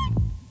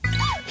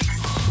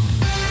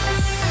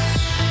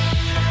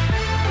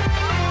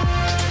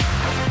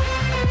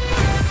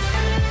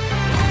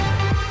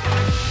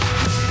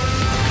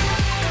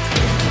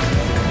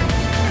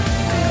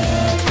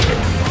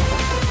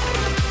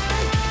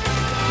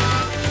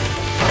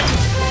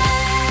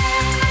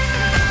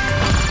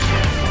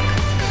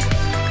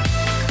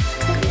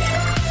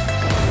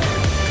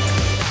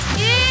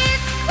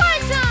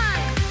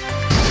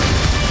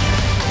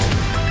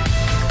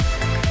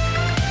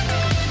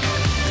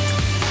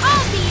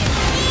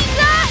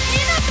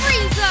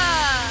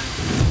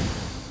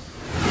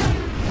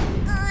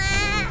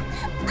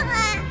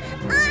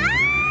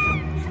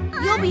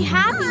 Be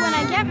happy when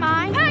I get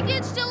mine.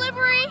 Package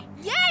delivery!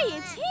 Yay,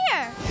 it's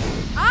here!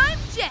 I'm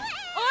Jet.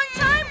 On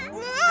time.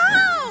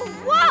 Whoa!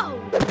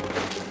 Whoa!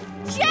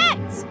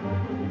 Jet!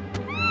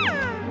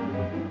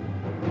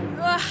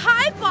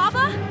 Hi,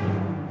 Baba.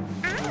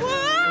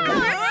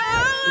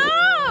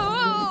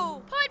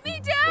 Whoa! Put me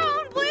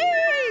down,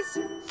 please.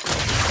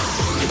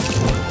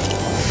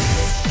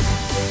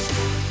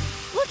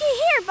 Looky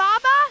here,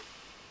 Baba.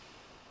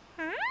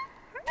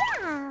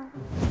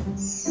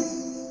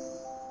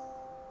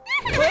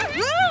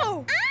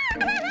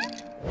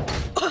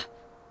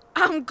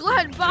 I'm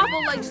glad Baba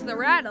likes the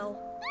rattle.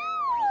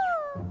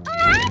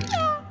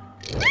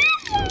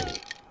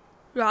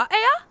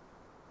 Ra'ea?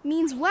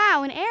 Means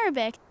wow in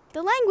Arabic,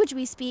 the language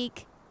we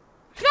speak.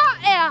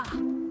 Ra'ea!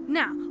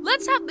 Now,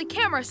 let's have the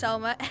camera,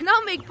 Selma, and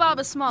I'll make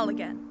Baba small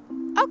again.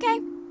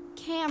 Okay.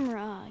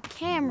 Camera.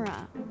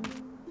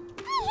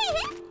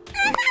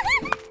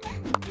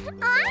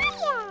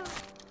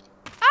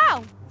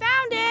 Oh,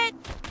 found it!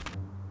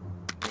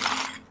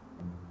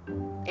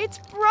 It's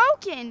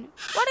broken.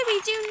 What do we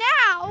do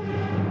now?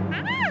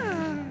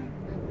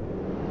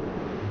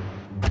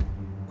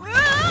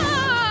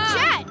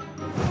 Jet!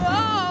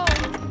 Whoa!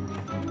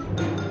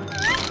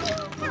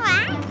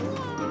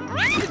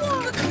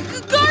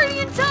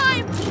 Guardian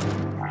time!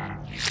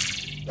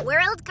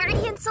 World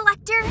Guardian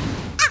Selector,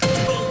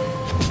 activate!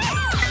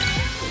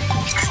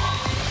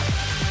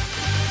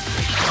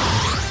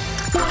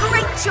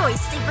 Great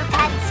choice, Super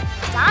Pets.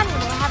 Donnie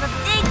will have a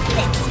big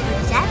fix for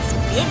Jet's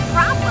big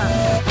problem.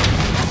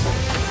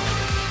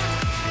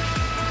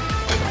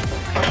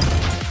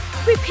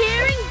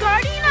 Preparing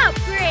Guardian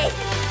upgrade!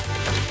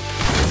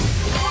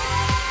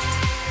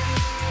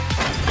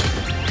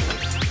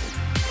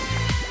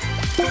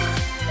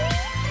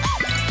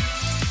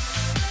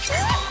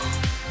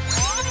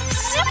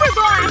 Super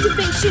Ball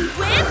activation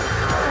with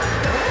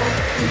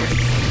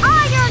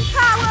Iron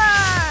Power!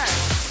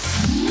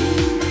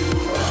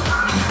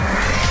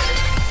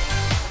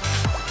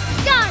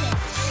 Got it!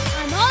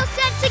 I'm all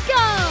set to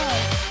go!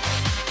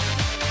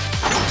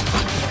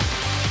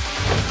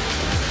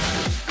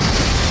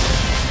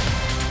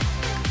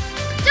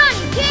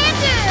 Can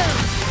do!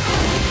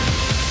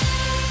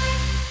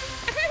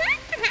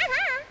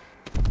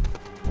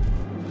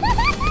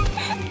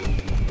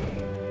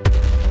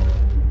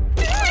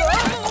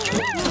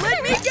 Let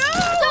me go!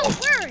 Don't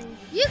worry!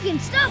 You can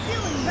stop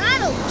feeling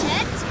rattled,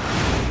 Jet!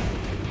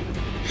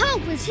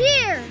 Help is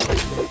here!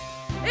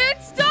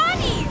 It's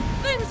Donnie!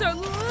 Things are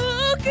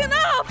looking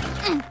up!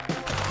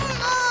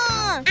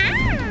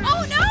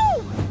 Oh no!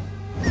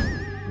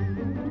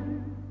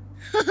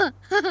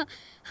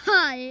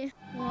 Hi!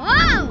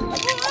 Wow!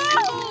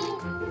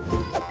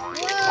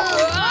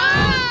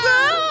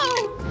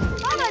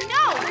 Mama,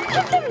 no!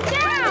 Put them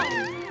down!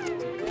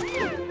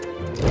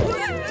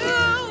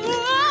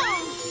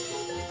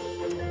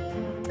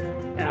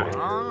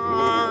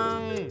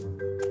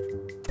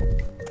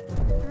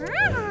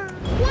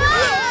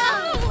 Whoa!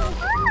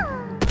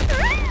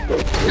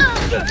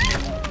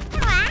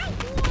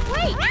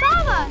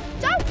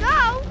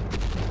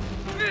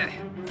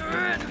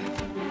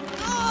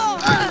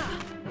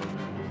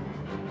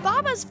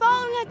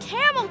 a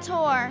camel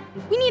tour.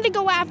 We need to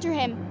go after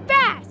him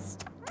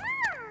fast.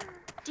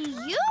 Do you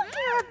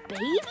hear a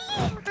baby?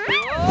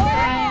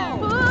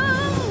 Whoa!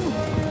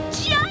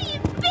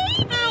 Giant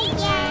baby!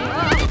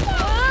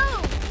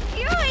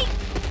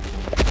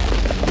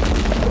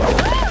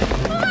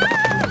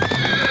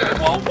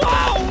 Whoa,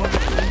 whoa!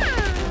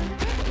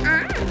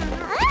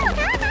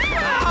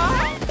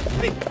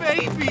 Big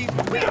baby,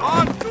 we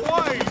are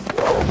toys!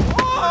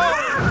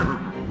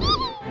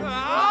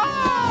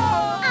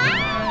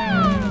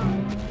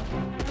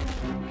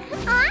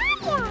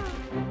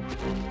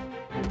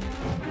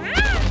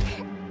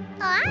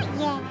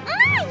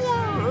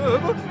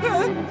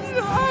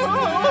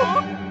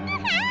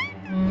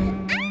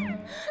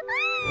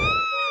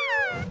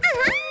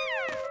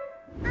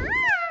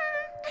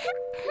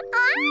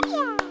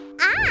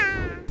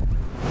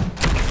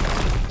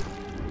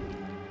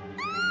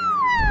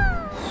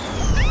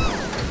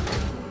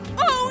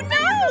 Oh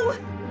no!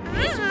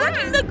 He's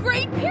working the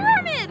Great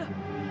Pyramid!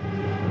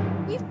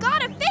 We've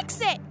got to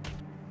fix it!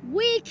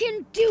 We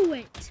can do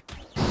it!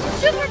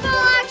 Super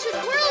Ball Action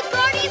World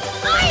Guardians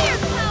Iron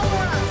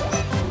Power Up!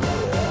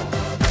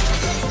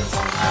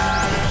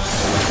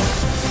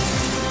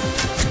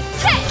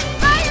 Hey!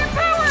 Iron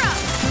Power Up!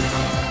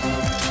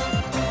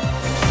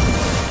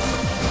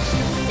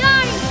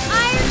 Donnie!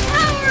 Iron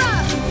Power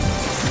Up!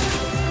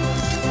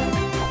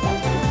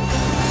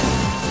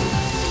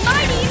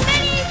 Mighty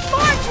Mini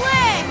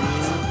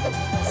Forklifts!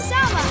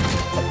 Selma!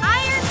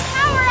 Iron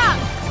Power Up!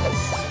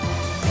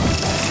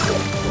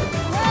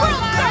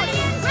 World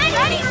Guardians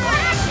ready for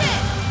action!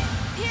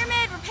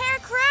 Pyramid repair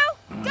crew,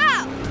 go!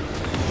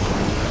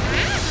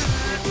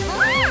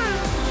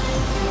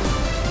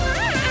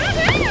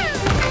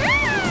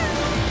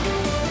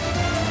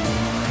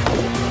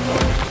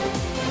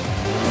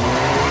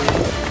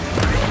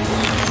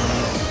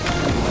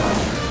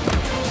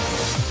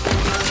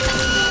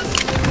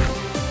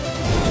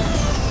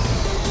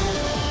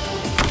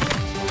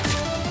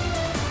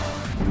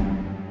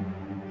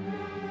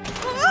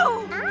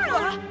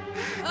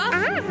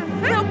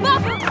 Now,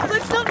 Bubba,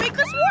 let's not make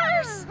this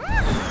worse!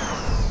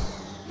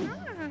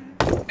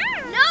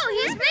 No,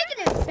 he's making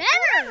it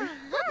better!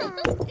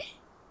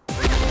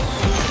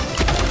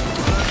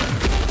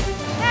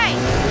 Hey,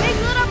 big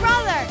little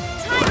brother,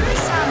 time for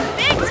some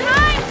big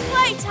time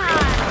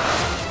playtime!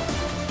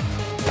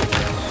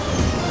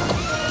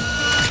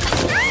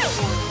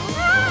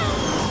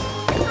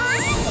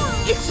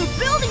 It's a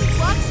building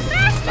blocks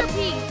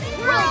masterpiece!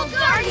 World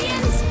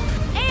Guardians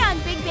and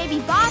Big Baby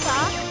Baba.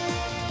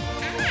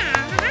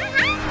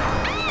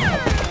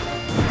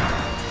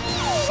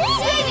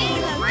 Saving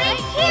the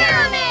Great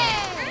Pyramid!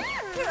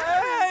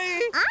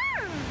 Hey!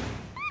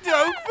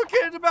 Don't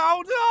forget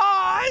about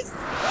us!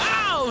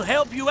 I'll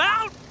help you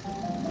out.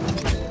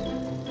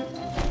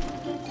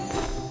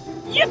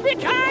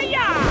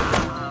 Yippee-ki-ya!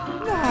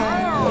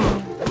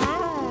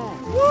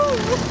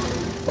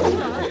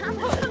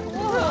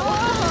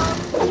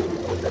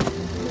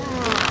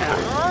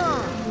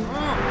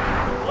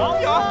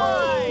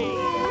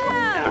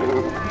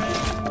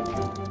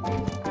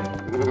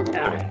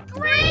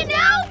 Grand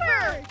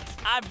Albert!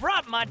 I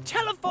brought my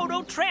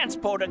telephoto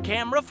transporter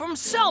camera from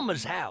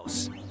Selma's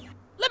house.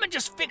 Let me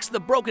just fix the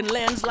broken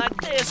lens like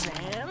this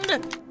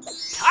and...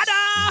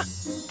 ta-da!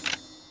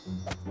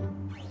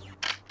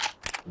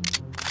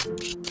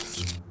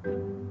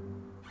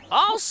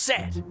 All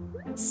set.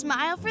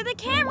 Smile for the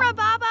camera,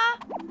 Baba.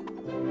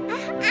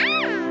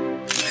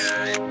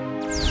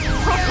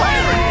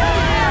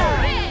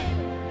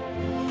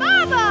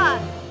 Baba!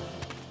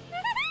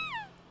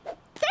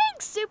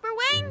 Thanks,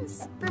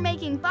 Superwings, for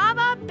making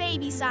Baba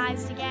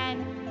baby-sized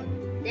again.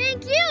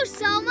 Thank you,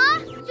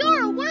 Selma!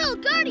 You're a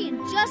World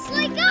Guardian just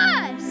like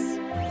us!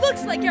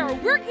 Looks like our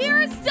work here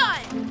is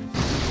done.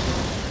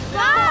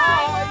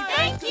 Bye!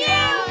 Thank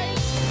you!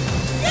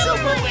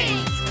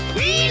 Superwings,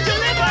 we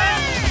deliver!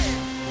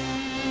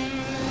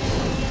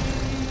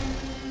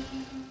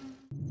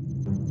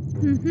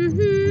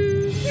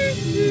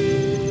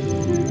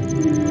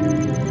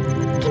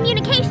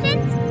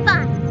 Communications,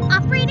 fine.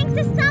 Operating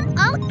system,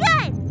 all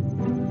good.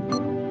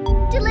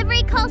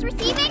 Delivery calls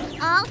receiving,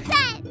 all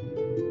set.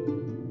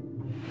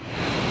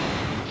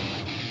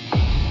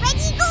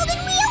 Ready, Golden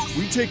Wheels?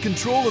 We take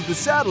control of the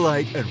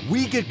satellite and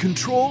we get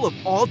control of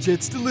all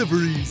Jet's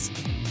deliveries.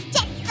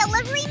 Jet's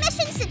delivery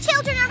missions to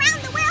children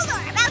around the world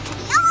are about to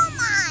be all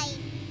mine.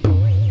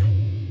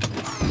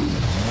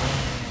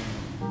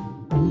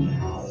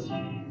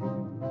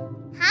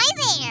 Hi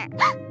there.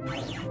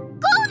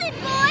 Golden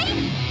Boy!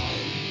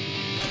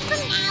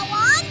 From now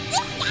on,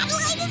 this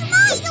satellite is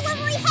my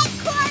delivery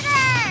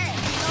headquarters!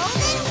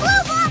 Golden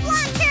Blue Blob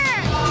Launcher!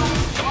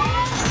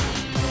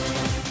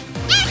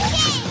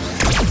 Action!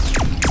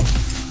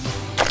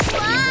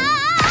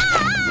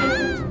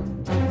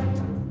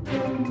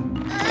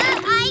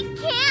 I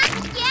can't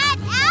get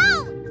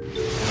out!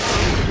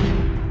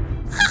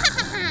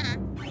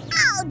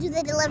 I'll do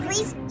the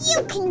deliveries. You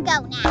can go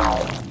now.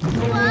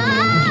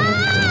 Whoa!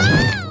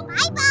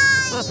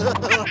 Bye-bye!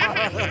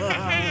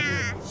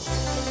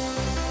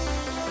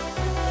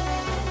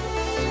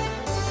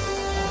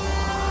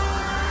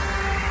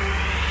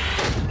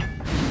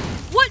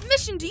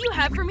 mission do you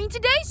have for me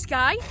today,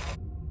 Sky?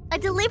 A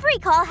delivery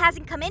call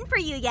hasn't come in for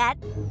you yet.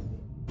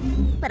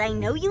 But I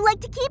know you like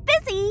to keep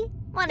busy.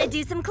 Want to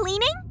do some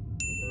cleaning?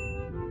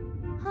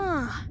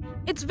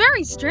 It's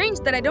very strange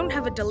that I don't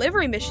have a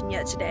delivery mission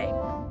yet today.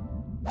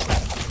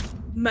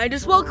 Might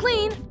as well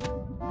clean.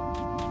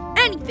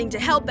 Anything to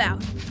help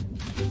out.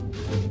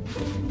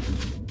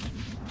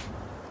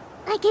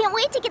 I can't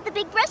wait to get the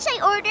big brush I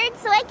ordered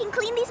so I can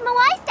clean these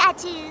Moai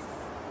statues.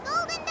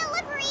 Golden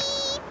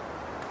delivery!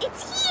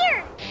 It's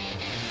here!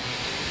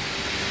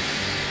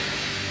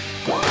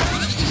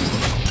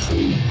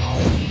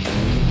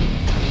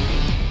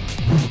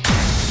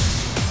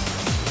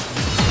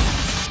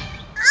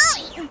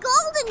 I'm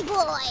Golden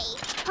Boy!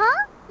 Huh?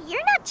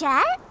 You're not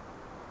Jett?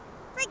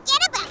 Forget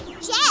about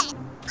Jett.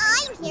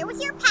 I'm here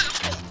with your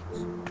package.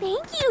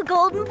 Thank you,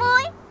 Golden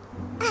Boy.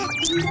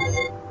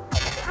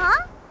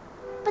 Huh?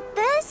 But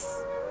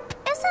this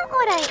isn't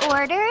what I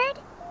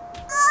ordered.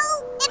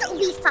 Oh, it'll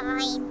be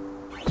fine.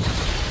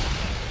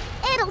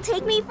 It'll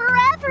take me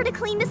forever to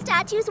clean the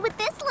statues with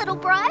this little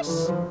brush.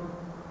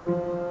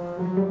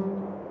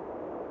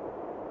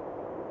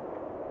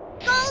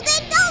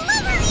 Golden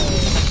delivery!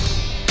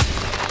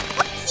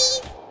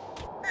 Oopsies!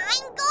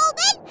 I'm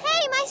Golden.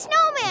 Hey, my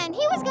snowman!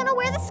 He was gonna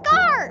wear the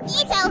scarf.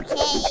 It's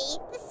okay.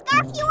 The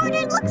scarf you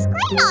ordered looks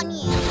great on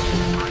you.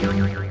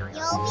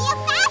 You'll be a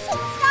fashion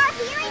star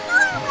here in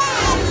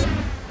Norway.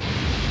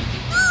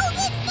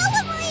 Golden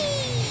delivery!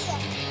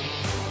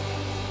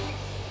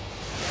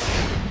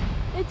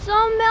 It's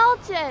all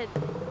melted.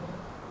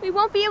 We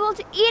won't be able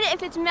to eat it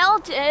if it's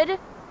melted.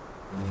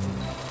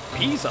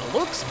 Pizza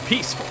looks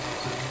peaceful.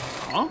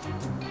 Huh?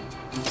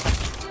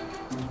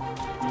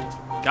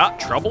 Got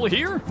trouble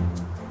here?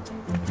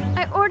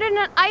 I ordered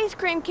an ice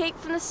cream cake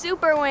from the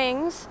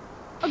Superwings.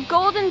 A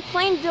golden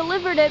plane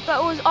delivered it, but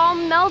it was all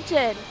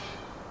melted.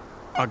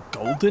 A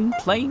golden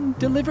plane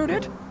delivered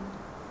it?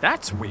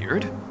 That's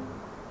weird.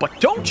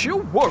 But don't you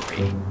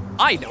worry.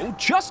 I know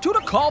just who to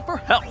call for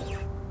help.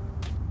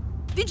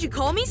 Did you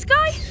call me,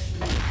 Sky?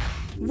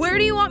 Where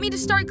do you want me to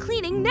start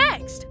cleaning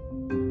next?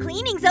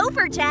 Cleaning's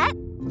over, Jett.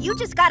 You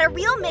just got a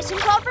real mission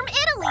call from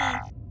Italy.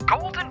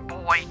 Golden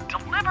Boy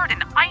delivered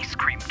an ice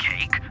cream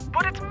cake,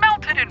 but it's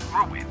melted and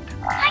ruined.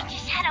 I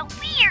just had a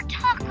weird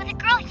talk with a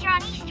girl here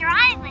on Easter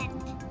Island.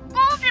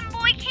 Golden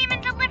Boy came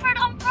and delivered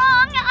a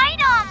wrong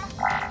item.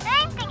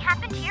 Same thing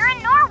happened here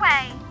in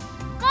Norway.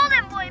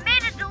 Golden Boy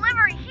made a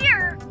delivery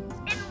here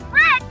and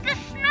wrecked the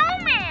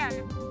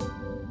snowman.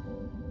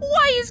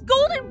 Why is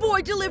Golden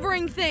Boy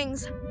delivering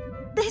things?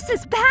 This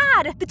is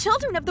bad. The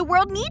children of the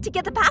world need to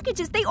get the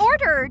packages they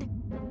ordered.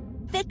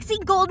 Fixing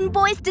Golden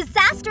Boy's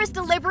disastrous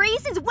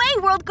deliveries is way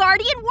World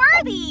Guardian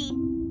worthy.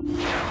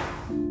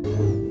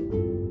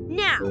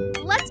 Now,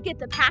 let's get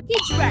the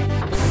package ready.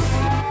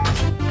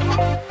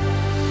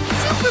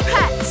 Super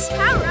Pets,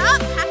 power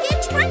up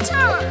package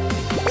printer!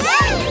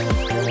 Yay!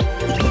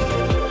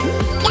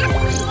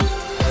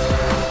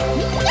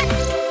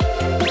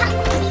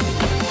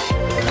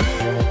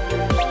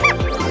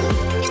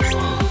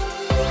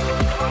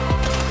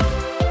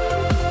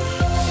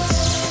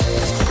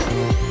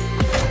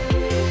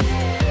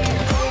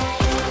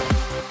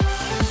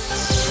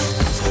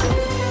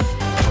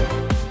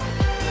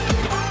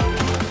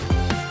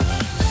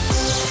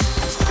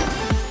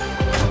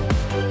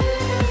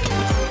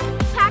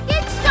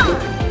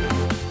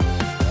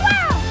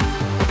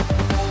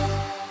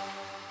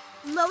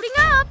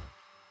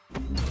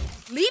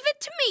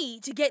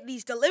 To get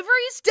these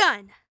deliveries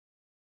done.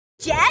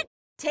 Jett,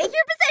 take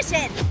your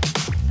position.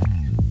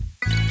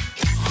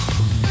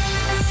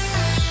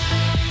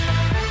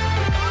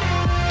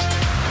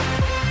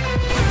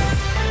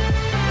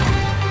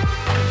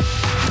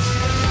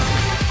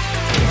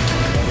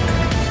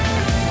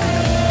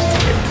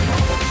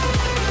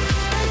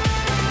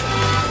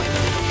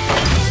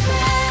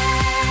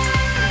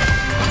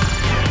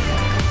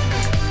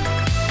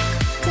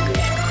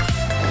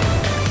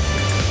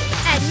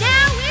 And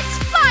now it's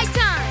fight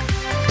time.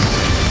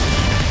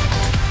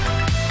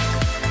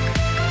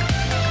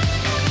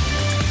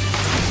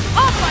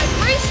 Off I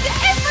race to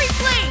every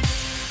place.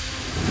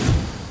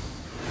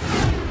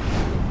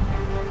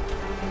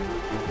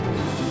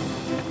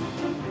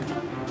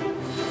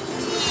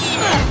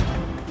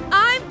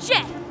 I'm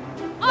Jett.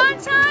 On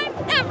time,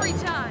 every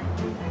time.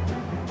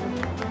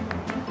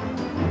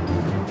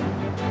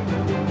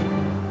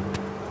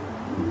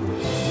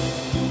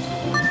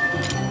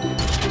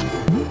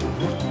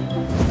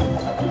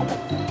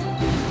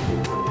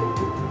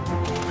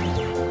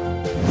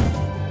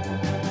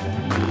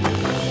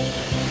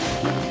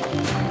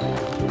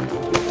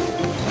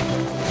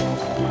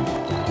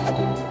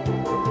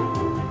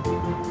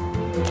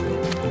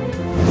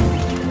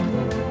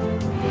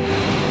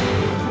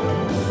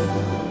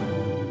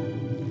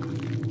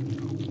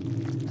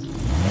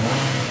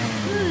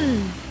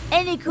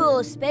 Any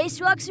cool space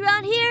rocks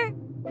around here?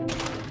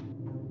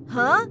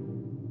 Huh?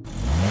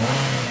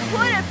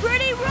 What a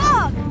pretty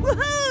rock!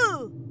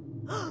 Woohoo!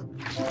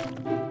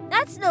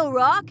 That's no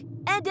rock,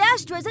 and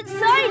Astra's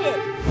inside it!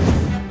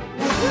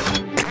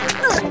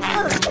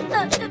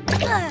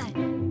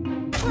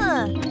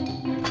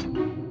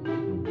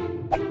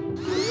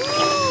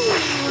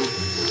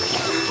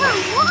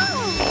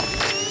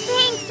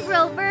 Thanks,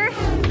 Rover.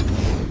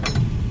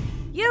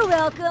 You're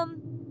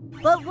welcome.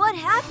 But what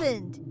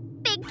happened?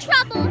 Big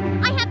trouble!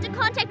 I have to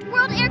contact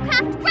World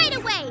Aircraft right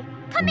away!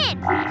 Come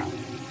in!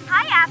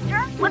 Hi,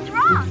 Astra. What's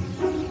wrong?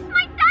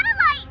 My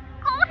satellite!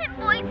 Golden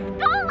Boy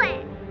stole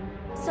it!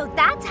 So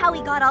that's how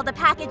we got all the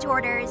package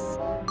orders.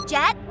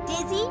 Jet,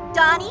 Dizzy,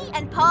 Donnie,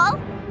 and Paul,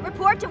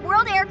 report to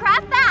World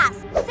Aircraft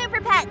fast!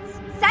 Super Pets,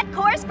 set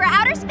course for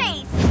outer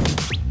space!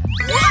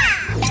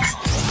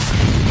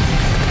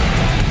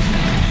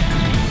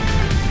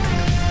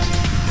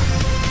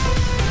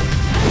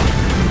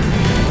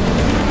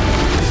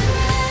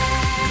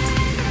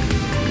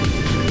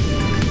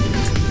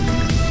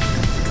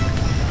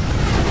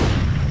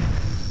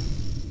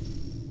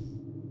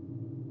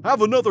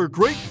 Have another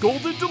great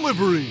golden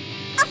delivery.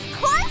 Of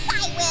course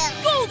I will!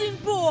 Golden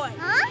Boy!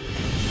 Huh?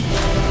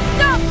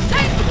 Stop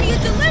pretending to be a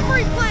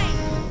delivery plane!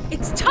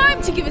 It's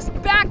time to give us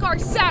back our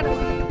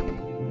satellite!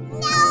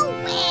 No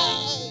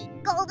way!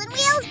 Golden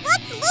Wheels,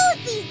 let's lose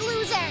these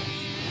losers!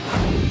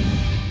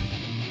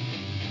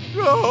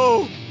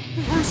 No!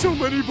 There are so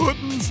many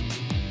buttons.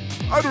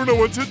 I don't know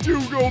what to do,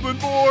 Golden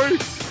Boy.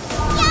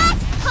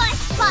 Just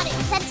push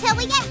buttons until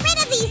we get rid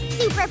of these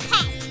super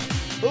pests!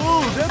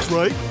 Oh, that's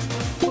right.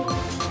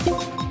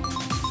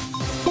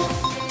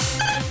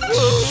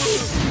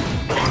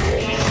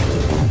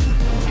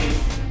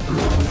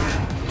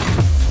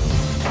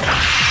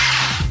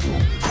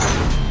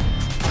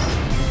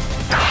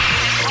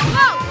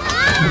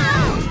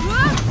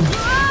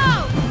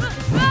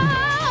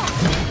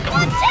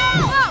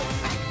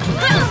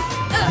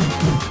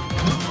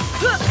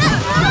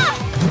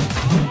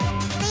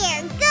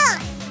 They're good!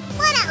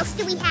 What else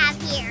do we have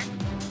here?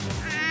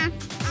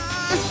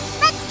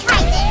 Let's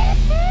try this!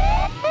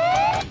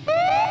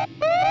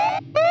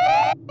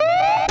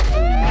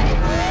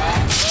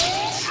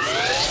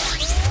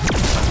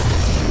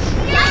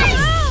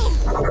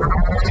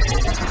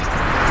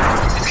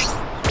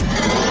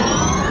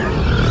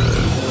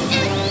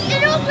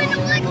 It opened a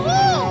black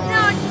hole!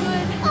 Not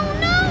good! Oh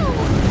no!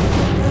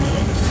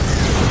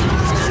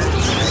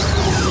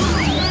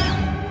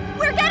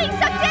 We're getting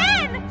sucked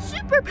in!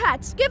 Super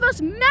Pets, give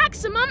us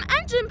maximum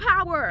engine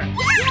power!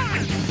 Yeah!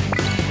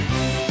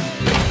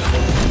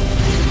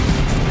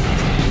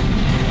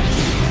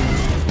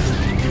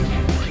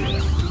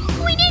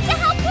 We need to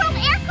help World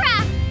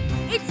Aircraft!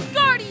 It's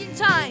Guardian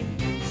time!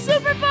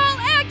 Super Ball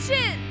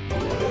action!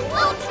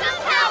 Ultra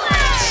power!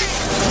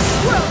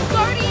 World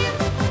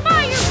Guardians,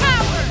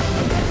 firepower!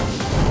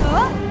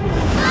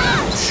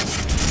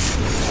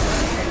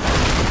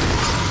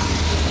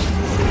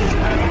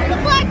 The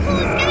black hole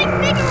is getting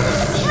bigger with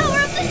the power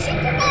of the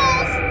Super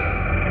Balls!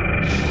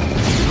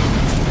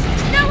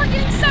 Now we're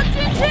getting sucked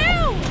in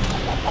too!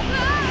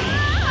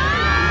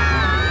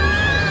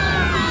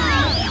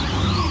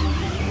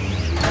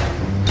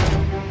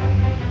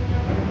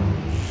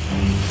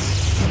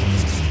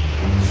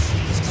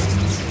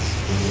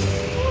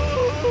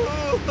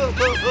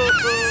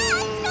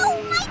 No,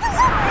 my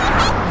delivery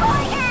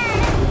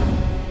headquarters!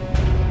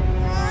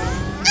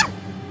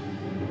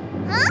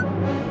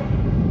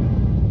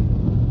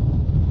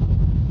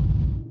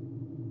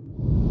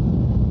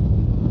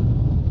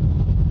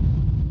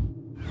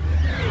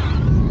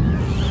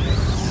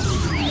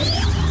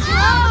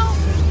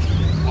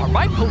 Huh? Are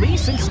my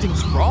police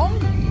instincts wrong?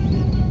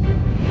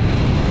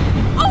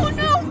 Oh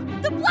no!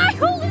 The black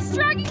hole is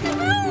dragging the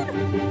moon!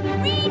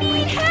 We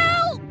need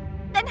help!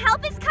 Then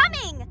help is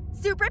coming!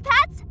 Super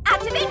Pets,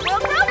 activate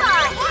Rogue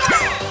Robot!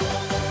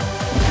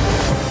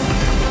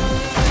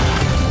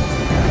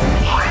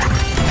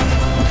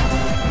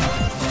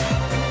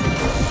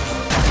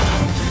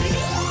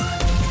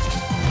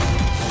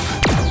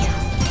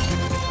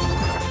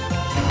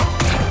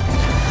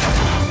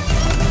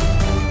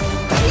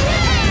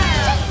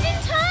 Just in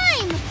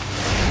time!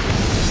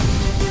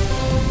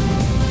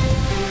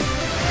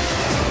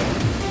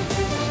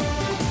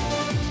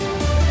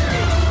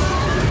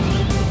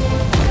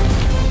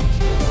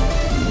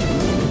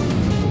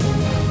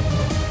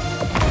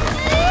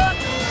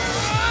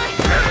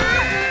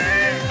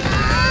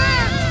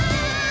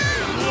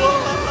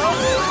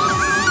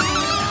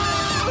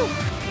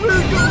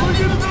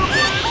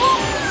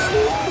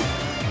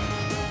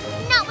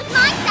 Not with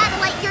my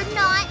satellite, you're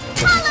not!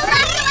 Follow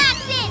that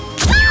direction!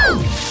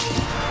 Go!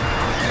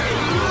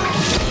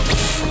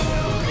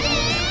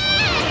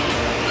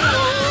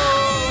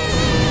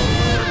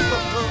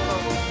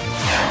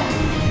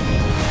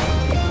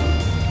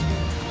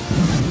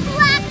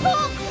 Black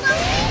hole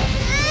closing!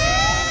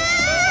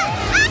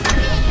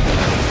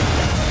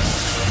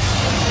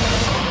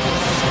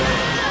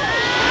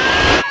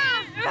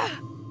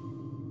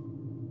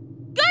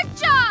 Good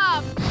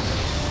job!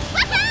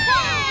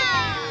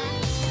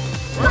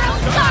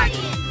 World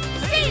Guardians!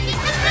 Saving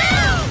the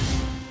moon!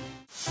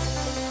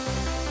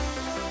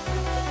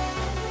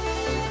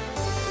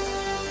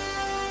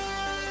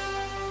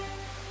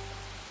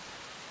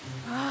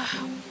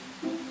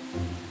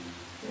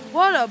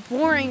 What a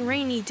boring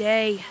rainy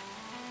day.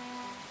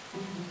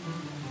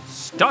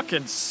 Stuck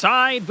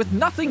inside with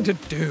nothing to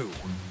do.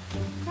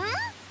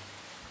 Huh?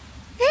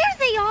 There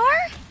they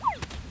are!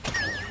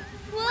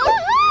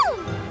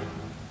 Woohoo!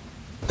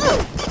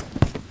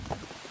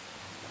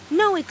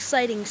 No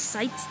exciting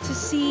sights to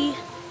see.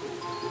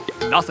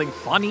 Nothing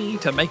funny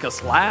to make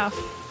us laugh.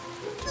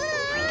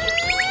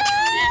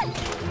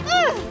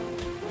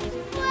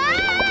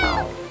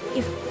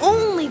 If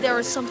only there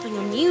was something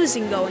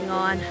amusing going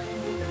on.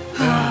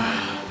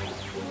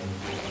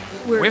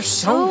 We're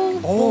so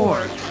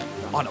bored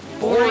on a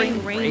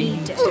boring rainy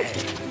day.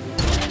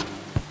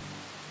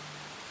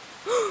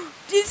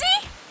 Dizzy?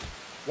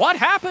 What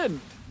happened?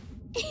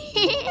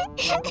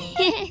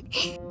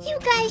 You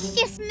guys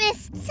just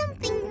missed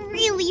something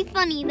really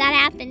funny that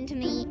happened to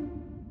me.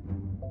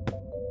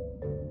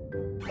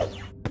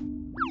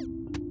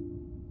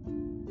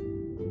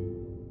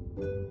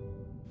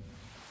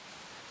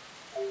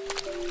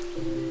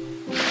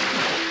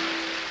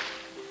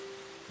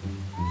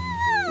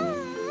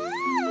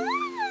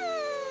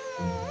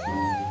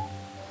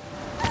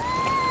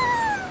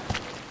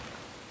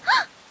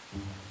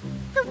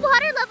 The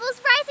water level's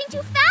rising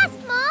too fast,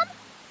 Mom!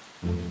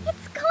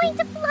 It's going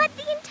to flood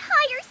the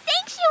entire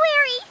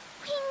sanctuary!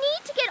 We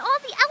need to get all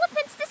the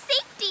elephants to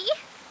safety!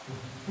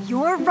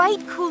 You're right,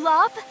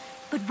 Kulop.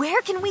 But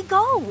where can we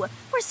go?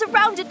 We're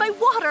surrounded by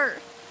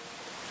water.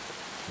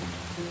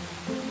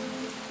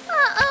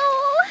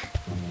 Uh-oh!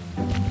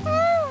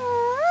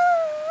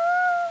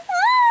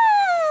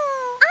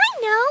 I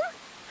know!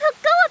 We'll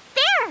go up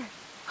there!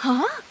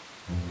 Huh?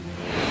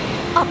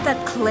 Up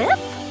that cliff?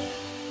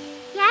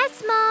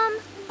 Yes, Mom.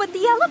 But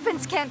the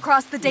elephants can't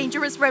cross the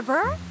dangerous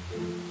river.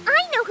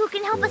 I know who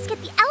can help us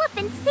get the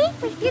elephants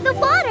safely through the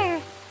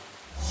water.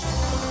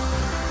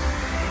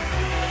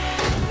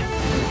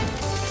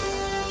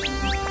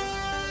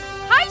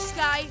 Hi,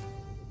 Sky.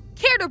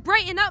 Care to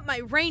brighten up my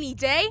rainy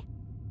day?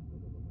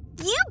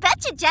 You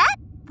betcha, Jet.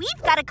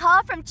 We've got a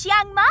call from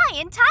Chiang Mai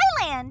in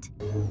Thailand.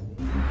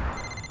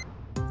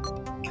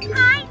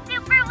 Hi,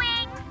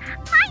 Superwings.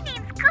 My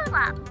name's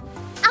Kulop.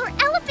 Our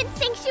elephant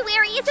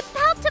sanctuary is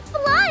about to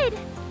flood.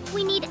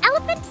 We need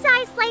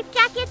elephant-sized life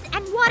jackets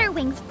and water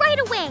wings right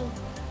away.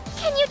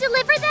 Can you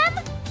deliver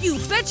them? You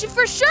betcha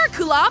for sure,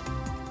 Kulop.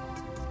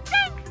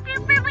 Thanks,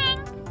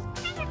 Superwings.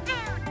 See you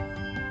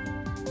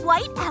soon.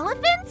 White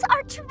elephants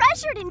are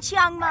treasured in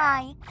Chiang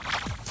Mai.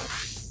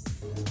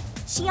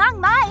 Chiang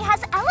Mai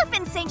has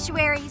elephant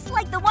sanctuaries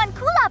like the one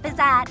Kulop is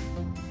at.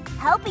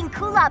 Helping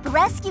Kulop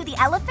rescue the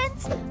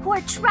elephants who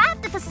are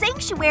trapped at the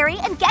sanctuary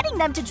and getting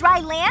them to dry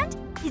land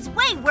is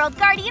way World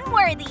Guardian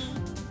worthy.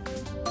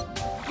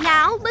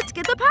 Now, let's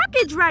get the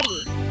package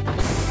ready.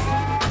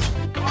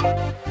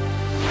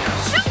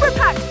 Super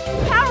Pack!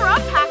 Power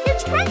up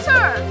package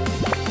printer!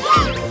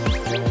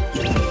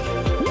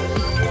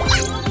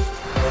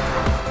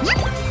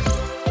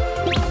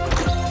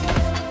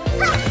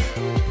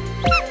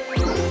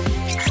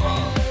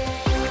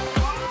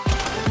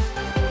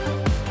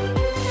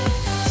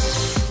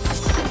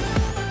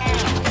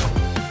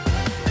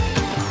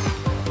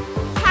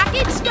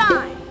 Package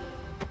done!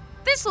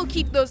 This'll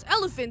keep those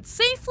elephants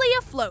safely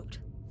afloat.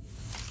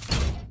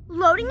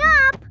 Loading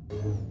up.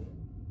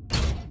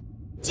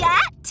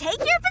 Jet, take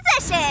your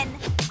position.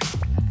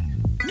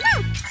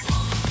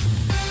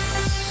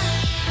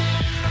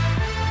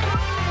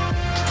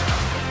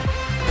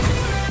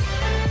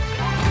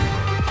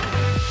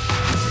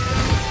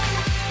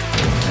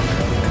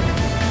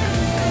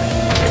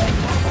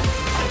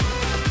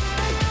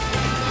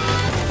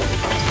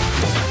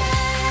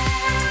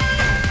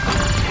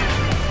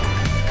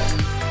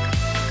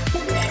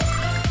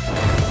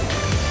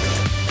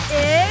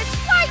 It's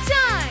flight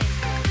time!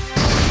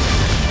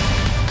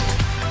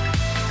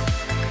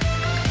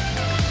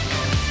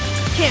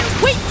 Can't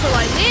wait till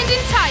I land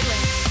in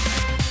Thailand!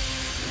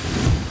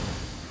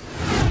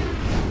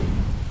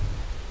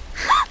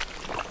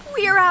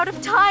 We're out of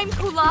time,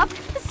 Kulop.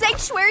 The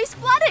sanctuary's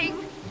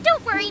flooding.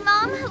 Don't worry,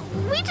 Mom.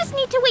 We just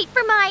need to wait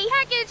for my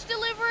package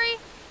delivery.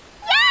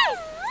 Yes!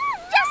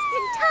 Just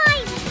in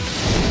time!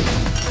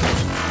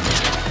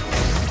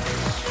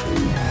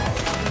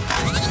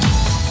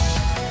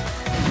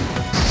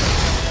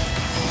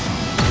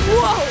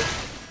 Whoa!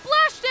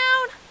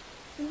 Splashdown!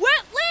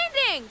 Wet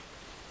landing!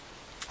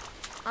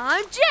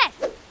 I'm Jet!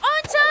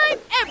 On time,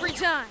 every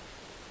time!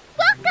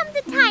 Welcome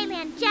to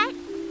Thailand, Jet.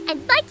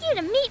 I'd like you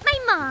to meet my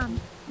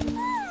mom.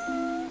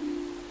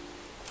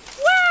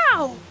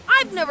 Wow!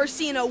 I've never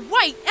seen a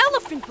white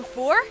elephant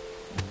before.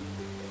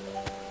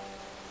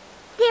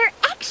 They're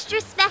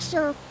extra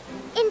special.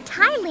 In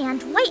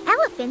Thailand, white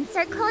elephants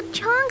are called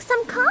Chong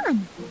Sam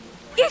Khan.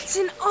 It's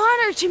an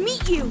honor to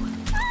meet you.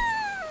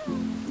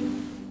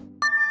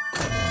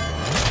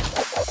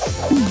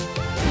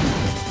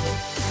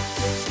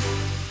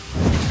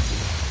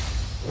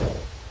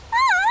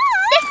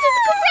 This is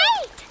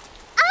great!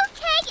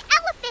 Okay,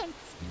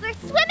 elephants. We're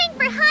swimming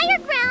for higher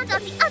ground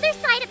on the other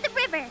side of the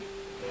river.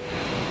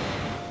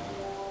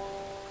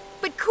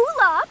 But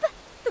Kulop,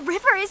 the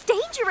river is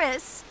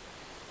dangerous.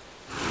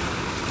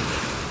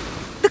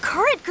 The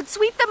current could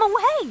sweep them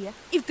away.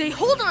 If they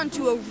hold on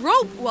to a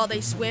rope while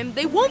they swim,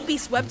 they won't be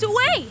swept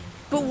away.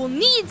 But we'll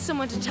need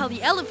someone to tell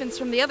the elephants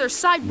from the other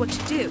side what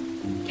to do.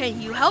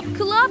 Can you help,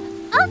 Kulop?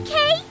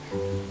 Okay.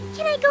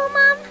 Can I go,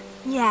 Mom?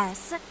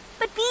 Yes,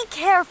 but be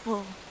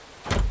careful.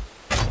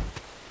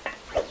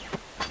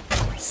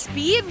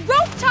 Speed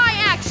rope tie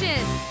action!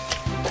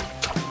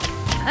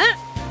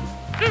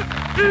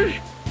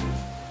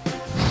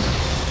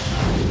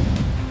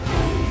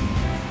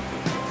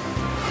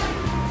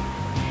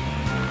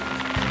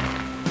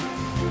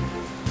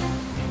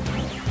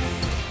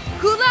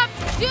 Kulop,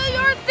 do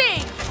your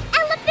thing!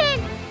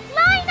 Elephants,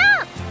 line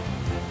up!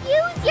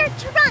 Use your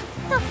trunks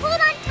to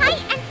hold on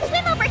tight and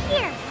swim over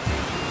here.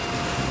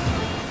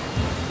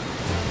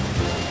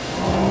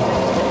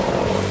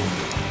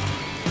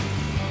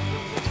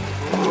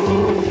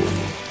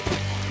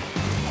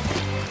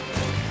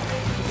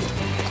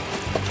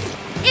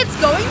 It's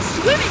going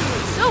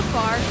swimmingly so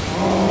far.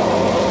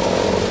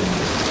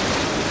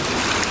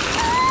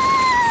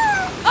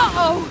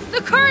 Uh-oh,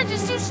 the current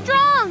is too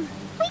strong.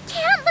 We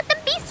can't let them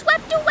be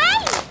swept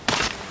away.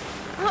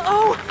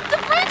 Uh-oh, the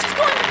branch is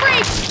going to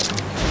break.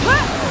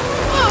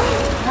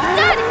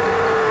 Daddy!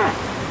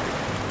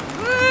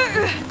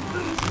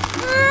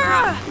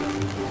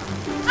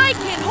 I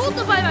can't hold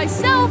them by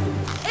myself.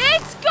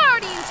 It's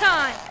Guardian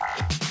time.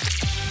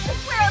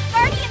 World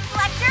Guardian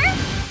Selector,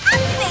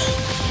 activate!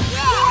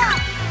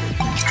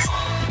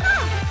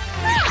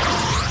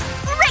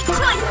 Great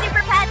choice,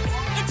 Super Pets!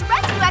 It's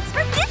Rescue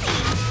Expert Dizzy!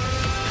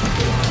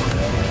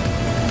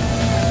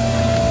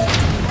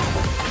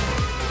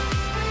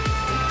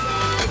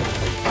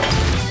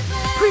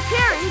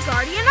 Preparing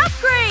Guardian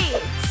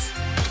upgrades!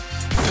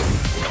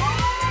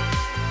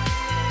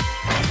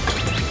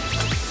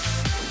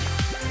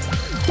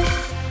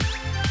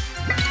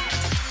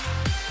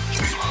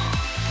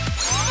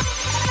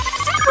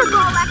 Super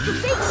Ball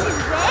activation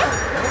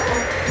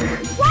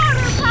with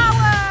water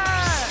power!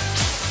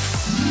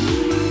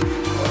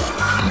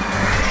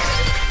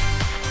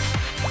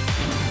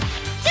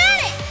 Got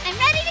it! I'm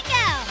ready to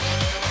go.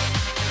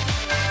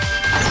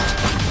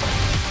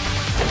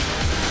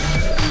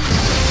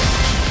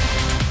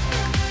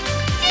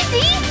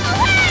 Dizzy,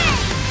 away!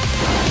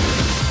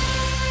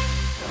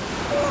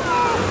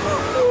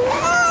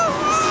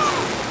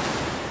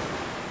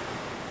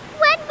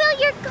 When will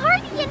your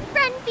guardian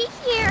friend be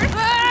here?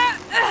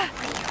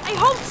 I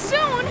hope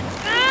soon!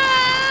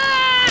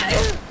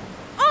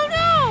 Oh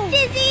no!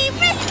 Dizzy,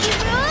 rescue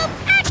rope,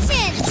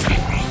 action!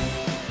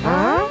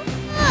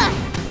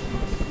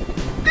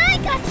 I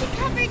got you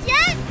covered,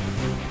 Jet!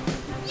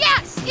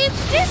 Yes,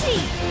 it's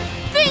Dizzy!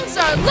 Things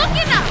are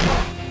looking up!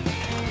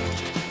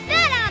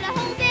 That ought to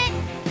hold it!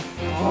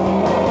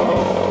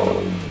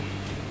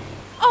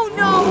 Oh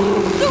no!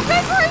 The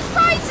river is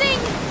rising!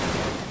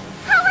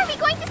 How are we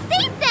going to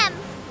save them?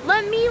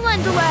 Let me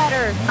lend a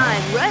ladder.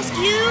 I'm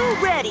rescue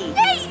ready.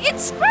 Hey,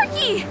 it's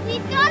Sparky!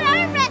 We've got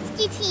our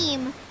rescue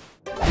team!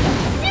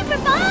 Super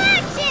Ball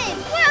action!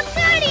 World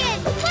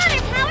Guardian!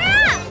 Water power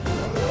up!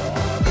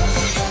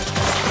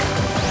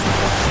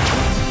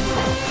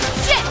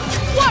 Jett,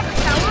 water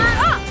power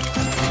up!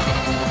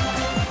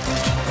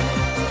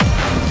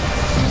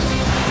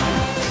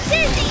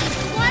 Dizzy,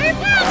 water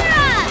power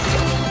up!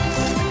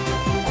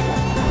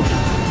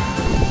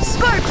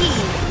 Sparky,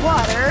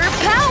 water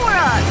power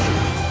up.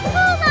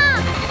 Puma,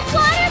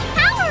 water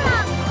power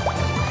up!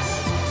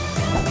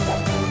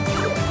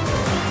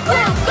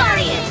 World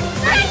Guardian,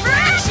 ready for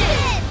action!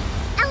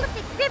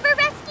 Elephant River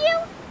Rescue,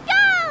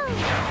 go!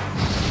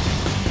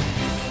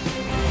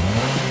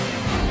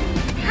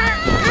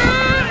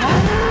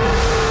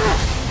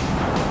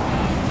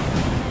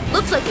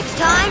 Looks like it's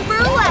time for a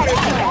ladder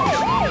change.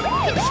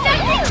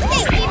 Constructing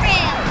safety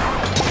rail!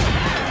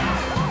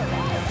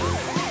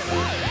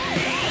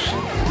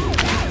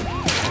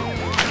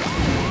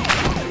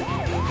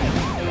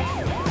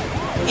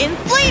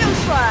 Inflato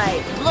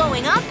slide,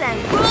 blowing up and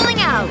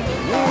rolling out.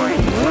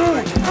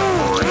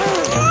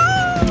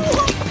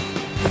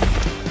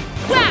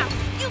 Wow,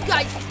 you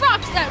guys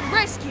rocked that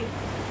rescue!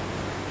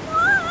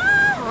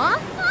 Huh?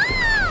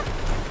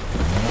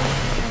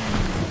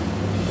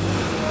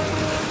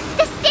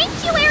 The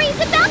sanctuary is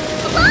about to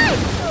flood!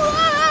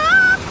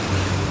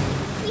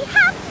 We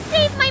have to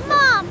save my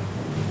mom!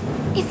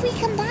 If we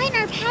combine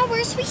our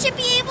powers, we should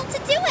be able to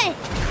do it!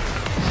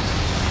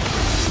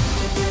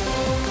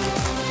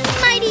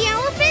 Mighty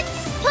elephants,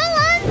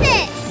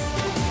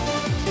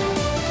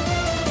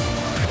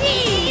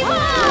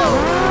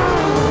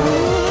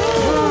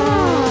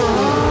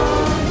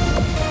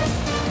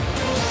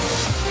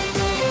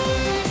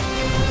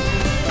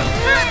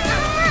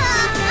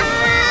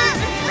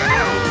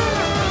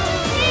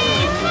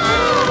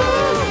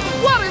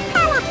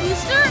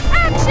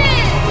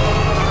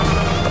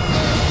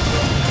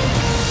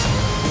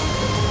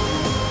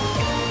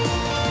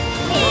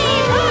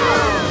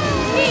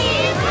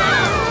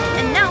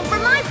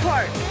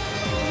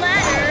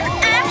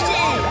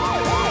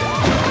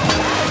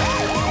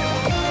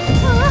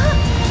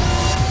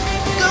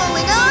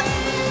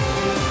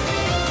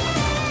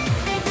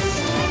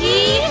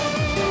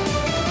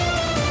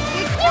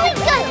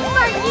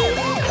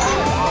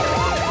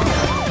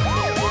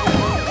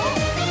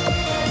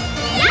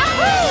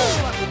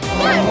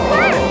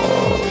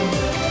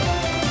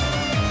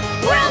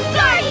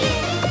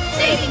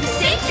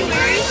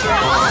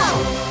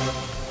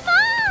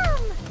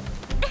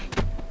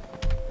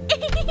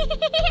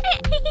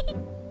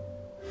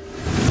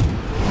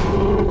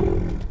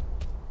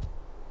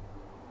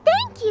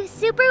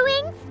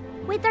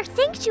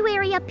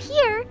 way up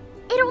here,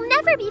 it'll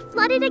never be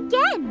flooded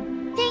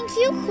again. Thank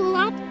you,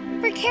 Kulop,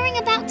 for caring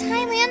about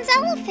Thailand's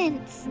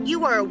elephants.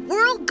 You are a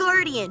world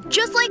guardian,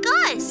 just like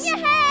us.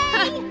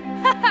 Yay!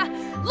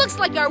 Looks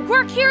like our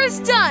work here is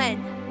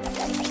done.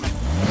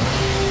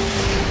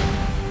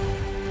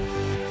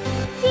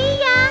 See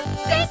ya!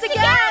 Thanks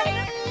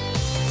again!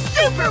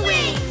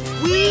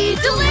 Superwings! We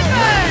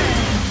deliver!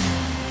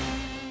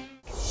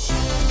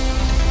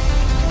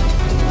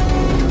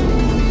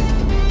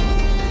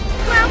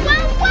 Wow,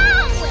 wow,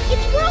 wow!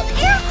 It's World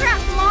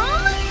Aircraft,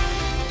 Mom!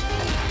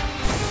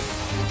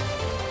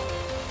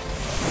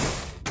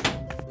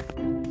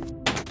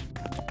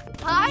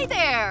 Hi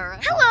there!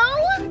 Hello!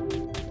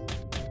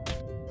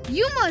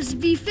 You must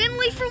be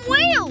Finley from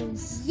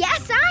Wales!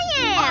 Yes, I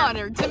am!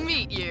 Honored to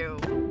meet you.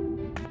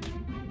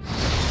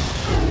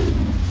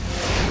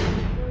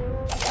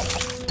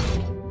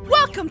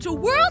 Welcome to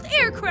World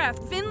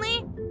Aircraft,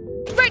 Finley!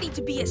 Ready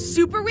to be a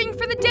Superwing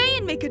for the day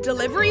and make a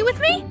delivery with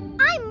me?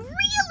 I'm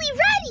really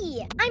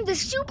ready! I'm the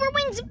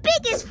Superwings'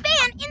 biggest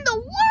fan in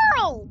the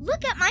world!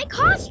 Look at my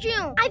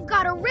costume! I've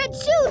got a red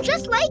suit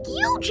just like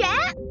you,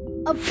 Jett!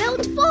 A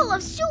belt full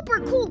of super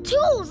cool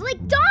tools like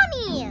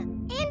Donnie!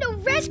 And a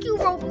rescue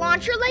rope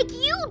launcher like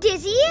you,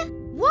 Dizzy!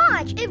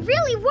 Watch, it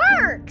really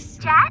works!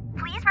 Jett,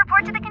 please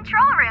report to the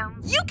control room.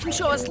 You can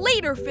show us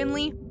later,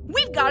 Finley.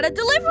 We've got a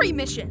delivery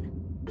mission.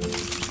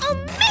 A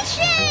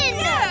mission!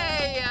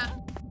 Yay!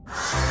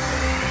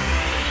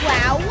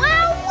 Wow,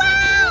 wow,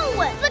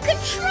 wow! The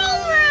control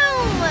room!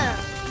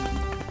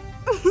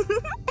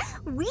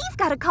 We've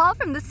got a call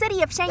from the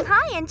city of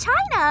Shanghai in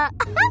China.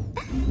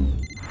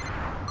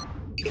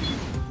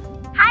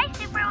 Hi,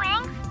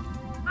 Superwings.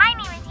 My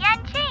name is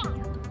Yanqing.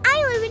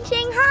 I live in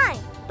Shanghai,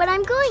 but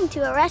I'm going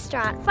to a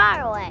restaurant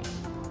far away.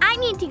 I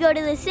need to go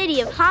to the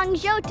city of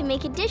Hangzhou to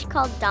make a dish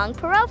called Dong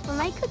Paro for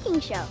my cooking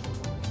show.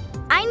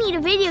 I need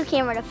a video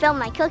camera to film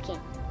my cooking.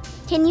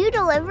 Can you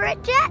deliver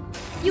it, Jett?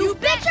 You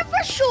betcha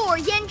for sure,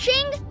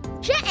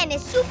 Yanqing! Jett and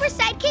his super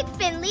sidekick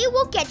Finley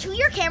will get you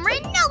your camera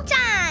in no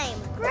time!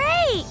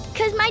 Great!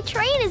 Because my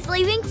train is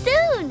leaving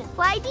soon!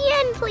 Huai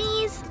Dian,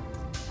 please!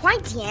 Huai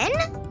Dian?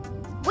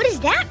 What does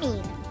that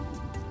mean?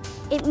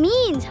 It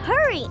means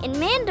hurry in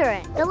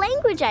Mandarin, the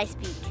language I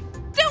speak.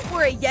 Don't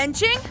worry,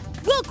 Yanqing.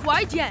 We'll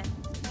Kuai Dian.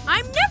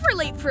 I'm never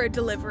late for a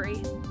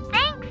delivery.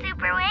 Thanks,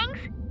 Superwings.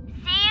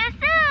 See you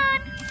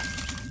soon.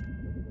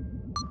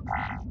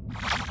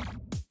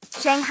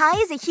 Shanghai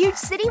is a huge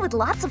city with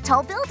lots of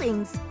tall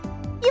buildings.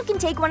 You can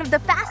take one of the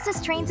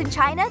fastest trains in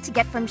China to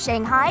get from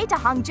Shanghai to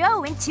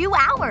Hangzhou in 2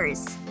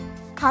 hours.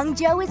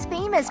 Hangzhou is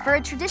famous for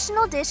a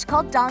traditional dish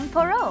called Dong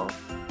Paro.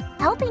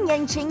 Helping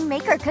Yanqing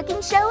make her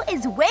cooking show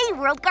is way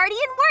World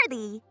Guardian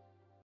worthy.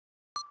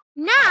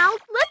 Now,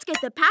 let's get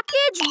the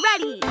package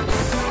ready.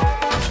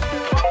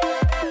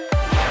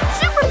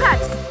 Super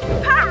Pets,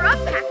 power up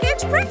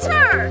package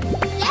printer.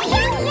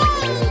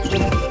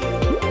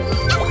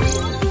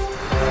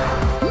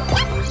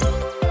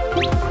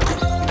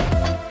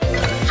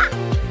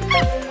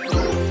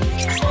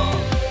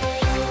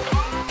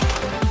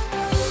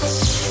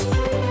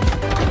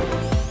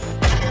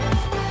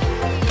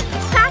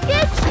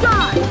 Package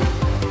done.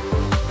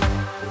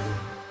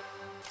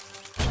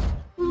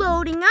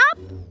 Loading up.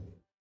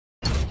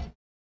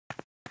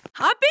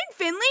 Hop in,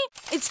 Finley.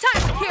 It's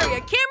time to carry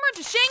a camera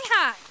to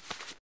Shanghai.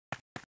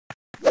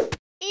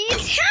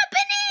 It's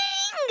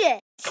happening!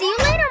 See you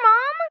later,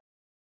 Mom!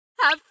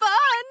 Have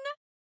fun!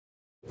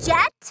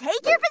 Jett,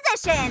 take your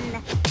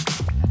position.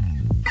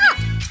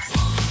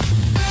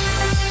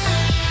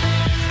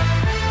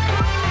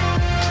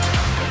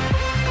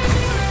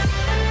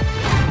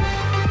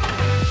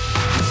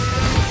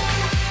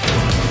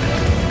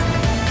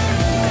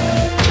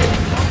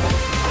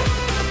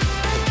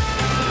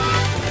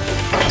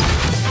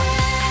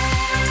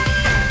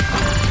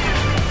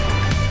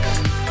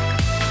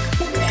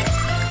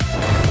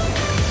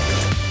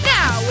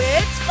 Now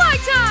it's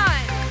flight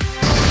time!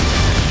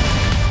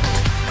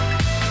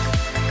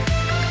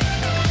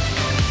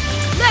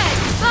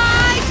 Let's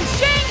fly to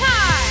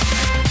Shanghai!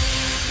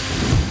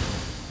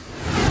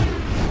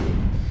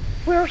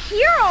 We're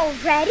here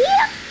already?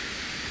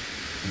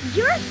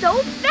 You're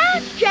so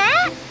fast,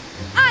 Jett!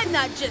 I'm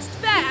not just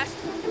fast.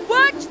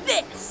 Watch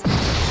this!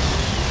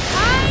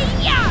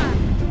 Hi-ya!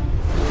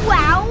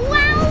 Wow,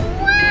 wow,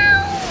 wow!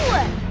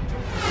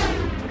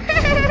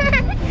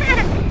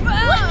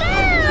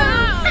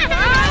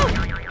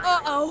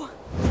 Uh-oh.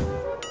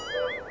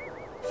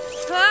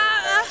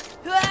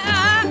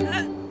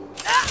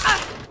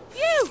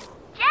 Phew!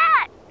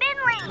 Jett,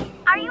 Finley,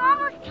 are you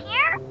almost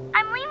here?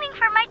 I'm leaving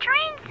for my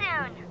train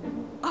soon.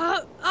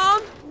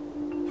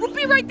 We'll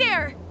be right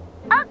there.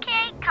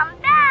 Okay, come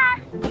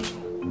fast.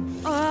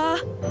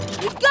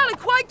 We've got a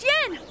Kuai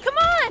Dian. Come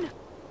on!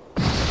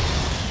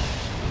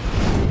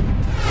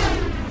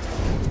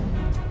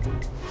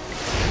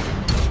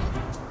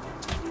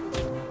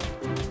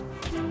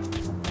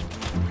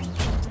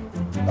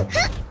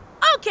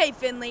 Okay,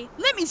 Finley,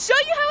 let me show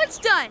you how it's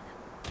done.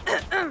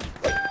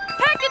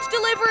 Package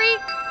delivery.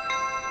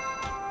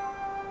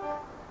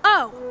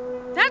 Oh,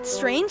 that's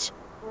strange.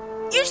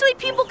 Usually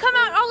people come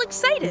out all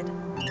excited.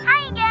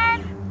 Hi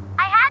again.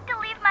 I had to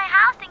leave my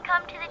house and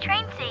come to the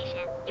train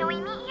station. Can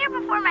we meet here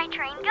before my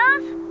train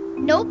goes?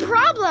 No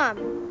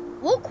problem.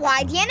 We'll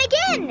quad Yen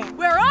again.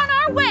 We're on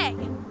our way.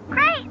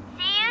 Great.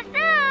 See you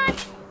soon.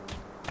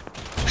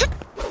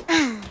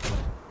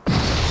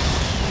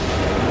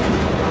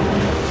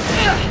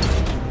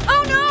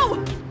 Oh no!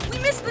 We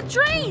missed the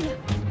train!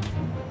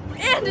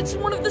 And it's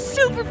one of the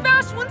super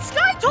fast ones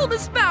Sky told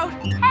us about!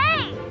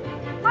 Hey!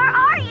 Where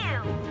are you?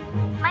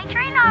 My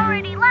train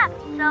already left,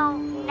 so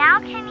now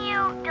can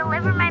you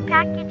deliver my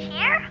package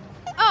here?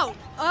 Oh,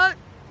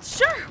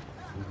 sure.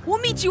 We'll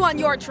meet you on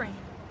your train.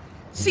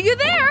 See you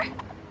there!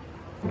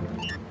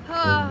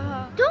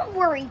 Don't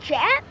worry,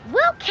 Jett.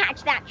 We'll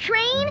catch that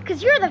train,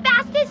 because you're the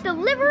fastest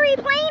delivery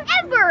plane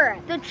ever!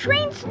 The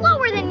train's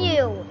slower than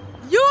you!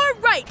 You're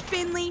right,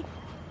 Finley.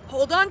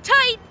 Hold on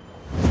tight.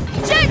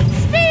 Jet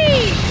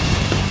speed!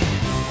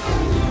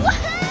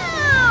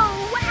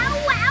 Wow! Wow,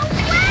 wow,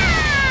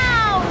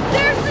 wow!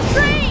 There's the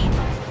train!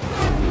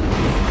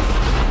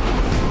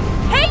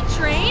 Hey,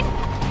 train!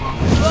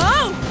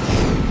 Whoa!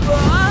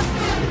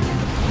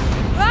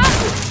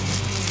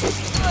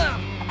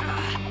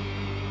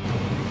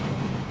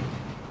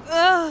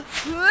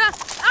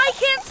 I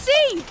can't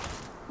see!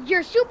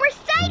 Your super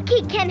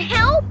sidekick can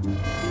help!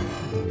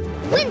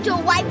 Window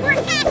wiper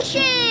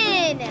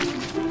action!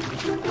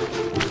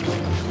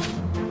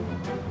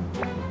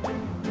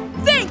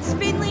 Thanks,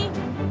 Finley!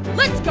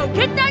 Let's go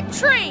get that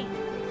train!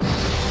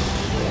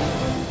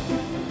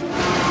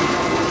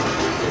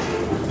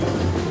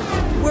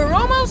 We're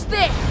almost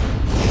there!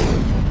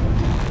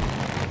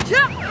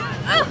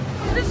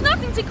 There's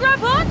nothing to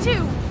grab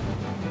onto!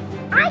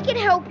 I can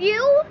help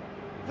you!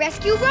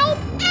 Rescue rope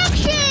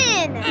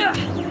action!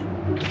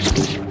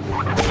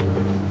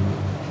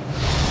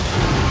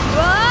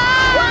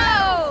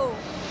 Whoa!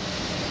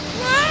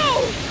 Whoa!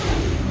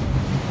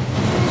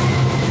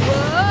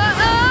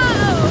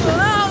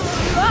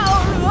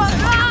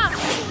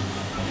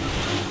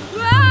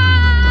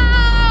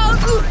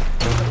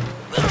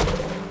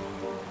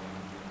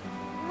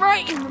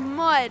 Right in the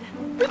mud.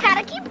 We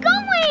gotta keep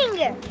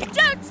going!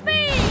 Jet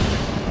speed!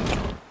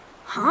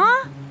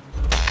 Huh?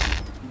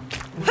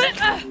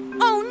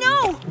 Oh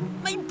no!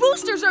 My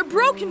boosters are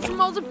broken from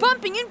all the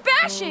bumping and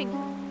bashing!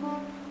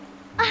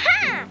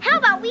 Aha! How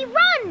about we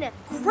run?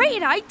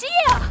 Great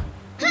idea!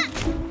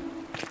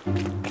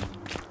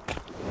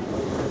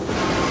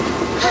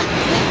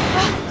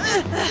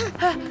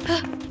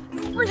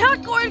 We're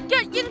not going to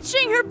get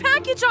Yin-Ching her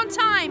package on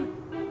time!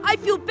 I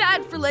feel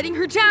bad for letting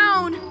her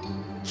down!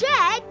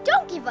 Jett,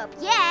 don't give up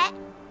yet!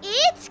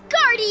 It's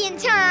Guardian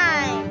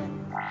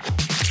time!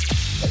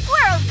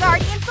 World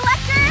Guardian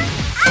Selector,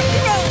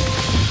 activate!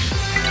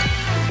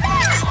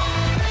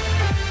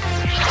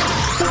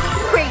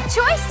 Great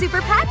choice,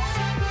 Super Pets!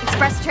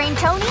 Express Train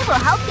Tony will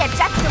help get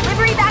Jett's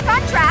delivery back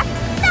on track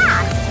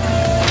fast!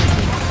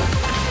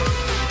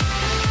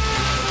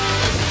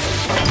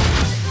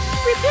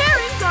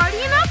 Preparing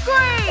Guardian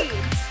upgrades!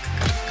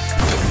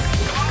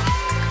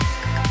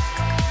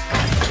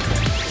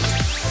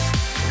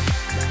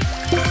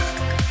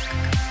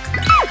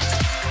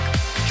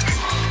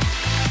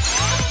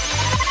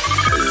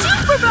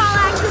 Super Ball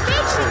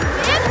activation,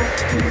 Viv!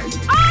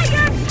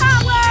 Iron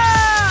power!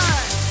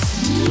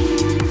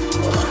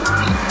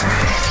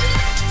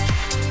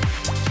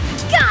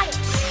 Got it!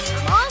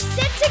 I'm all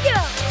set to go!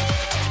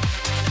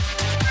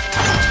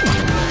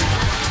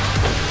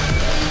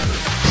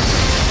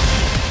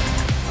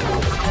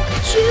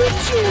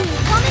 Choo-choo,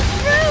 coming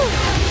through!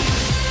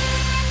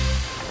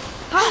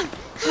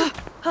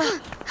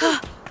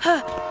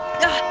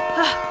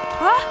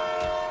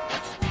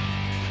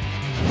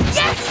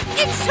 Yes!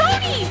 It's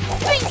Tony!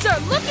 Things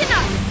are looking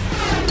up!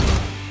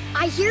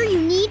 I hear you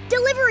need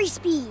delivery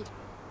speed.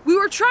 We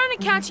were trying to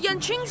catch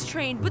Yin-Ching's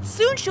train, but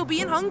soon she'll be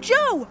in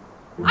Hangzhou.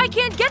 I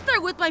can't get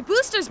there with my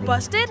boosters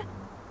busted.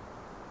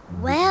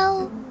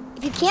 Well,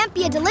 if you can't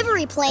be a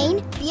delivery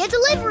plane, be a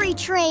delivery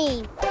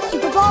train.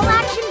 Super Ball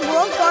action,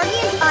 World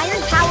Guardians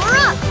Iron Power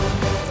Up!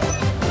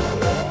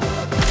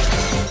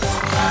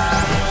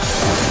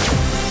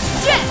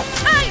 Jet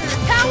Iron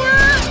Power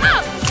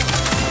Up!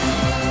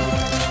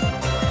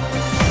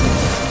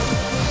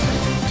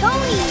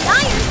 Tony,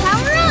 Iron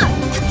Power Up!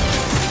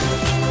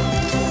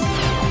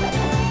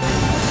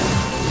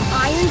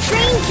 Iron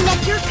Train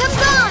Connector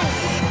combined!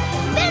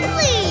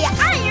 Finley,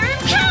 Iron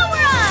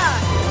Power Up!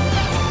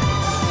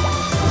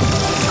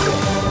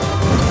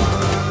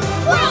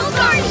 World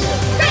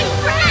Guardians, ready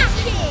for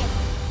action!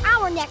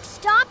 Our next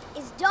stop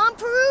is Don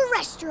Peru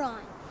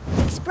Restaurant.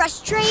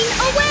 Express train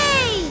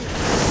away!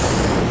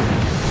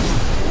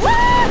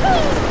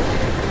 Woohoo!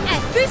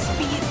 At this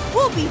speed,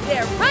 we'll be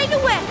there right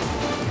away.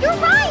 You're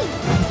right!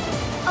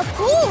 Of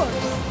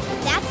course!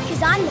 That's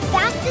because I'm the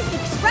fastest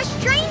express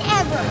train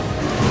ever!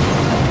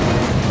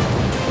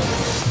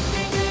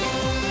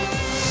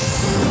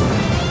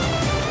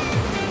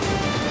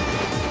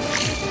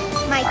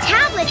 My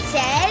tablet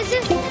says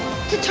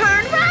to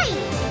turn right.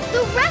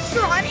 The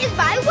restaurant is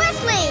by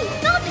Wesley,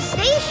 not the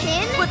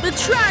station. But the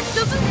track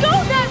doesn't go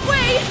that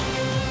way.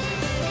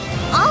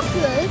 All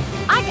good.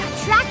 I got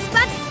tracks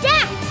about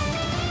stacks.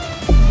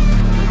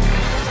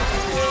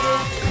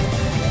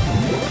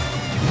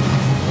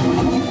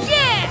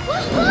 Yeah!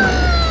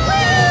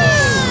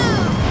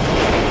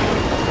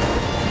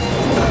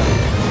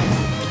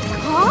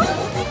 Huh?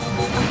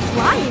 A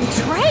flying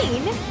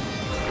train?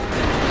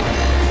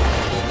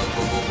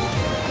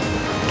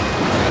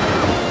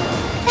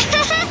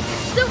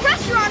 The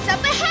restaurant's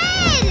up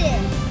ahead!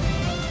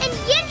 And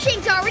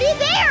Yenching's already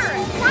there!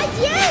 Hi,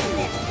 Yen!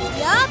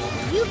 Yup,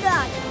 you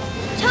got it.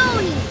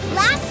 Tony,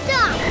 last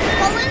stop,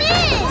 pulling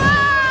in!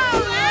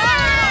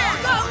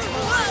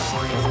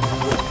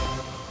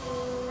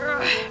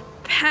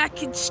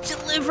 Package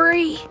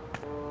delivery.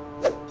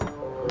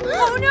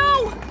 Oh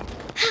no!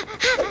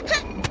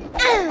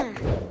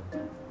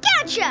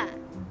 Gotcha!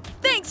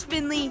 Thanks,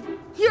 Finley.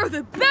 You're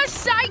the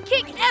best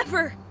sidekick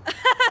ever.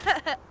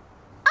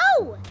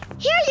 Oh,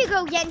 here you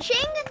go,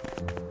 Yenching.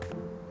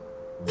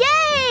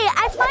 Yay!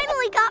 I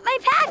finally got my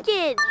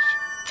package.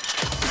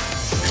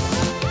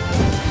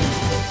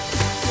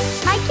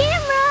 My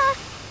camera.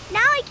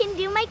 Now I can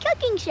do my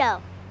cooking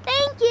show.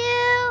 Thank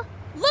you.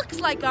 Looks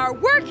like our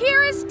work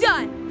here is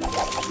done.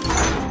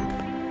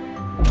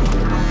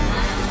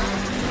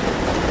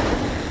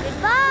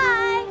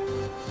 Goodbye.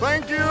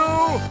 Thank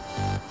you.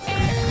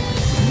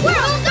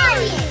 World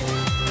Guardian,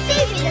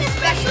 saving a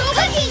special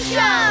cooking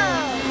show.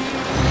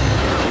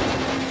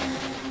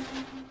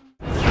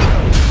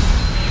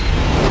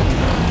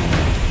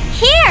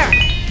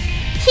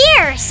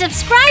 Here,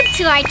 subscribe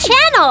to our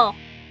channel.